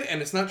rock it,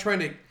 and it's not trying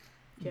to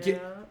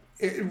get...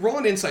 roll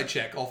an insight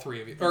check, all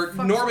three of you. Or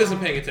Norm isn't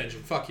paying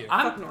attention. Fuck you.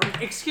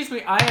 Excuse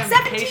me, I am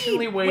 17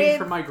 patiently waiting with-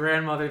 for my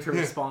grandmother to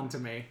respond to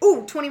me.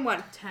 Ooh,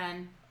 21.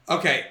 10.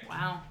 Okay,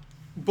 Wow.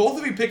 both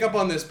of you pick up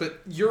on this,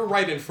 but you're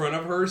right in front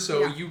of her,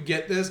 so Yeah. you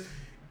get this.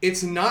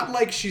 It's not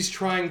like she's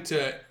trying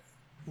to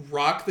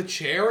rock the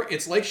chair.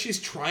 It's like she's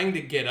trying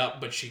to get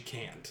up, but she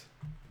can't.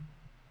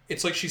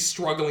 It's like she's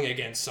struggling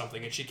against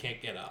something and she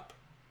can't get up.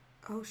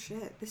 Oh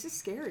shit, this is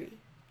scary.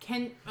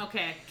 Can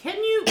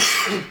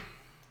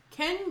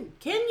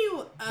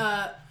you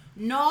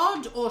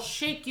nod or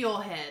shake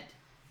your head?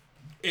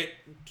 It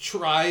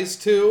tries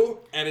to,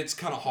 and it's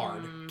kind of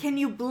hard. Can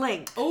you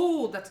blink?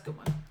 Oh, that's a good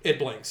one. It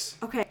blinks.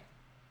 Okay.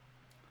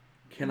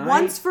 Can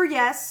Once for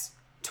yes,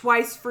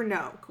 twice for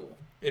no. Cool.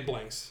 It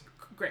blinks.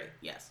 Great.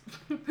 Yes.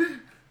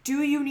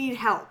 Do you need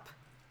help?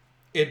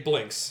 It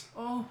blinks.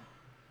 Oh.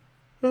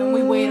 And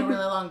we wait a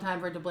really long time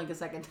for it to blink a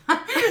second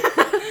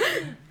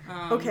time.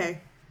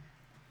 Okay.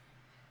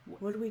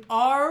 What do we...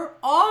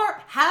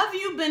 Have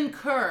you been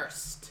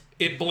cursed?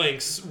 It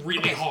blinks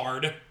really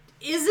hard.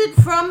 Is it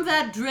from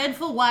that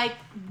dreadful white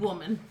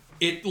woman?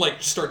 It,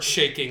 like, starts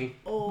shaking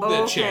the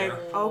Okay. chair.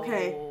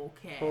 Okay.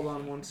 Okay. Hold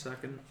on 1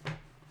 second.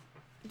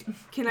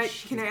 Can I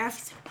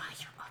ask...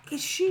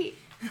 Is she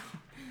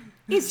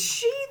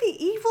the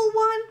evil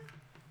one?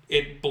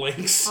 It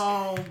blinks.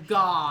 Oh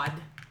God.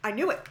 I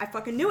knew it. I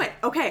fucking knew it.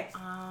 Okay.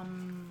 All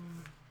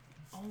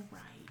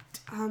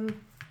right.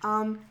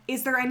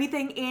 Is there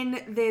anything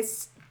in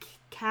this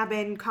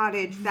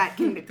cottage that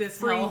can This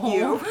free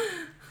hellhole.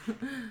 you?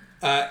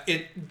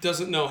 It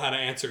doesn't know how to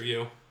answer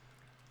you.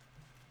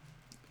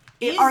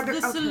 Is Are there-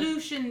 the okay.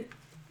 solution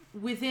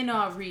within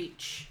our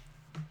reach?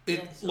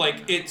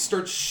 it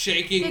starts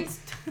shaking,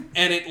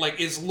 and it like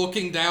is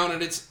looking down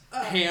at its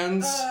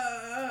hands.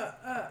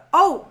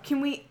 Oh,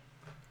 can we?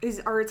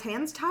 Are its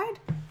hands tied?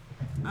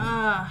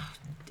 Damn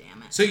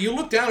it. So you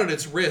look down at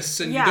its wrists,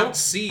 and Yeah. you don't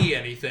see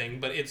anything,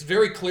 but it's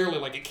very clearly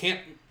like it can't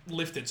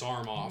lift its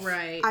arm off.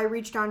 Right. I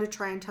reach down to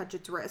try and touch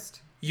its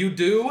wrist. You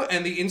do,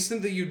 and the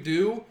instant that you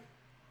do,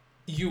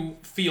 you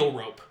feel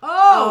rope.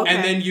 Oh! Okay.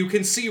 And then you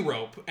can see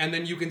rope, and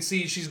then you can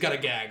see she's got a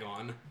gag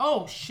on.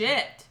 Oh,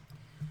 shit.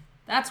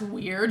 That's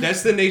weird.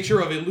 That's the nature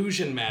of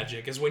illusion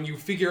magic, is when you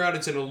figure out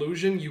it's an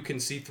illusion, you can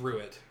see through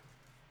it.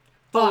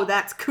 Oh,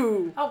 that's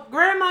cool. Oh,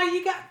 Grandma,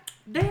 you got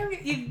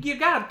you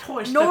got a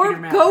toy stuck Nor, in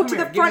your mouth. go Come to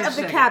here, the give front me a of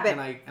the second.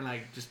 cabin. And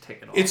I just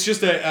take it off. It's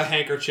just a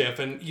handkerchief,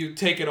 and you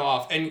take it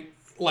off, and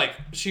like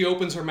she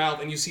opens her mouth,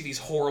 and you see these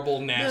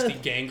horrible, nasty,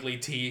 gangly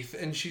teeth,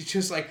 and she's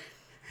just like,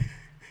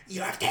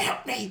 "You have to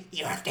help me!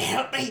 You have to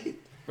help me!"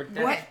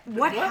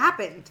 What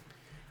happened?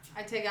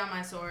 I take out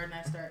my sword and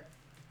I start.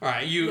 All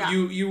right,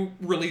 you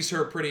release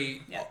her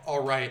pretty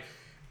all right.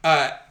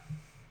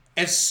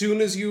 As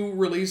soon as you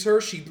release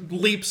her, she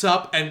leaps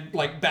up and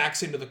like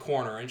backs into the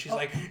corner, and she's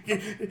like,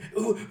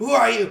 "Who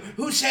are you?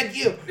 Who sent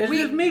you?" Is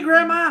this me,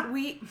 Grandma?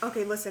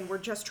 Okay, listen, we're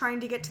just trying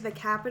to get to the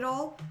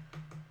capital.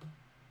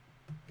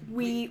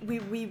 We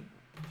The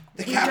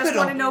just capital.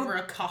 want to know. We were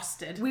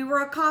accosted. We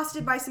were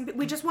accosted by some.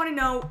 We just want to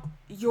know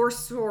your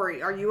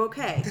story. Are you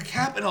okay? The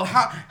capital.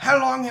 How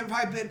long have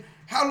I been?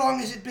 How long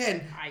has it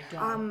been? I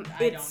don't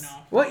it's- know.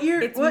 What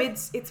year?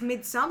 It's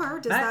midsummer.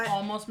 Does that?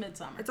 Almost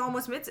midsummer. It's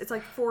almost It's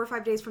like 4 or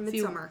 5 days from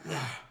midsummer.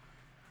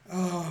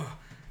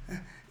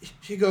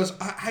 She goes,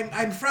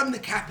 I'm from the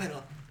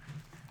capital.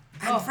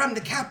 I'm from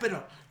the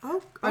capital.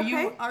 Oh,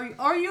 okay.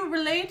 Are you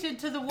related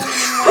to the woman in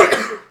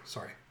white?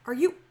 Sorry. Are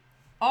you?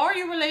 Are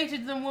you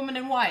related to the woman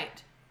in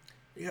white?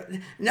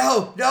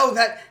 No,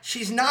 that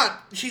she's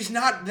not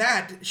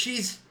that.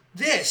 She's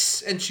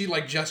this. And she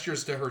like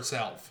gestures to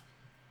herself.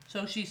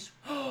 So she's.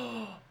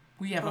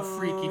 We have a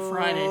Freaky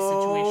Friday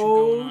situation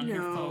going on here,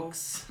 no.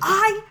 folks.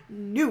 I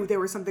knew there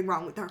was something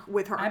wrong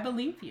with her. I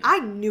believe you. I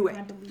knew it.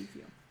 I believe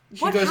you.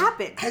 What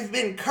happened? I've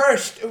been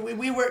cursed.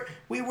 We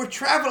were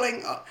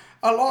traveling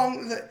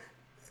along the.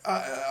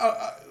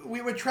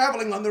 We were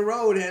traveling on the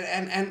road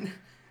and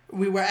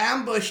we were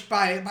ambushed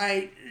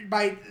by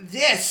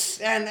this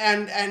and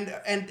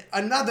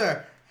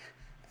another.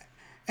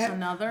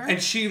 Another?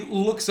 And she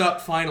looks up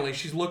finally.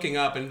 She's looking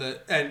up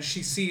and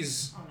she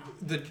sees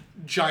the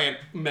giant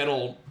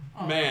metal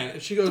man.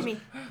 And she goes,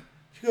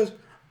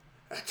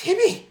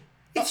 Timmy,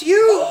 it's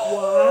you.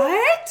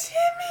 What?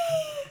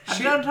 Timmy.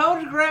 I done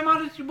told you,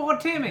 Grandma, it's your boy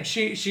Timmy.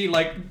 She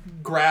like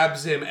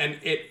grabs him and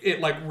it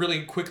like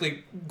really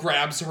quickly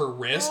grabs her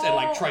wrist and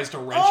like tries to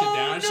wrench it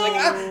down. And she's like,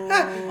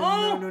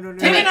 No.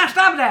 Timmy, now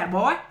stop that,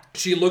 boy.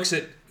 She looks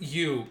at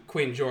you,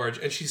 Queen George,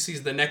 and she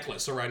sees the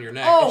necklace around your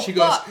neck, Oh, and she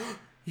goes, fuck.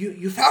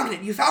 You found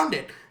it! You found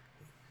it!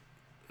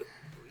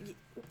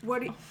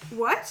 What?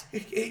 What?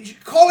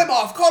 Call him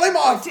off! Call him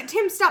off!"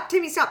 Tim, stop!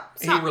 Timmy, stop!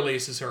 He Stop!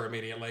 releases her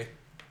immediately.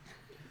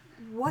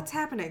 What's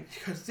happening?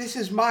 Because this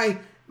is my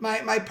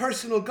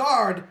personal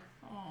guard.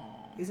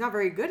 He's not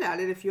very good at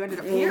it. If you ended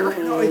up here.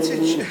 No,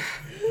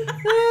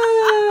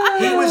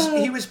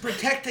 he was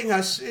protecting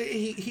us.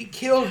 He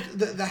killed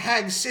the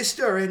hag's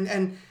sister,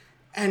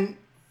 and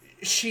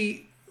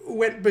she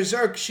went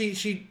berserk.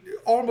 She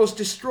almost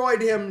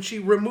destroyed him. She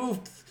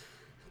removed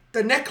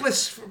the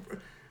necklace.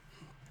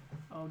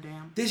 Oh,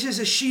 damn. This is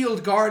a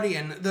shield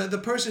guardian. The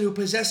person who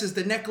possesses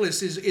the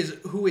necklace is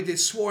who it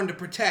is sworn to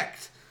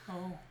protect.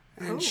 Oh.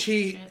 And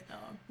she. Shit, dog.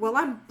 Well,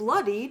 I'm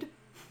bloodied,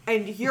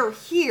 and you're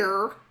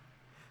here,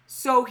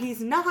 so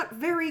he's not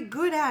very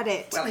good at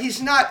it. Well,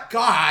 he's not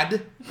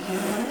God.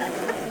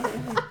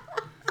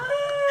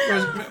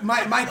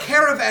 My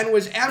caravan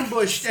was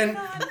ambushed and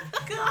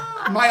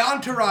my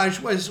entourage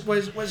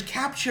was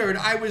captured.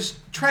 I was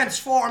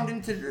transformed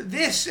into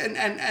this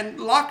and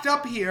locked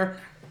up here,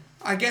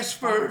 I guess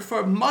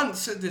for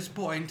months at this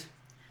point.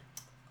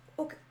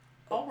 Okay.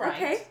 All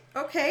right.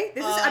 Okay.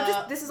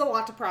 This is a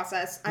lot to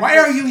process. Why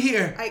are you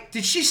here?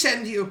 Did she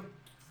send you?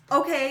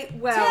 Okay,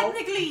 well.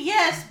 Technically,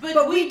 yes,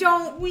 but we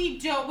don't.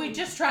 We're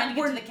just trying to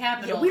get to the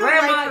capital. we don't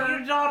Grandma, like her.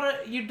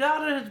 your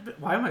daughter has been...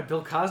 Why am I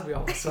Bill Cosby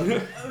all of a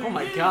sudden? Oh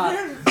my God.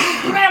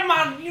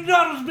 Grandma, your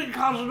daughter's been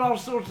causing all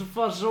sorts of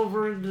fuss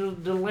over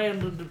in the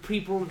land of the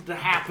people, the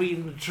happy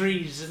and the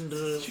trees and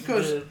the... She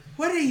goes,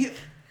 what are you?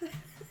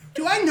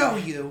 Do I know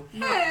you?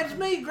 Yeah, it's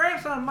me,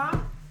 grandson,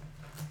 Mom.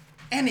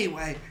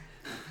 Anyway.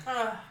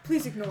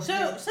 Please ignore me.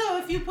 So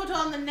if you put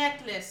on the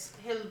necklace,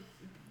 he'll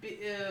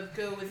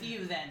go with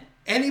you then.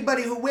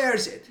 Anybody who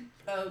wears it.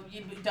 Oh,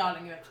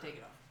 darling, you have to take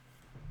it off.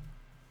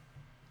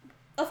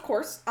 Of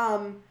course.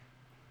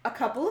 A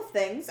couple of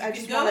things. I You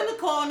just can go want in the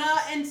corner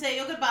and say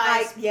your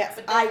goodbyes.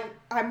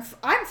 I'm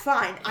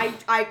fine.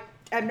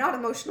 I'm not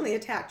emotionally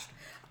attached.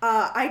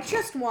 I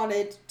just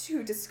wanted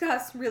to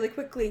discuss really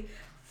quickly.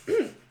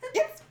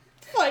 It's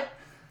fine.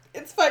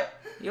 It's fine.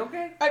 You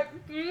okay?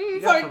 You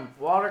got some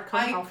water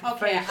coming off your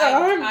face.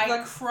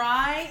 I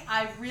cry.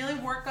 I really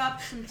work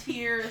up some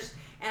tears,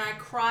 and I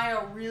cry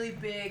a really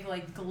big,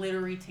 like,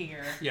 glittery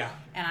tear. Yeah.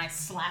 And I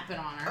slap it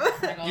on her.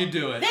 And I go, You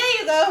do it. There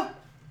you go.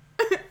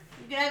 You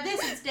can have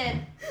this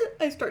instead.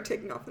 I start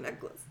taking off the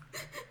necklace.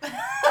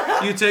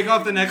 You take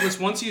off the necklace.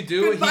 Once you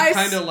do, Goodbye, he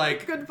kind of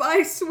like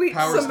Goodbye, sweet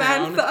powers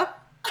Samantha.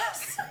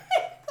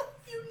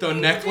 the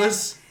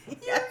necklace.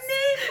 Yes.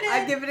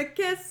 I give it a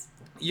kiss.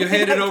 You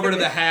hand it over to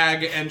the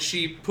hag, and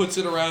she puts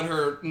it around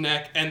her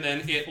neck, and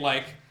then it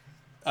like,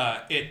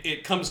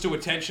 it comes to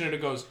attention, and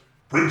it goes,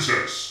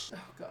 Princess. Oh,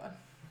 God.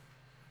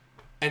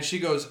 and she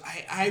goes,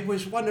 I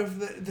was one of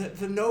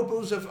the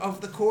nobles of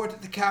the court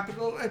at the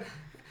capital.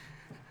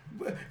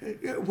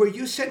 Were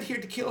you sent here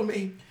to kill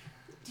me?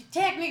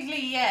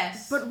 Technically,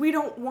 yes. But we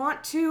don't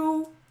want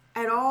to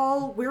at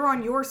all. We're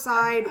on your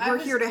side. We're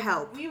here to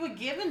help. We were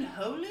given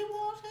holy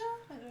water?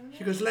 I don't know.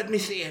 She goes, let me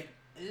see it.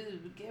 Ooh,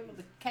 be careful.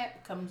 The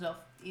cap comes off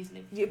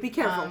easily. Yeah, be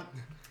careful.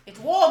 It's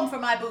warm for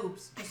my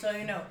boobs, just so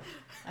you know.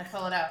 I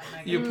pull it out.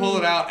 And I go, You pull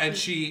it out, and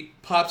she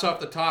pops off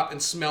the top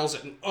and smells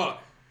it,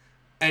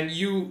 and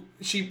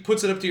she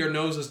puts it up to your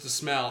noses to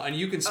smell, and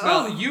you can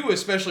smell. You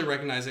especially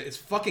recognize it. It's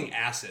fucking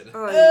acid.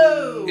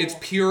 Oh! It's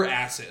pure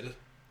acid.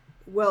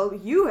 Well,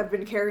 you have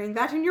been carrying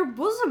that in your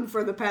bosom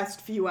for the past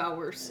few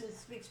hours.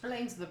 This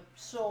explains the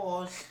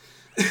sores.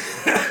 She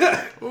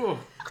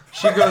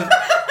goes.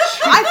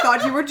 I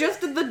thought you were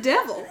just the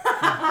devil.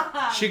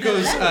 She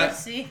goes.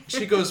 See?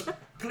 She goes.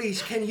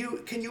 Please, can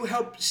you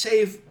help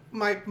save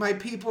my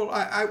people?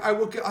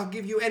 I'll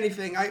give you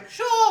anything.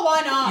 Sure,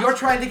 why not? You're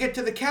trying to get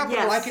to the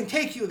capital. Yes. I can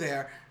take you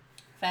there.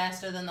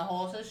 Faster than the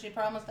horses she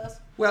promised us?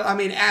 Well, I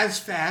mean, as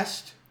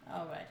fast,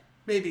 All right.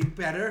 maybe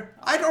better.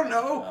 I don't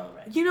know. All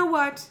right. You know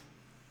what?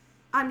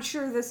 I'm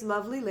sure this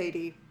lovely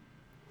lady,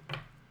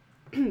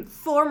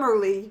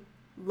 formerly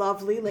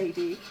lovely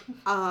lady,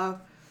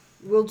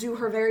 will do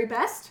her very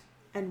best,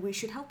 and we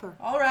should help her.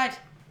 All right.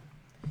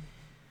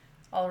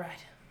 All right.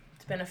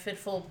 It's been a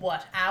fitful,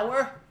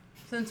 hour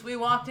since we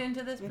walked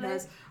into this It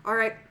place? is. All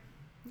right.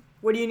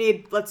 What do you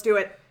need? Let's do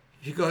it.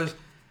 She goes,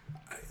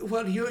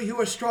 well, you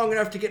are strong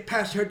enough to get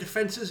past her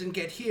defenses and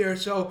get here,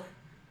 so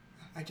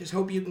I just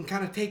hope you can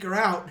kind of take her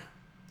out.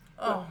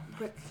 Oh,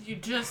 But- you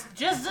just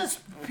this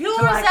pure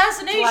To like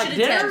assassination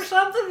dinner or attempt.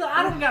 something?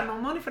 I don't got no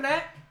money for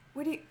that.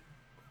 What do you?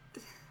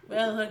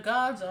 Well, the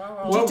gods are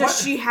all Well, Does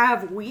she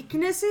have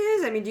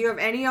weaknesses? I mean, do you have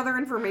any other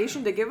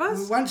information to give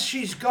us? Once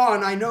she's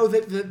gone, I know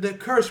that the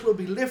curse will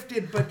be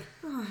lifted, but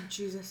Oh,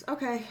 Jesus.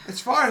 Okay. as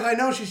far as I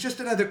know, she's just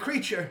another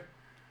creature.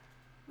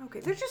 Okay.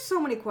 There's just so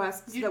many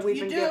quests You, that we've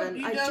you been don't, given.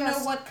 You I don't just...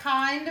 know what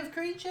kind of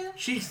creature?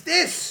 She's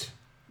this.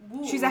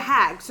 Ooh. She's a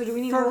hag. So do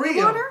we need For holy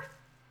real. water?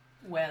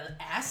 Well,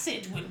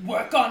 acid would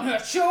work on her,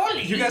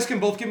 surely. You guys can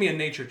both give me a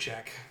nature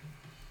check.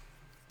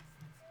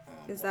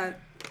 Is that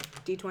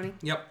D20?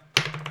 Yep.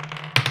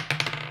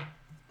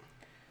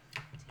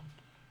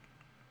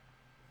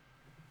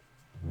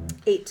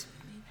 Eight.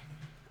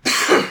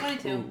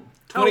 22.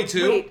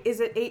 22. Oh, wait, is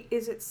it 8?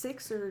 Is it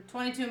 6 or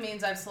 22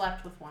 means I've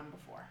slept with one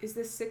before. is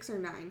this 6 or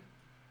 9?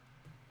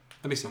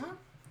 Let me see.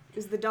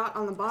 Is the dot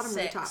on the bottom or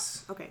the top?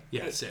 6. Okay.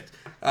 Yeah, 8. 6.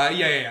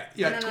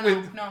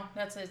 Yeah. No,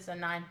 it's a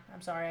 9.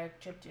 I'm sorry, I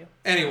chipped you.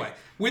 Anyway,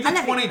 with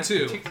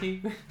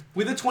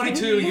the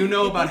 22, you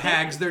know about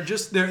hags.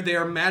 They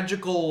are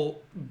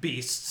magical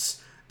beasts.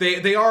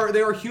 They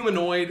are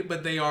humanoid,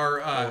 but they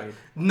are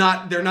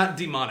not. They're not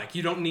demonic.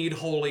 You don't need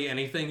holy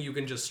anything. You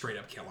can just straight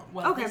up kill them.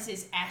 Well, Okay. this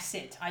is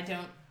acid. I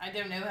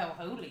don't know how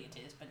holy it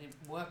is, but it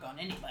would work on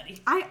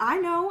anybody. I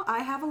know. I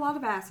have a lot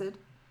of acid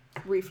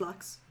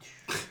reflux.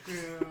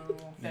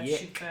 That Yeah.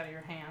 shoots out of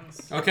your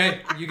hands. Okay,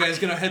 you guys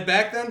gonna head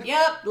back then?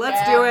 Yep.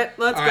 Let's do it.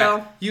 Let's All go.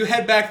 right. You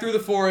head back through the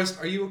forest.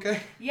 Are you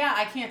okay? Yeah,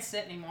 I can't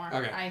sit anymore.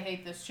 Okay. I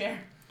hate this chair.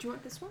 Do you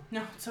want this one?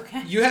 No, it's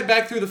okay. You head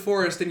back through the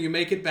forest and you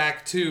make it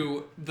back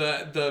to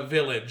the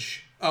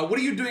village. What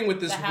are you doing with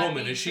this The happy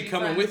woman? Is she tree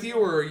coming friends. with you,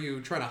 or are you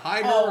trying to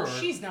hide her? Oh, Or?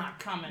 she's not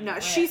coming. No,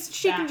 with. she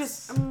can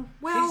That's- just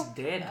well. She's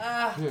dead.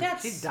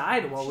 That's. She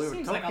died while we were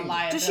seems talking. like a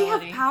liability. Does she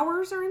have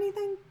powers or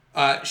anything?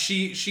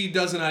 She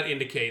does not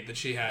indicate that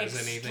she has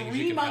anything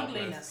she Extreme can help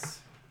with. ugliness.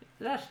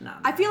 That's not.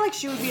 I feel like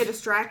she would be a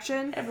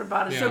distraction.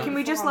 everybody. So Can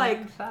we just like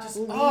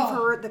leave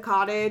her at the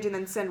cottage and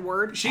then send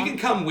word? She can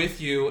come with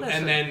you Listen.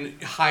 and then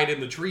hide in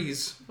the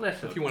trees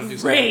Listen, if you want to do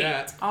something like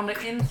that. on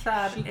the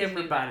inside, She can do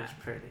everybody's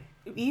pretty.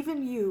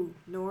 Even you,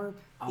 Norb.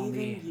 On the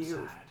Even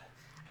you.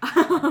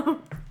 inside.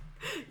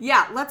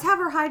 Yeah, let's have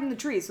her hide in the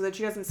trees so that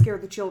she doesn't scare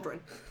the children.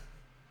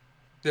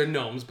 They're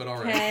gnomes, but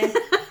all right. Okay.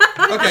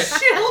 Okay,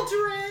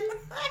 Children.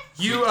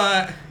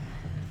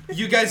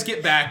 you guys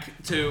get back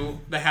to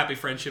the Happy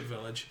Friendship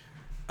Village.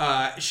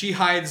 She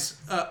hides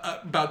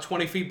about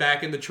 20 feet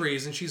back in the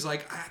trees, and she's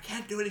like, I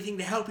can't do anything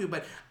to help you,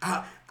 but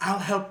I'll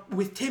help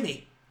with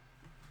Timmy.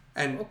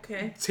 And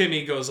Okay.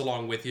 Timmy goes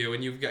along with you,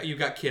 and you've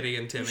got Kitty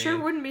and Timmy. Sure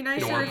and wouldn't be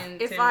nicer Norm.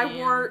 if I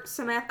wore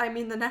Samantha,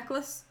 the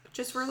necklace,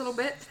 just for a little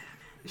bit.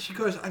 She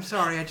goes, I'm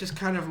sorry, I just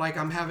kind of like,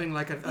 I'm having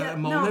like Yeah, a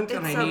no, moment,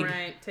 and it's I need...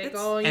 Right. Take It's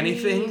all you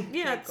anything? need.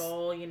 Yeah, Take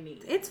all you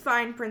need. It's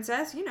fine,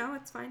 princess. You know,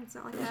 it's fine. It's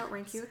not like I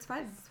outrank you. It's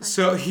fine. It's fine.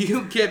 So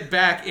you get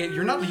back, and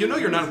you're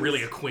not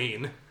really a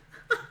queen.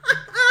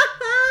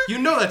 You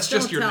know that's Don't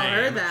just your tell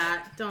her name.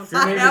 that. Don't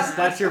Your tell name her. is,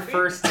 that's your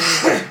first name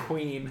is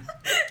Queen.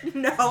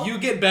 No. You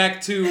get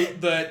back to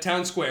the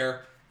town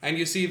square, and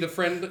you see the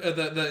friend,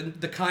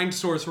 the kind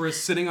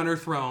sorceress sitting on her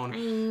throne,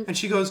 and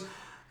she goes,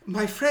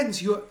 "My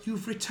friends,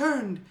 you've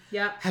returned.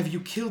 Yep. Have you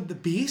killed the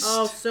beast?"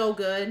 Oh, so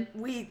good.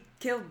 We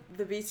killed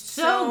the beast.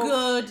 So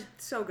good.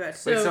 So good. Wait,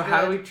 So so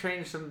how do good. we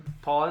change some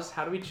pause?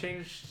 How do we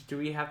change? Do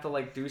we have to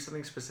like do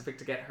something specific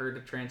to get her to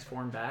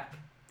transform back?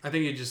 I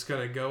think you just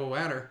gotta go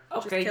at her.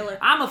 Okay, kill her.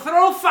 I'm gonna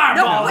throw a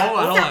fireball. Hold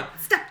on, hold on.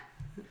 Stop.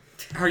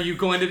 Are you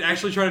going to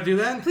actually try to do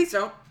that? Please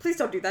don't. Please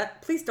don't do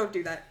that. Please don't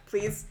do that.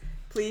 Please.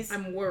 Please.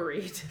 I'm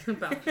worried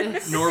about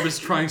this. Norb is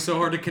trying so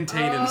hard to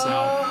contain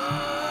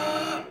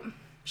himself.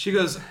 She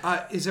goes,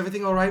 "Is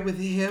everything all right with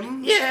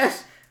him?"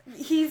 Yes.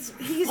 He's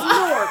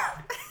Norb.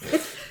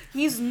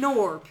 He's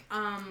Norb.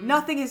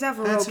 Nothing is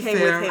ever That's okay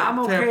fair. with him.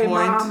 I'm Fair okay,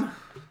 point. Mom.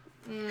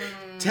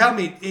 Tell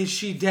me, is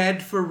she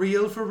dead for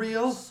real? For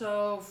real?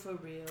 So for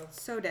real.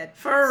 So dead.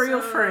 For a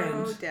real So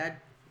friend. dead.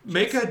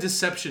 Make a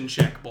deception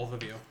check, both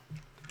of you.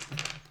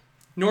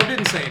 Norb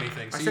didn't say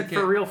anything, so I you said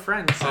can't. for real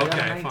friends. So I got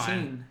Okay, a 19.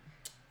 fine.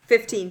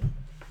 15.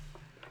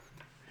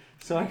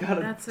 So I got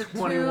a That's a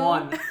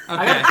 21. Okay.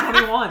 I got a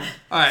 21.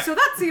 All right. So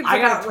that seems I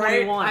got about a right.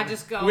 21. I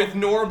just go With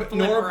Norb,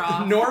 flip her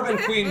off. and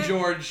Queen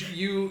George,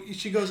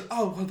 she goes,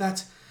 "Oh well,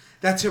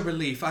 that's a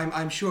relief.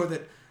 I'm sure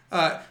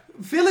that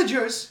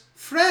villagers,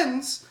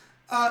 friends,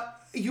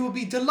 you will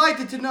be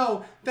delighted to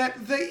know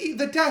that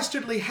the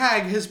dastardly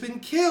hag has been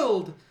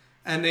killed."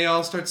 And they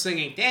all start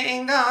singing,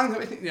 "Ding dong."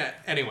 Yeah.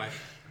 Anyway,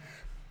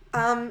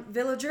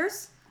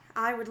 Villagers,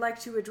 I would like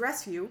to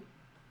address you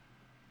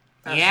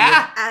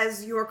yeah.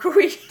 as your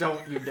queen.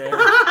 Don't you dare.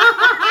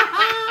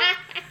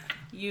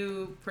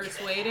 You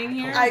persuading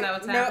here? Is I, that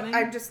what's no, happening?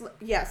 I'm just,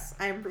 yes,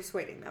 I am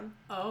persuading them.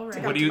 Oh, right.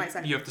 Come What do to you my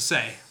side. have to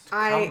say?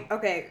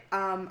 Okay,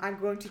 I'm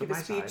going to give a my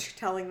speech side.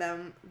 telling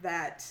them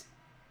that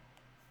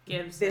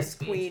Gives this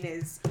speech. queen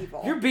is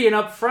evil. You're being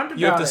upfront about it.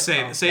 You have to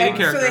say it. Say it in and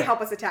character. so they help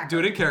us attack Do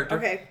it her. in character.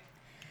 Okay.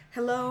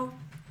 Hello.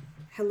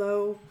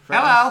 Hello.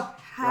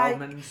 Hi.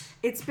 Romans.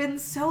 It's been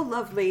so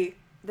lovely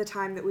the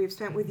time that we've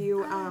spent with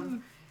you.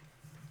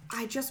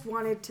 I just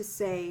wanted to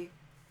say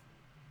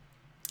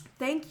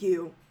thank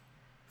you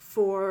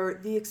for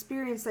the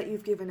experience that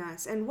you've given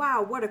us. And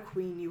wow, what a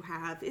queen you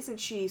have. Isn't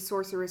she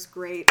sorceress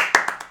great?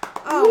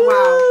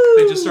 Oh,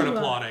 They just start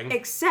applauding. wow.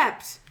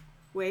 Except,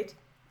 wait.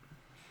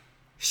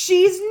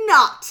 She's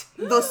not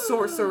the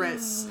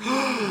sorceress.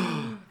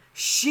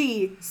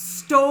 She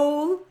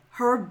stole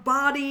her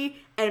body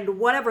and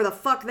whatever the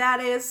fuck that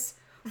is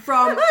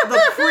from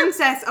the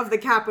princess of the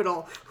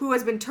capital, who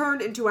has been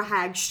turned into a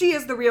hag. She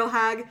is the real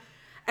hag,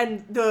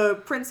 and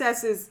the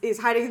princess is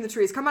hiding in the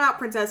trees. Come on out,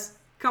 princess.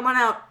 Come on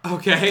out.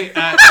 Okay.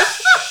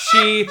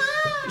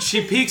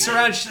 She peeks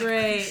around. She's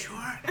like,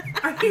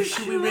 Great.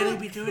 should we really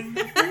be doing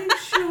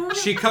that?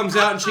 She comes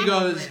out and she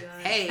goes,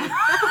 "Hey."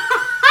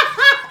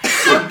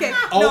 Okay.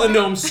 All the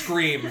gnomes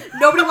scream.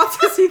 Nobody wants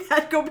to see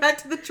that. Go back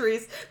to the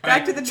trees.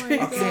 Back to the trees.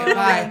 Okay,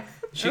 bye.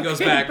 She goes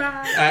back.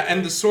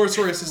 And the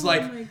sorceress is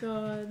like, Oh my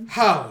god.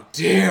 "How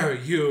dare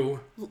you?"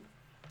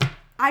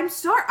 I'm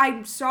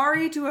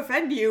sorry to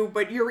offend you,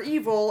 but you're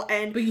evil,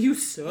 and But you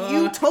suck.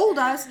 you told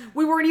us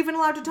we weren't even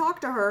allowed to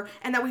talk to her,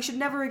 and that we should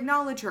never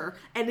acknowledge her,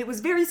 and it was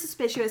very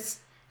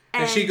suspicious.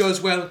 And she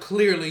goes, "Well,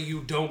 clearly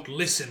you don't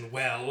listen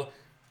well."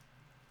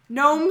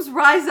 Gnomes,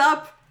 rise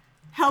up.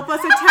 Help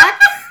us attack.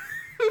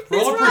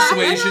 Roll a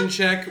persuasion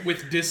check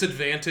with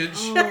disadvantage.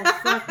 Oh,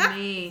 fuck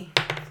me.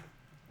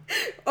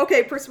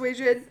 Okay,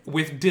 persuasion.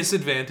 With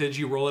disadvantage,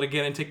 you roll it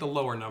again and take the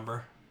lower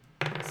number.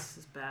 This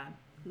is bad.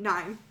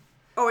 9.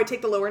 Oh, I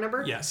take the lower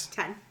number? Yes.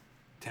 10.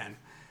 10.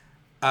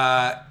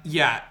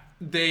 Yeah,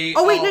 they.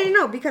 Oh, wait, all-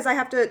 no, because I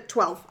have to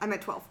 12. I'm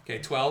at 12. Okay,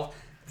 12.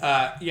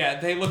 Yeah,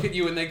 they look at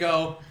you and they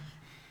go,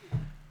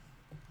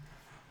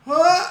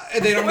 "Huh?"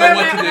 And they don't know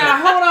what to do. Now,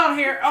 hold on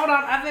here. Hold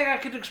on. I think I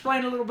could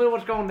explain a little bit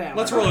what's going down.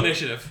 Let's roll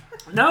initiative.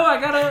 No, I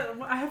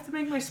have to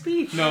make my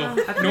speech. No,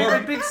 I have to make my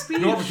big speech.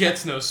 Norb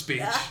gets no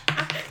speech.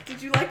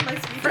 Did you like my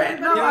speech?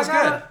 No, Yeah, it was I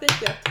got good.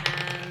 Thank you.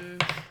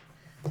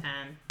 10.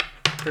 10.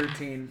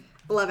 13.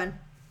 11.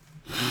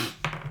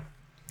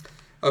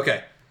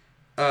 Okay.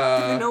 Did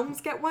the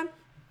gnomes get one?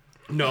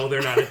 No,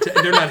 they're not.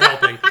 They're not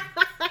helping.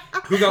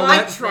 Who got I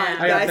what? tried,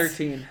 I got guys.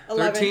 13.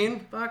 11. 13.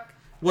 Fuck.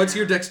 What's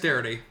your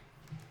dexterity?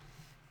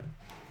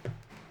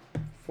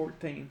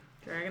 14.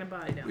 Dragging a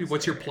body down.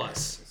 What's your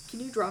plus? Can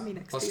you draw me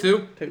next Plus to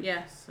you? 2.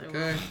 Yes. I will.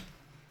 Okay.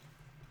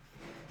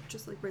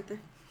 Just like right there.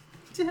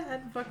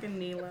 At fucking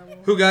knee level.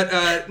 Who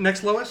got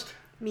next lowest?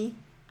 Me.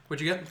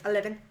 What'd you get?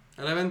 11.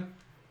 11.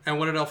 And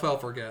what did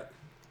Alfalfa get?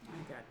 I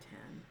got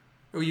 10.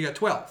 Oh, you got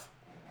 12.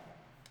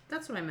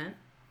 That's what I meant.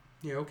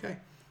 Yeah. Okay.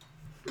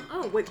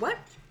 Oh, wait, what?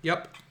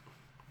 Yep.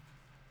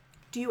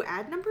 Do you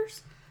add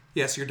numbers?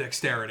 Yes, your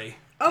dexterity.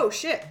 Oh,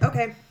 shit.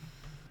 Okay.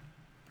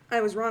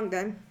 I was wrong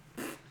then.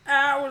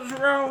 I was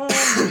wrong.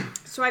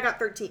 So I got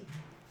 13.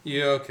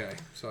 Yeah. Okay.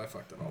 So I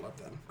fucked it all up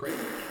then. Great.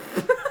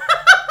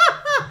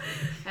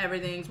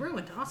 Everything's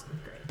ruined. Awesome.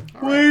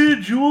 Great. Way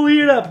to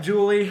Julie it up,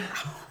 Julie.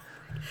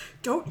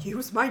 Don't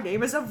use my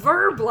name as a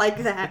verb like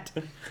that.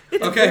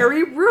 It's Okay.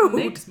 very rude.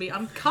 Makes me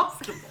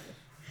uncomfortable.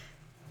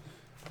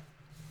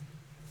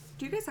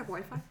 Do you guys have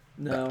Wi-Fi?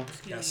 No.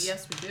 Yes.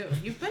 Yes, we do.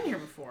 You've been here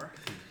before.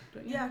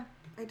 Don't you? Yeah,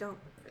 I don't.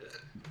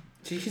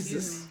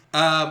 Jesus.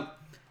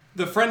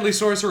 The friendly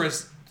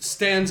sorceress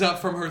stands up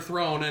from her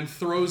throne and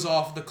throws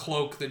off the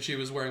cloak that she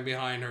was wearing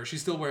behind her.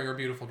 She's still wearing her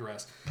beautiful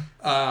dress.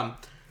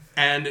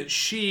 And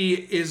she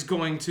is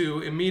going to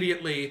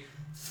immediately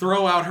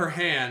throw out her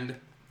hand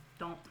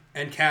Don't.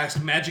 and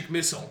cast Magic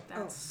Missile.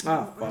 That's Oh,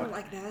 I fuck. don't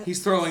like that.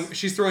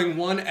 She's throwing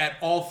one at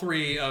all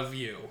three of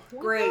you.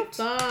 Great.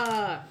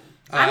 fuck.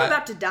 I'm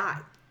about to die.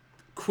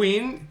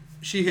 Queen,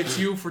 she hits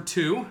you for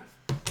 2.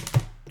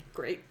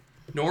 Great.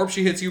 Norb,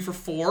 she hits you for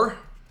 4.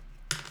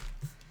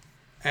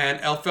 And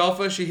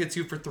Alfalfa, she hits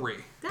you for 3.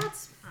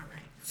 That's All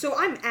right. so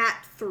I'm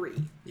at 3.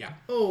 Yeah.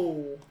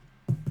 Oh.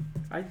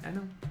 I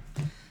know.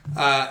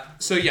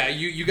 So yeah,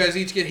 you guys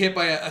each get hit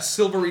by a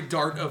silvery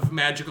dart of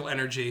magical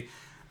energy,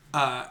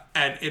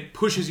 and it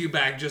pushes you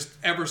back just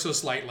ever so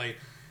slightly.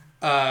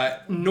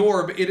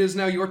 Norb, it is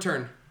now your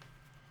turn.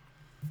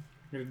 I'm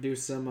gonna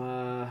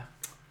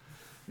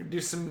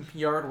do some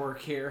yard work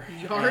here.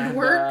 Yard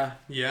work?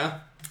 Yeah.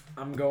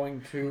 I'm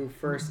going to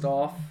first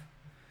off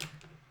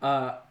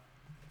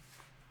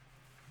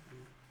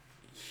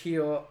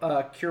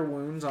cure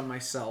wounds on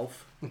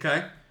myself.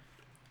 Okay.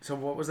 So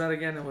what was that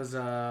again? It was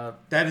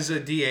That is a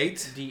D8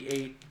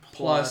 D8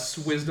 plus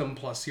Wisdom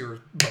plus your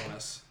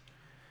bonus.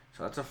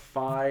 So that's a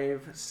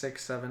 5,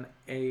 6, 7,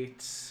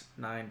 8,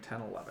 9,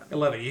 10, 11.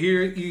 11.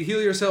 You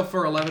heal yourself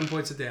for 11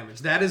 points of damage.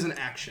 That is an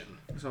action.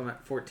 So I'm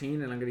at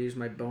 14, and I'm gonna use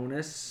my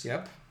bonus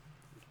Yep.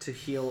 to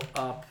heal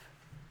up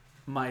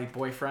my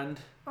boyfriend.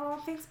 Oh,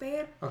 thanks,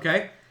 babe.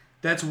 Okay.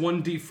 That's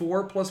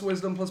 1d4 plus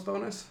Wisdom plus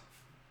bonus.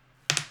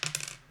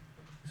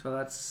 So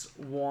that's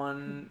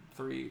 1,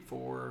 3,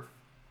 4,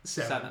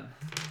 7.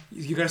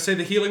 You gotta say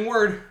the healing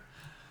word.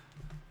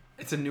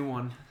 It's a new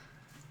one.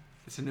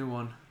 It's a new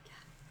one.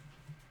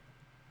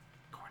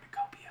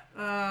 Cornucopia.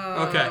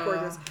 Okay.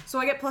 Gorgeous. So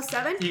I get plus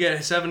 7? You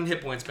get 7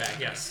 hit points back,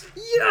 yes.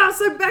 Yes,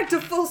 I'm back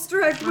to full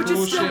strength, which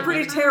is still Bullshit.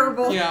 pretty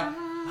terrible. Yeah.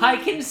 I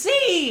can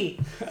see.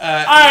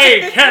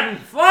 I can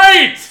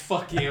fight.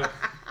 Fuck you.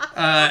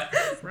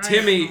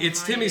 Timmy,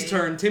 it's Timmy's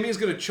turn. Timmy's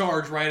gonna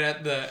charge right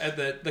at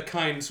the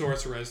kind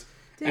sorceress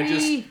and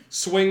just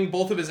swing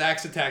both of his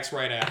axe attacks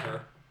right at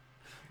her.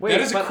 Wait,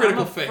 That is a but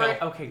critical I'm afraid- fail.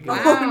 Okay, good.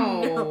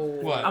 Wow.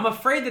 What? I'm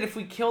afraid that if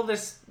we kill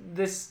this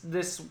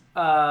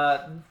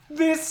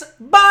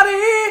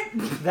body,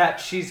 that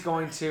she's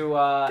going to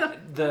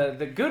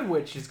the good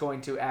witch is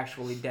going to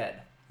actually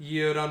dead.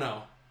 You don't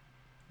know.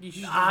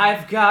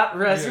 I've got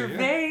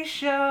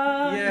reservations.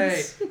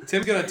 Yay.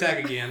 Tim's gonna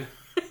attack again.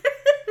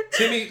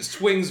 Timmy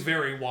swings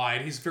very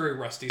wide. He's very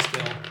rusty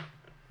still.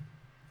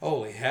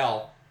 Holy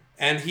hell.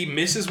 And he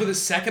misses with his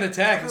second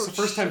attack. It's the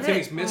first time shit.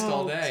 Timmy's missed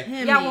all day.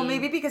 Timmy. Yeah, well,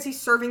 maybe because he's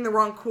serving the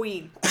wrong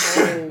queen.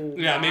 Oh,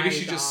 Yeah, maybe my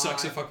she just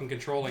sucks at God. fucking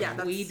controlling Yeah,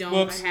 him. We don't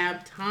Whoops.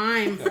 have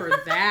time for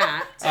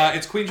that.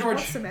 It's Queen I want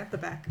George. Samantha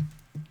back.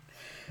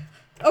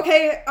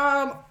 Okay,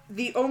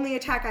 the only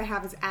attack I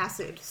have is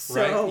acid, so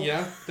Right,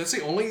 yeah. That's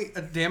the only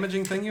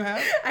damaging thing you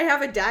have? I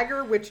have a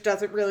dagger, which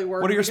doesn't really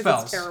work. What are your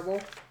because it's spells? terrible.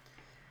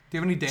 Do you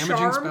have any damaging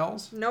Charm?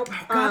 spells? Nope.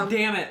 God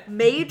damn it.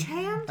 Mage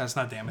hand, That's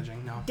not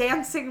damaging, no.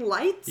 dancing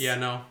lights, Yeah,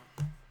 no.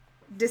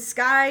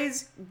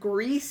 disguise,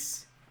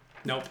 grease.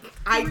 Nope.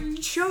 I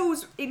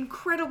chose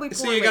incredibly poorly.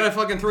 So you gotta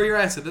fucking throw your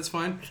acid, that's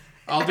fine.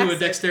 I'll do a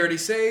dexterity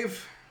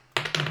save.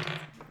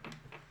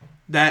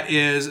 That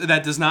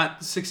does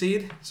not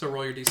succeed, so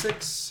roll your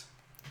d6.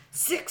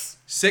 6.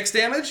 6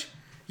 damage?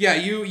 Yeah,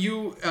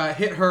 you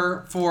hit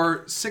her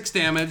for 6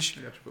 damage.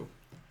 I got you,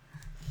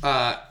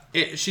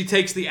 boo. She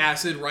takes the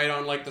acid right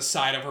on like the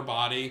side of her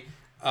body,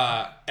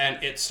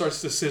 and it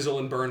starts to sizzle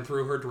and burn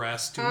through her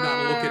dress. Do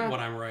not look at what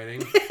I'm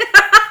writing.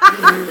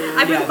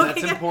 I've been Yeah,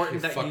 looking that's at.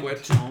 important that you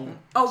fuckwit. don't.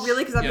 Oh,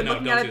 really? Because I've Yeah, been no,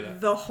 looking don't at do it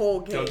that. the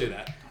whole game. Don't do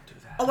that.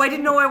 Oh, I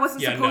didn't know I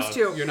wasn't Yeah, supposed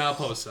no, to. you're not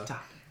supposed to.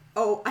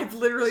 Oh, I've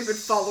literally been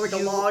following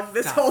along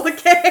this stop. whole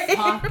game.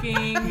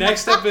 Fucking.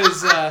 Next up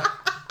is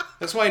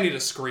that's why I need a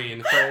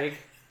screen. Craig.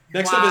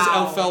 Next up is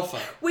Wow. Alfalfa.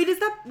 Wait, is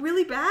that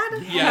really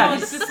bad? Yeah. No,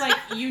 it's just like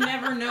you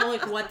never know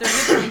like what their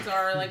hit points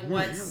are, like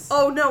what's.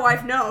 Oh no,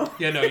 I've known.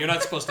 Yeah, no, you're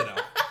not supposed to know.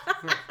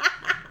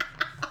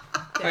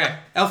 Okay,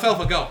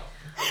 Alfalfa, go.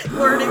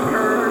 Learning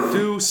curve.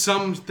 Do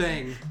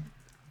something.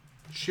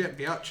 Shit,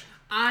 biatch.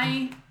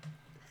 I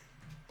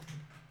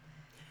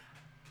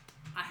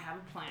have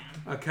a plan.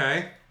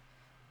 Okay.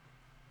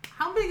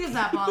 How big is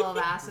that bottle of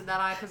acid that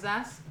I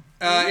possess?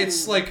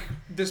 It's like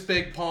this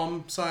big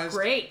palm size.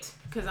 Great,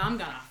 because I'm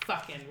gonna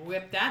fucking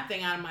whip that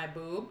thing out of my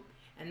boob,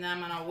 and then I'm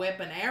gonna whip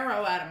an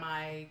arrow out of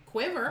my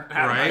quiver,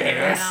 Right.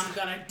 and I'm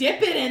gonna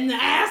dip it in the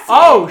acid.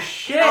 Oh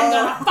shit! I'm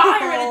gonna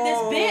fire it at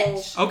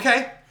this bitch.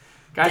 Okay.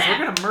 Guys,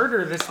 we're gonna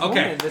murder this Okay.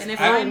 woman. This And if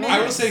poor I woman. I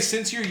will say,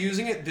 since you're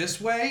using it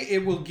this way,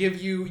 it will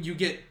give you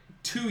get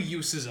 2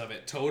 uses of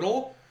it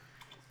total.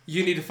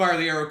 You need to fire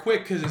the arrow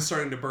quick because it's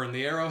starting to burn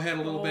the arrowhead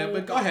a little bit.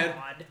 But go ahead,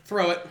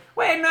 throw it.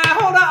 Wait, now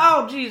hold on.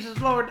 Oh, Jesus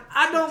Lord!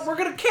 We're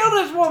gonna kill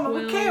this woman.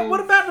 We can't. What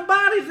about the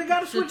bodies? They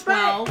gotta switch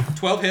back.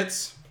 12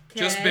 hits,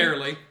 just Okay.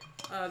 barely.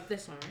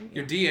 This one, right?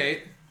 Your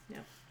D8.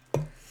 Yep.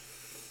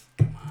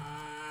 Come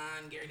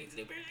on, Gary needs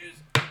new pictures.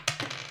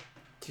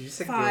 Did you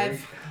say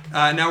 5.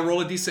 Now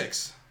roll a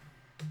D6.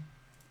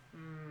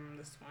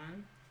 This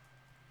one.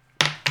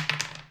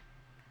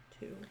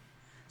 2.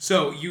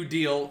 So you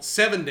deal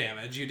 7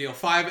 damage. You deal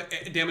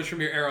 5 damage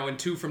from your arrow and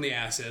 2 from the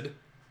acid.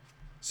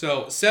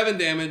 So 7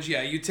 damage.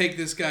 Yeah, you take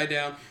this guy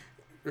down,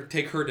 or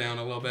take her down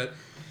a little bit.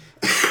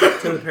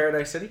 To the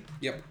Paradise City,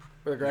 Yep.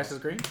 where the grass is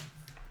green.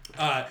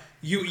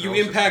 You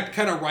impact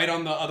kind of right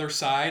on the other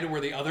side where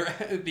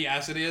the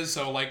acid is.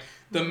 So like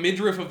the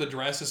midriff of the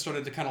dress has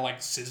started to kind of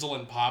like sizzle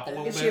and pop a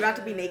little Is bit. she about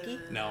to be naked?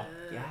 No.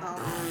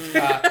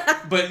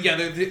 Yeah. But yeah,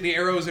 the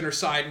arrow is in her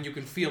side, and you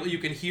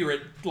can hear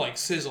it like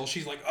sizzle.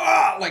 She's like,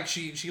 ah, like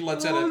she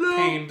lets out a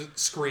pained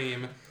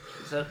scream.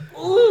 So,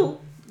 ooh.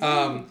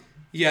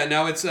 Yeah,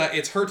 now it's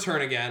her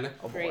turn again.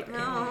 Great.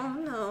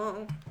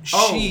 No.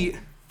 She,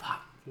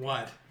 Fuck.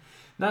 what?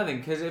 Nothing,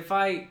 because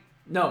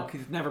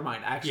never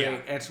mind. Actually, I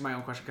answered my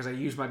own question because I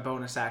used my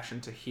bonus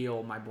action to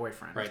heal my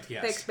boyfriend. Right.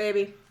 Yes. Thanks,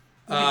 baby.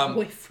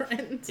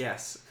 Boyfriend.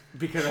 Yes,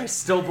 because I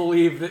still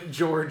believe that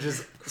George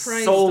is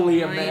Christ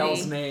solely almighty. a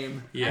male's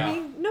name. Yeah. I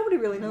mean, nobody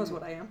really knows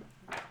what I am.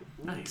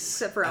 Nice.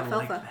 Except for I like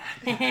Alfalfa.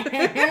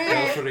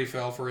 that.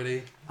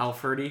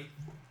 Alfredi.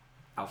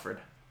 Alfred.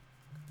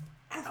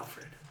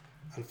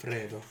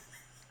 Alfredo.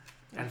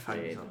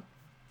 Alfredo.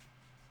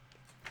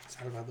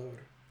 Salvador.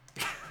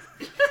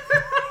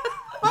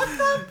 What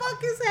the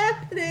fuck is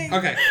happening?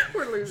 Okay.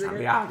 We're losing it.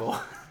 Santiago.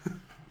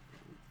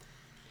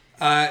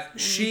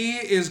 She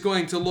is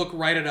going to look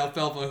right at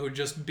Alfalfa, who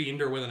just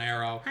beamed her with an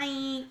arrow.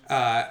 Hi.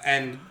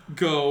 And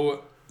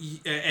go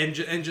and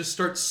just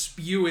start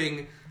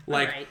spewing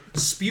Alright.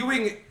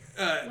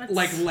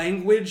 like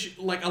language,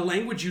 like a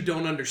language you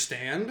don't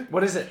understand.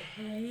 What is it?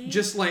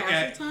 Just like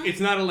Parseltongue? it's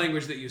not a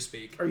language that you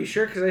speak. Are you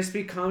sure? Because I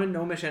speak Common,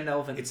 Gnomish, and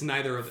Elven. It's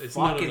neither of. It's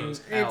none of fucking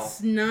those. hell.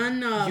 It's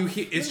none of.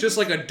 It's just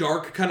like a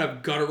dark kind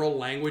of guttural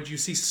language. You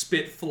see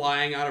spit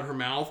flying out of her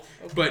mouth.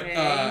 But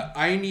Okay.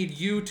 I need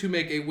you to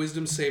make a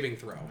wisdom saving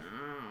throw. Okay.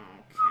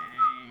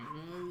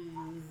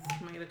 Am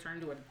I gonna turn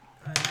into a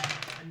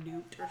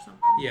newt or something?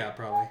 Yeah,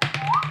 probably.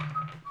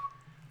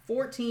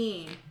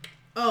 14.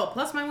 Oh,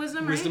 plus my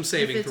wisdom, right? Wisdom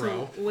saving If it's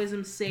throw. A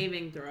wisdom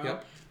saving throw.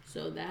 Yep.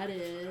 So that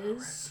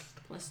is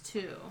plus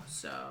 2.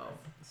 So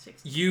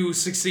 16. You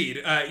succeed.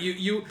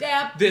 You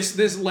Yep.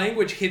 this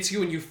language hits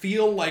you and you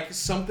feel like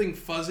something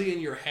fuzzy in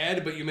your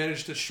head, but you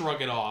manage to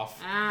shrug it off.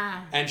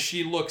 Ah. And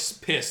she looks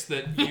pissed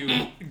that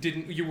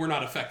you were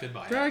not affected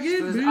by it.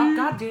 Oh,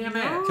 God damn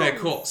it. Okay,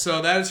 cool.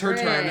 So that is her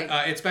turn. Frick.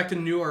 It's back to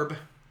Nurb.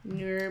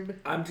 Nerb.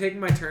 I'm taking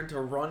my turn to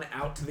run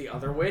out to the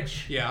other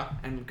witch. Yeah.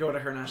 And go to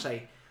her and I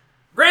say,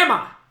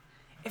 Grandma,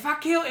 if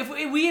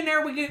we in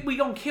there, we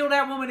gonna kill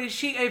that woman.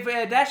 Is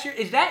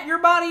that your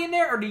body in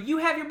there, or do you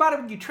have your body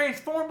when you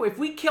transform? If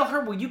we kill her,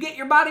 will you get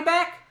your body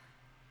back?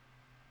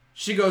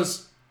 She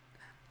goes,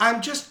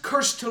 I'm just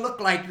cursed to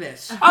look like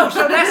this. Oh,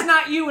 so that's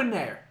not you in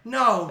there.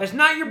 No. That's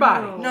not your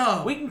body.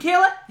 No. We can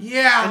kill it,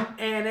 Yeah.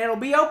 and it'll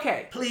be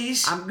okay.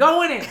 Please. I'm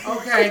going in.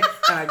 Okay.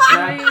 And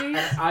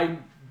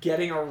I'm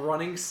getting a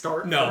running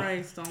start. No.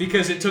 Christ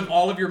Because it almighty. took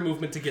all of your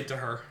movement to get to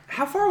her.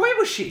 How far away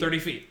was she? 30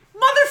 feet.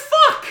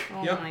 Motherfuck!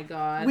 Oh Yep. my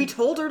god. We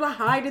told her to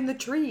hide in the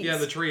trees. Yeah,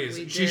 the trees.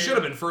 We She did. should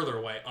have been further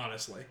away,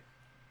 honestly.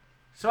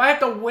 So I have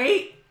to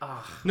wait.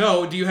 Ugh.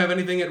 No, do you have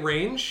anything at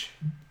range?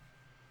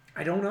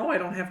 I don't know. I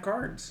don't have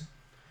cards.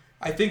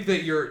 I think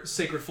that your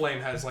Sacred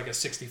Flame has like a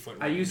 60-foot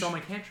range. I used all my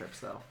cantrips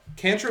though.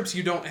 Cantrips,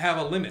 you don't have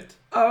a limit.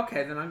 Oh,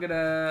 okay. Then I'm gonna.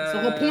 That's the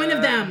whole point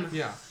of them.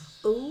 Yeah.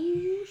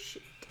 Oh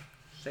shit.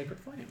 Sacred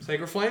Flame.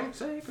 Sacred Flame?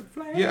 Sacred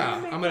Flame. Yeah,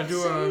 I'm gonna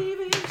do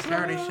a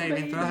Party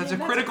saving throw. That's a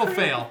critical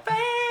fail.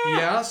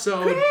 Yeah,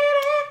 so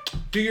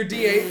do your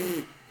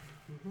D8.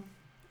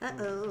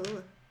 Uh-oh.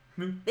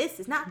 This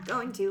is not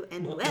going to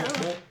end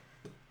well.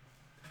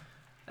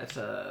 That's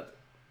a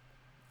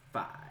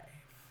 5.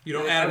 You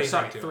don't add anything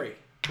Sorry, to it. 3.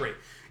 3.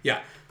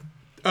 Yeah.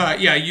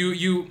 Yeah,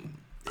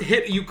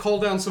 you call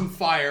down some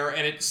fire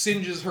and it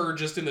singes her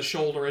just in the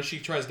shoulder as she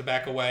tries to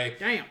back away.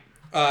 Damn.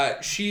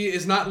 She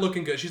is not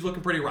looking good. She's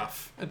looking pretty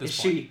rough at this Is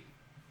point. she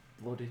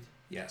bloated?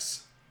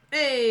 Yes.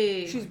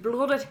 Hey. She's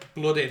bloated.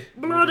 Blooded.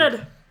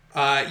 Bloated.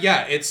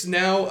 Yeah, it's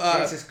now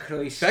Jesus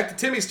Christ. back to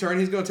Timmy's turn.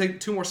 He's going to take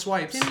 2 more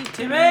swipes.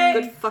 Timmy!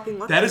 Good fucking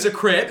luck. That is a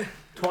crit.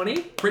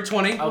 20? Crit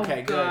 20. Okay,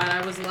 good. God,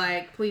 I was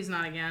like, please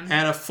not again.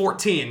 And a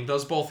 14.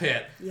 Those both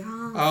hit. Yeah.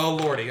 Oh,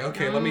 lordy.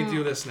 Okay, let me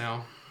do this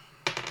now.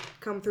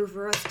 Come through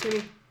for us,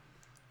 Timmy.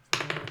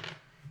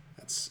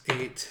 That's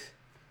 8.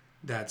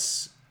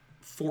 That's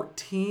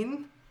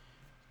 14.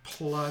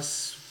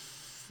 Plus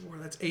 4.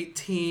 That's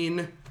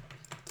 18.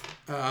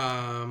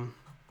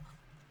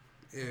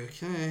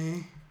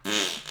 Okay.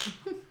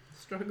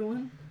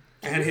 Struggling.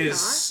 And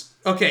his...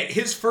 Okay,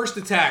 his first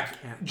attack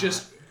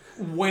just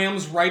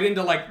whams right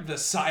into like the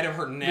side of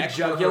her neck,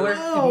 jugular? where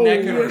her neck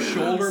and her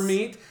shoulder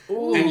meet,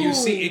 and you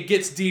see it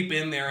gets deep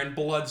in there, and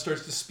blood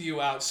starts to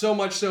spew out. So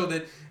much so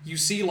that you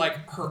see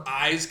like her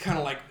eyes kind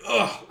of like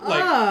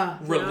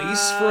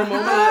release for a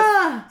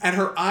moment, and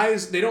her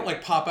eyes, they don't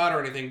like pop out or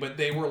anything, but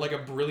they were like a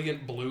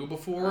brilliant blue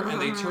before,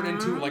 and they turn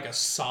into like a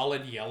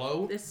solid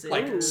yellow,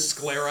 like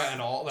sclera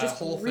and all that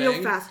whole thing.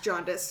 Real fast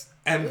jaundice.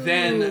 And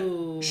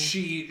then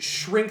she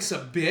shrinks a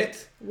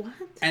bit. What?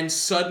 And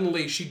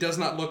suddenly she does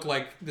not look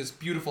like this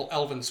beautiful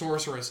elven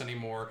sorceress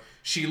anymore.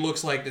 She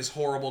looks like this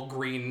horrible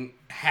green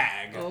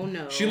hag. Oh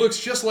no. She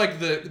looks just like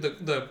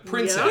the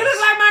princess. You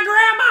look like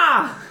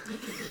my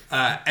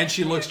grandma! And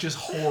she looks just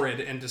horrid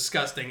and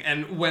disgusting.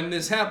 And when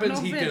this happens,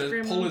 No he offense, can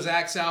Grandma. pull his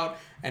axe out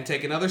and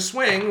take another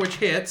swing, which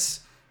hits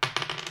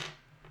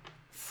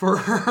for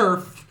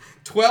her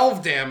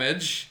 12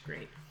 damage.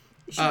 Great.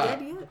 Is she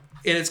dead yet?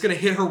 And it's going to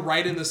hit her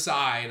right in the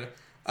side.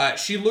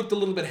 She looked a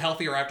little bit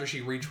healthier after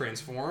she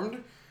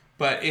retransformed,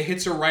 but it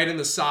hits her right in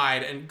the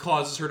side and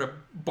causes her to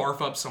barf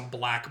up some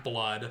black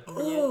blood.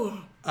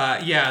 Oh.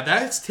 Yeah,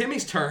 that's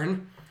Timmy's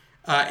turn.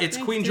 It's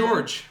Queen Tim.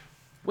 George.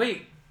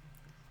 Wait,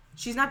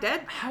 She's not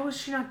dead? how is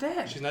she not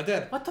dead? She's not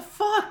dead. What the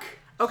fuck?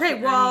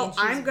 Okay, well, she's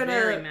I'm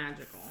very gonna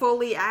magical.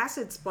 fully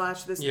acid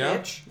splash this Yeah.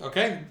 bitch.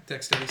 Okay,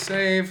 dexterity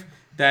save.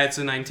 That's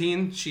a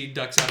 19. She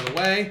ducks out of the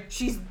way.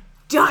 She's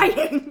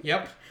dying.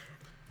 Yep.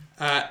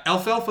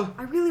 Alfalfa.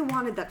 I really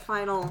wanted that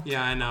final.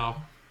 Yeah, I know.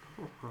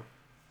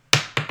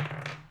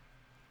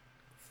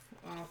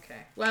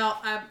 Okay. Well,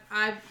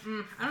 I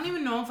don't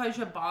even know if I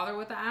should bother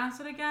with the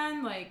acid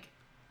again. Like,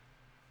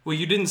 Well,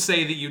 you didn't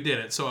say that you did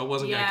it, so I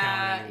wasn't going to count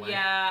yeah, it anyway.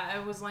 yeah. I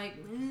was like,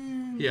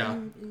 Yeah.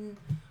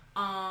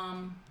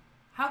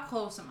 how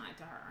close am I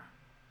to her?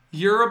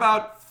 You're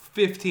about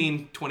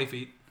 15, 20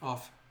 feet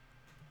off.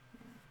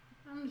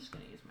 I'm just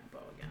gonna use my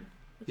bow again.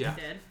 Which Yeah. I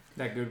did.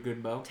 That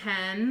good bow.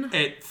 10.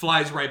 It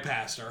flies right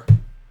past her.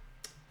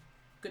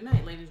 Good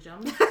night, ladies and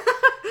gentlemen.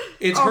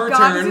 It's Oh her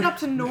god, turn. is it up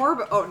to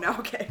Norb? Oh no,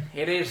 okay.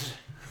 It is.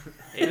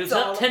 It is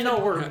up to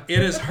Norb. It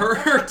is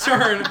her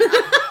turn.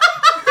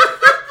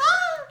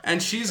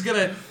 And she's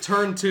gonna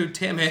turn to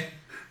Timmy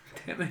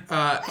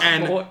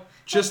and Boy.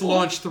 just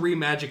launch 3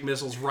 magic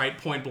missiles right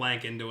point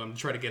blank into him to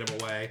try to get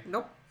him away.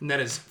 Nope. And that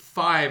is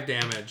 5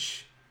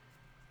 damage.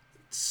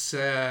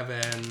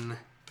 7.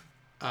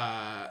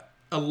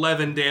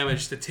 11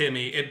 damage to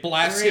Timmy. It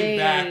blasts him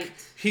back. Great.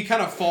 He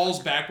kind of falls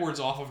backwards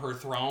off of her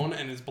throne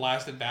and is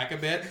blasted back a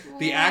bit.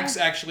 The axe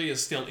actually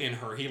is still in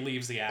her. He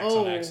leaves the axe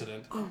on Oh.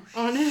 accident. On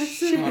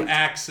accident. On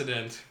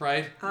accident,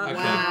 right? Okay.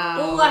 Wow.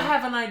 Oh, I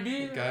have an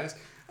idea. Guys.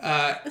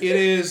 It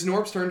is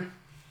Norb's turn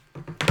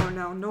Oh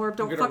no, Norb,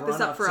 don't I'm gonna fuck this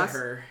run up for to us.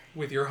 her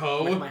with your with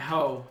hoe. my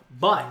hoe,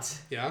 but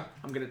Yeah.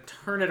 I'm gonna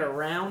turn it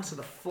around so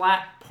the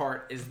flat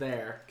part is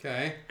there,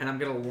 Okay. and I'm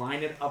gonna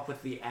line it up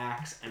with the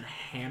axe and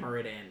hammer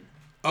it in.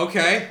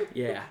 Okay.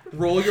 Yeah.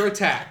 Roll your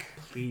attack.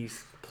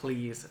 Please,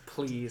 please,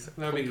 please,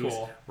 That'd be please.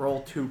 cool.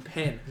 Roll 2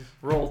 pin.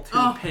 Roll 2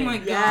 Oh pin. my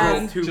Yes.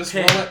 Roll 2 Just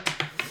pin. roll it.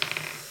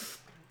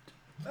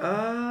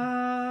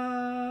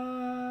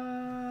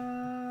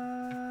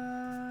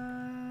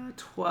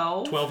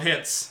 12. 12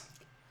 hits.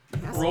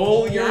 Yes.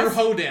 Roll your Yes.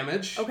 hoe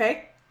damage.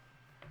 Okay.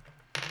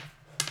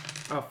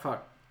 Oh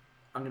fuck!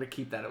 I'm gonna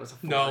keep that. It was a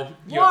 4. No,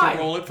 you have Why? to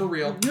roll it for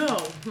real.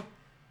 No.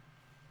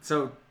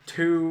 So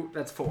 2.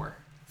 That's 4.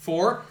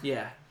 4.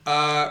 Yeah.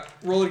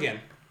 Roll it again.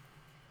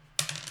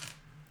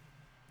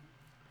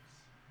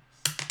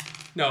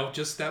 No,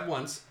 just that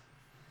once.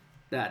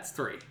 That's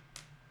 3.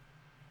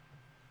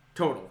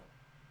 Total.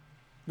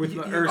 With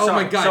You- my, you- or, oh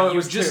sorry, my God, So it you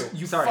was just- 2.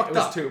 you sorry, fucked it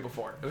was up. 2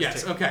 before. It was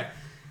Yes, 2. okay.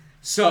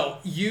 So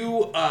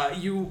you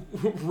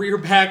rear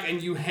back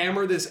and you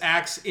hammer this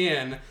axe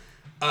in,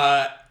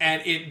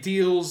 and it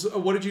deals.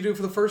 What did you do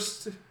for the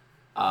first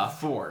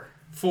 4.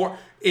 4?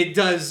 It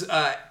does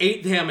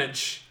 8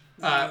 damage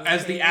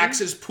as the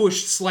axe is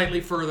pushed slightly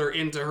further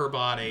into her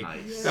body.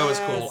 Nice. That was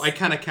cool. Yes. I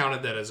kind of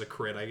counted that as a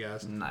crit, I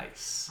guess.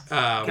 Nice.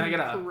 Um, Can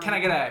I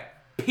get a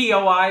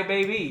POI,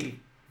 baby?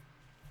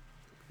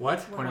 What?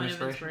 Point of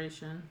inspiration.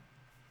 inspiration.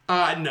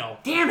 No.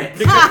 Damn it!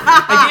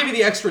 I gave you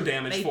the extra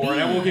damage for it.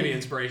 I won't give you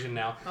inspiration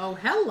now. Oh,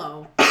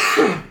 hello,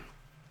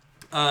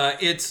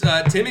 It's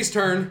Timmy's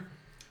turn.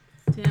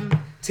 Tim.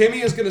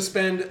 Timmy is going to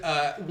spend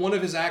one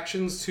of his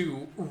actions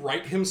to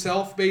right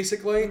himself,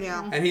 basically.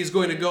 Yeah. And he's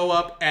going to go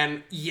up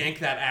and yank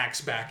that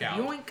axe back out.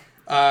 Yoink.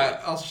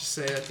 I'll just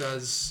say it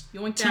does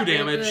Yoink 2 that real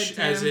damage good,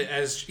 as Tim.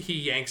 as he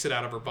yanks it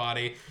out of her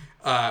body.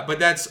 But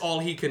that's all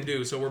he can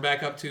do. So we're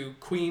back up to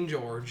Queen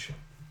George.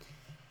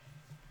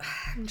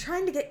 I'm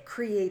trying to get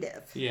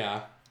creative.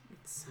 Yeah.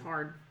 It's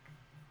hard.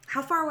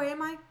 How far away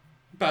am I?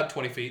 About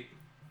 20 feet.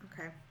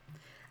 Okay.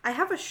 I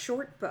have a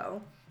short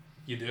bow.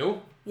 You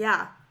do?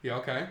 Yeah. Yeah,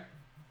 okay.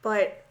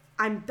 But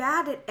I'm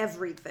bad at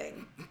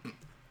everything.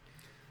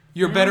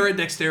 You're better at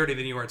dexterity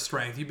than you are at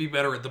strength. You'd be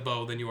better at the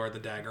bow than you are at the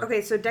dagger.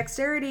 Okay, so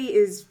dexterity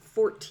is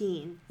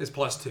 14. It's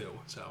 +2,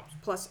 so.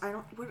 Plus, I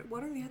don't.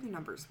 What are the other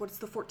numbers? What's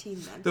the 14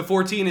 then? The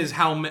 14 is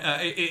how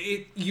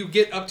you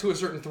get up to a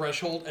certain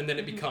threshold, and then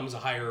it becomes a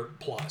higher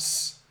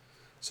plus.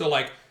 So,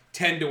 like,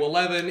 10 to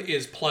 11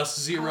 is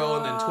 +0,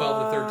 and then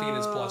 12 to 13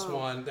 is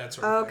 +1. That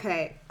sort of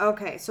thing.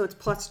 Okay. So it's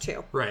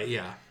 +2. Right.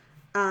 Yeah.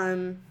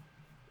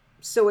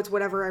 So it's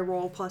whatever I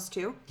roll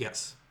 +2.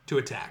 Yes. To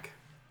attack.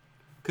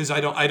 Because I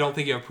don't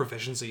think you have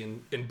proficiency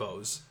in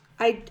bows.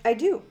 I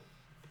do.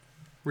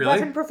 Really?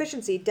 Weapon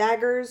proficiency: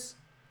 daggers,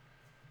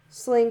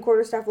 sling,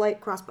 quarterstaff, light,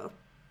 crossbow.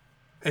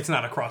 It's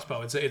not a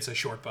crossbow. It's a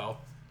short bow.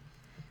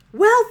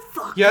 Well,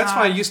 fuck. Yeah, that's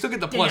fine. You still get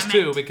the Damn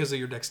 +2 it. because of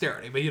your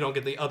dexterity, but you don't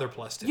get the other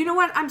 +2. You know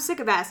what? I'm sick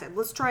of acid.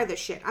 Let's try this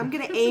shit. I'm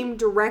gonna aim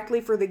directly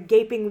for the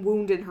gaping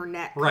wound in her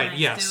neck. Right. Nice,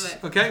 Yes. do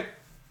it. Okay.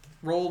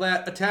 Roll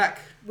that attack.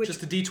 Which-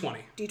 Just a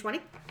D20 D20.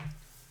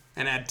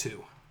 and add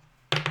 2.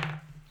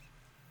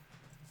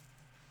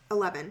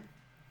 11.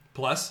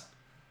 Plus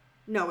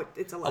No,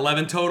 it's 11.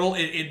 11 total.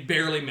 It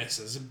barely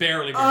misses.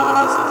 Barely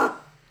misses.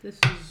 This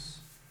is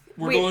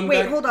We're Wait, going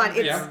wait, back. hold on.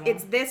 Yeah.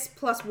 It's this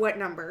plus what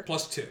number?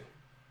 +2.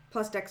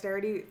 Plus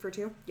dexterity for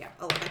 2? Yeah,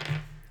 11.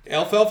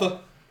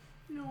 Alfalfa.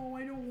 no,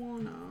 I don't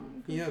wanna.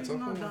 Yeah, it's I'm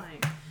not okay.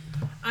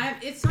 dying.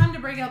 It's time to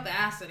break out the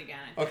acid again.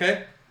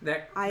 Okay.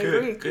 I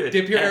agree. Good.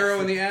 Dip your arrow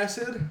in the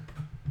acid.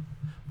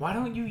 Why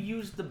don't you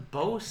use the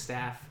bow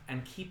staff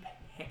and keep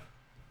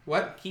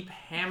What?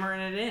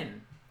 hammering it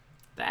in?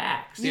 The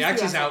axe. The Use axe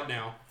the is acid. out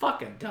now.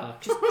 Fucking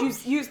duck.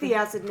 Use the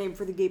acid name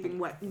for the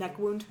gaping neck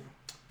wound.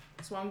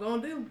 That's what I'm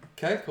gonna do.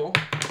 Okay, cool.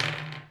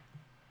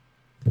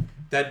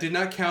 That did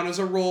not count as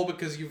a roll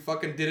because you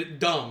fucking did it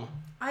dumb.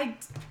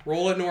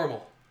 Roll it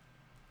normal.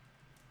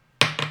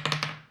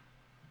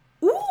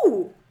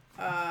 Ooh!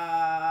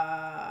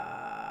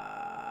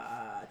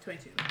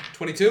 22.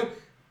 22?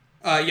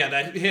 Yeah,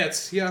 that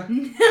hits. Yeah.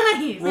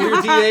 Nice. Roll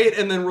your D8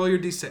 and then roll your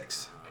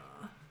D6.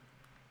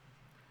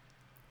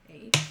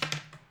 8,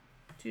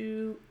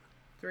 2,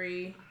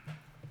 3.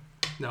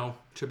 No,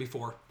 should be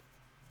 4.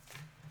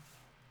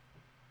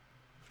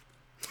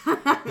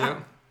 Yeah.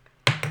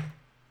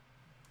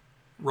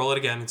 Roll it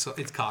again.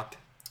 It's cocked.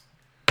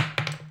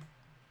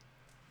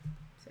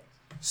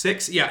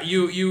 6. Yeah,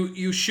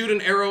 you shoot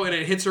an arrow and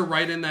it hits her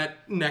right in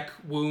that neck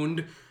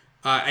wound,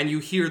 and you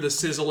hear the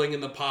sizzling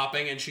and the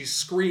popping, and she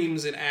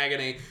screams in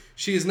agony.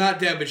 She is not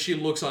dead, but she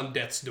looks on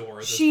death's door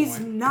at this She's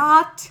point.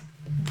 not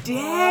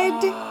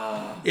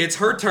dead. It's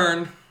her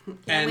turn,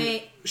 and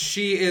wait.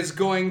 she is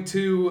going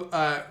to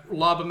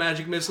lob a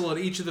magic missile at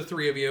each of the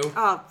 3 of you.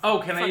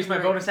 Oh, can I use my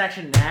bonus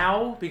action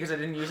now because I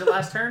didn't use it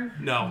last turn?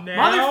 No.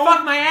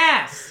 Motherfuck my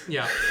ass!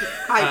 Yeah.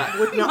 I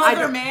would not. I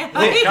Mother don't, man.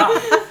 Oh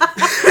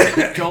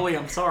god. Jolie,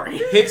 I'm sorry.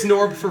 Hits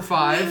Norb for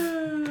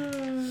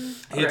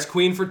 5. Hits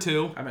Queen for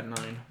 2. I'm at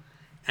 9.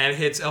 And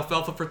hits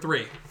Alfalfa for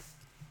 3.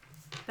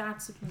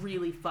 That's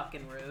really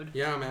fucking rude.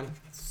 Yeah, man.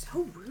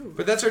 so rude.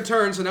 But that's her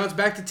turn, so now it's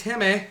back to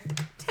Timmy.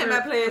 Timmy,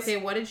 please. Okay,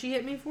 what did she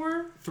hit me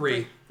for?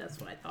 3. That's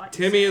what I thought.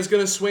 Timmy is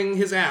going to swing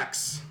his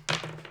axe.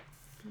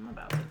 I'm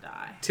about to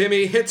die.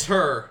 Timmy hits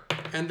her,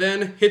 and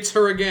then hits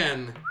her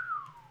again.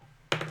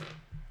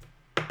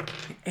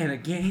 And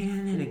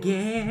again and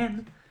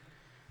again.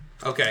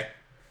 Okay.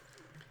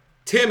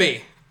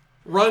 Timmy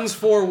runs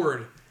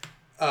forward,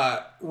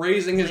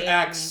 raising his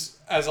axe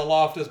as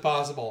aloft as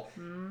possible.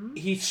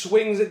 He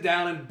swings it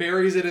down and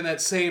buries it in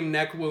that same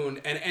neck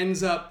wound and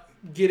ends up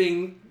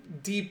getting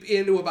deep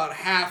into about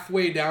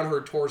halfway down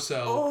her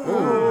torso.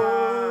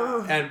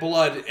 And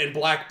blood and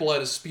black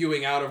blood is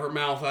spewing out of her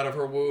mouth, out of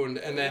her wound.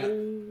 And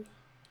then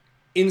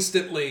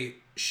instantly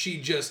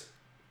she just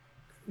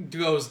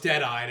goes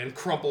dead-eyed and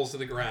crumples to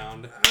the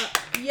ground.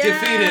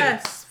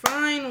 Yes,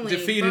 finally.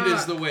 Defeated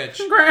is the witch.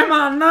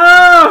 Grandma,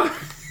 no!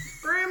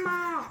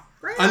 Grandma.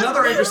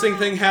 Another interesting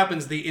thing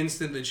happens the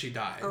instant that she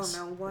dies.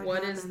 Oh no,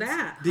 What is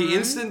that? The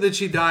instant that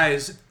she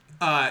dies,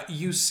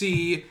 you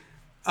see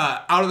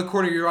out of the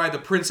corner of your eye the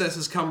princess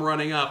has come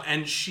running up,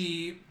 and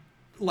she,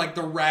 like,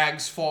 the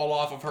rags fall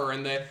off of her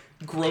and the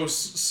gross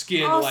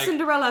skin, Oh, like,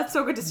 Cinderella, it's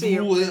so good to see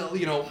you.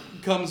 you know,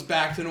 comes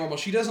back to normal.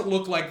 She doesn't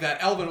look like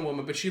that elven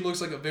woman, but she looks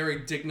like a very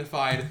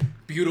dignified,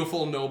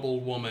 beautiful, noble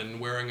woman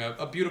wearing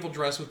a beautiful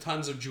dress with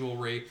tons of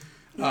jewelry.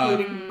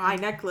 Including my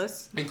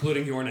necklace.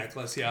 Including your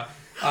necklace, yeah.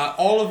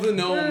 All of the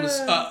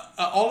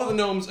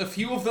gnomes, a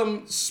few of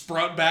them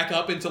sprout back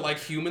up into like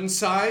human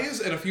size,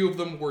 and a few of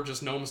them were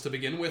just gnomes to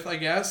begin with, I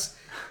guess.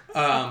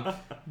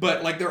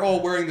 But like they're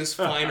all wearing this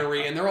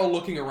finery, and they're all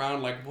looking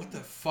around like, what the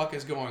fuck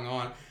is going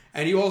on?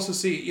 And you also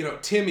see, you know,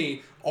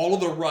 Timmy, all of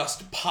the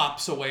rust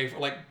pops away,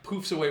 like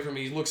poofs away from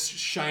him. He looks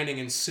shining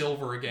in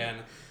silver again.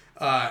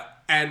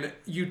 And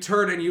you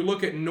turn and you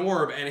look at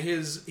Norb, and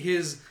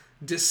his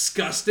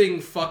disgusting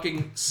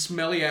fucking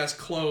smelly ass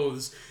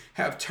clothes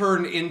have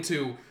turned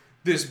into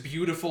this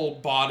beautiful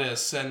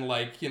bodice and,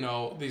 like, you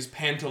know, these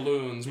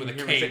pantaloons with a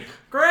cape.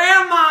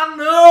 Grandma,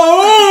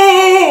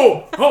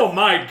 no! Oh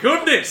my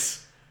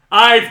goodness!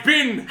 I've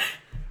been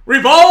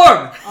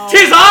reborn! Oh.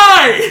 'Tis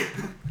I!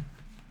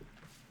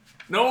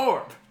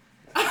 Norb.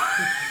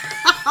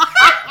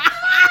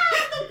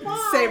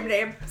 Same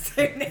name.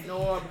 Same name.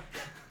 Norb.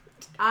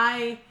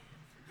 I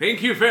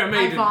Thank you, fair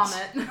maidens.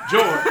 vomit.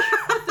 George.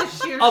 The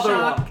sheer Other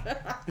shock. one.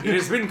 It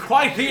has been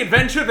quite the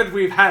adventure that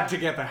we've had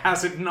together,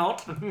 has it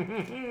not?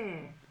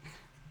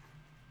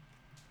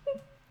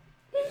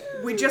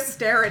 We just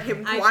stare at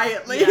him I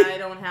quietly.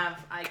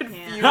 I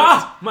can't.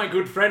 Ah, my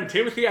good friend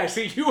Timothy, I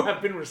see you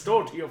have been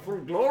restored to your full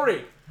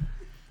glory.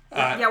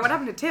 Yeah, what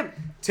happened to Tim?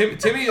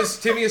 Timmy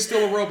is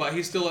still a robot.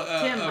 He's still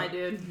Tim, a my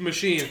dude.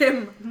 machine.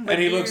 Tim.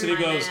 And he looks and he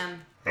My goes, man.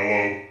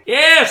 Hello.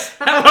 Yes,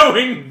 hello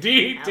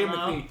indeed,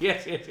 Hello. Timothy.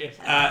 Yes.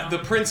 the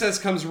princess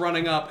comes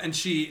running up and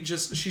she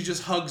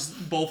just hugs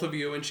both of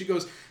you and she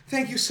goes,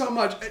 "Thank you so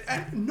much,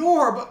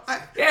 Norb."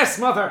 Yes,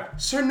 mother.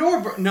 Sir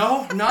Norb.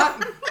 No,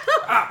 not.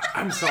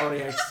 I'm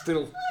sorry, I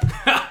still...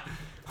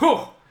 Whew.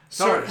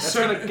 Sorry, that's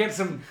Sir- gonna get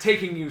some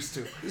taking used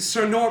to.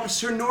 Sir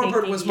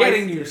Norbert was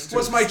Getting my used to.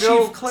 was my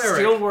Still- chief cleric.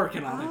 Still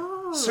working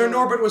on it. Sir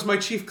Norbert was my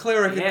chief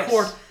cleric Yes. at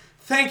court.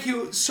 Thank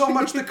you so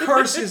much. The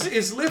curse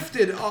is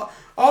lifted.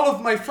 All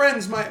of my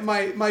friends,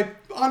 my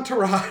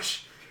entourage,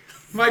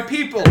 my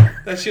people.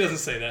 That she doesn't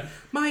say that.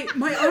 My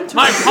entourage.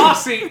 My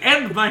posse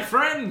and my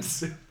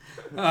friends.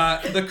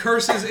 The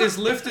curse is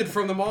lifted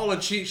from them all,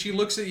 and she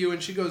looks at you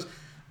and she goes,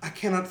 "I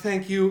cannot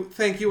thank you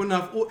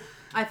enough.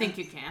 I think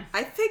you can.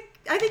 I think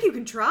you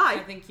can I try.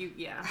 think you,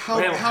 yeah.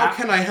 How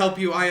can I help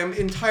you? I am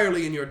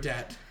entirely in your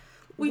debt."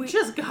 We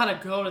just gotta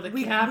go to the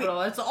capital.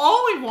 That's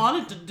all we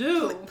wanted to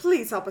do.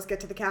 Please help us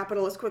get to the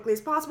capital as quickly as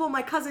possible.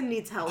 My cousin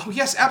needs help. Oh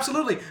yes,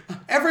 absolutely.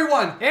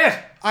 Everyone.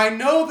 Yes. I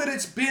know that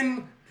it's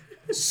been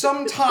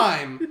some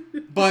time,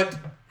 but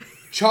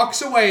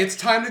chalks away. It's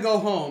time to go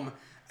home.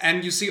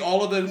 And you see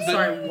all of the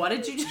Sorry, what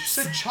did you just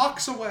said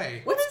chalks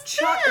away. What is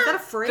chalk? Is that a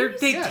phrase?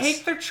 They Yes.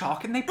 take their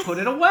chalk and they put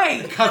it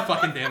away. God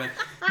fucking damn it!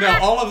 No,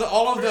 all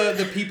of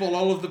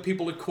the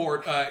people at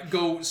court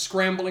go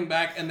scrambling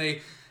back, and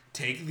they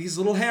take these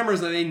little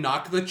hammers and they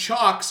knock the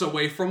chalks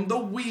away from the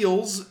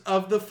wheels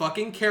of the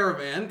fucking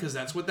caravan, because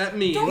that's what that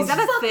means. Is that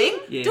a thing?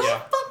 Yeah. Don't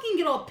fucking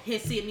get all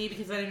pissy at me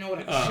because I didn't know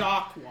what a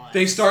chalk was.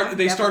 They start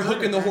Never heard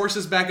hooking of the that.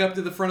 horses back up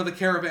to the front of the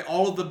caravan.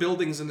 All of the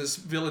buildings in this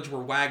village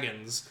were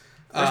wagons.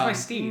 Where's my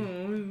steed?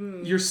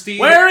 Your steed.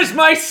 Where is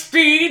my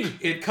steed?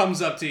 It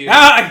comes up to you.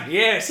 Ah,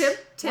 yes.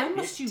 Tim, Why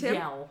must you Tim?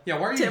 yell? Yeah,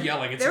 why are you Tim,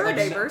 yelling? It's there are like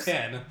neighbors.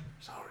 10.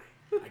 Sorry,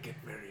 I get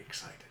very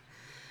excited.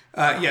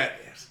 Yeah.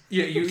 Yes.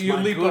 Yeah, you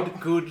My leap up.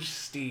 good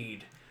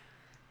steed,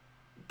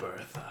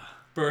 Bertha.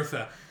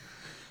 Bertha.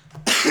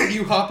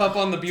 You hop up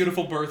on the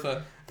beautiful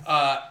Bertha,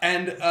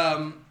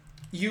 and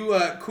you,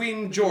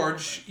 Queen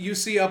George, you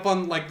see up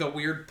on like the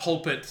weird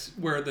pulpit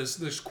where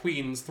this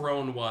queen's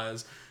throne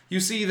was. You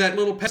see that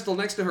little pedestal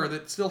next to her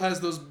that still has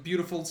those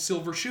beautiful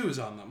silver shoes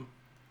on them.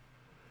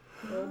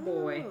 Oh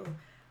boy.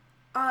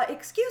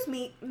 Excuse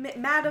me,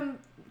 Madam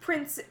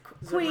Prince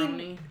Queen.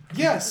 Zeroni.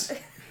 Yes.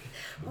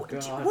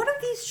 God. What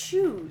are these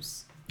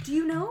shoes? Do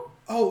you know?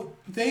 Oh,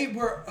 they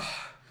were.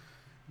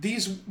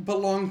 These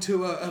belong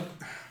to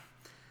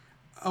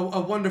a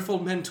wonderful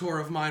mentor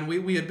of mine.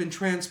 We had been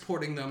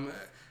transporting them.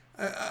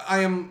 I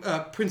am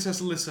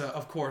Princess Lissa,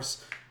 of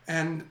course,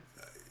 and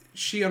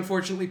she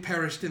unfortunately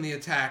perished in the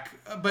attack.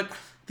 But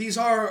these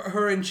are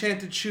her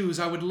enchanted shoes.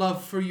 I would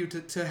love for you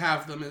to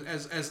have them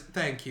as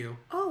thank you.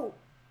 Oh,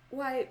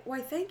 why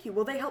thank you.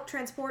 Will they help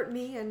transport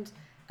me and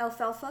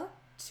Alfalfa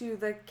to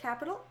the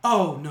capital?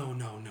 Oh no.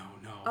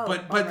 Oh,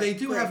 but all right, they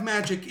do great. have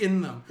magic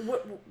in them.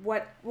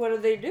 What do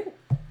they do?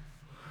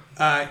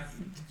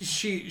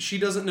 She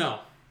doesn't know,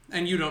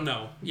 and you don't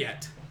know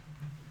yet.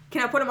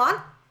 Can I put them on?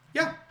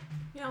 Yeah.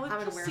 Yeah, let's I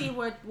would just wear see them.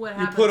 what You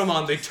happens. put them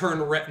on, they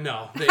turn red.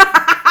 No,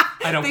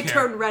 I don't They care.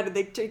 turn red and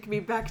they take me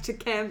back to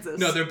Kansas.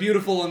 No, they're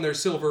beautiful and they're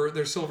silver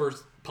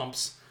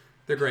pumps.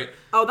 They're great.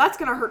 Oh, that's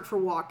gonna hurt for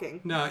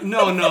walking.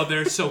 No,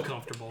 they're so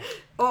comfortable.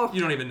 Oh,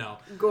 You don't even know.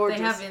 gorgeous.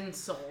 They have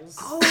insoles.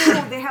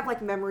 Oh, they have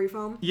like memory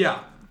foam. Yeah,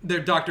 they're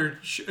Dr.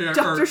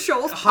 Dr.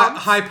 Scholl's high,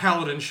 pumps? high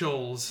Paladin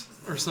Shoals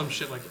or some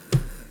shit like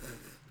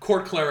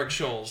Court Cleric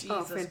Shoals.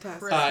 Oh, Jesus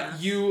fantastic.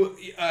 Christ. You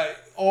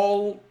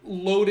all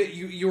loaded.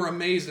 You're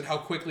amazed at how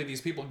quickly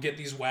these people get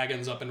these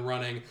wagons up and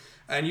running,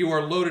 and you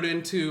are loaded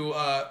into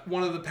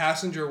one of the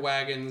passenger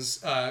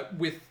wagons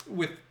with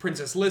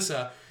Princess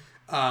Lissa,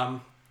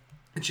 and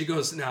she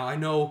goes, "Now I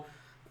know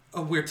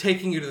we're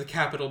taking you to the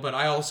capital, but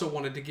I also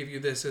wanted to give you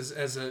this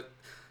as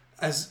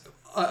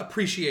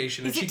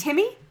appreciation." Is and it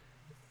Timmy?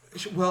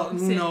 Well,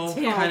 Is it no,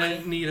 Timmy? kind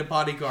of need a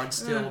bodyguard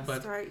still,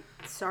 but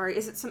Sorry.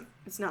 Is it some?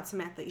 It's not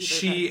Samantha either.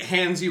 she but-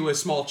 hands you a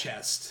small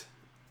chest.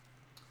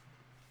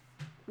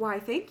 Why,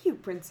 thank you,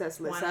 Princess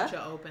Why Lissa. don't you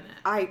open it?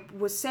 I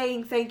was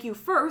saying thank you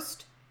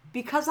first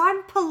because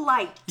I'm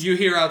polite. You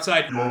hear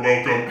outside You're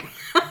welcome.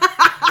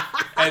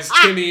 as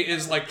Timmy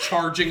is like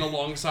charging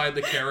alongside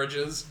the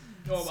carriages.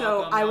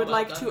 So I would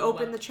like to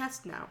open the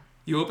chest now.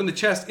 You open the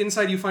chest.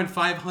 Inside you find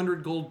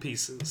 500 gold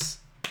pieces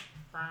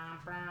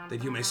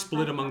that you may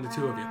split among the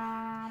two of you.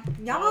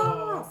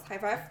 Yes. High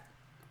five.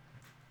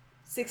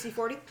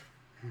 60-40.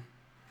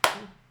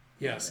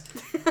 Yes.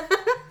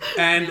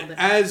 And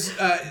as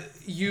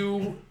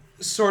you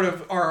sort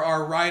of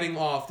are riding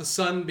off, the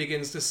sun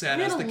begins to set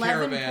We as had the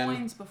 11 caravan.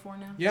 coins before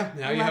now. Yeah,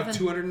 now you have 11.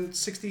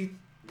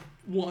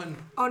 261.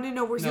 Oh,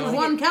 no, we're No. splitting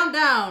One it.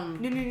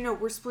 countdown. No,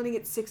 we're splitting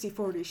it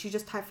 60-40. She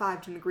just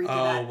high-fived and agreed to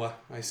that. Oh,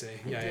 I see.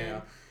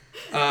 Yeah.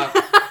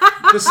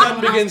 The sun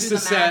Someone else begins do to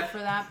the set. math for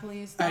that,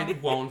 please. I though.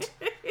 won't.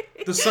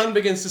 The sun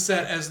begins to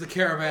set as the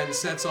caravan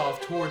sets off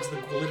towards the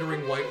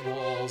glittering white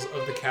walls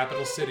of the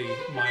capital city,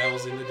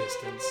 miles in the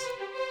distance.